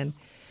Afghanistan?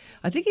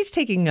 I think he's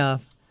taking a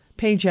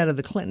page out of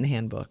the Clinton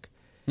handbook.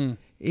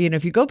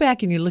 If you go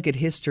back and you look at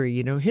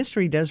history,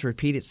 history does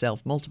repeat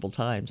itself multiple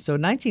times. So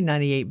in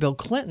 1998, Bill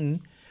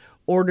Clinton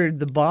ordered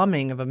the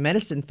bombing of a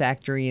medicine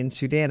factory in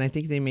Sudan. I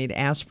think they made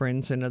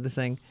aspirins and other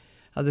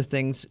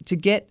things to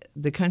get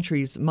the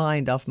country's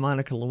mind off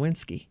Monica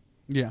Lewinsky.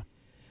 Yeah.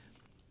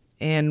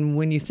 And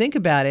when you think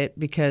about it,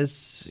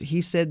 because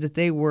he said that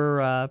they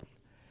were...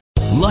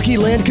 Lucky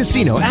Land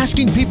Casino,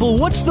 asking people,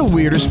 what's the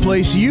weirdest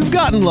place you've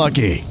gotten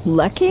lucky?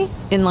 Lucky?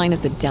 In line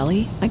at the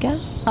deli, I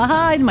guess?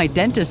 Aha, in my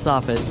dentist's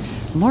office.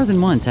 More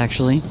than once,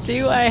 actually.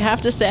 Do I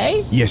have to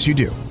say? Yes, you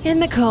do. In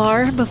the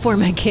car before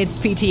my kids'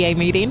 PTA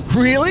meeting.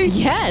 Really?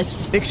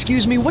 Yes.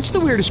 Excuse me, what's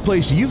the weirdest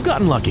place you've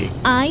gotten lucky?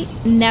 I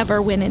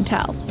never win and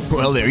tell.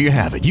 Well, there you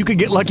have it. You can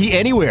get lucky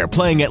anywhere,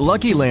 playing at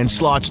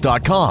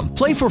LuckyLandSlots.com.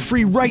 Play for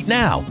free right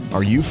now.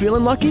 Are you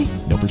feeling lucky?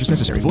 No purchase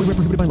necessary. Void where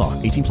prohibited by law.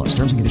 18 plus.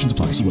 Terms and conditions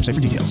apply. See website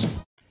for details.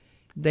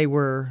 They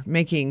were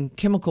making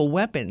chemical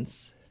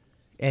weapons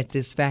at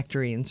this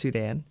factory in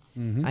Sudan.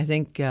 Mm-hmm. I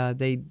think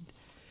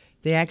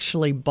they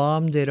actually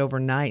bombed it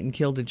overnight and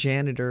killed a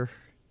janitor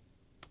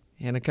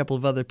and a couple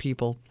of other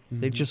people.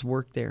 They just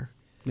worked there.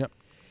 Yep.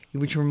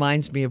 Which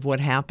reminds me of what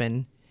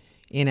happened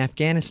in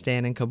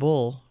Afghanistan and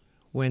Kabul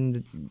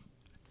when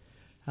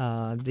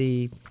our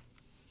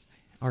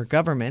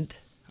government,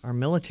 our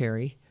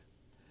military,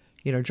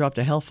 dropped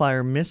a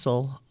Hellfire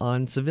missile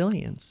on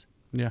civilians.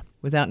 Yeah.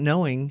 Without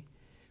knowing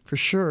for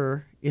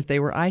sure if they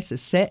were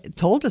ISIS.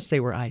 Told us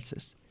they were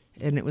ISIS.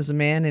 And it was a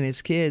man and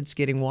his kids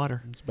getting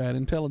water. It's bad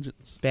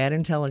intelligence. Bad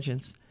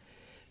intelligence.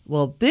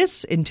 Well,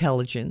 this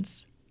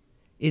intelligence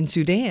in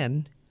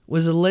Sudan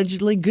was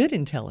allegedly good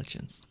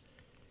intelligence.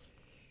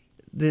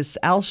 This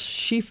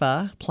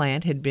Al-Shifa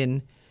plant had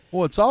been...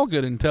 Well, it's all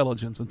good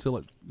intelligence until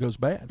it goes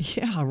bad.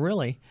 Yeah,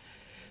 really.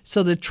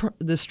 So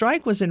the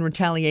strike was in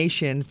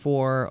retaliation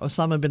for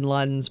Osama bin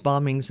Laden's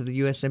bombings of the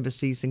U.S.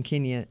 embassies in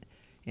Kenya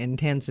and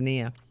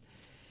Tanzania.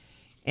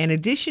 In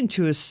addition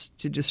to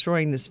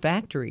destroying this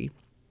factory,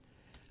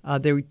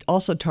 they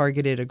also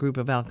targeted a group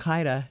of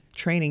al-Qaeda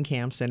training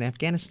camps in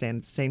Afghanistan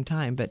at the same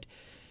time. But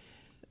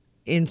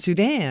in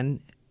Sudan,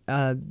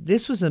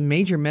 this was a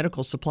major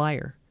medical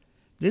supplier.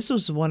 This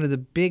was one of the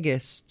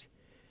biggest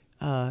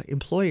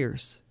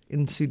employers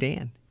in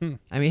Sudan.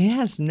 I mean, it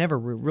has never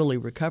really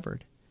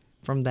recovered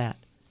from that.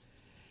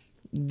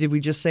 Did we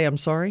just say, I'm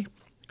sorry?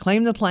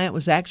 Claimed the plant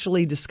was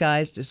actually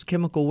disguised as a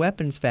chemical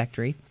weapons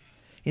factory,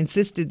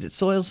 insisted that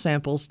soil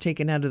samples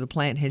taken out of the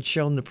plant had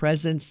shown the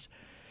presence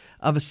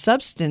of a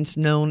substance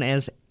known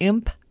as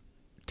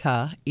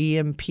EMPTA,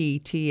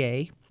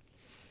 E-M-P-T-A,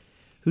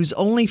 whose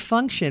only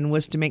function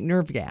was to make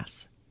nerve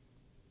gas.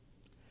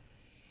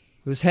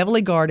 It was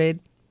heavily guarded,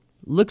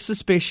 looked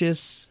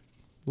suspicious,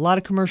 a lot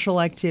of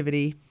commercial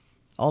activity,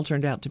 all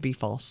turned out to be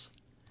false.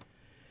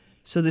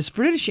 So this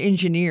British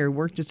engineer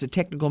worked as a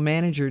technical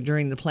manager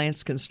during the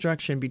plant's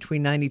construction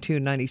between 92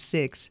 and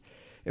 96,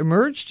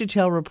 emerged to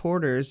tell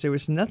reporters there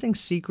was nothing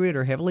secret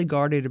or heavily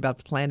guarded about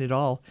the plant at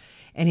all,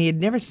 and he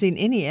had never seen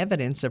any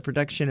evidence of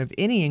production of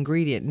any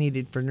ingredient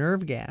needed for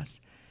nerve gas.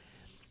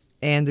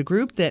 And the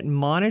group that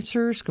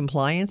monitors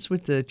compliance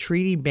with the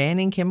treaty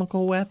banning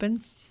chemical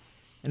weapons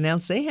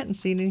announced they hadn't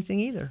seen anything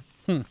either.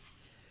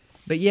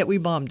 But yet we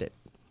bombed it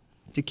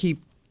to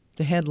keep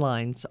the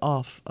headlines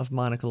off of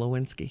Monica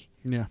Lewinsky.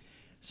 Yeah.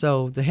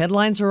 So the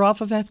headlines are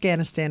off of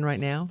Afghanistan right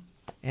now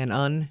and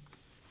on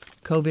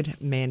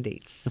COVID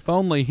mandates. If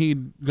only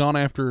he'd gone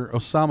after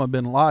Osama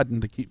bin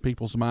Laden to keep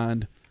people's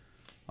mind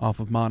off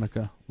of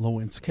Monica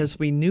Lewinsky. Because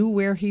we knew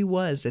where he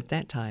was at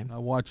that time. I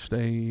watched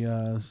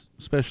a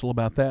special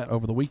about that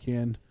over the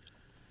weekend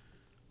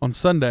on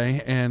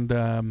Sunday,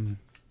 and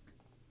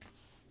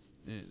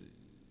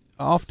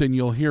often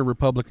you'll hear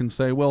Republicans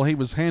say, well, he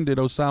was handed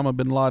Osama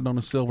bin Laden on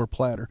a silver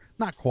platter.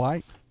 Not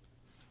quite.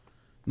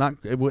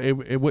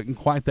 It wasn't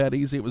quite that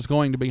easy. It was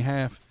going to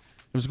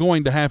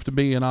have to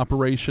be an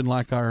operation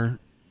like our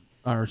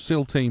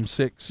SEAL Team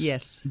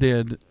 6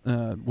 did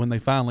when they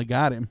finally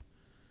got him.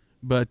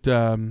 But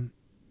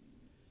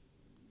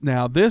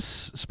now this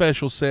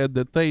special said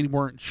that they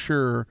weren't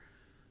sure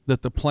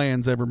that the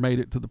plans ever made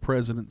it to the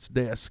president's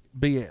desk.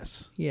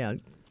 BS. Yeah.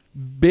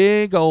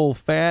 Big old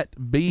fat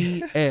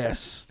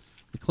BS.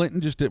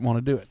 Clinton just didn't want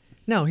to do it.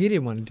 No, he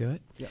didn't want to do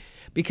it. Yep.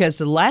 Because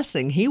the last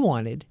thing he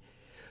wanted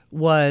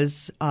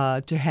was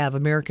to have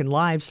American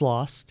lives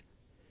lost.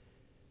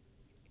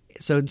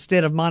 So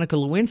instead of Monica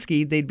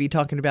Lewinsky, they'd be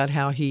talking about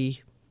how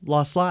he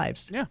lost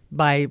lives. Yeah.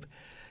 By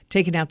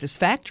taking out this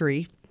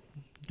factory,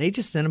 they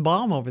just sent a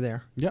bomb over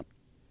there. Yep.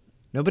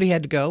 Nobody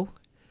had to go.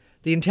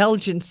 The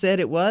intelligence said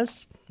it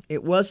was.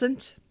 It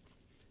wasn't.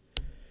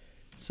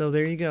 So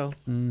there you go.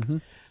 Mm-hmm.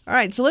 All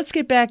right, so let's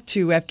get back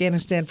to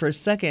Afghanistan for a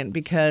second,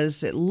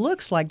 because it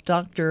looks like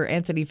Dr.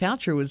 Anthony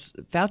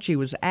Fauci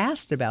was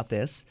asked about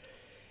this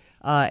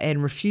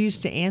and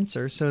refused to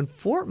answer. So in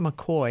Fort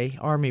McCoy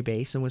Army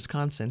Base in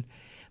Wisconsin,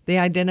 they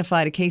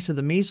identified a case of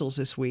the measles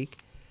this week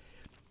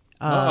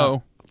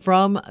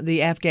from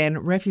the Afghan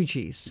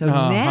refugees. So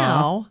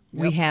now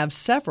we have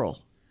several.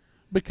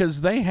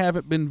 Because they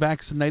haven't been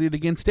vaccinated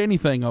against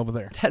anything over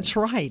there. That's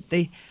right.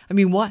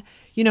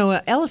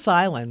 Ellis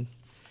Island,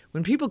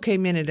 when people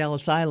came in at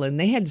Ellis Island,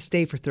 they had to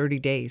stay for 30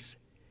 days.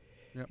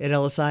 Yep. At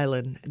Ellis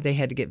Island, they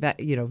had to get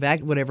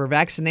whatever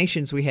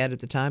vaccinations we had at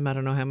the time. I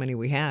don't know how many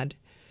we had.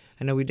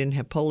 I know we didn't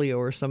have polio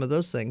or some of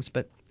those things,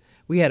 but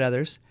we had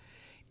others.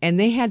 And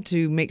they had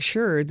to make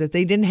sure that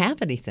they didn't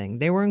have anything.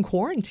 They were in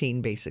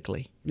quarantine,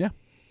 basically. Yeah.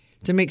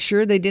 To make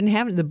sure they didn't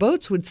have it. The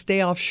boats would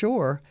stay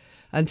offshore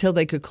until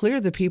they could clear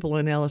the people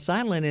in Ellis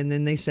Island, and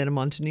then they sent them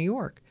on to New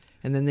York.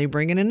 And then they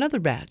bring in another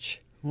batch.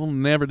 We'll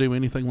never do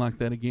anything like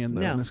that again,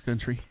 though, in this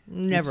country.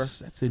 Never.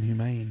 That's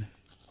inhumane.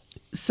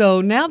 So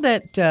now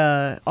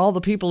that all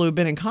the people who have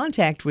been in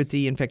contact with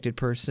the infected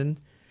person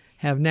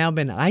have now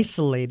been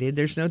isolated,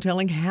 there's no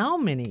telling how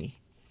many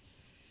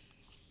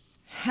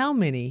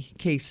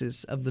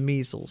cases of the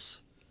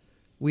measles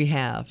we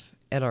have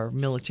at our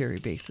military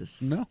bases.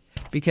 No.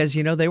 Because,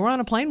 they were on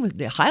a plane with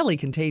the highly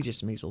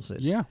contagious measles.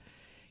 Yeah.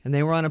 And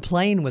they were on a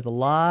plane with a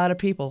lot of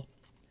people.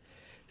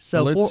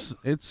 So the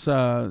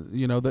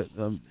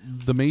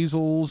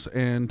measles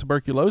and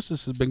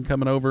tuberculosis has been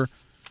coming over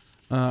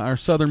our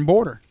southern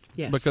border.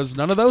 Yes. Because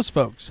none of those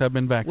folks have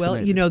been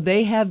vaccinated. Well,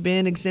 they have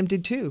been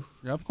exempted too.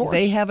 Yeah, of course.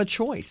 They have a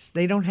choice.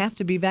 They don't have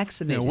to be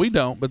vaccinated. We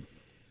don't,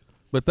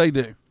 but they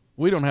do.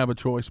 We don't have a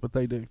choice, but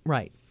they do.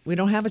 Right. We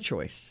don't have a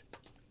choice.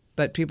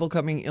 But people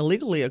coming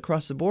illegally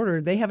across the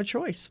border, they have a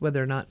choice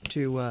whether or not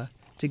to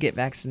get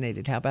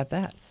vaccinated. How about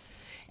that?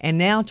 And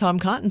now Tom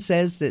Cotton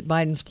says that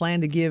Biden's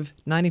plan to give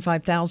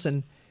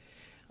 95,000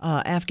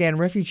 Afghan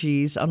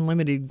refugees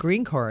unlimited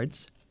green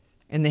cards,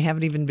 and they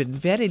haven't even been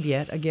vetted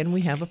yet. Again,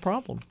 we have a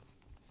problem.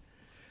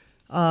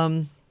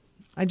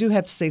 I do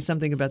have to say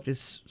something about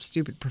this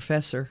stupid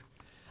professor.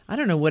 I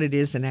don't know what it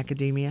is in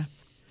academia.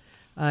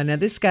 Now,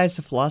 this guy's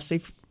a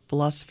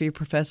philosophy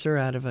professor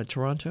out of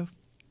Toronto.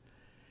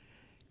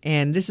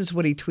 And this is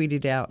what he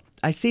tweeted out.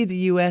 I see the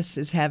U.S.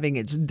 is having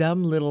its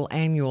dumb little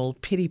annual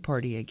pity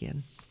party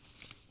again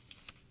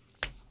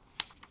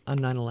on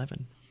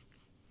 9/11.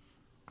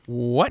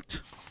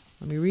 What?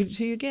 Let me read it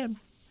to you again.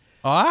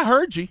 Oh, I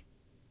heard you.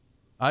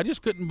 I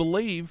just couldn't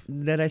believe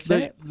that I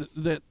said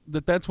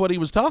that's what he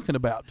was talking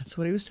about. That's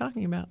what he was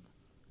talking about.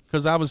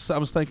 Because I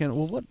was thinking,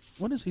 well,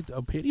 what is he,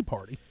 a pity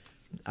party?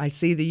 I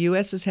see the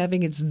U.S. is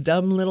having its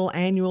dumb little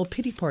annual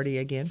pity party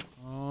again.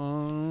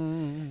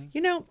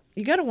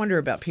 You got to wonder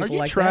about people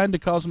like that. Are you trying to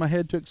cause my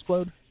head to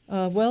explode?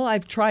 Well,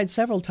 I've tried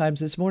several times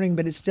this morning,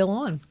 but it's still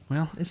on.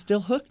 Well, it's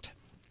still hooked.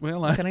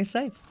 Well, what can I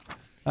say?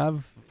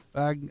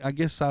 I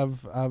guess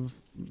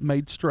I've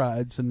made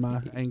strides in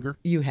my anger.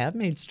 You have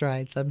made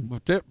strides.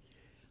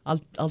 I'll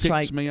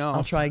try. Me off.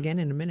 I'll try again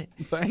in a minute.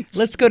 Thanks.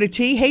 Let's go to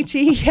T. Hey,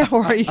 T. How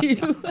are you?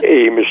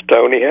 Hey, Miss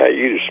Tony. How are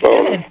you this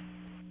morning?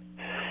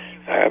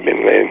 I've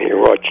been laying here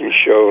watching the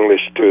show and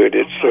listening to it.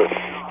 It's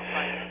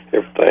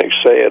everything's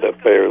sad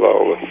up there with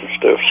all the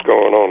stuff's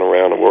going on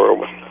around the world.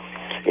 But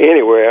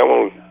anyway, I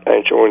want to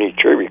answer one of your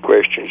trivia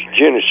questions.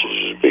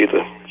 Genesis would be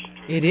the...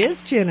 It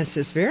is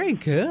Genesis. Very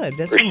good.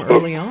 That's from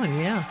early on,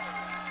 yeah.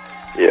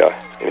 Yeah,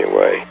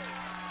 anyway.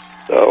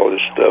 All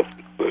this stuff,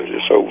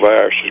 this old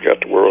virus has got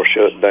the world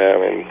shut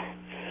down, and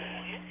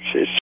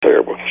it's a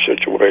terrible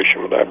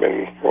situation, but I've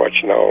been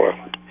watching all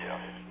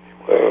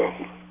the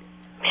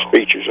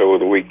speeches over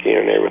the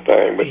weekend and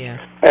everything. But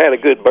I had a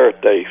good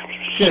birthday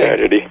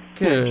Saturday.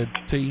 Good.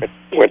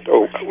 Went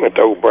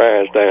to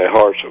O'Brien's down at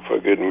Hartsville for a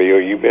good meal.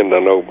 You've been to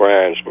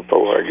O'Brien's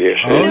before, I guess.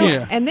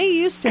 Yeah. And they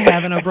used to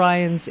have an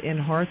O'Brien's in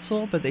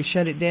Hartsville, but they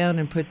shut it down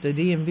and put the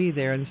DMV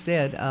there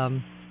instead.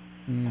 But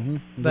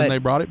then they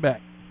brought it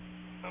back.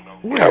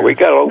 Yeah, we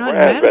got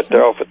O'Brien's right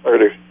there off at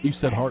 30. You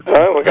said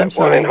Hartsville. We got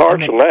one in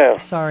Hartsville now.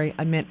 Sorry,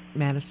 I meant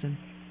Madison.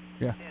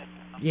 Yeah.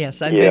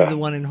 Yes, I've been to the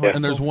one in Hartsville.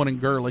 And there's one in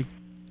Gurley.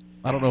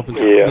 I don't know if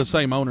it's the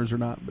same owners or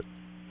not. But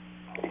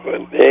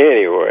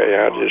anyway,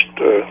 I just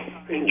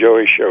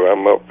enjoy the show.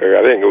 I'm up there.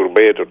 I didn't go to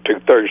bed till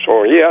 2:30 this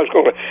morning. Yeah, I was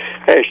going to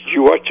ask, did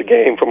you watch the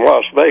game from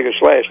Las Vegas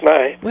last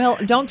night? Well,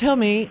 don't tell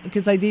me,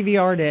 because I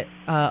DVR'd it.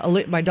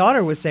 My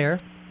daughter was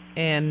there.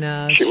 And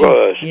she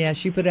was. Yeah,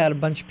 she put out a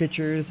bunch of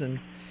pictures. And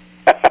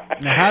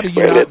now, how do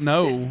you not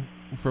know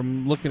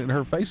from looking at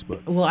her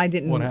Facebook? Well, I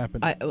didn't. What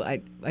happened?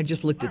 I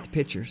just looked at the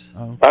pictures.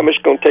 Oh. I'm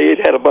just going to tell you,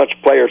 it had a bunch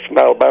of players from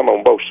Alabama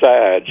on both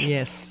sides.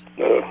 Yes.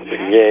 The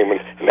game,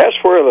 and that's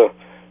where the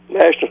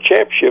national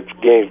championship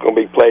game is going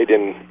to be played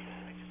in.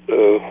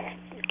 I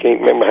can't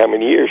remember how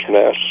many years from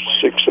now,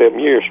 6-7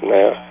 years from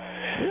now.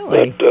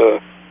 Really?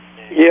 But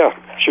yeah,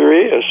 sure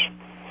is.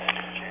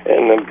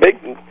 And the big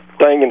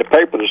thing in the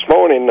paper this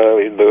morning,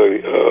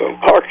 the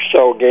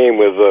Arkansas game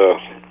with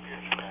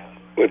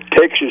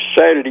Texas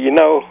Saturday. You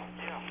know,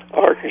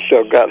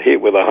 Arkansas got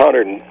hit with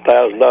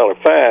 $100,000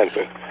 fine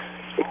for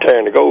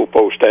tearing the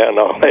goalpost down and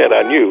all that.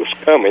 I knew it was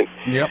coming.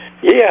 Yep.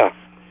 Yeah.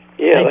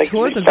 They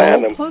tore the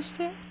goalpost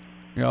down?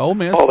 Yeah, Ole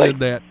Miss did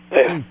that.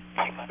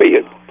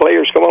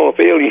 Players come on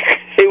the field.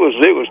 It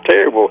was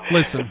terrible.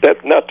 Listen,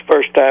 that's not the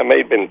first time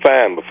they've been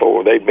fined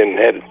before. They've been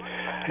had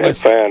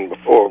fined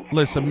before.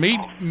 Listen,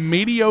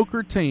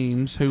 mediocre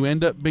teams who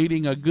end up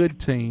beating a good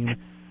team,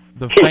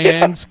 the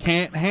fans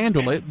can't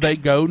handle it. They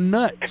go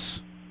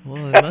nuts.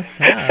 Well, they must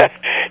have.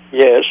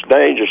 Yeah, it's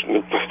dangerous.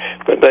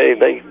 But that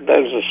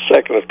was the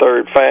second or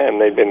third fine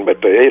they've been. But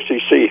the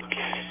SEC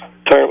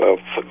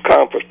conference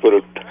put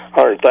a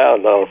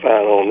 $100,000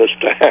 fine on this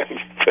time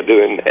for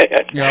doing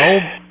that.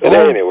 Yeah,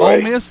 anyway,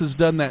 Ole Miss has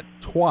done that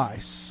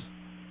twice.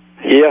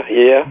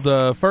 Yeah.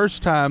 The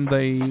first time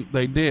they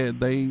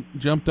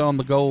jumped on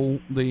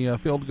the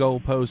field goal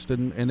post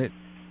and it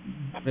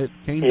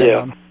came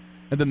down,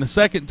 and then the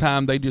second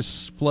time they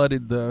just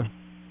flooded the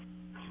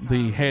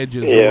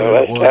hedges or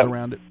whatever it was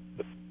around it.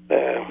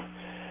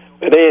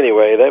 But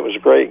anyway, that was a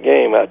great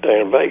game out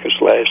there in Vegas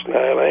last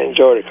night. I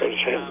enjoyed it because it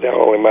had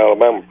all them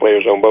Alabama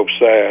players on both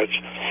sides.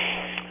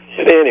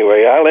 But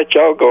anyway, I'll let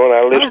y'all go, and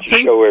I'll listen to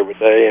the show every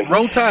day. And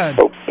roll Tide.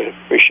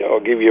 Wish y'all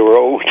give you a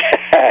roll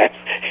Tide.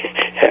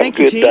 Have a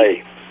good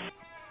day.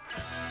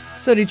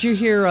 So did you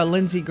hear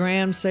Lindsey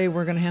Graham say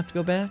we're going to have to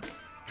go back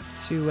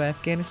to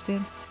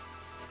Afghanistan?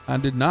 I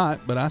did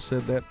not, but I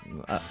said that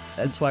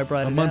that's why I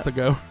brought it up. A month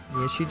ago.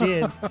 Yes, you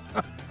did.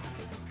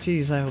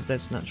 Jeez, I hope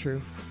that's not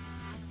true.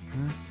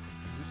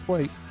 Just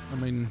wait. I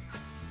mean,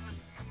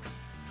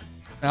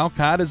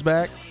 Al-Qaeda's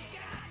back.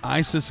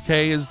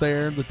 ISIS-K is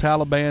there. The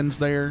Taliban's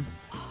there.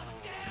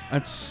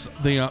 That's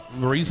the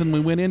reason we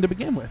went in to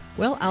begin with.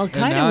 Well,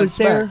 Al-Qaeda was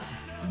there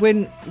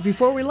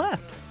before we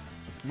left.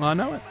 Well, I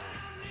know it.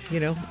 You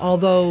know,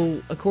 although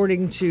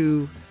according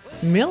to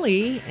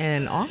Milley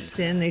and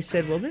Austin, they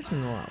said, well, there's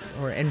no,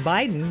 and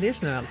Biden,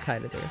 there's no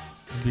Al-Qaeda there.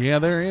 Yeah,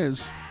 there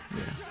is.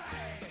 Yeah,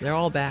 they're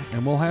all back,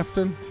 and we'll have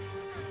to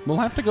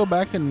go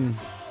back and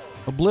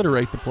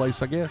obliterate the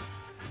place, I guess.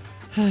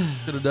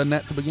 Should have done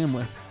that to begin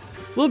with.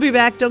 We'll be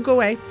back. Don't go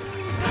away.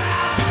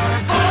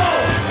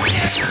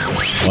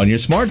 On your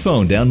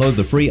smartphone, download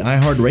the free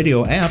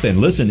iHeartRadio app and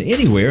listen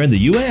anywhere in the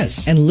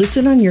U.S. And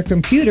listen on your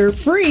computer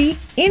free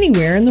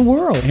anywhere in the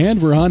world. And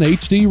we're on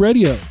HD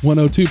Radio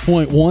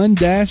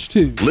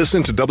 102.1-2.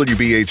 Listen to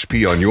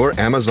WBHP on your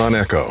Amazon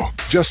Echo.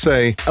 Just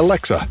say,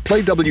 Alexa,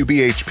 play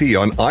WBHP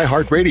on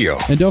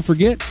iHeartRadio. And don't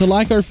forget to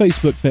like our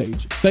Facebook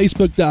page,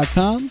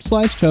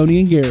 facebook.com/Tony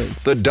and Gary.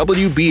 The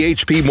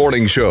WBHP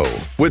Morning Show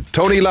with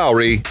Tony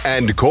Lowry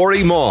and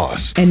Corey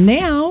Moss. And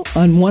now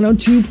on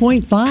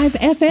 102.5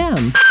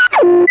 FM.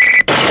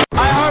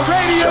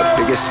 The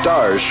biggest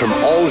stars from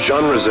all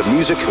genres of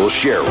music will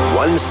share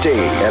one stage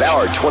at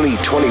our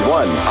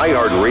 2021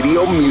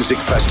 iHeartRadio Music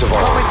Festival.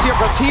 It's here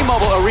from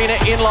T-Mobile Arena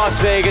in Las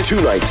Vegas.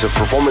 2 nights of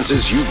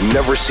performances you've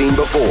never seen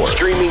before.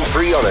 Streaming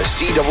free on a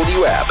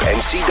CW app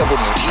and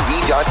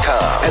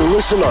CWTV.com. And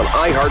listen on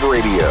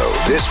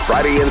iHeartRadio this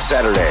Friday and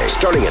Saturday,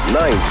 starting at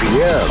 9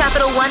 p.m.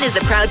 Capital One is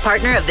a proud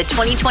partner of the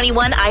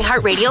 2021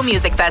 iHeartRadio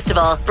Music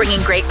Festival,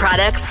 bringing great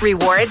products,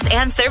 rewards,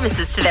 and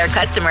services to their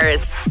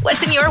customers.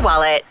 What's in your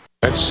wallet?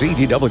 At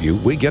CDW,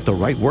 we get the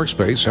right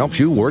workspace helps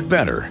you work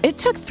better. It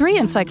took 3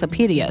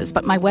 encyclopedias,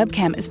 but my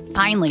webcam is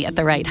finally at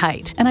the right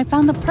height. And I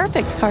found the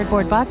perfect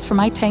cardboard box for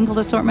my tangled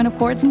assortment of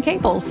cords and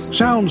cables.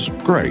 Sounds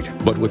great,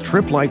 but with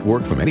TripLite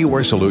Work from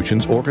Anywhere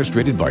solutions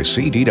orchestrated by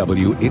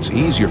CDW, it's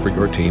easier for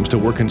your teams to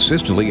work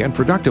consistently and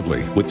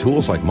productively with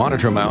tools like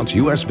monitor mounts,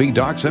 USB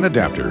docks, and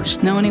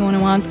adapters. Know anyone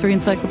who wants 3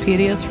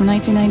 encyclopedias from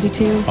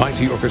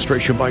 1992? IT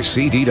orchestration by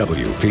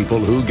CDW. People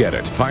who get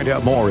it. Find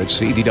out more at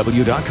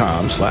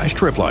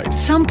cdw.com/TripLite.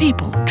 Some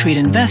people treat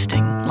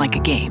investing like a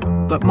game,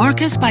 but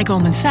Marcus by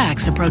Goldman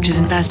Sachs approaches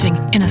investing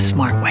in a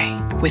smart way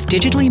with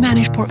digitally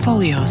managed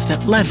portfolios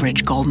that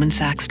leverage Goldman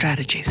Sachs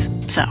strategies.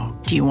 So,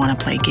 do you want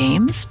to play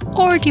games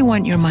or do you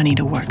want your money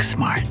to work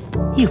smart?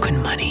 You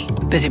can money.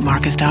 Visit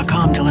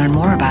Marcus.com to learn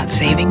more about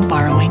saving,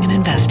 borrowing, and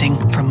investing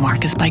from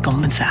Marcus by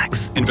Goldman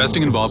Sachs.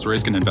 Investing involves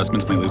risk and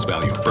investments may lose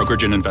value.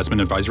 Brokerage and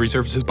investment advisory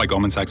services by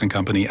Goldman Sachs &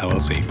 Company,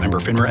 LLC. Member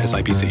FINRA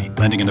SIPC.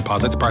 Lending and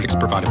deposits products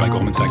provided by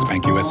Goldman Sachs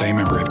Bank USA.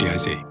 Member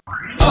FDIC.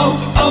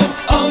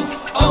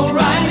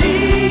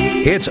 O'Reilly.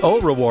 It's O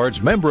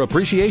Rewards Member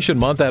Appreciation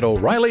Month at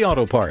O'Reilly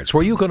Auto Parts,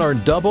 where you can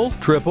earn double,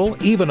 triple,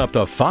 even up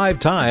to 5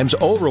 times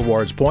O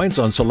Rewards points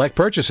on select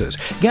purchases.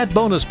 Get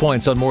bonus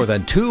points on more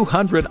than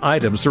 200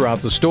 items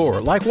throughout the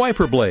store, like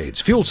wiper blades,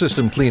 fuel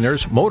system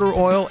cleaners, motor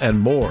oil, and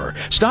more.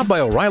 Stop by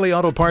O'Reilly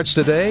Auto Parts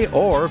today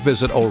or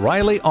visit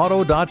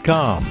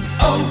O'ReillyAuto.com.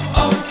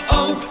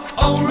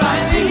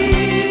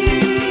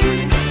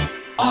 O'Reilly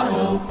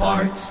Auto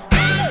Parts.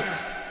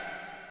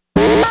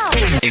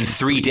 In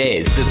 3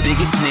 days, the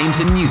biggest names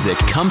in music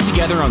come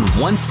together on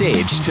one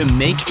stage to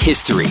make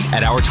history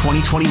at our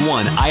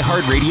 2021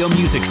 iHeartRadio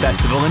Music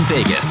Festival in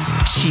Vegas.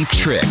 Cheap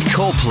Trick,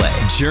 Coldplay,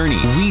 Journey,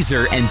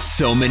 Weezer, and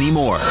so many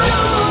more.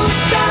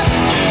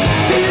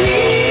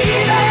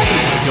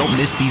 Don't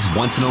miss these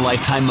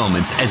once-in-a-lifetime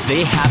moments as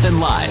they happen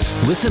live.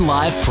 Listen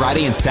live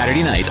Friday and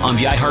Saturday night on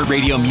the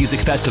iHeartRadio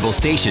Music Festival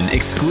station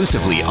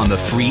exclusively on the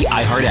free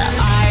iHeart app.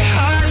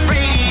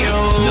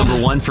 Number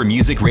 1 for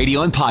music,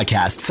 radio, and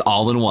podcasts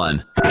all in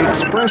one.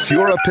 Express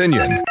your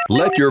opinion.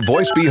 Let your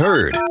voice be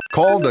heard.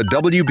 Call the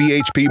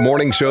WBHP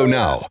Morning Show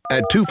now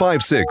at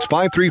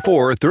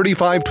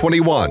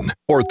 256-534-3521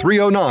 or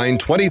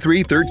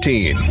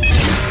 309-2313.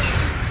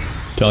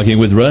 Talking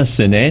with Russ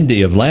and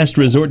Andy of Last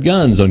Resort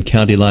Guns on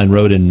County Line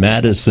Road in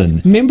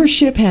Madison.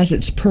 Membership has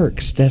its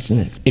perks, doesn't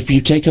it? If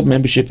you take up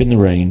membership in the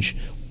range,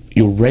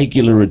 your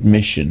regular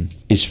admission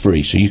is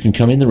free. So you can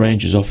come in the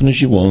range as often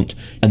as you want.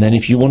 And then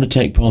if you want to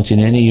take part in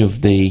any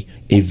of the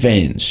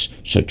events,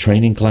 so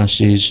training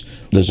classes,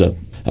 there's a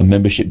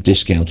membership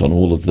discount on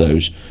all of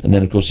those. And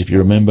then, of course, if you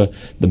remember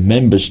the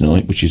members'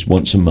 night, which is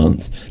once a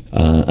month,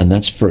 and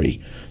that's free.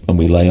 And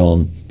we lay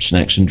on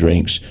snacks and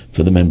drinks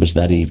for the members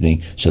that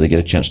evening so they get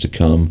a chance to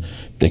come.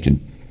 They can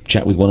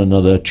chat with one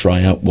another,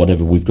 try out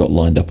whatever we've got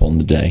lined up on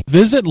the day.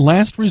 Visit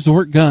Last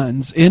Resort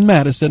Guns in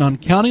Madison on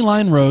County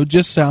Line Road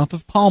just south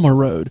of Palmer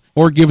Road,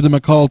 or give them a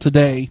call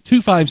today,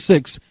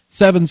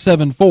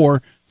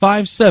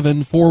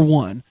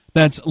 256-774-5741.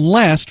 That's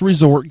Last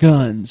Resort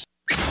Guns.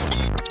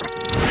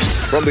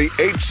 From the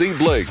H.C.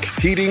 Blake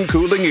Heating,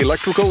 Cooling,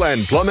 Electrical,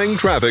 and Plumbing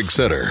Traffic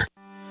Center.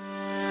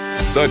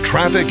 The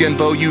traffic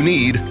info you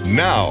need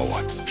now.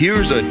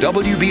 Here's a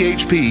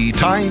WBHP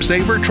Time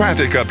Saver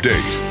Traffic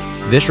Update.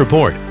 This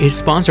report is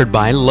sponsored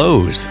by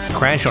Lowe's.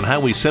 Crash on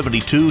Highway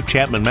 72,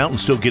 Chapman Mountain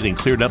still getting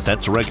cleared up.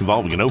 That's a wreck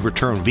involving an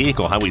overturned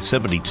vehicle. Highway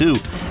 72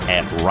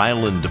 at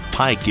Ryland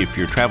Pike. If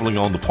you're traveling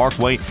on the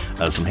Parkway,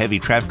 some heavy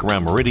traffic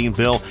around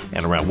Meridianville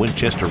and around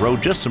Winchester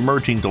Road. Just some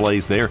merging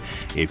delays there.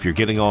 If you're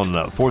getting on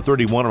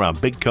 431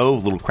 around Big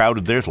Cove, a little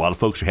crowded there. A lot of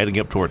folks are heading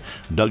up toward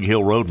Doug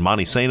Hill Road and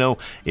Montesano.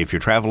 If you're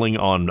traveling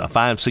on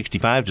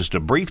 565, just a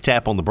brief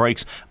tap on the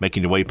brakes,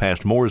 making your way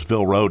past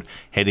Mooresville Road,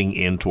 heading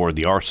in toward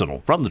the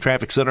Arsenal. From the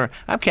traffic center,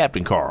 I'm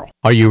Captain Carl.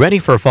 Are you ready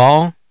for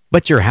fall?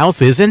 But your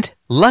house isn't?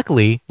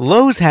 Luckily,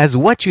 Lowe's has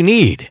what you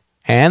need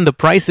and the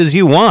prices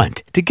you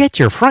want to get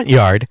your front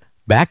yard,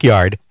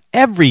 backyard,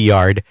 every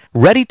yard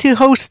ready to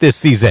host this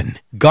season.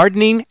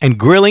 Gardening and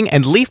grilling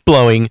and leaf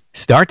blowing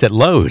starts at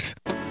Lowe's.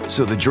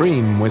 So the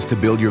dream was to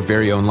build your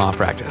very own law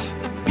practice.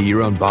 Be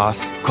your own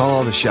boss, call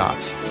all the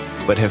shots.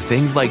 But have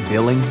things like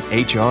billing,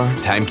 HR,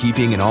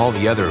 timekeeping, and all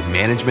the other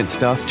management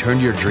stuff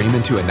turned your dream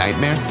into a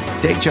nightmare?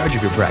 Take charge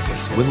of your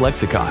practice with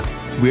Lexicon.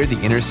 We're the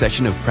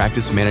intersection of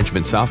practice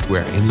management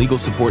software and legal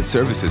support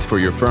services for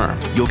your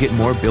firm. You'll get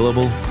more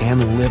billable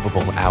and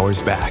livable hours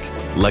back.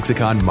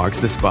 Lexicon marks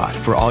the spot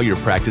for all your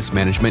practice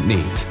management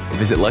needs.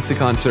 Visit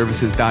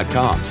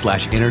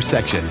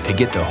lexiconservices.com/intersection to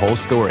get the whole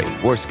story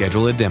or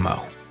schedule a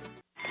demo.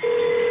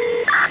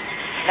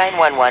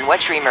 911,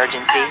 what's your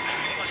emergency?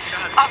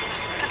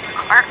 This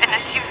car, an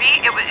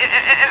SUV, it was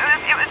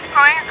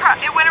going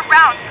across, it went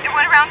around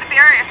the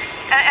barrier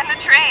and the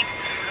train.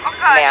 Oh,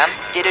 God. Ma'am,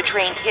 did a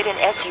train hit an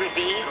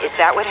SUV? Is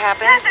that what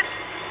happened? Yes,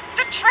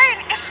 the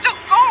train is still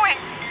going.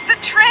 The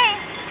train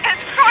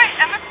is going,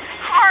 and the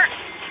car,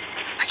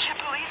 I can't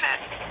believe it.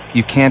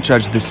 You can't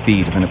judge the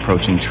speed of an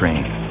approaching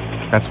train.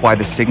 That's why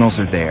the signals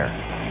are there.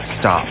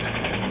 Stop.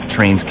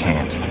 Trains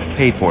can't.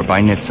 Paid for by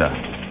NHTSA.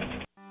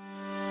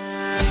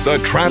 The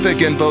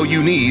traffic info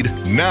you need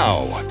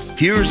now.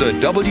 Here's a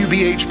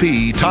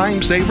WBHP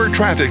Time Saver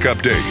traffic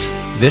update.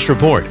 This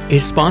report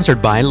is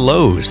sponsored by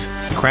Lowe's.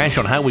 The crash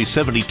on Highway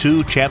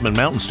 72, Chapman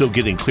Mountain, still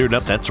getting cleared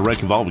up. That's a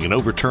wreck involving an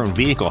overturned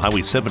vehicle,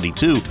 Highway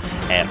 72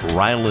 at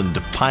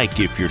Ryland Pike.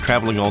 If you're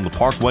traveling on the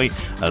Parkway,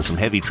 some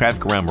heavy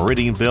traffic around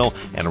Meridianville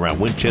and around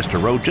Winchester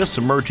Road. Just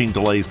some merging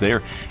delays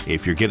there.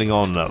 If you're getting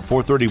on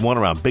 431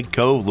 around Big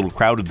Cove, a little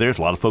crowded there. A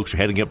lot of folks are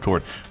heading up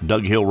toward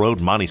Doug Hill Road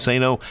and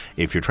Montesano.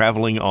 If you're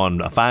traveling on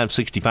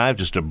 565,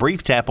 just a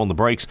brief tap on the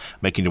brakes,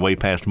 making your way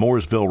past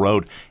Mooresville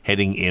Road,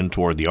 heading in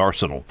toward the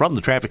Arsenal. From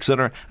the Traffic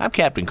Center, I'm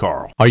Captain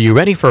Carl. Are you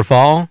ready for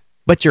fall?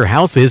 But your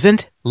house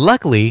isn't?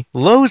 Luckily,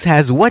 Lowe's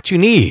has what you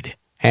need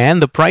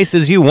and the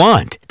prices you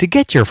want to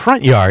get your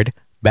front yard,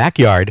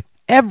 backyard,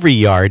 every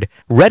yard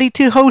ready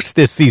to host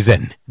this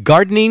season.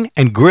 Gardening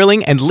and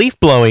grilling and leaf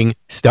blowing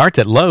starts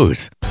at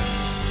Lowe's.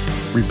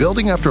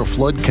 Rebuilding after a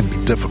flood can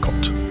be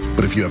difficult,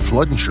 but if you have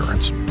flood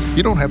insurance,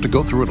 you don't have to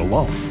go through it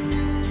alone.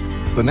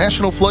 The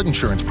National Flood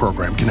Insurance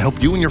Program can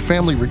help you and your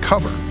family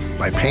recover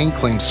by paying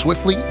claims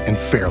swiftly and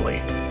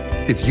fairly.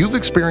 If you've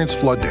experienced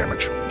flood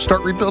damage,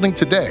 start rebuilding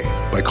today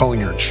by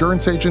calling your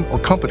insurance agent or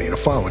company to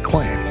file a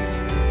claim.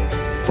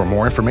 For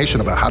more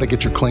information about how to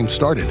get your claim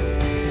started,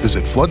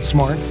 visit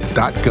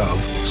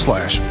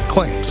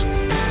floodsmart.gov/claims.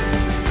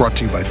 Brought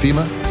to you by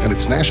FEMA and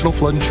its National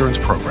Flood Insurance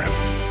Program.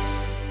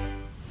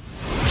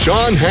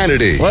 Sean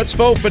Hannity. Let's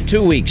vote for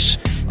 2 weeks.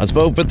 Let's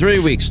vote for 3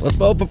 weeks. Let's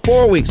vote for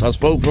 4 weeks. Let's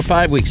vote for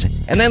 5 weeks.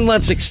 And then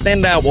let's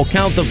extend out. We'll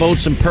count the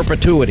votes in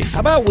perpetuity.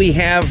 How about we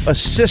have a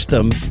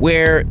system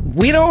where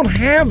we don't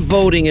have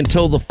voting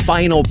until the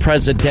final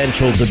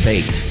presidential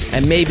debate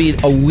and maybe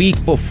a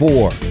week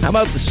before? How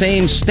about the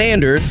same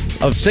standard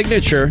of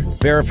signature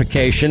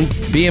verification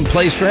be in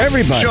place for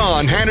everybody?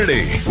 Sean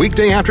Hannity.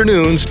 Weekday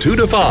afternoons 2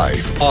 to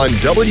 5 on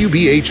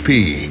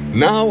WBHP.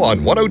 Now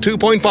on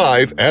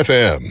 102.5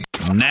 FM.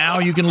 Now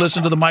you can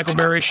listen to The Michael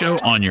Berry Show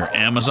on your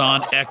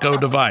Amazon Echo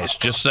device.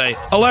 Just say,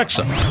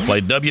 Alexa,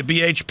 play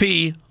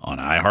WBHP on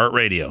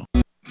iHeartRadio.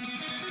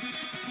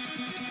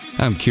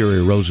 I'm Kerry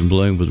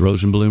Rosenblum with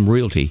Rosenblum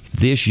Realty.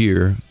 This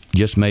year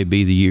just may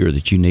be the year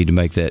that you need to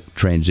make that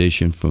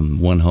transition from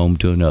one home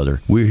to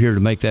another. We're here to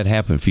make that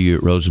happen for you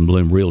at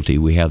Rosenblum Realty.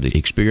 We have the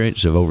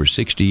experience of over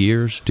 60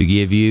 years to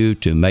give you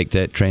to make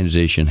that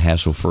transition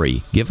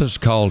hassle-free. Give us a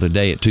call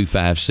today at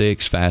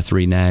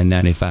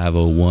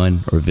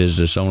 256-539-9501 or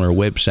visit us on our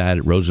website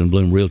at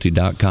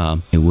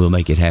rosenblumrealty.com and we'll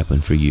make it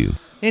happen for you.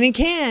 And he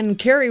can.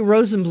 Kerry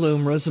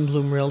Rosenblum,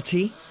 Rosenblum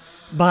Realty.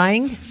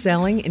 Buying,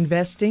 selling,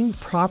 investing,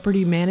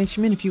 property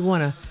management. If you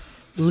want to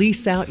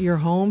lease out your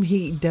home,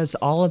 he does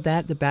all of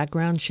that, the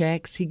background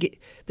checks.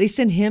 They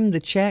send him the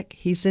check.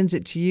 He sends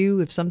it to you.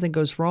 If something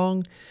goes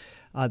wrong,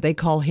 they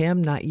call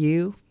him, not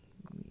you.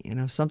 You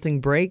know, something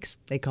breaks,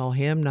 they call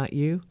him, not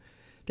you.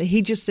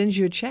 He just sends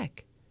you a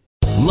check.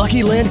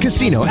 Lucky Land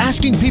Casino,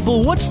 asking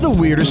people, what's the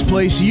weirdest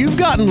place you've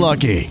gotten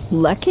lucky?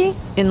 Lucky?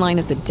 In line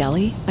at the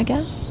deli, I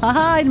guess?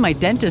 Aha, in my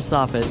dentist's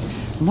office.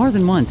 More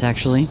than once,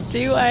 actually.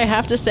 Do I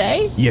have to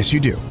say? Yes, you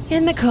do.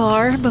 In the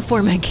car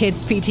before my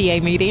kids'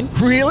 PTA meeting.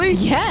 Really?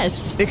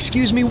 Yes.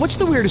 Excuse me, what's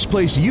the weirdest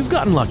place you've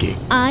gotten lucky?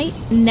 I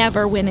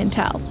never win and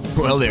tell.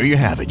 Well, there you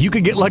have it. You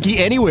can get lucky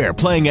anywhere,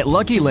 playing at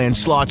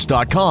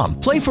LuckyLandSlots.com.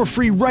 Play for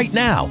free right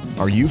now.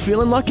 Are you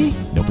feeling lucky?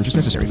 No purchase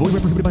necessary. Void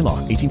where prohibited by law.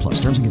 18+.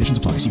 Terms and conditions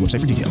apply. See website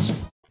for details.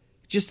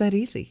 Just that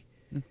easy.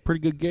 Pretty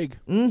good gig.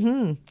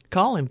 Mm-hmm.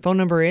 Call him. Phone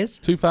number is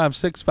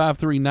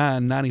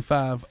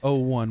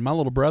 256-539-9501. My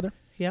little brother.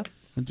 Yep.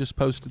 And just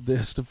posted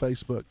this to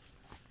Facebook.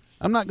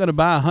 I'm not going to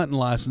buy a hunting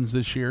license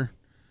this year.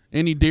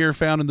 Any deer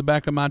found in the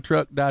back of my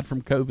truck died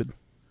from COVID.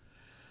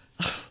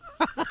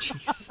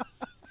 Jeez.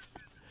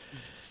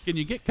 Can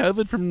you get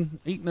COVID from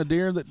eating a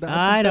deer that died from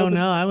I don't COVID?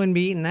 know. I wouldn't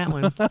be eating that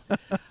one. All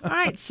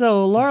right.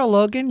 So Laura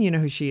Logan, you know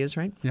who she is,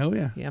 right? Oh,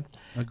 yeah. Yeah.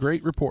 A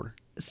great reporter.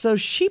 So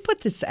she put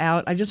this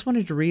out. I just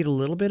wanted to read a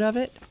little bit of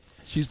it.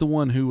 She's the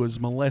one who was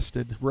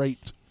molested,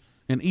 raped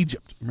in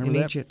Egypt. Remember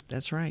that? Egypt,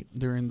 that's right.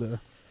 During the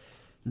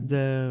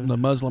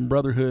Muslim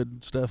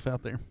Brotherhood stuff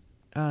out there.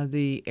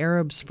 The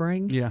Arab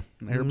Spring? Yeah,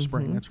 Arab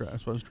Spring, that's right.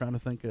 That's what I was trying to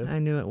think of. I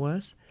knew it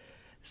was.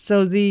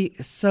 So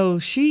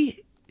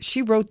she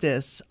wrote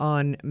this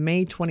on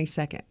May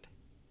 22nd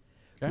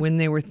when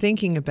they were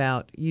thinking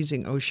about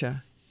using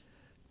OSHA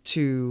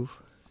to...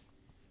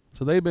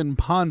 So they've been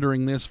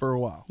pondering this for a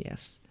while.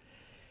 Yes.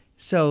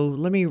 So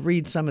let me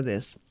read some of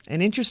this.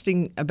 An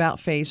interesting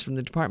about-face from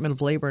the Department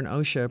of Labor and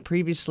OSHA.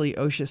 Previously,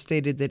 OSHA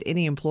stated that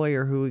any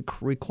employer who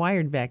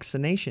required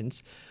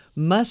vaccinations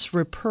must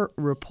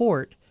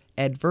report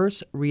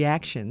adverse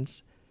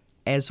reactions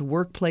as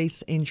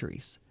workplace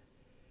injuries.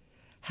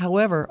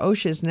 However,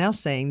 OSHA is now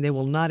saying they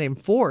will not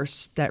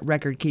enforce that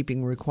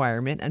record-keeping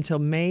requirement until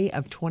May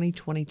of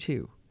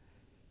 2022.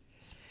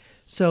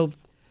 So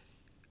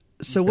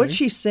what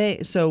she say?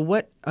 So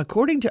what?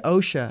 According to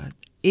OSHA,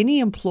 any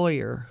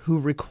employer who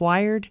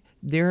required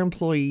their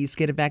employees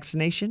get a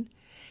vaccination,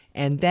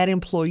 and that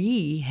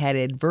employee had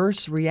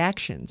adverse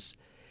reactions,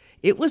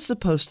 it was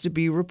supposed to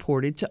be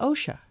reported to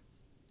OSHA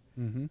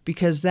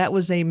because that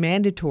was a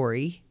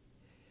mandatory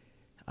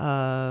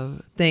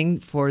thing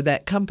for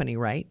that company,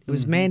 right? It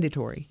was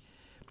mandatory.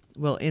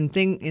 Well,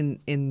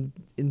 in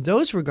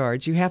those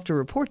regards, you have to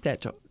report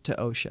that to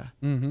OSHA.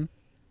 Mm-hmm.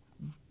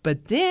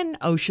 But then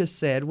OSHA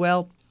said,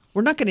 well,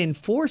 we're not going to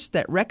enforce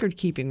that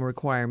record-keeping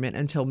requirement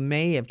until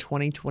May of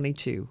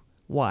 2022.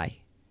 Why?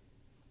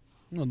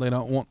 Well, they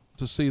don't want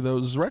to see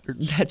those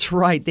records. That's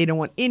right. They don't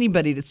want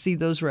anybody to see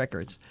those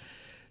records.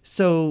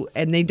 So,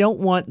 and they don't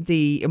want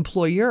the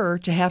employer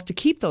to have to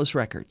keep those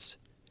records.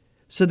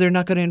 So they're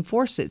not going to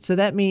enforce it. So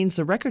that means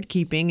the record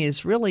keeping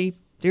is really,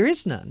 there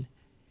is none.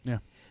 Yeah.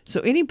 So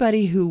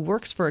anybody who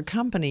works for a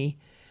company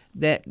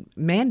that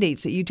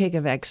mandates that you take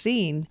a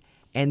vaccine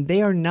and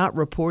they are not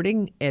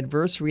reporting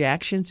adverse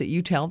reactions that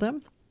you tell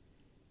them.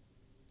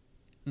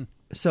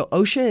 So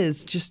OSHA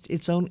is just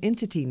its own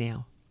entity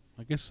now.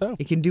 I guess so.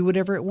 It can do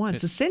whatever it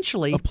wants.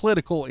 Essentially, a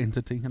political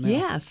entity. Now.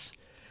 Yes.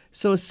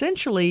 So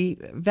essentially,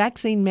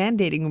 vaccine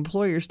mandating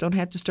employers don't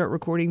have to start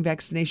recording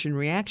vaccination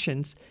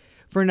reactions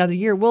for another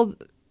year. Well,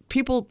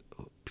 people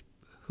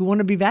who want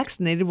to be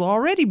vaccinated will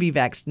already be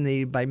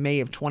vaccinated by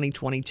May of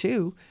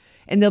 2022,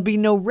 and there'll be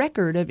no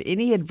record of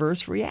any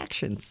adverse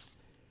reactions.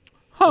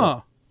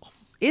 Huh.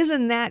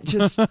 Isn't that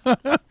just,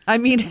 I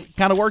mean.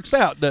 Kind of works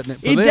out, doesn't it,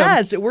 for them? It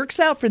does. It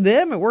works out for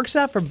them. It works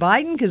out for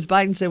Biden because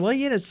Biden said, well,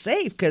 it's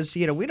safe because,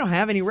 we don't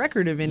have any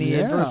record of any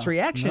adverse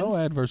reactions. No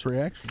adverse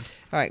reactions.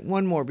 All right,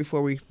 one more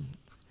before we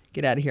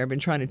get out of here. I've been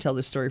trying to tell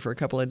this story for a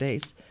couple of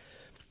days.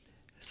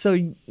 So,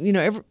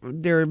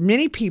 there are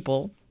many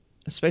people,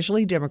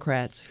 especially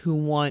Democrats, who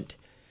want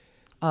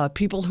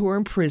people who are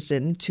in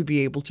prison to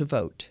be able to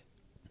vote.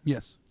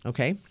 Yes.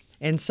 Okay?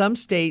 And some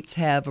states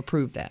have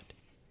approved that.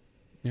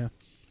 Yeah.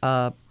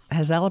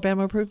 Has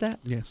Alabama approved that?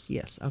 Yes.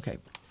 Yes. Okay.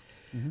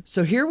 Mm-hmm.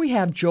 So here we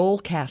have Joel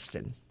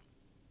Caston,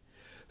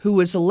 who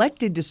was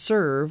elected to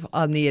serve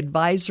on the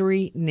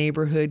Advisory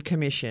Neighborhood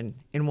Commission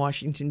in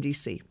Washington,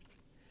 D.C.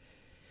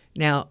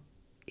 Now,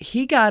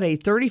 he got a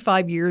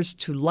 35 years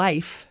to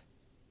life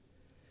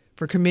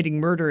for committing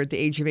murder at the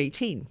age of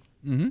 18.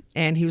 Mm-hmm.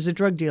 And he was a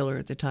drug dealer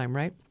at the time,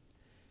 right?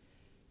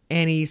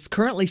 And he's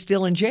currently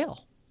still in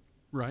jail.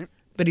 Right.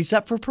 But he's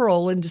up for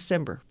parole in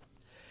December.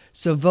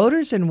 So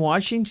voters in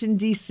Washington,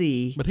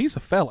 D.C. But he's a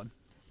felon.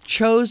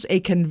 Chose a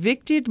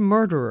convicted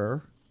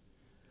murderer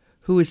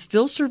who is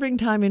still serving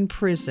time in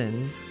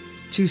prison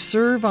to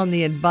serve on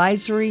the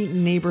Advisory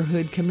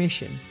Neighborhood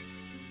Commission.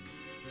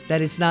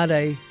 That is not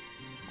I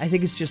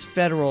think it's just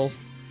federal,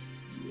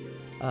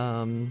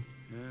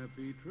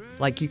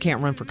 like you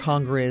can't run for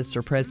Congress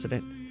or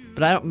president.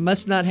 But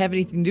must not have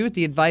anything to do with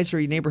the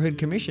Advisory Neighborhood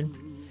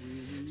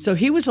Commission. So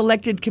he was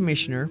elected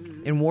commissioner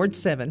in Ward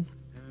 7.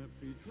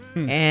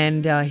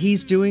 And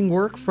he's doing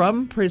work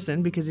from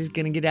prison because he's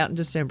going to get out in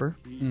December.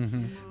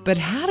 Mm-hmm. But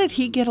how did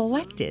he get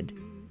elected?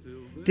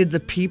 Did the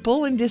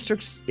people in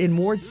districts in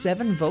Ward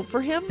 7 vote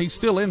for him? He's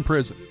still in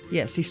prison.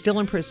 Yes, he's still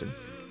in prison.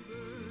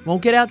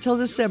 Won't get out till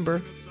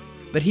December,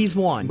 but he's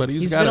won. But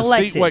he's been got a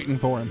elected. seat waiting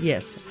for him.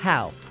 Yes.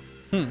 How?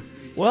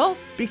 Well,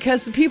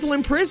 because the people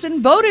in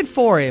prison voted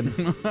for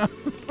him.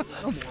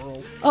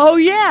 Oh,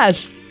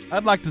 yes.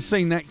 I'd like to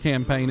see that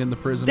campaign in the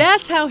prison.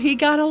 That's how he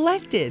got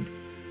elected.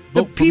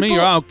 Vote for me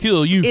or I'll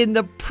kill you. In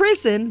the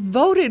prison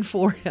voted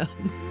for him.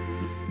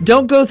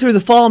 Don't go through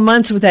the fall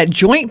months with that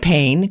joint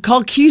pain.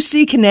 Call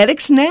QC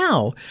Kinetics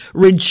now.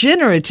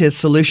 Regenerative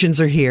solutions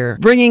are here,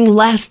 bringing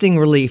lasting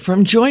relief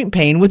from joint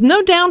pain with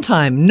no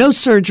downtime, no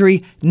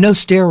surgery, no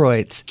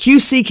steroids.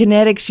 QC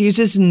Kinetics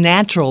uses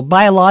natural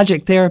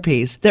biologic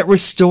therapies that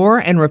restore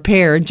and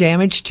repair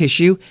damaged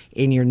tissue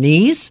in your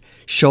knees,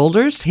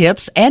 shoulders,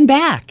 hips, and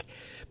back.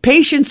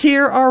 Patients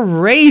here are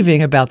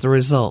raving about the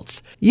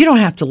results. You don't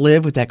have to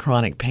live with that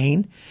chronic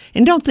pain.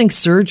 And don't think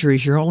surgery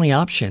is your only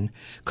option.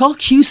 Call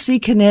QC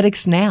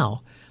Kinetics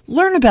now.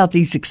 Learn about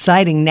these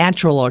exciting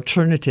natural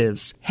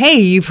alternatives.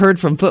 Hey, you've heard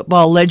from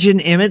football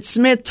legend Emmitt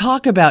Smith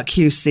talk about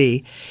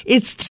QC.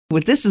 It's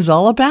what this is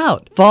all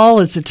about.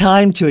 Fall is a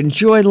time to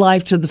enjoy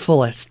life to the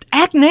fullest.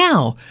 Act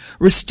now.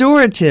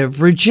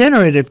 Restorative,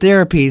 regenerative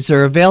therapies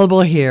are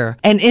available here.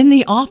 And in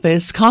the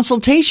office,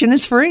 consultation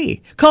is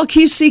free. Call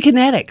QC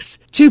Kinetics.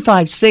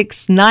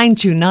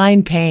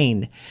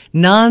 256-929-PAIN.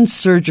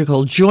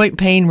 Non-surgical joint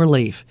pain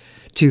relief.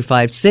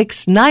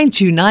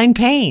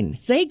 256-929-PAIN.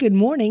 Say good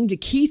morning to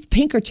Keith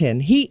Pinkerton.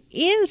 He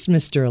is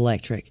Mr.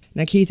 Electric.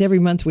 Now, Keith, every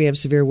month we have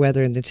severe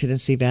weather in the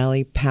Tennessee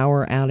Valley.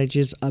 Power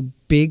outages, a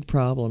big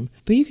problem.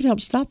 But you can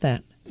help stop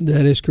that.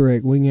 That is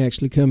correct. We can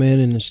actually come in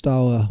and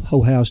install a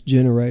whole house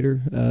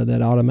generator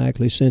that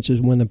automatically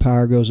senses when the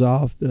power goes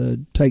off,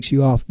 takes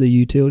you off the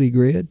utility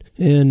grid,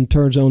 and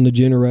turns on the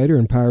generator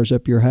and powers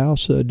up your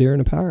house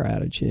during a power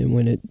outage. And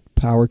when it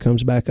power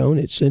comes back on,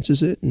 it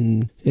senses it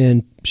and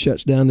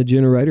shuts down the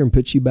generator and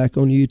puts you back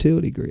on the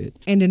utility grid.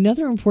 And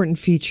another important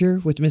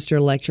feature with Mr.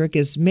 Electric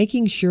is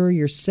making sure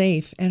you're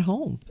safe at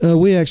home.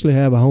 We actually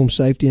have a home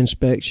safety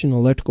inspection,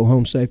 electrical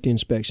home safety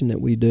inspection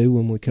that we do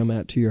when we come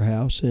out to your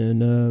house,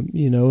 and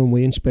and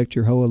we inspect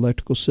your whole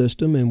electrical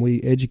system, and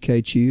we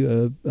educate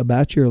you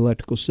about your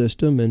electrical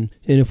system, and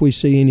if we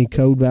see any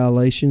code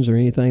violations or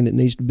anything that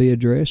needs to be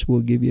addressed,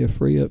 we'll give you a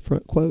free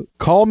upfront quote.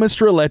 Call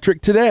Mr.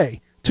 Electric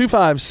today,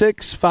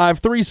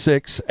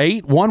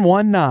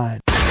 256-536-8119.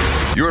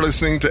 You're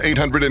listening to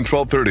 800 and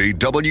 1230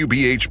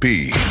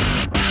 WBHP,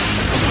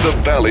 the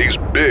Valley's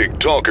Big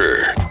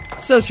Talker.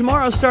 So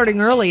tomorrow, starting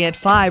early at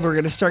 5, we're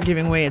going to start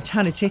giving away a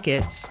ton of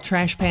tickets.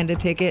 Trash Panda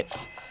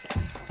tickets,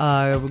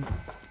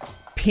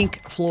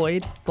 Pink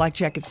Floyd, Black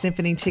Jacket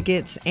Symphony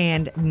tickets,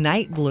 and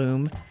Night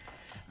Bloom,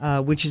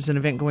 which is an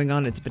event going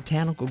on at the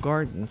Botanical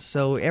Gardens.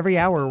 So every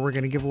hour, we're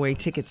going to give away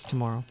tickets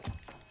tomorrow.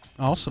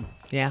 Awesome.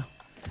 Yeah.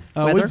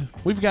 Weather?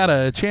 We've got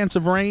a chance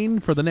of rain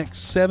for the next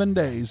 7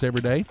 days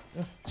every day.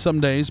 Some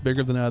days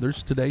bigger than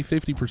others. Today,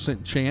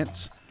 50%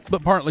 chance,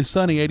 but partly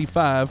sunny,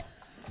 85.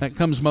 That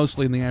comes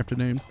mostly in the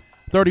afternoon.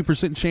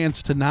 30%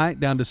 chance tonight,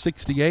 down to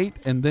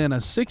 68, and then a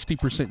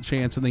 60%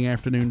 chance in the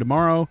afternoon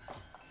tomorrow,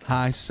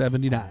 high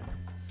 79.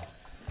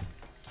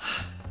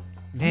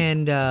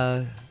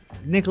 And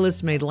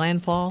Nicholas made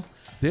landfall.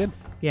 Did?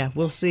 Yeah,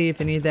 we'll see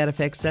if any of that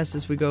affects us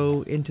as we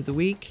go into the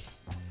week.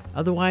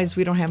 Otherwise,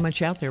 we don't have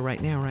much out there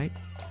right now, right?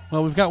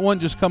 Well, we've got one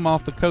just come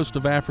off the coast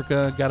of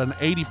Africa, got an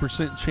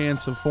 80%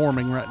 chance of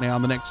forming right now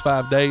in the next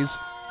 5 days,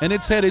 and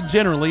it's headed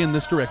generally in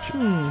this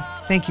direction.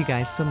 Thank you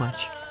guys so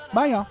much.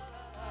 Bye, y'all.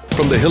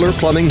 From the Hiller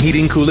Plumbing,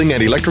 Heating, Cooling,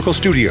 and Electrical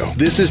Studio,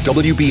 this is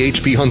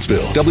WBHP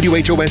Huntsville,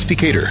 WHOS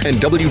Decatur, and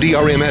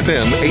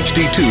WDRM-FM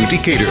HD2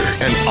 Decatur,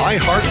 an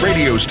iHeart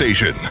radio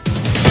station.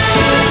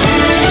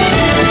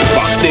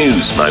 Fox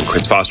News, I'm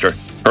Chris Foster.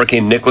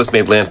 Hurricane Nicholas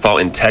made landfall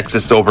in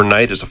Texas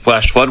overnight. There's a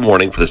flash flood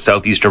warning for the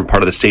southeastern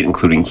part of the state,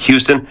 including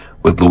Houston,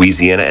 with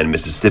Louisiana and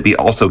Mississippi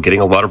also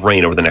getting a lot of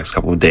rain over the next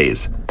couple of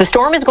days. The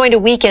storm is going to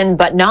weaken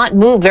but not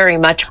move very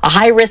much. A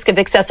high risk of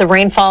excessive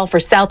rainfall for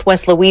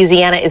southwest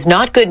Louisiana is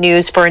not good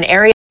news for an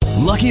area.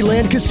 Lucky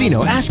Land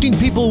Casino, asking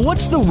people,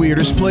 what's the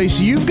weirdest place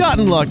you've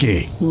gotten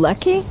lucky?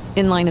 Lucky?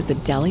 In line at the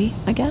deli,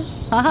 I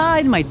guess? Aha,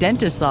 in my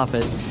dentist's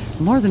office.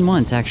 More than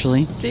once,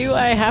 actually. Do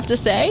I have to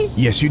say?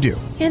 Yes, you do.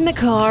 In the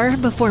car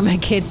before my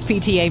kids'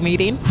 PTA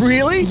meeting.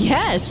 Really?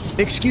 Yes.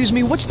 Excuse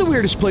me, what's the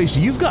weirdest place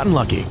you've gotten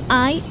lucky?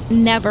 I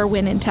never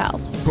win and tell.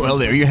 Well,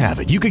 there you have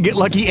it. You can get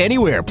lucky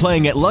anywhere,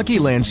 playing at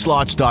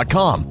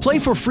LuckyLandSlots.com. Play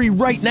for free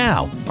right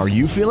now. Are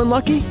you feeling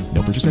lucky?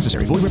 No purchase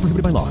necessary. Void where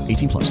prohibited by law.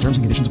 18+. Terms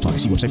and conditions apply.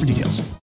 See website for details.